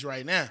infamous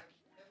right now.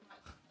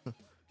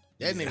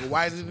 That nigga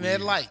whiter than that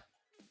light.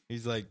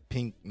 He's like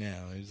pink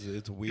now.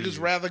 It's weird. Niggas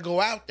rather go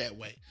out that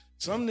way.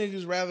 Some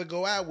niggas rather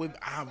go out with,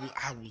 I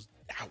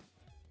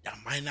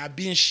might not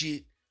be in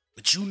shit,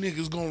 but you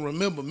niggas gonna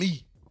remember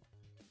me.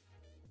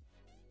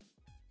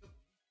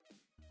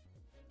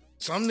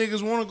 Some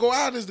niggas want to go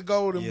out as the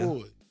golden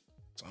boy.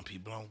 Some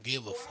people don't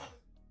give a fuck.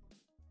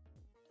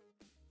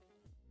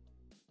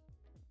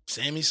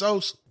 Sammy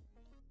Sosa.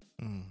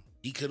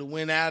 He could have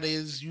went out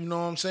as, you know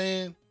what I'm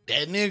saying,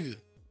 that nigga.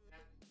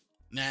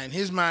 Now, in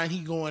his mind, he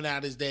going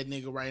out as that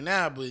nigga right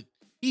now, but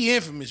he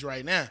infamous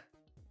right now.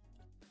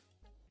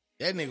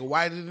 That nigga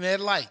whiter than that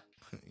light.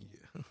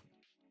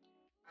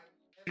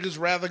 Niggas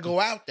rather go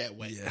out that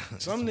way. Yeah,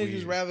 Some niggas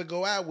weird. rather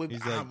go out with.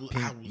 He's like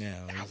pink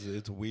now.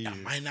 It's weird. I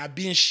might not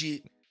be in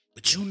shit,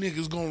 but you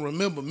niggas gonna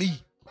remember me.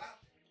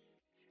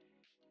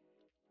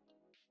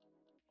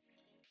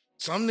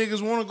 Some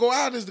niggas want to go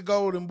out as the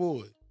golden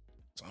boy.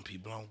 Some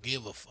people don't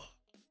give a fuck.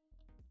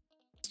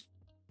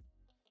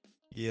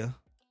 Yeah.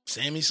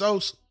 Sammy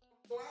Sosa.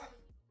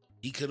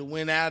 He could have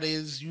went out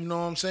as, you know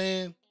what I'm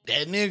saying,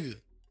 that nigga.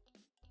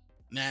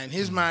 Now, in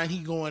his mind, he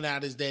going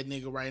out as that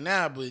nigga right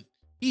now, but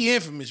he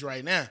infamous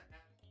right now.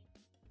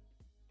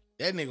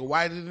 That nigga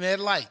whiter than that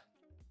light.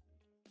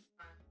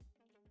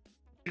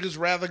 Niggas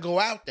rather go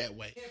out that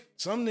way.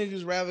 Some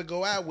niggas rather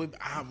go out with,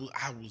 I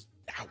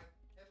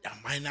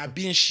might not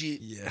be in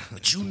shit, Yeah,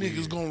 but you niggas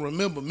weird. gonna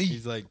remember me.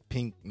 He's like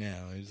pink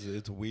now.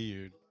 It's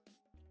weird.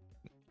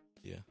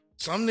 Yeah.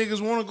 Some niggas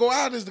want to go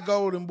out as the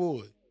golden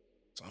boy.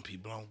 Some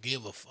people don't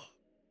give a fuck.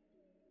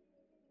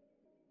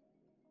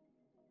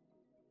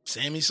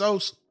 Sammy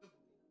Sosa.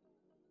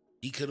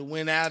 He could have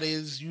went out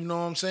as, you know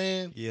what I'm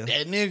saying,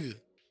 that nigga.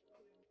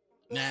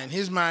 Now, in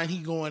his mind, he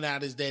going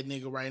out as that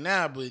nigga right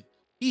now, but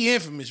he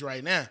infamous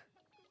right now.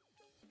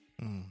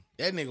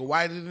 That nigga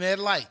whiter than that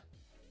light.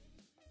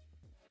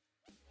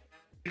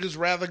 Niggas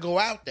rather go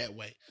out that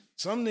way.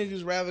 Some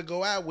niggas rather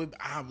go out with,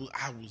 I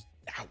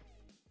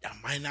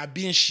might not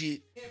be in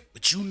shit,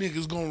 but you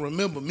niggas gonna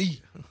remember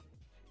me.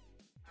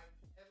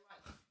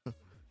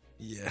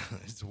 Yeah,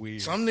 it's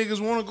weird. Some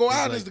niggas want to go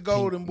out like as the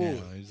golden pink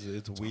boy. now.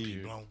 It's Some weird.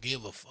 people don't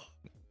give a fuck.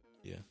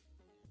 Yeah.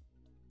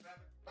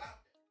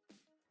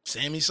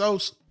 Sammy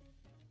Sosa.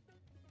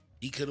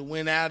 He could have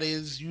went out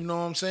as, you know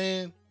what I'm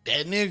saying,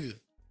 that nigga.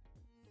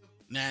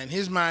 Now, in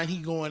his mind, he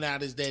going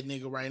out as that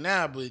nigga right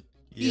now, but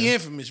he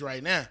infamous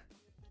right now.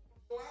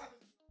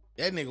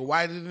 That nigga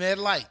whiter than that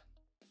light.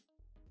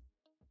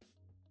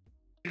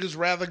 Niggas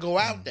rather go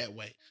out that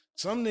way.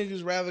 Some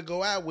niggas rather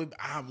go out with,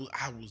 I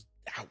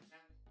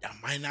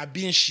might not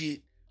be in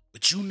shit,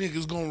 but you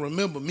niggas gonna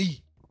remember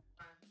me.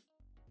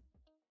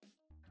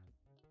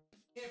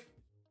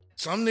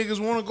 Some niggas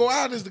want to go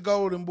out as the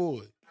golden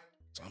boy.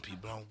 Some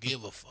people don't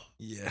give a fuck.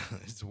 Yeah,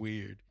 it's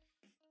weird.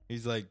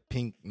 He's like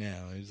pink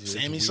now.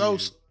 Sammy weird.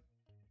 Sosa.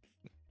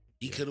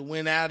 He could have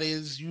went out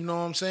as, you know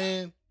what I'm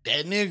saying,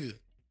 that nigga.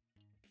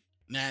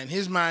 Now, in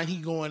his mind, he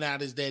going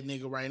out as that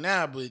nigga right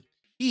now, but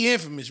he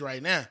infamous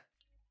right now.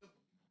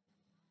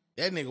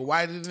 That nigga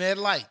whiter than that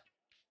light.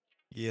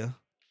 Yeah.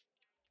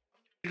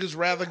 Niggas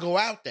rather go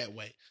out that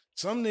way.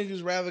 Some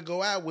niggas rather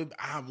go out with,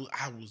 I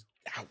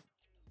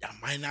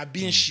might not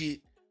be in shit,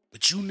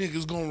 but you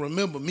niggas gonna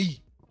remember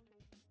me.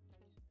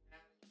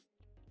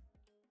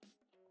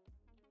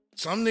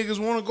 Some niggas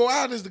want to go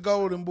out as the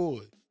golden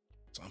boy.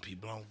 Some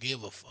people don't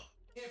give a fuck.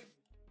 Yeah.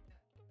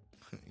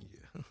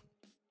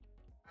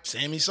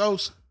 Sammy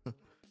Sosa.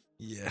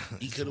 Yeah.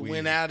 He could have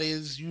went out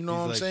as, you know what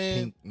I'm like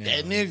saying, pink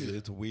that now. nigga.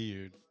 It's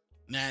weird.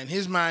 Now, in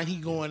his mind, he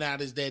going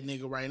out as that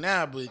nigga right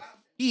now, but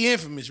he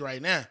infamous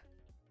right now.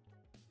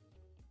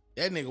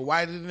 That nigga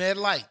whiter than that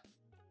light.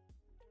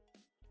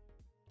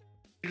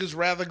 Niggas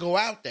rather go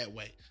out that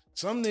way.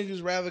 Some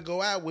niggas rather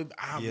go out with,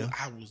 I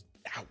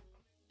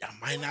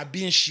might not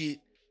be in shit,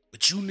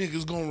 but you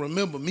niggas gonna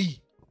remember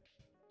me.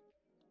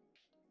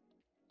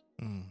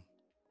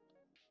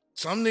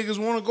 Some niggas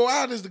want to go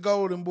out as the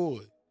golden boy.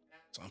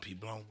 Some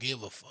people don't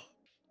give a fuck.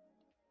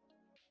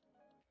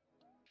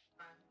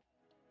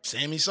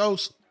 Sammy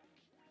Sosa.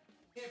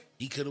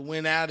 He could have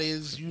went out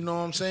as, you know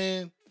what I'm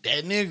saying,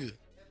 that nigga.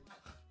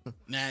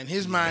 Now, in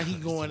his mind, he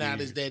going out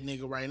as that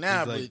nigga right now,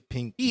 He's but like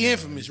pink he now.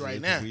 infamous right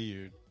It's now.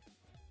 weird.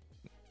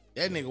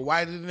 That nigga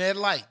whiter than that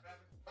light.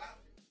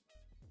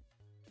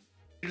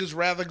 Niggas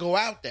rather go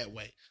out that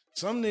way.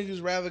 Some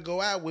niggas rather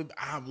go out with,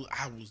 I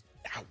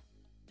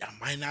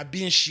might not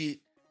be in shit,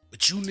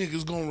 but you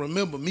niggas gonna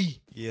remember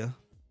me. Yeah.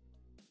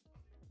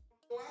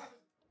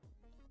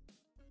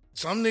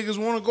 Some niggas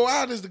want to go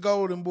out as the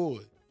golden boy.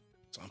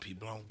 Some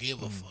people don't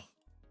give a fuck.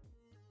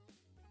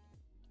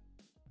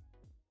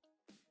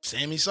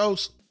 Sammy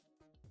Sosa.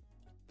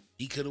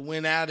 He could have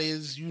went out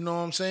as, you know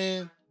what I'm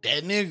saying,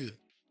 that nigga.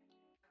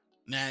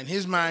 Now, in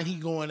his mind, he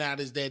going out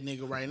as that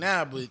nigga right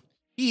now, but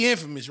he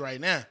infamous right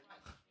now.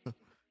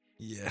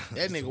 Yeah.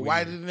 That it's nigga weird.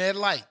 whiter than that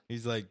light.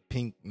 He's like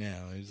pink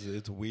now.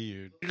 It's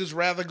weird. Niggas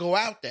rather go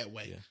out that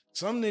way. Yeah.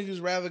 Some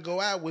niggas rather go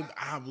out with,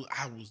 I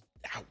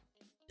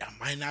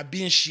might not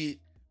be in shit,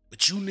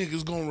 but you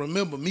niggas gonna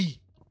remember me.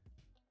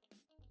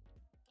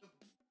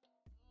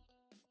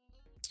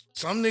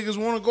 Some niggas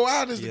want to go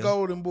out as the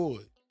golden boy.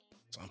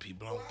 Some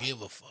people don't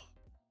give a fuck.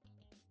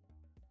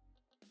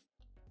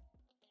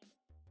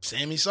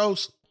 Sammy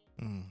Sosa.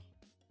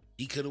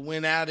 He could have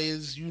went out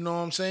as, you know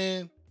what I'm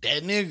saying,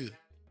 that nigga.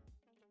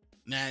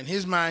 Now, in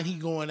his mind, he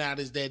going out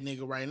as that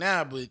nigga right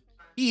now, but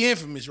he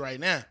infamous right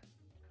now.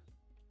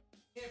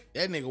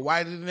 That nigga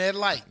whiter than that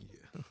light.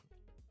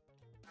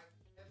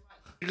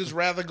 Niggas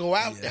rather go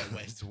out that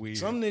way. It's weird.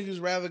 Some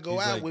niggas rather go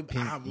He's out like with,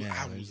 pink now.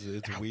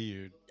 It's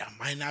weird. I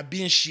might not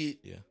be in shit,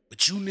 Yeah.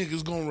 but you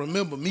niggas gonna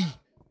remember me.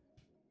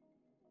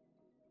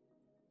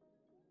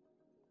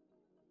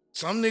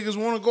 Some niggas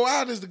want to go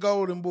out as the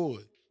golden boy.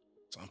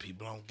 Some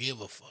people don't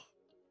give a fuck.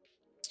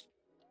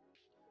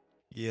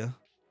 Yeah.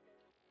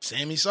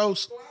 Sammy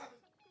Sosa.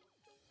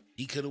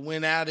 He could have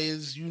went out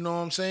as, you know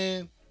what I'm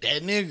saying,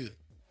 that nigga.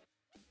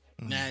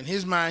 Now, in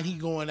his mind, he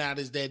going out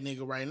as that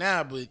nigga right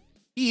now, but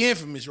he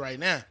infamous right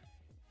now.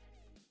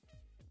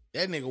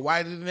 That nigga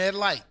whiter than that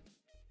light.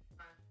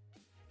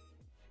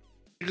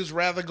 Niggas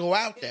rather go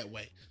out that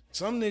way.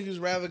 Some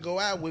niggas rather go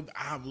out with,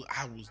 I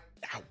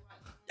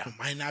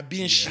might not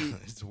be in shit,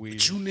 it's weird.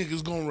 but you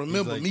niggas gonna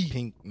remember like me.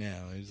 Pink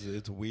now.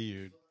 It's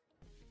weird.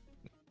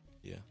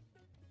 Yeah.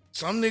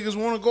 Some niggas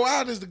want to go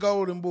out as the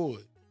golden boy.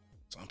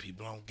 Some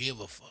people don't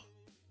give a fuck.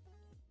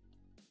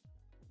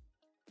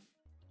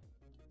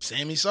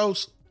 Sammy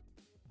Sosa.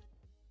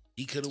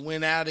 He could have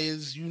went out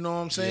as, you know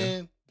what I'm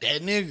saying,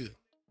 that nigga.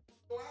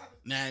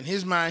 Now, in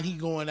his mind, he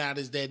going out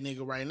as that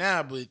nigga right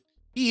now, but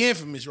he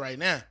infamous right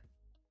now.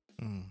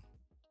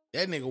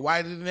 That nigga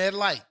whiter than that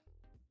light.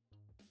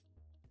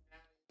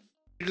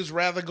 Niggas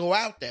rather go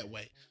out that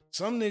way.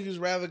 Some niggas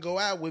rather go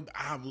out with,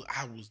 I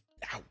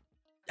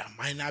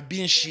might not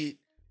be in shit,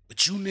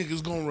 but you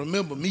niggas gonna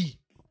remember me.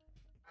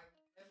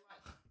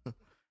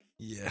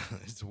 Yeah,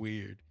 it's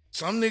weird.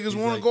 Some niggas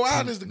want to go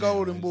out as the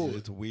golden boy.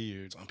 It's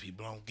weird. Some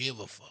people don't give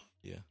a fuck.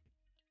 Yeah.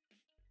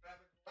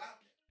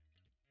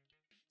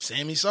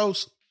 Sammy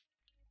Sosa.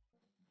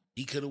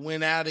 He could have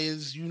went out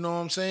as, you know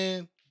what I'm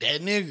saying,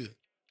 that nigga.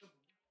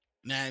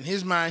 Now, in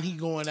his mind, he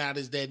going out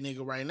as that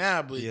nigga right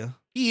now, but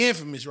he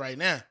infamous right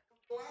now.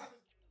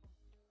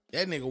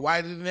 That nigga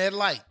whiter than that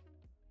light.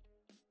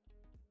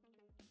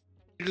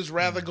 Niggas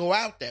rather go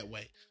out that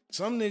way.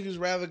 Some niggas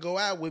rather go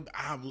out with,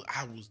 I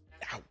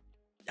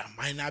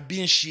might not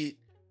be in shit,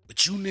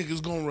 but you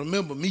niggas gonna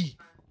remember me.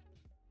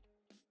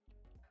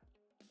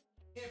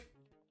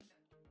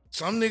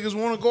 Some niggas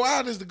want to go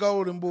out as the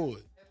golden boy.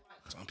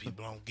 Some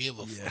people don't give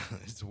a fuck. Yeah,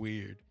 it's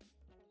weird.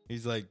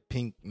 He's like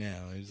Pink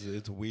now.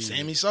 It's weird.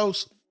 Sammy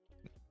Sosa.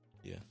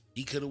 Yeah.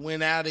 He could have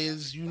went out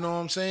as, you know what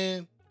I'm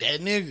saying, that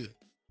nigga.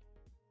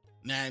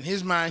 Now, in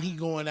his mind, he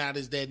going out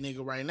as that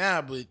nigga right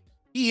now, but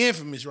he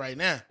infamous right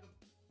now.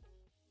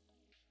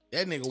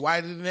 That nigga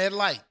whiter than that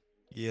light.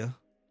 Yeah.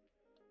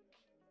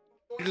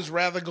 Niggas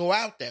rather go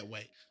out that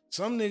way.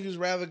 Some niggas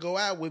rather go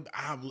out with,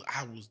 I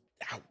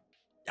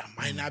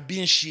might not be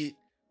in shit,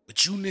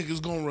 but you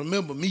niggas gonna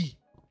remember me.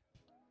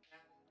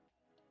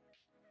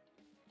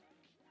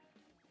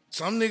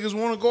 Some niggas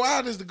want to go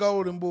out as the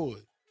golden boy.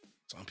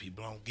 Some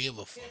people don't give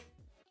a fuck.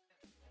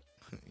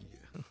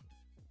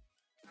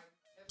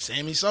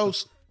 Sammy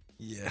Sosa.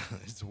 Yeah,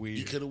 it's weird.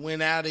 He could have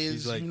went out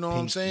as, like you know what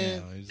I'm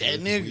saying, that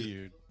nigga.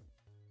 Weird.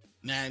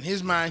 Now, in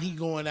his mind, he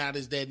going out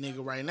as that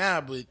nigga right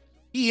now, but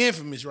he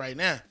infamous right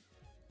now.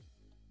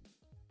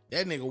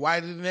 That nigga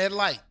whiter than that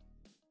light.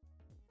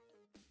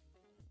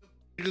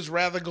 Niggas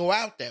rather go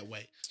out that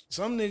way.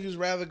 Some niggas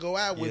rather go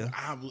out with,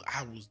 I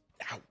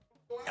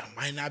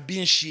might not be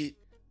in shit,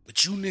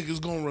 but you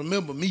niggas gonna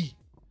remember me.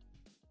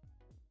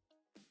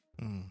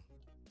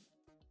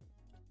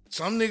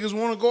 Some niggas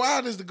want to go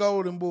out as the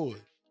golden boy.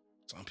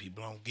 Some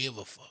people don't give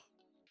a fuck.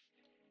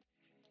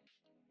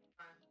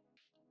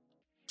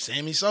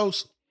 Sammy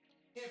Sosa.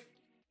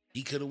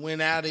 He could have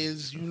went out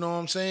as, you know what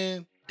I'm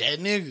saying, that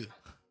nigga.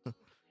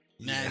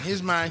 Now, in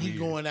his mind, he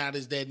going out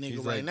as that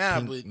nigga right now,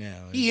 but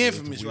he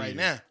infamous right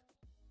now.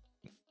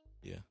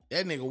 Yeah.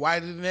 That nigga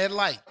whiter than that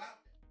light.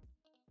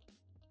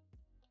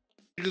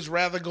 Niggas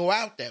rather go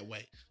out that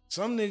way.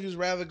 Some niggas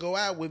rather go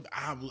out with,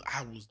 I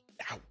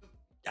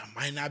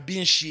might not be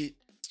in shit,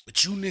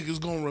 but you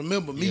niggas gonna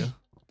remember me.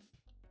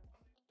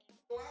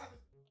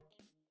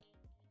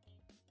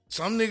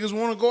 Some niggas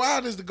want to go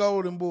out as the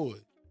golden boy.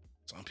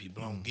 Some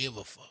people don't give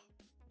a fuck.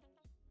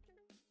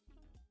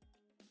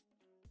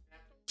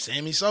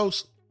 Sammy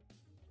Sosa.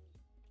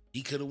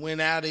 He could have went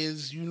out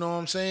as, you know what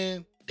I'm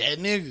saying, that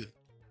nigga.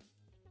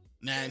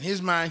 Now, in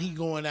his mind, he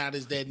going out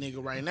as that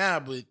nigga right now,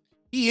 but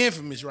he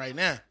infamous right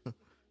now.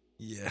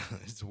 Yeah,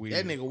 it's weird.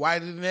 That nigga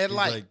whiter than that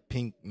light. Like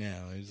Pink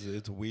now.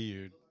 It's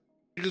weird.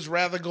 Niggas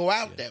rather go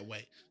out that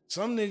way.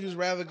 Some niggas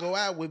rather go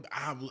out with,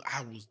 I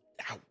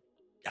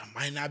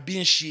might not be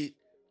in shit,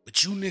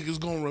 but you niggas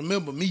gonna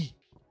remember me.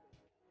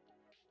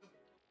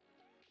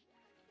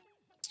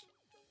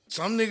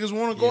 Some niggas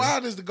want to go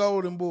out as the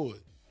golden boy.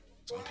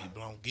 Some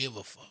people don't give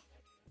a fuck.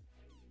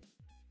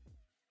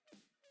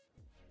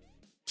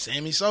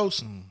 Sammy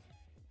Sosa.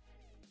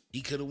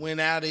 He could have went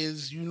out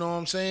as, you know what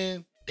I'm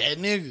saying, that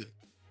nigga.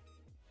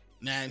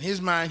 Now, in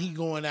his mind, he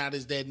going out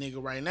as that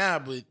nigga right now,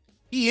 but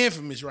he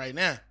infamous right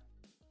now.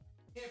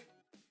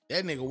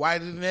 That nigga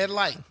whiter than that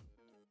light.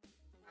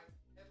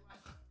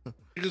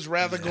 Niggas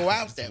rather go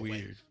out that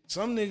way.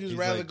 Some niggas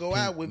rather go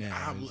out with,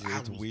 I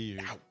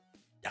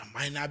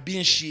might not be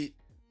in shit,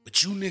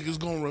 but you niggas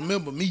gonna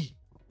remember me.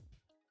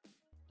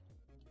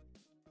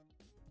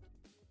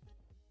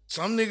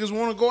 Some niggas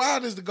want to go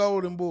out as the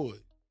golden boy.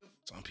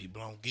 Some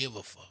people don't give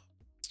a fuck.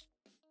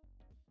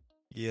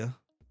 Yeah.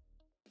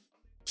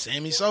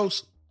 Sammy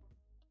Sosa.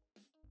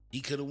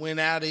 He could have went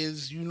out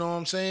as, you know what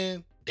I'm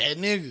saying, that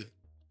nigga.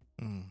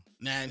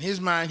 Now, in his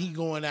mind, he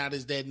going out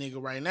as that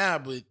nigga right now,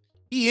 but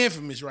he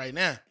infamous right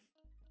now.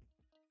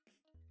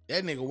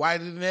 That nigga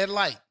whiter than that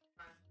light.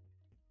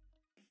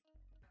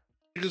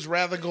 Niggas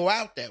rather go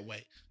out that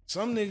way.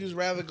 Some niggas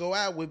rather go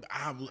out with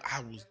I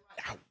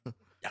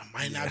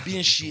might not be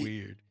in shit,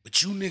 weird. but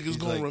you niggas He's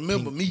gonna like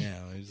remember me.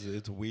 Now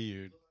it's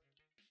weird.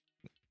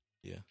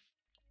 Yeah.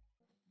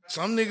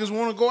 Some niggas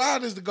want to go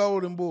out as the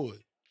golden boy.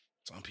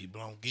 Some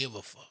people don't give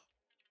a fuck.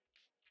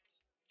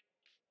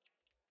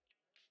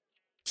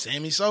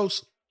 Sammy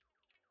Sosa.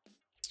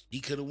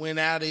 He could have went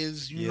out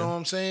as, you know what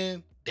I'm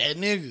saying? That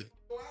nigga.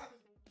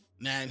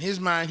 Now, in his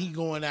mind, he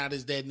going out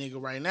as that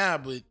nigga right now,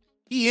 but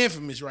he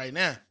infamous right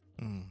now.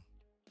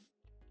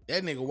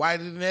 That nigga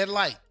whiter than that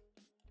light.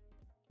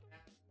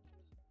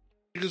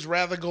 Niggas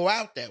rather go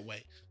out that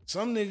way.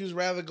 Some niggas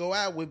rather go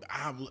out with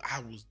I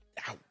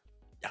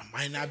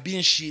might not be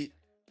in shit,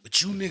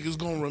 but you niggas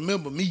gonna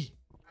remember me.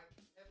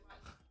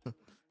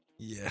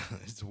 Yeah,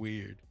 it's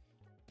weird.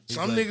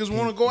 Some niggas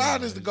want to go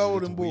out as the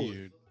golden boy.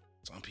 Weird.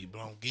 Some people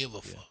don't give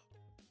a fuck.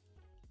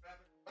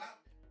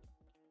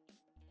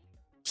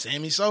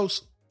 Sammy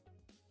Sosa.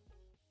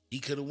 He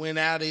could have went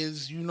out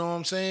as, you know what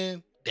I'm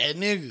saying? That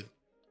nigga.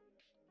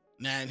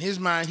 Now, in his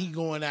mind, he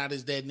going out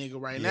as that nigga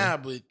right now,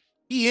 but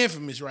he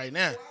infamous right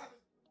now.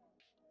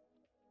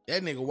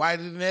 That nigga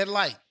whiter than that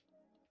light.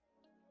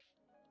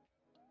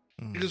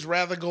 Niggas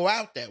rather go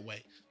out that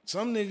way.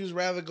 Some niggas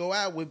rather go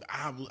out with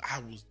I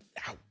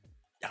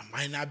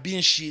might not be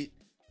in shit,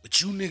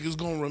 but you niggas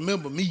gonna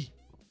remember me.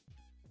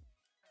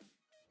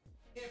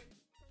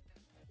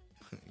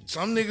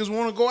 Some niggas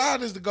want to go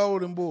out as the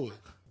golden boy.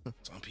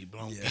 Some people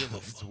don't give a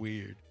fuck. It's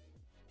weird.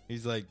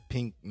 He's like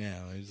pink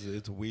now.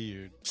 It's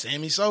weird.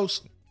 Sammy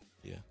Sosa.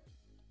 Yeah.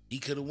 He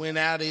could have went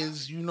out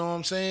as, you know what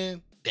I'm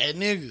saying? That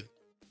nigga.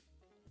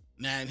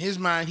 Now, in his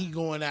mind, he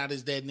going out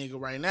as that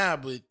nigga right now,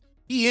 but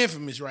he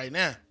infamous right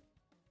now.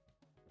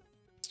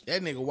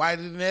 That nigga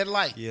whiter than that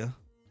light. Yeah.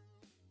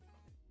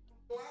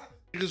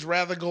 Niggas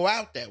rather go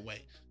out that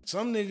way.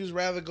 Some niggas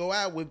rather go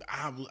out with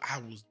I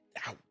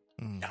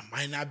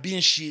might not be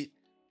in shit,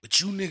 but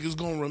you niggas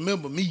gonna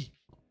remember me.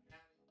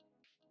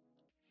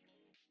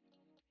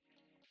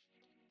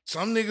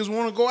 Some niggas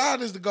want to go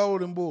out as the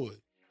golden boy.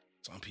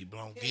 Some people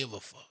don't give a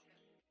fuck.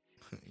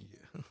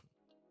 Yeah.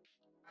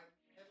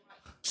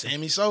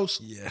 Sammy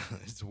Sosa. Yeah,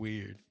 it's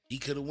weird. He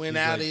could have went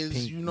out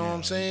as, you know what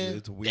I'm saying?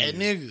 It's weird. That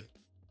nigga.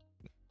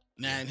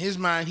 Now, in his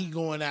mind, he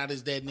going out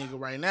as that nigga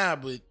right now,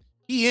 but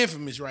he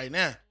infamous right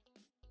now.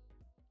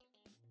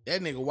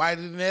 That nigga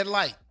whiter than that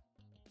light.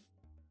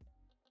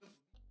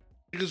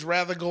 Niggas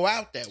rather go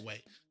out that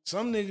way.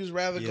 Some niggas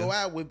rather go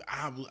out with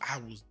I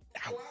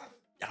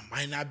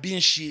might not be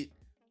in shit,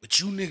 but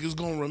you niggas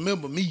gonna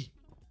remember me.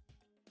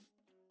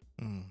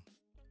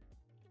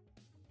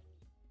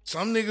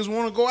 Some niggas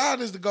want to go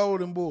out as the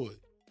golden boy.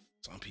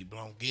 Some people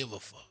don't give a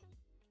fuck.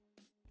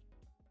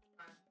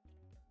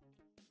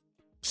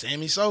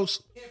 Sammy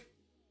Sosa.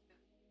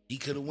 He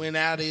could have went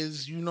out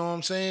as, you know what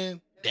I'm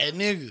saying? That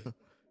nigga.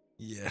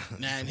 Yeah.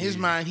 Now, in his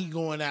mind, he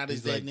going out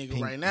as that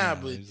nigga right now,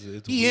 but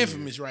he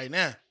infamous right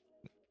now.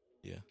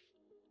 Yeah.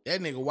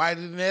 That nigga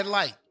whiter than that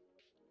light.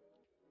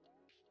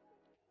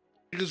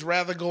 Niggas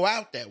rather go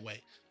out that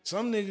way.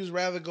 Some niggas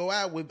rather go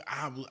out with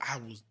I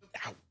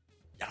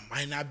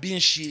might not be in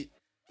shit,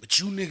 but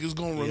you niggas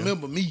gonna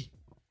remember me.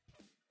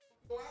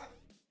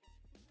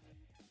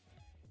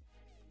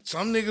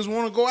 Some niggas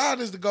want to go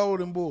out as the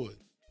golden boy.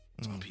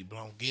 Some people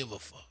don't give a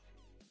fuck.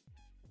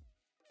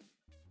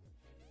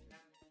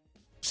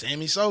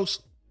 Sammy Sosa.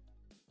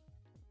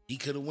 He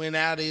could have went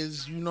out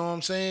as, you know what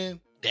I'm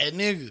saying? That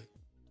nigga.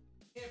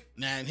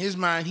 Now, in his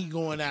mind, he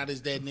going out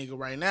as that nigga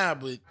right now,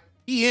 but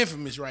he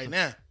infamous right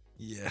now.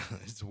 Yeah,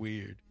 it's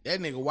weird. That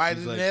nigga whiter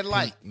than that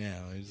light.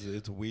 Now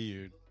it's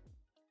weird.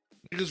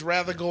 Niggas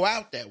rather go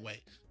out that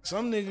way.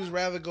 Some niggas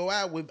rather go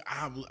out with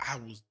I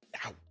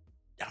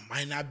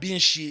might not be in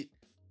shit,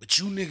 but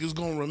you niggas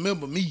gonna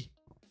remember me.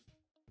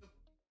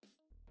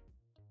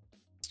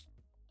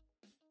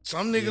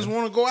 Some niggas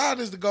want to go out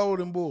as the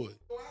golden boy.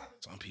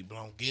 Some people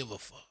don't give a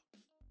fuck.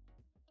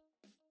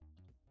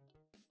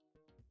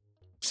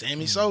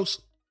 Sammy Sosa.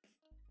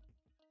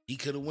 He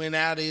could have went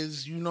out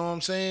as, you know what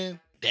I'm saying?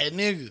 That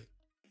nigga.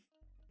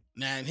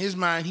 Now, in his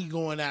mind, he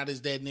going out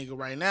as that nigga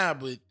right now,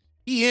 but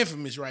he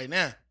infamous right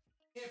now.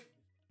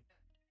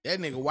 That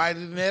nigga whiter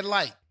than that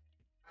light.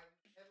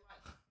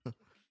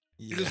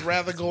 Niggas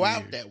rather go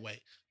out that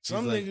way.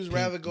 Some niggas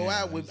rather go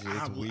out with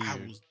I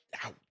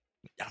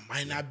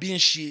might not be in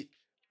shit,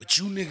 but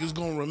you niggas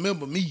gonna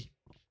remember me.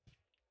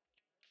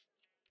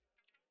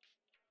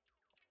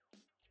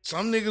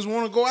 Some niggas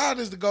want to go out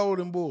as the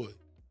golden boy.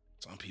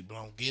 Some people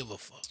don't give a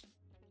fuck.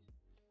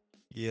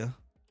 Yeah.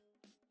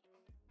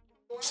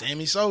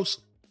 Sammy Sosa.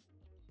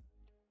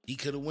 He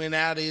could have went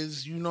out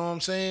as, you know what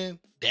I'm saying?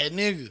 That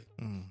nigga.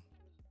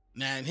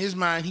 Now, in his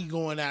mind, he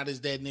going out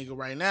as that nigga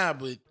right now,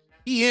 but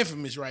he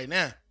infamous right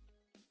now.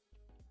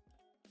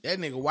 That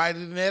nigga whiter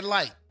than that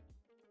light.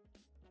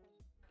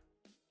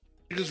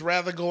 Niggas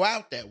rather go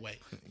out that way.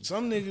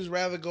 Some niggas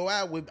rather go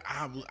out with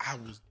I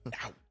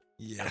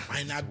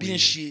might not be in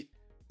shit,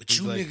 but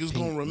you niggas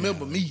gonna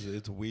remember me.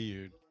 It's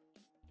weird.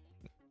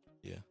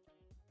 Yeah.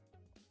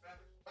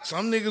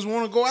 Some niggas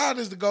want to go out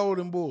as the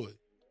golden boy.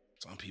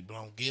 Some people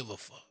don't give a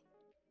fuck.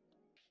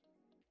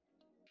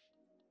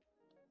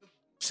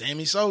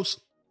 Sammy Sosa.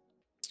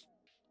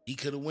 He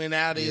could have went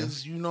out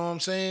as, you know what I'm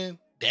saying,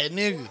 that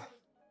nigga.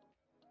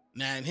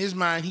 Now, in his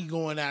mind, he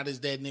going out as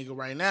that nigga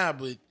right now,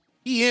 but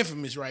he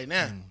infamous right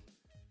now.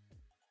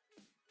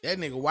 That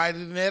nigga whiter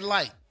than that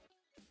light.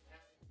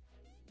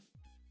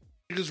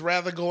 Niggas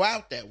rather go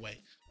out that way.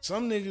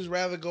 Some niggas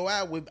rather go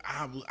out with,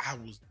 I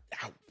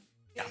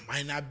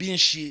might not be in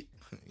shit,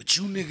 but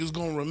you niggas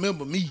gonna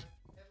remember me.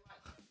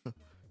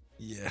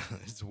 Yeah,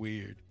 it's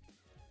weird.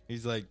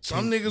 He's like,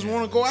 some niggas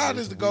want to go out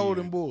as the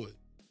golden boy.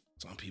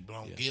 Some people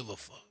don't give a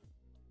fuck.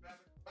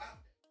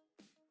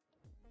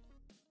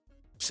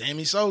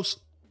 Sammy Sosa.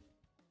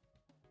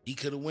 He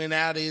could have went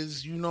out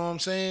as, you know what I'm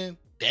saying,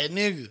 that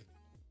nigga.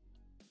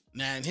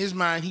 Now, in his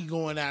mind, he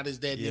going out as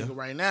that nigga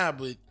right now,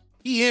 but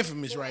he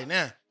infamous right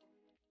now.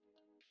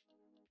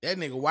 That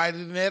nigga whiter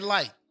than that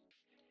light.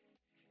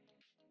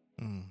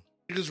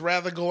 Niggas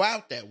rather go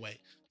out that way.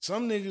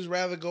 Some niggas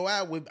rather go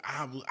out with,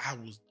 I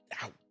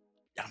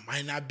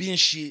might not be in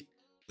shit,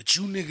 but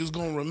you niggas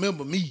gonna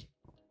remember me.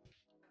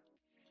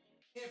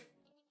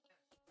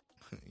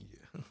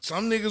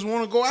 Some niggas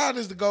want to go out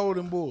as the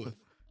golden boy.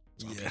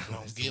 Some people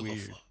don't give a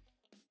fuck.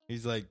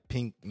 He's like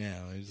pink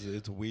now.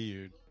 It's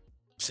weird.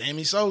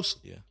 Sammy Sosa.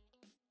 Yeah.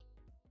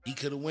 He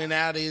could have went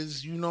out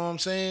as, you know what I'm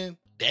saying,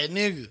 that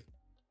nigga.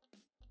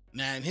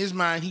 Now, in his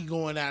mind, he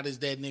going out as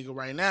that nigga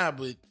right now,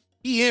 but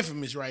he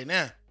infamous right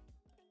now.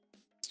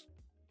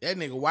 That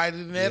nigga whiter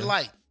than that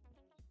light.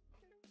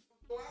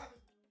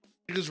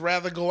 Niggas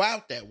rather go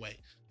out that way.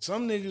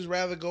 Some niggas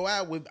rather go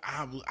out with,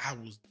 I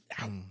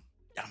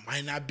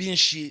might not be in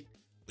shit,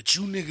 but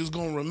you niggas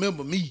gonna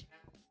remember me.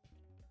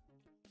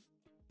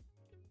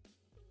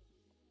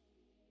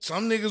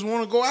 Some niggas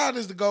want to go out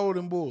as the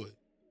golden boy.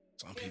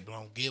 Some people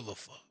don't give a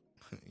fuck.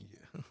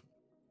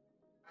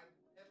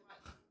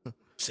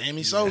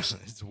 Sammy Sosa.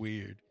 It's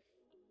weird.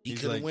 He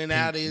could have went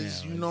out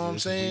as, you know what I'm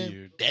saying,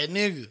 weird. That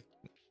nigga.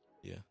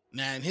 Yeah.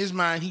 Now, in his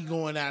mind, he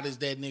going out as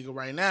that nigga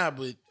right now,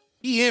 but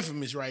he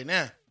infamous right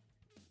now.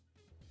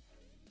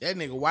 That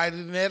nigga whiter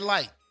than that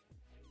light.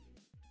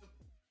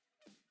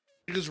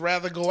 Niggas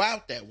rather go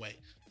out that way.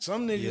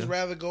 Some niggas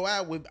rather go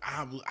out with,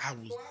 I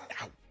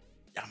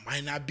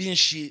might not be in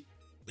shit,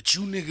 but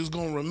you niggas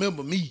gonna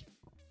remember me.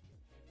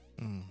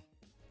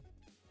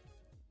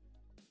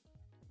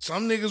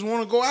 Some niggas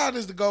want to go out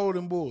as the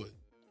golden boy.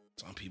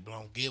 Some people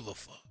don't give a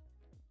fuck.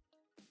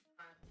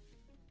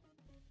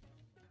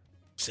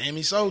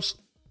 Sammy Sosa.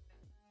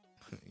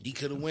 He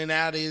could have went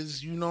out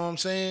as, you know what I'm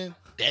saying,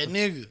 that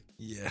nigga.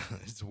 Yeah,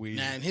 it's weird.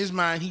 Now, in his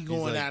mind, he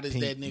going out as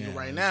that nigga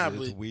right now,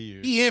 but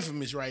he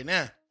infamous right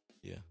now.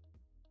 Yeah.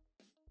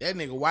 That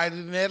nigga whiter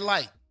than that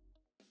light.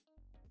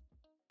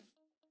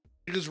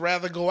 Niggas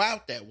rather go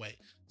out that way.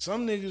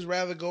 Some niggas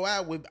rather go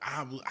out with,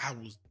 I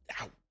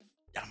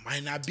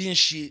might not be in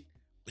shit,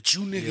 but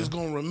you niggas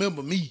gonna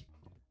remember me.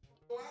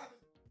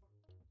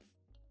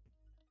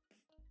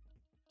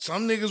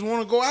 Some niggas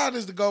want to go out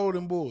as the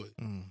golden boy.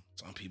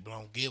 Some people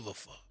don't give a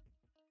fuck.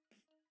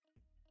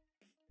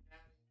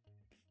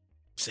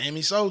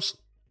 Sammy Sosa.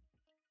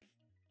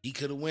 He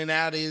could have went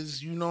out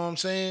as, you know what I'm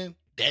saying,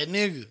 that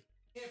nigga.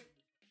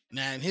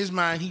 Now, in his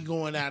mind, he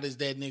going out as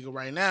that nigga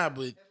right now,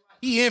 but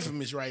he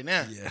infamous right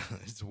now. Yeah,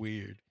 it's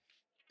weird.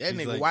 That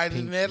nigga whiter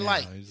than that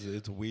light.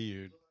 It's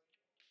weird.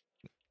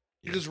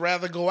 Niggas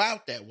rather go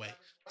out that way.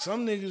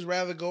 Some niggas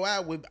rather go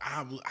out with,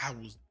 I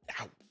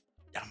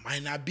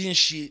might not be in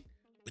shit,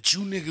 but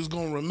you niggas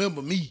gonna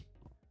remember me.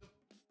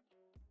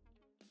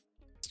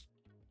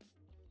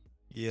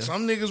 Yeah.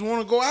 Some niggas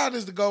want to go out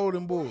as the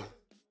golden boy.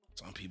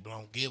 Some people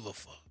don't give a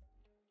fuck.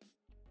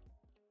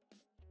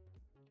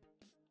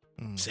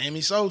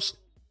 Sammy Sosa.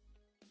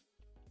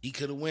 He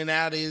could have went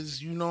out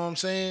as, you know what I'm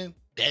saying,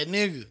 that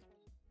nigga.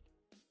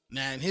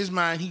 Now, in his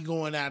mind, he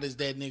going out as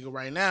that nigga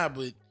right now,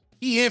 but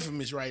he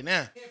infamous right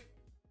now.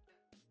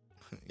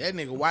 That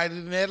nigga whiter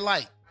than that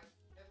light.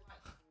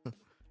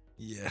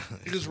 Yeah.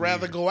 Niggas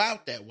rather go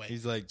out that way.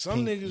 He's like,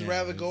 some niggas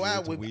rather go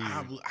out with,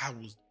 I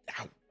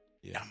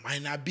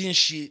might not be in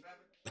shit,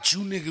 but you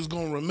niggas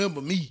gonna remember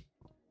me.